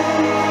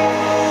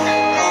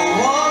 I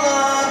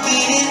wanna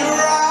get it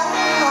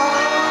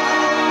right.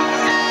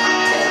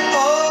 Can't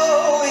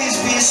always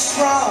be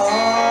strong.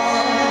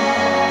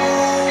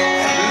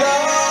 And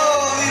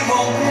love, it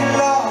won't be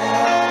long.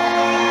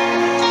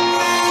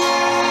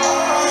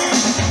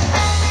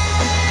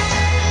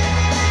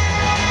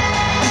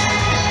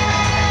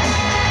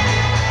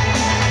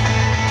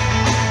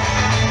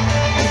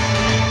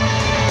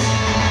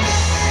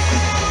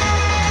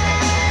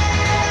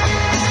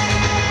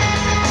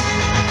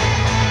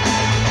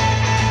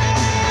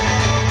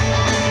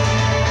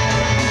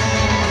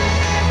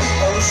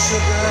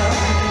 Sugar,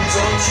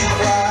 don't you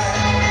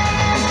cry.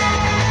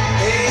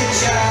 Hey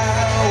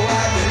child,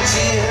 wipe the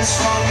tears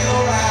from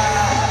your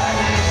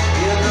eyes.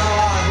 You know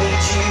I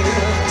need you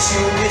to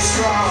be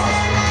strong.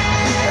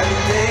 And the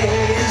day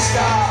is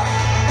dark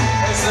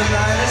as the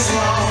night is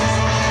long.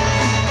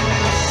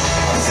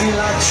 I feel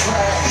like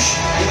trash,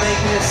 you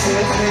make me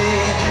feel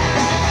clean.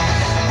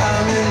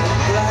 I'm in the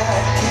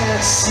black,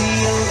 can't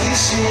see or be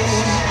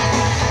seen.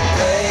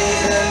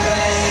 Baby,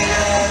 baby,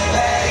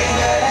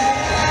 baby,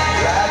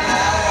 right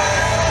now.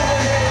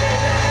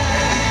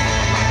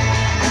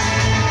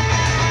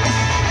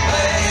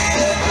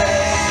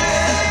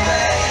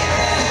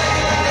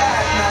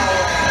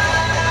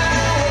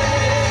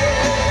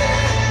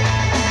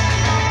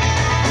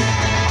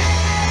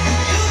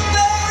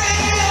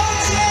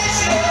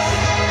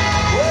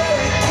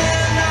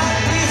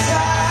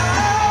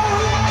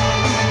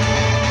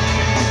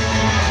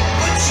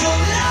 Your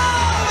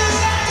love is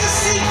like a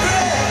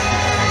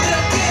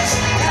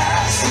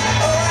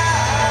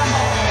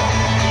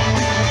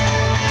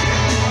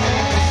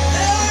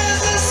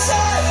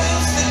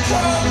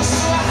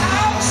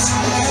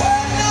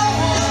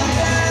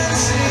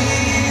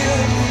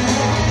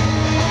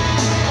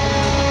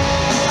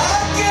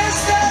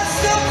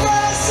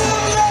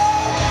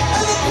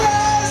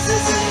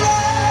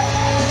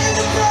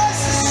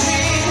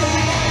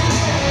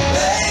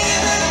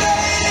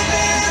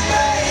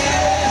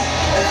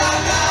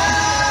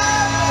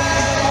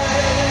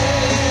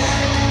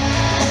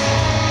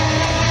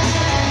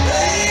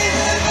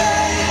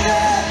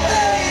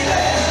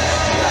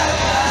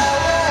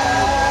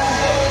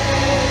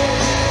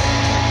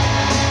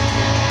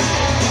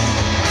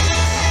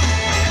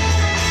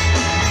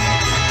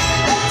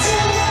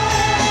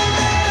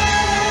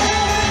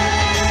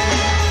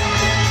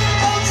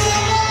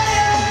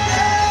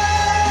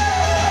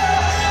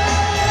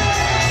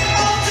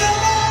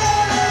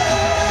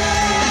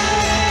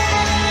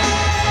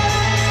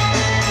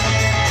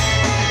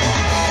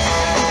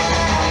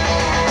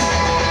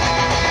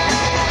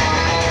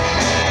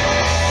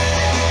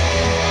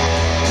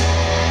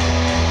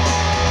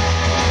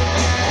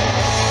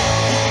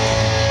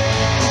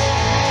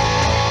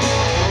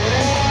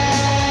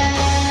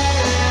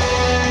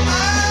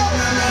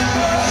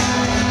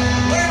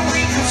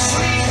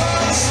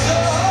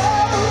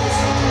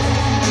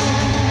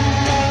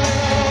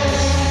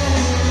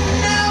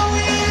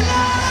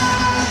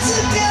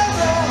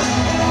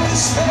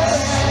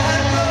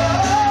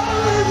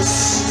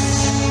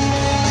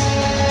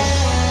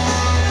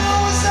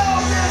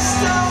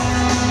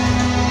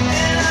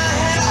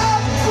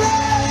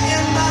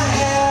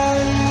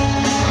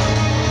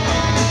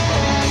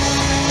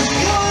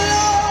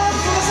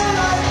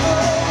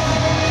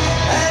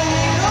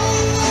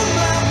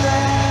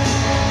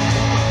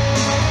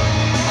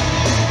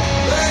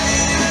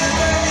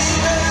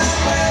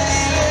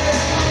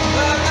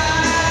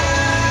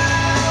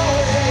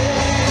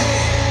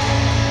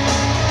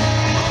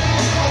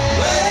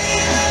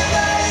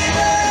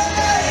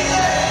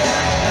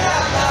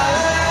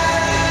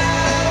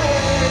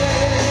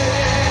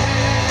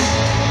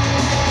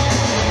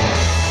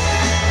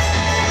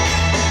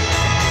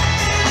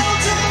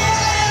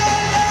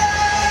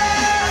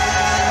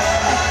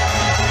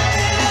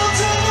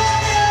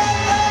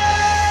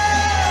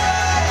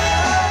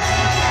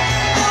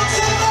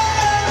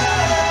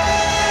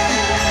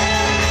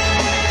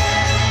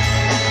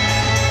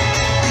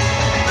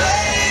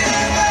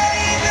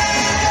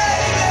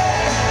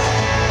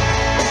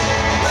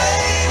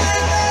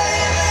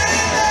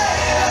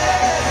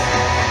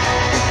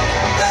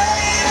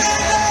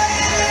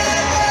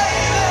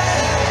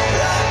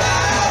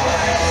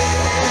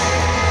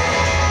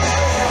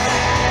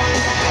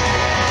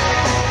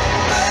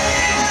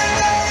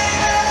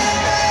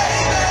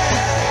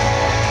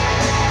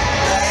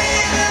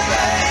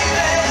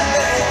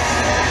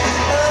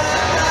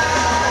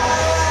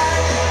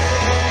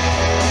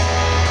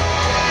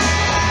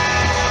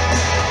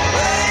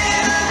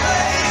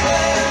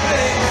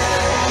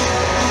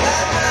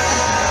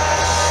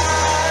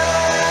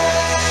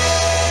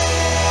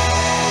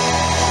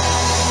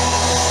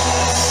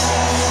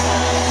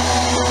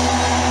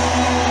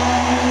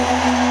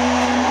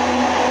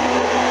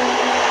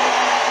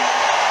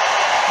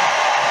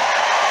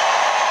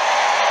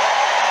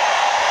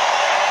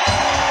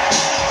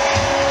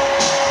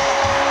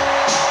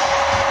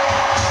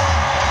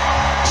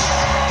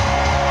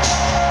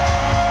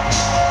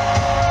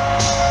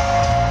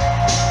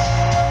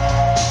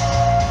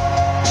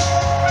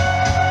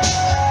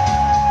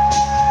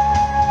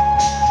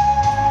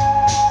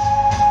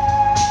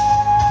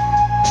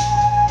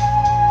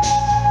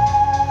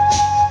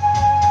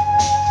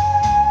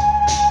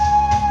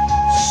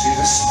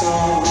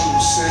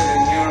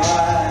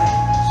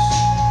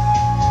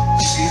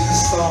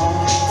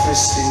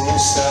fist in your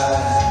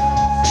side.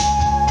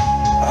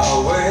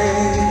 I'll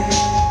wait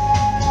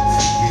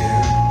for you.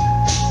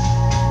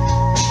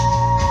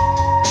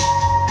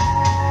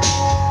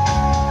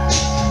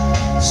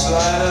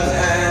 Sleight of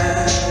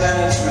hand and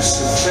a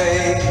twist of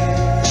fate.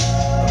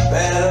 A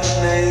bed of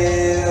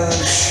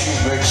nails, she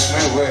makes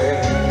me wait.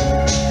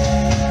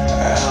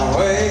 And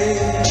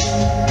wait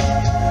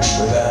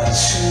without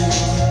you.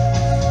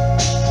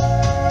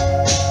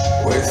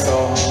 With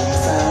or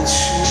without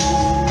you.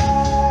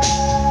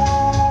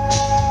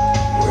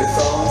 With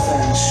or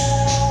without you.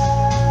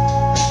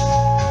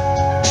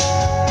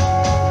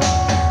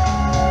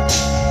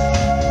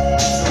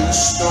 Through the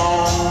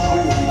storm we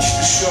reach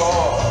the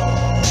shore.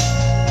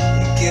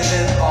 You give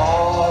it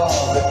all,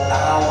 but I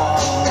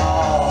want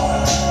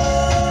more.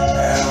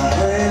 And I'm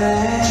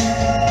waiting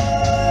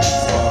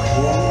for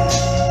you.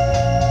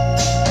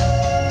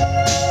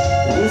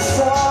 With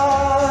or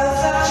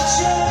without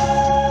you.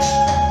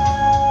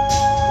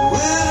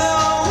 With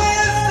or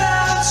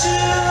without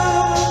you.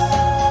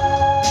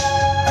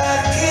 I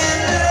can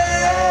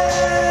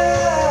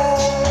live.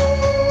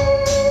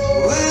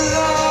 With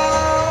or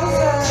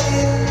without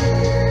you.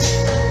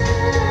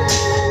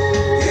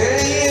 Yeah,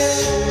 yeah.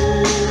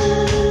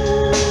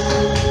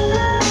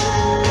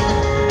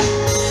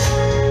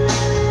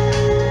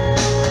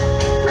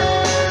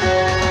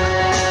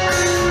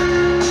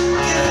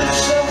 Give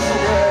yourself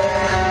away.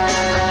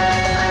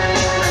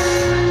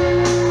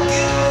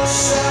 Give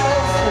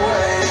yourself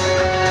away.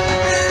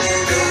 And you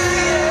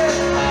give,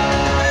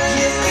 and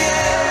you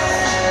give,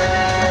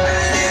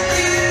 and you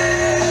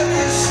give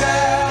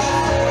yourself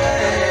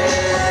away.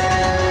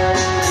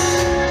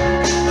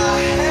 My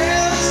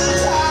hands are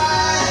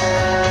tied,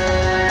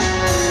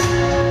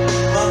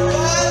 my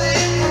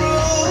body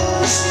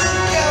bruised, you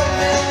got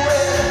me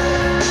wet.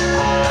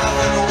 I've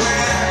been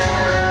aware.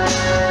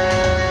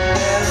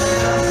 There's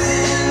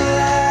nothing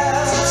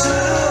left to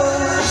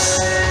lose,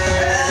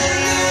 and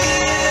you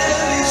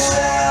give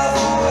yourself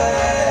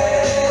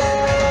away.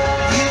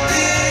 You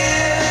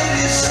give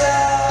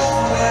yourself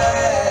away.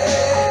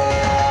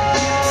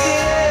 You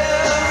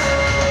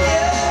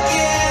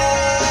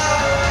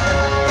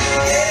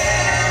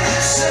give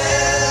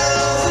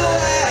yourself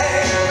away.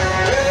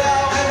 With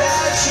or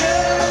without you.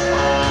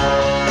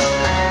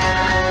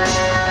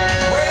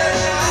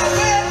 With or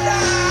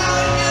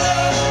without you.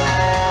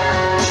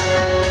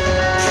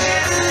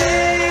 Can't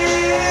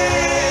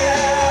live.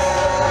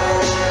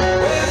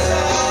 With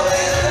or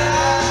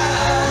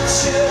without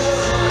you.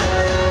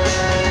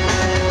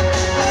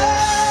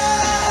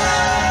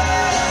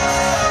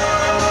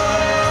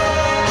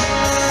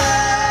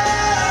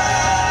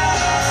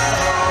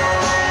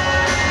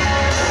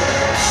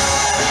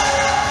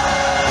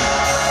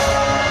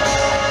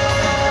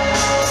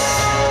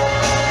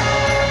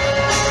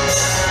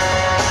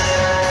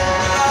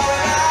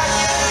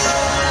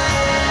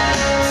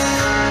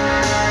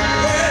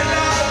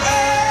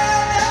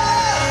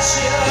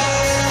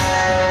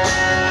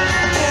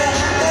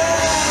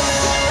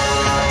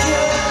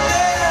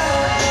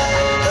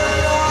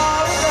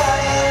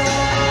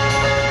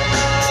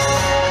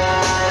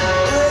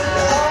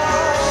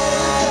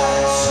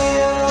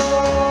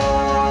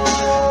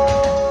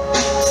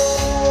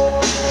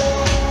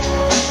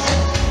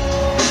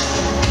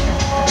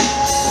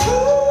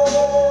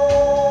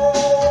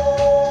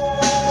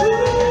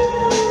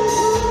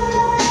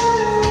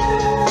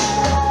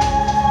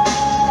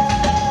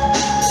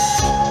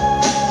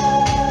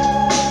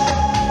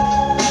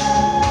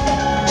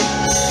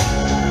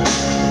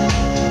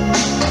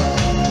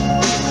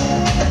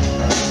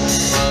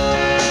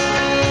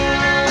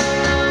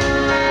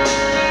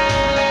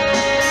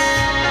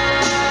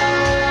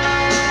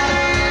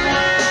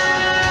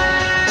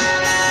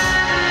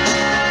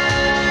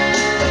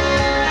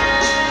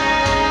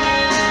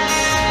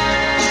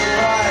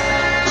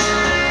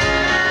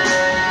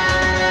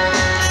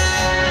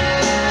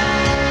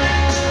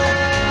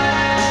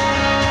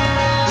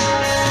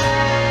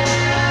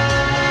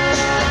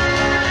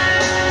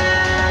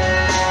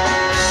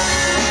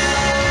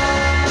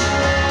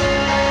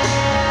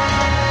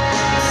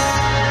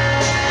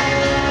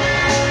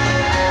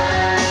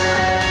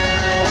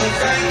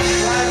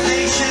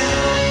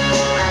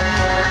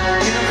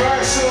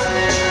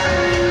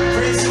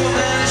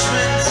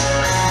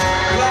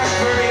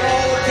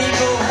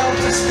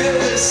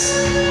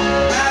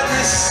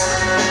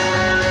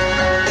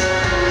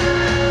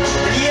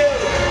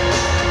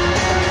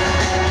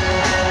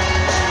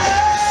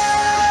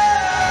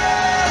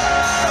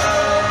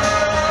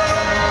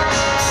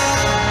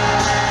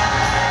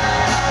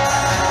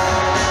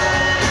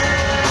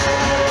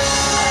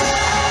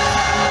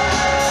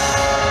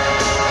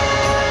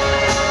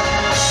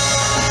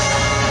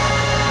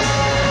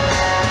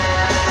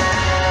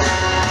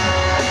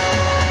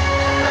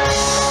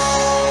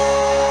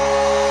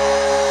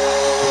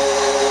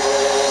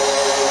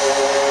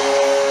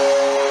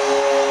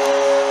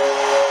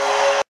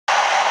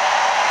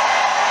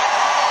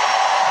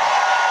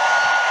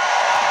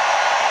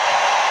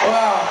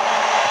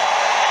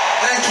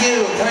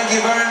 Thank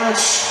you very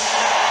much.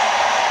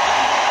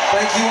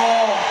 Thank you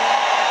all.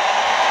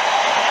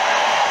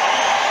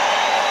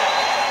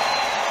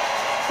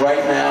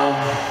 right now,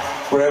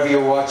 wherever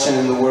you're watching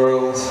in the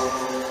world,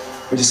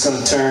 we're just going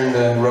to turn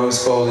the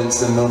Rose Bowl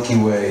into the Milky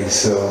Way.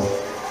 So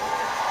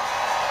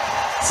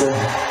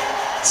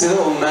it's a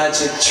little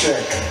magic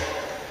trick.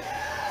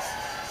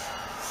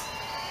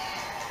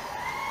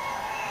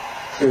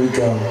 Here we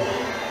go.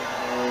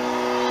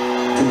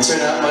 You can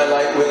turn out my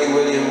light, Willie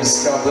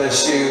Williams. God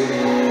bless you.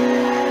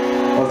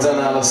 Well done,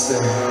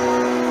 Alistair.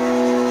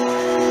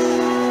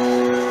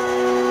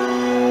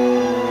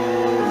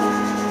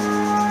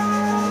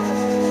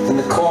 In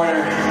the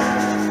corner,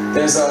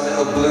 there's our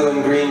little blue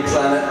and green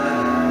planet.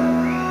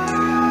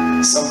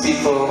 Some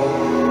people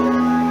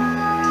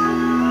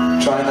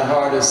trying the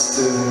hardest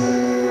to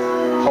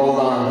hold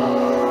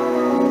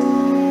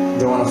on.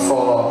 Don't want to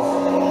fall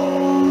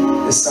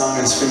off. This song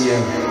is for you.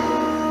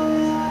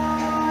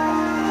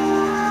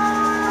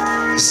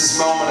 This is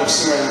moment of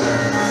surrender.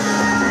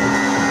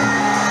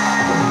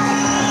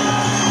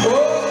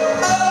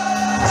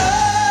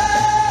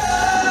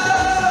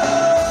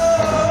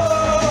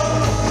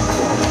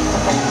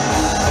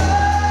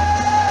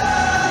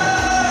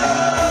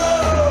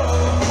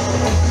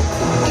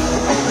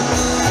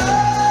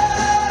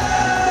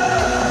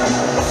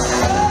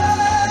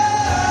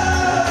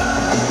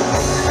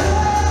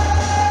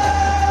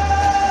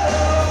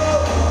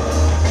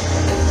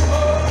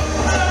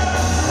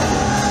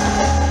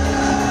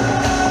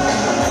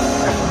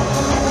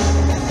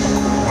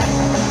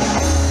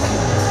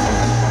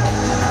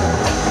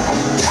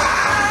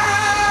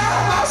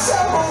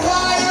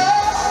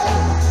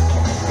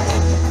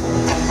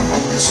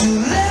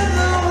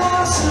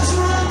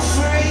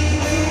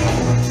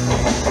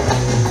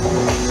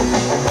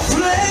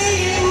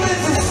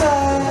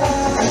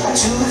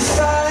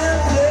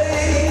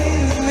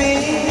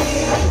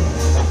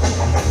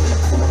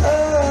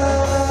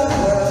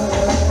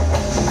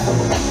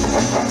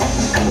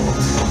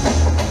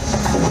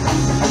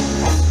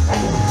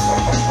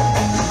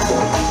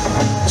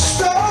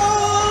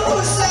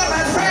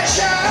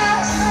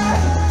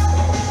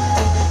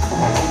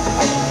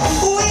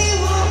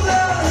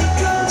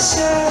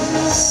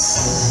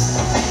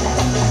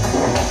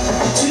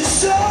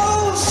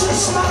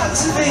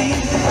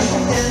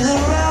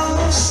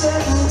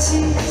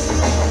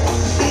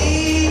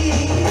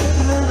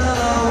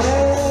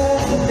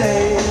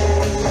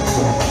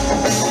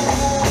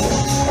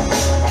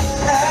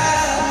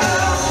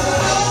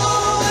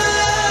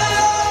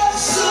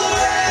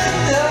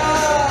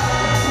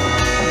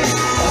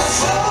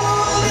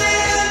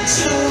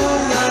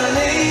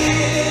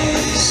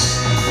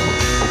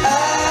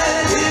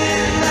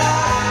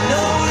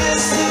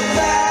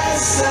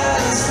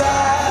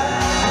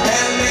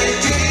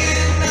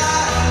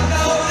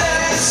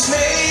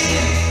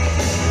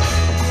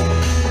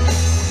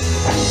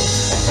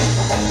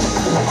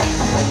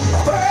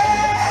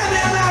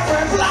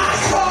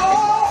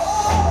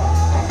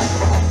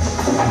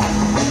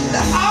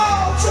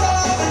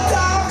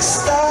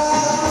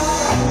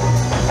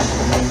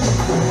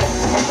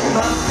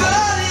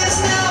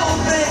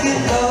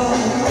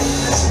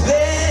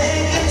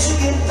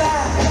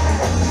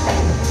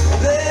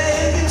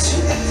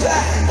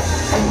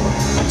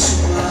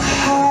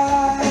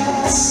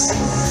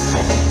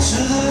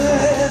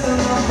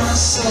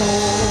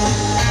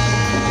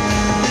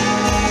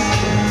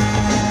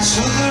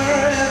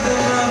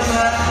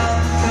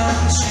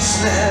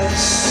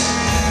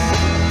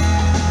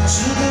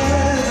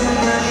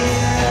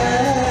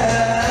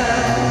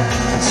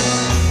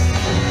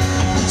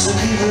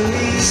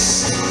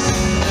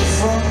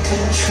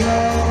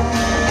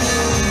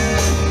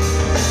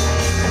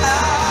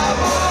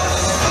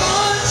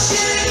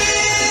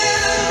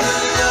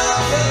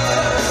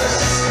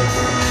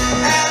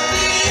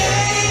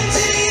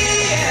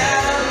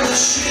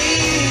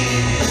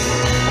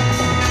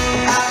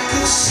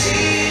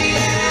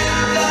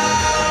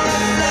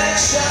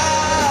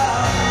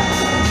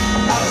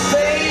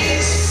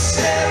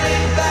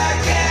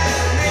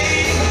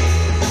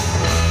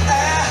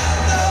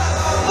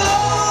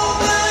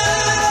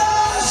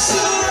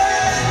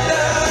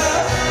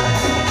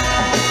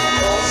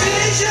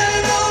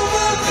 Vision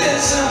over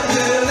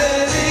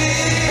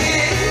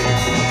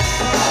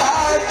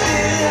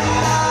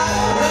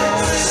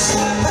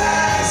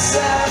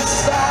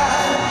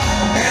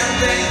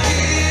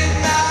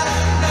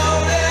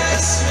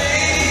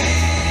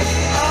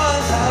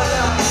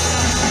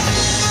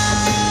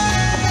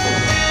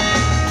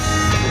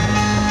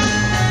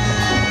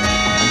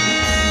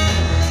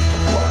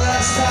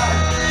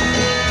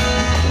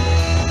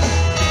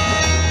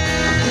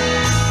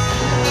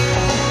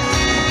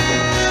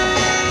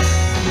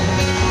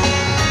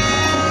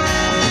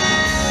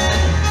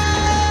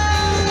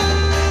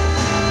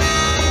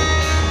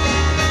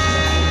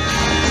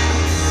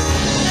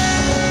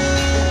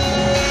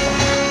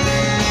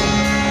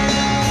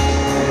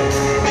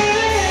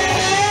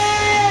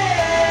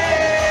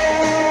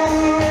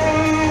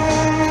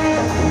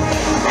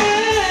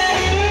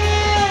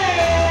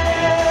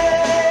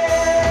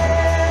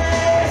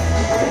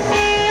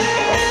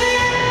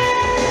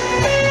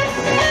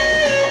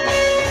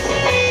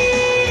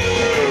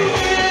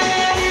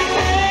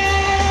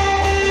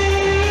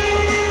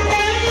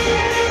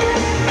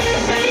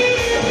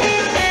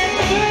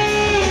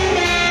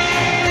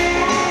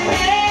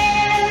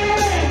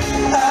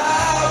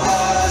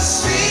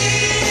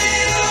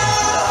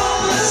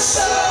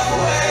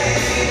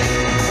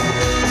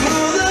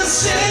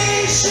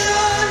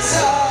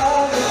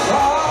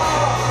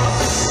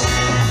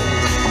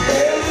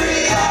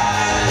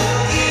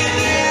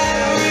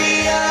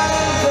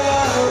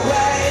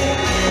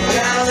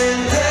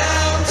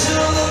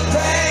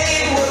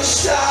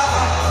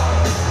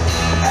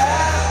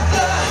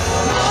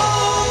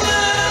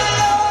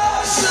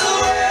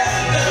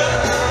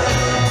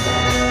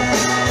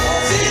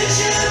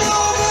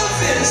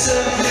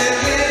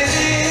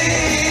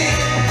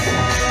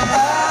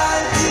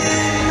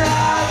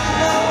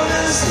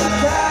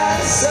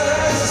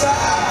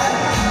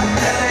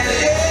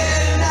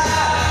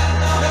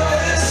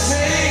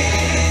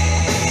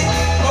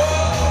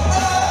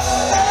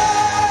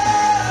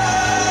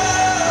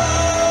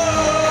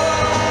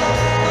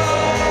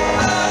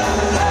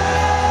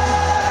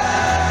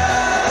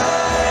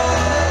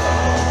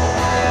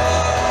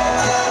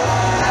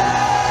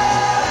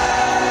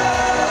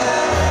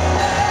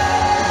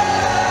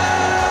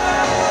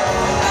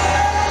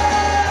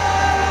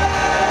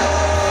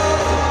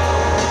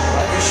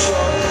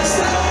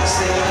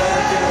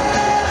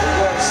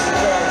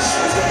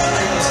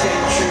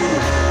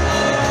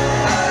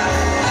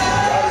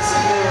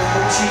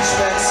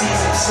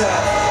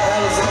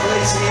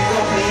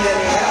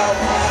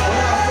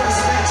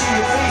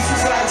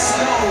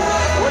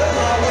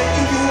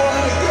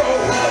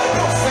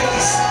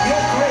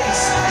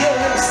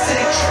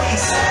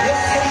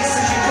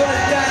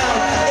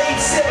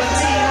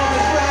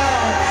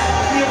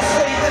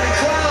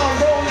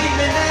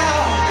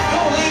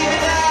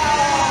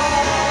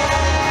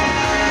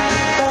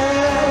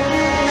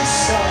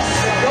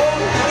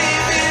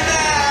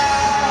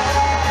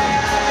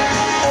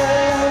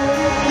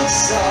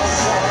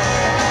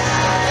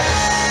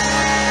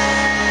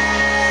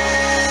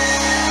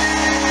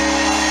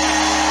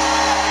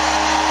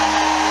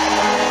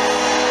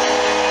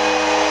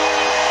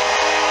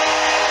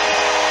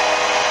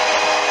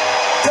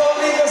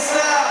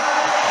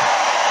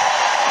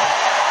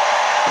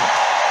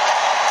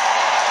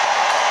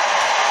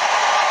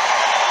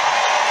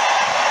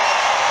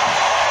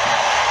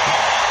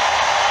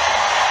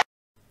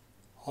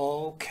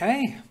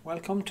Okay,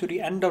 welcome to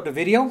the end of the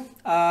video.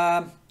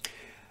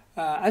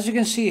 As you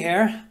can see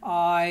here,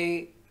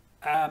 I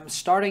am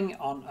starting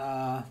on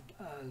a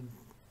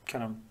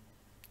kind of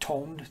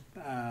toned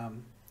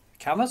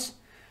canvas.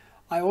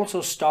 I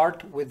also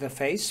start with the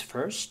face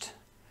first,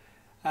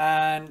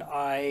 and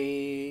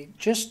I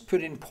just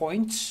put in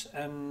points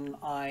and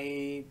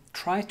I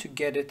try to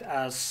get it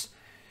as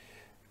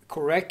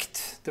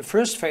correct, the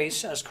first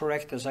face as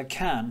correct as I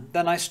can.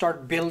 Then I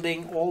start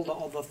building all the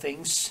other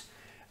things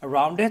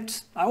around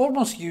it. I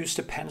almost use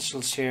the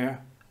pencils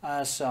here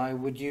as I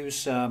would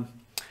use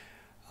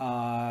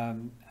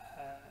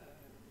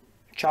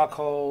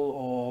charcoal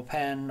or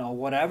pen or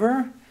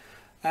whatever,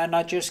 and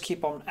I just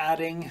keep on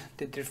adding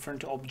the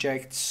different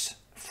objects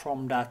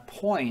from that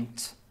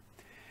point.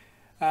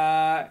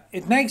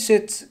 It makes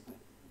it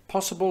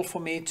possible for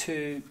me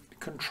to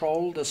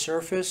control the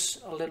surface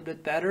a little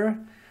bit better,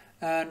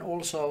 and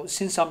also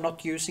since I'm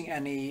not using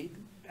any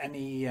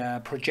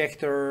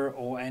projector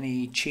or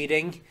any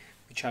cheating,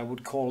 which I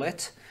would call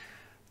it,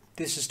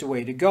 this is the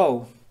way to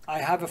go.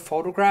 I have a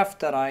photograph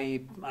that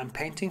I'm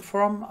painting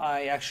from.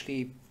 I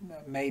actually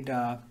made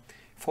a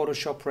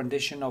Photoshop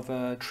rendition of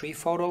 3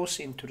 photos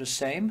into the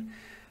same.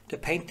 The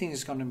painting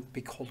is going to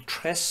be called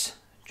Tress,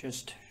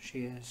 just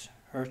she is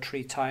her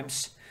 3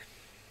 times,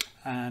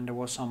 and there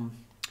was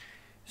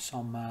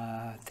some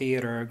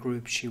theater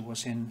group she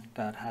was in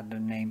that had the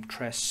name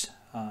Tress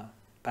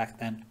back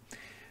then.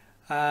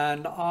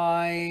 And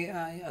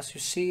as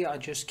you see, I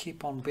just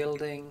keep on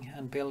building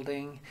and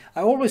building.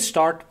 I always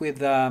start with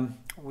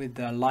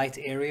the light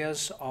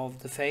areas of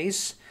the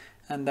face,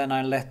 and then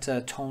I let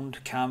the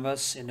toned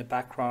canvas in the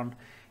background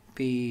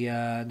be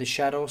the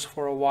shadows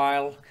for a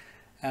while,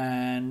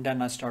 and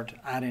then I start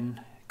adding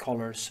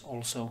colors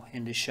also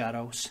in the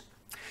shadows.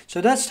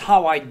 So that's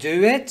how I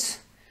do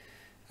it,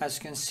 as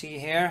you can see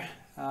here.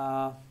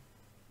 And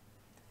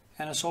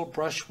it's all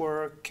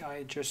brushwork.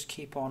 I just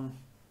keep on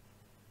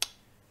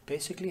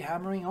basically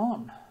hammering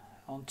on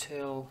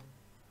until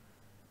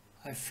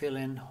I fill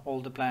in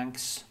all the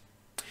blanks.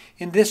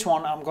 In this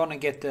one, I'm gonna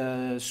get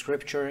the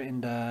scripture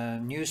in the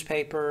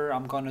newspaper.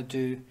 I'm gonna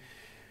do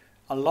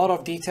a lot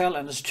of detail,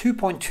 and it's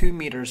 2.2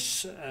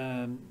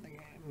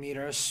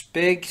 meters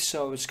big,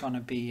 so it's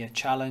gonna be a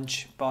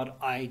challenge, but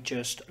I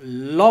just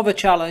love a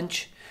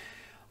challenge.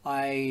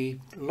 I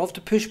love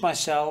to push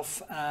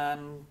myself,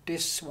 and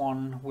this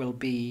one will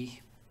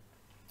be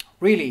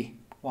really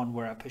one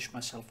where I push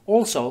myself.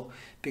 Also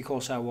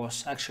because I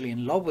was actually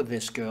in love with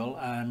this girl,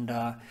 and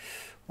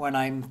when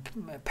I'm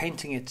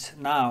painting it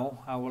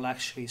now, I will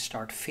actually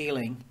start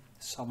feeling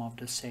some of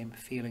the same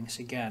feelings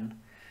again.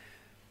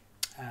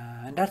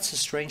 And that's a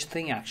strange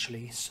thing,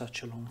 actually,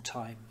 such a long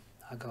time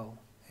ago.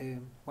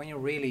 When you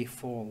really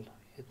fall,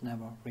 it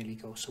never really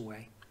goes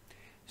away.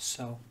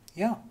 So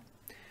yeah.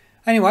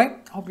 Anyway,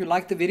 hope you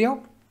liked the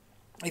video.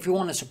 If you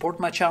want to support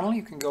my channel,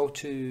 you can go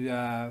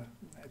to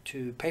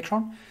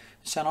PATRON,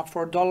 sign up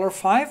for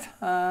 $5,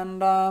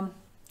 and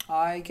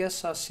I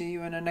guess I'll see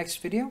you in the next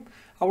video.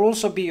 I will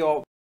also be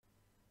your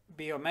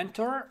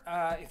mentor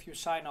if you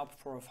sign up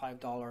for a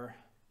 $5.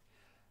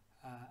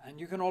 And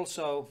you can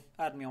also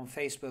add me on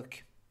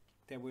Facebook.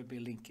 There will be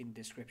a link in the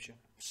description.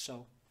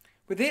 So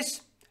with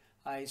this,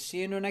 I see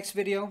you in the next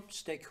video.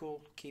 Stay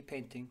cool, keep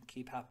painting,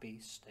 keep happy,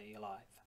 stay alive.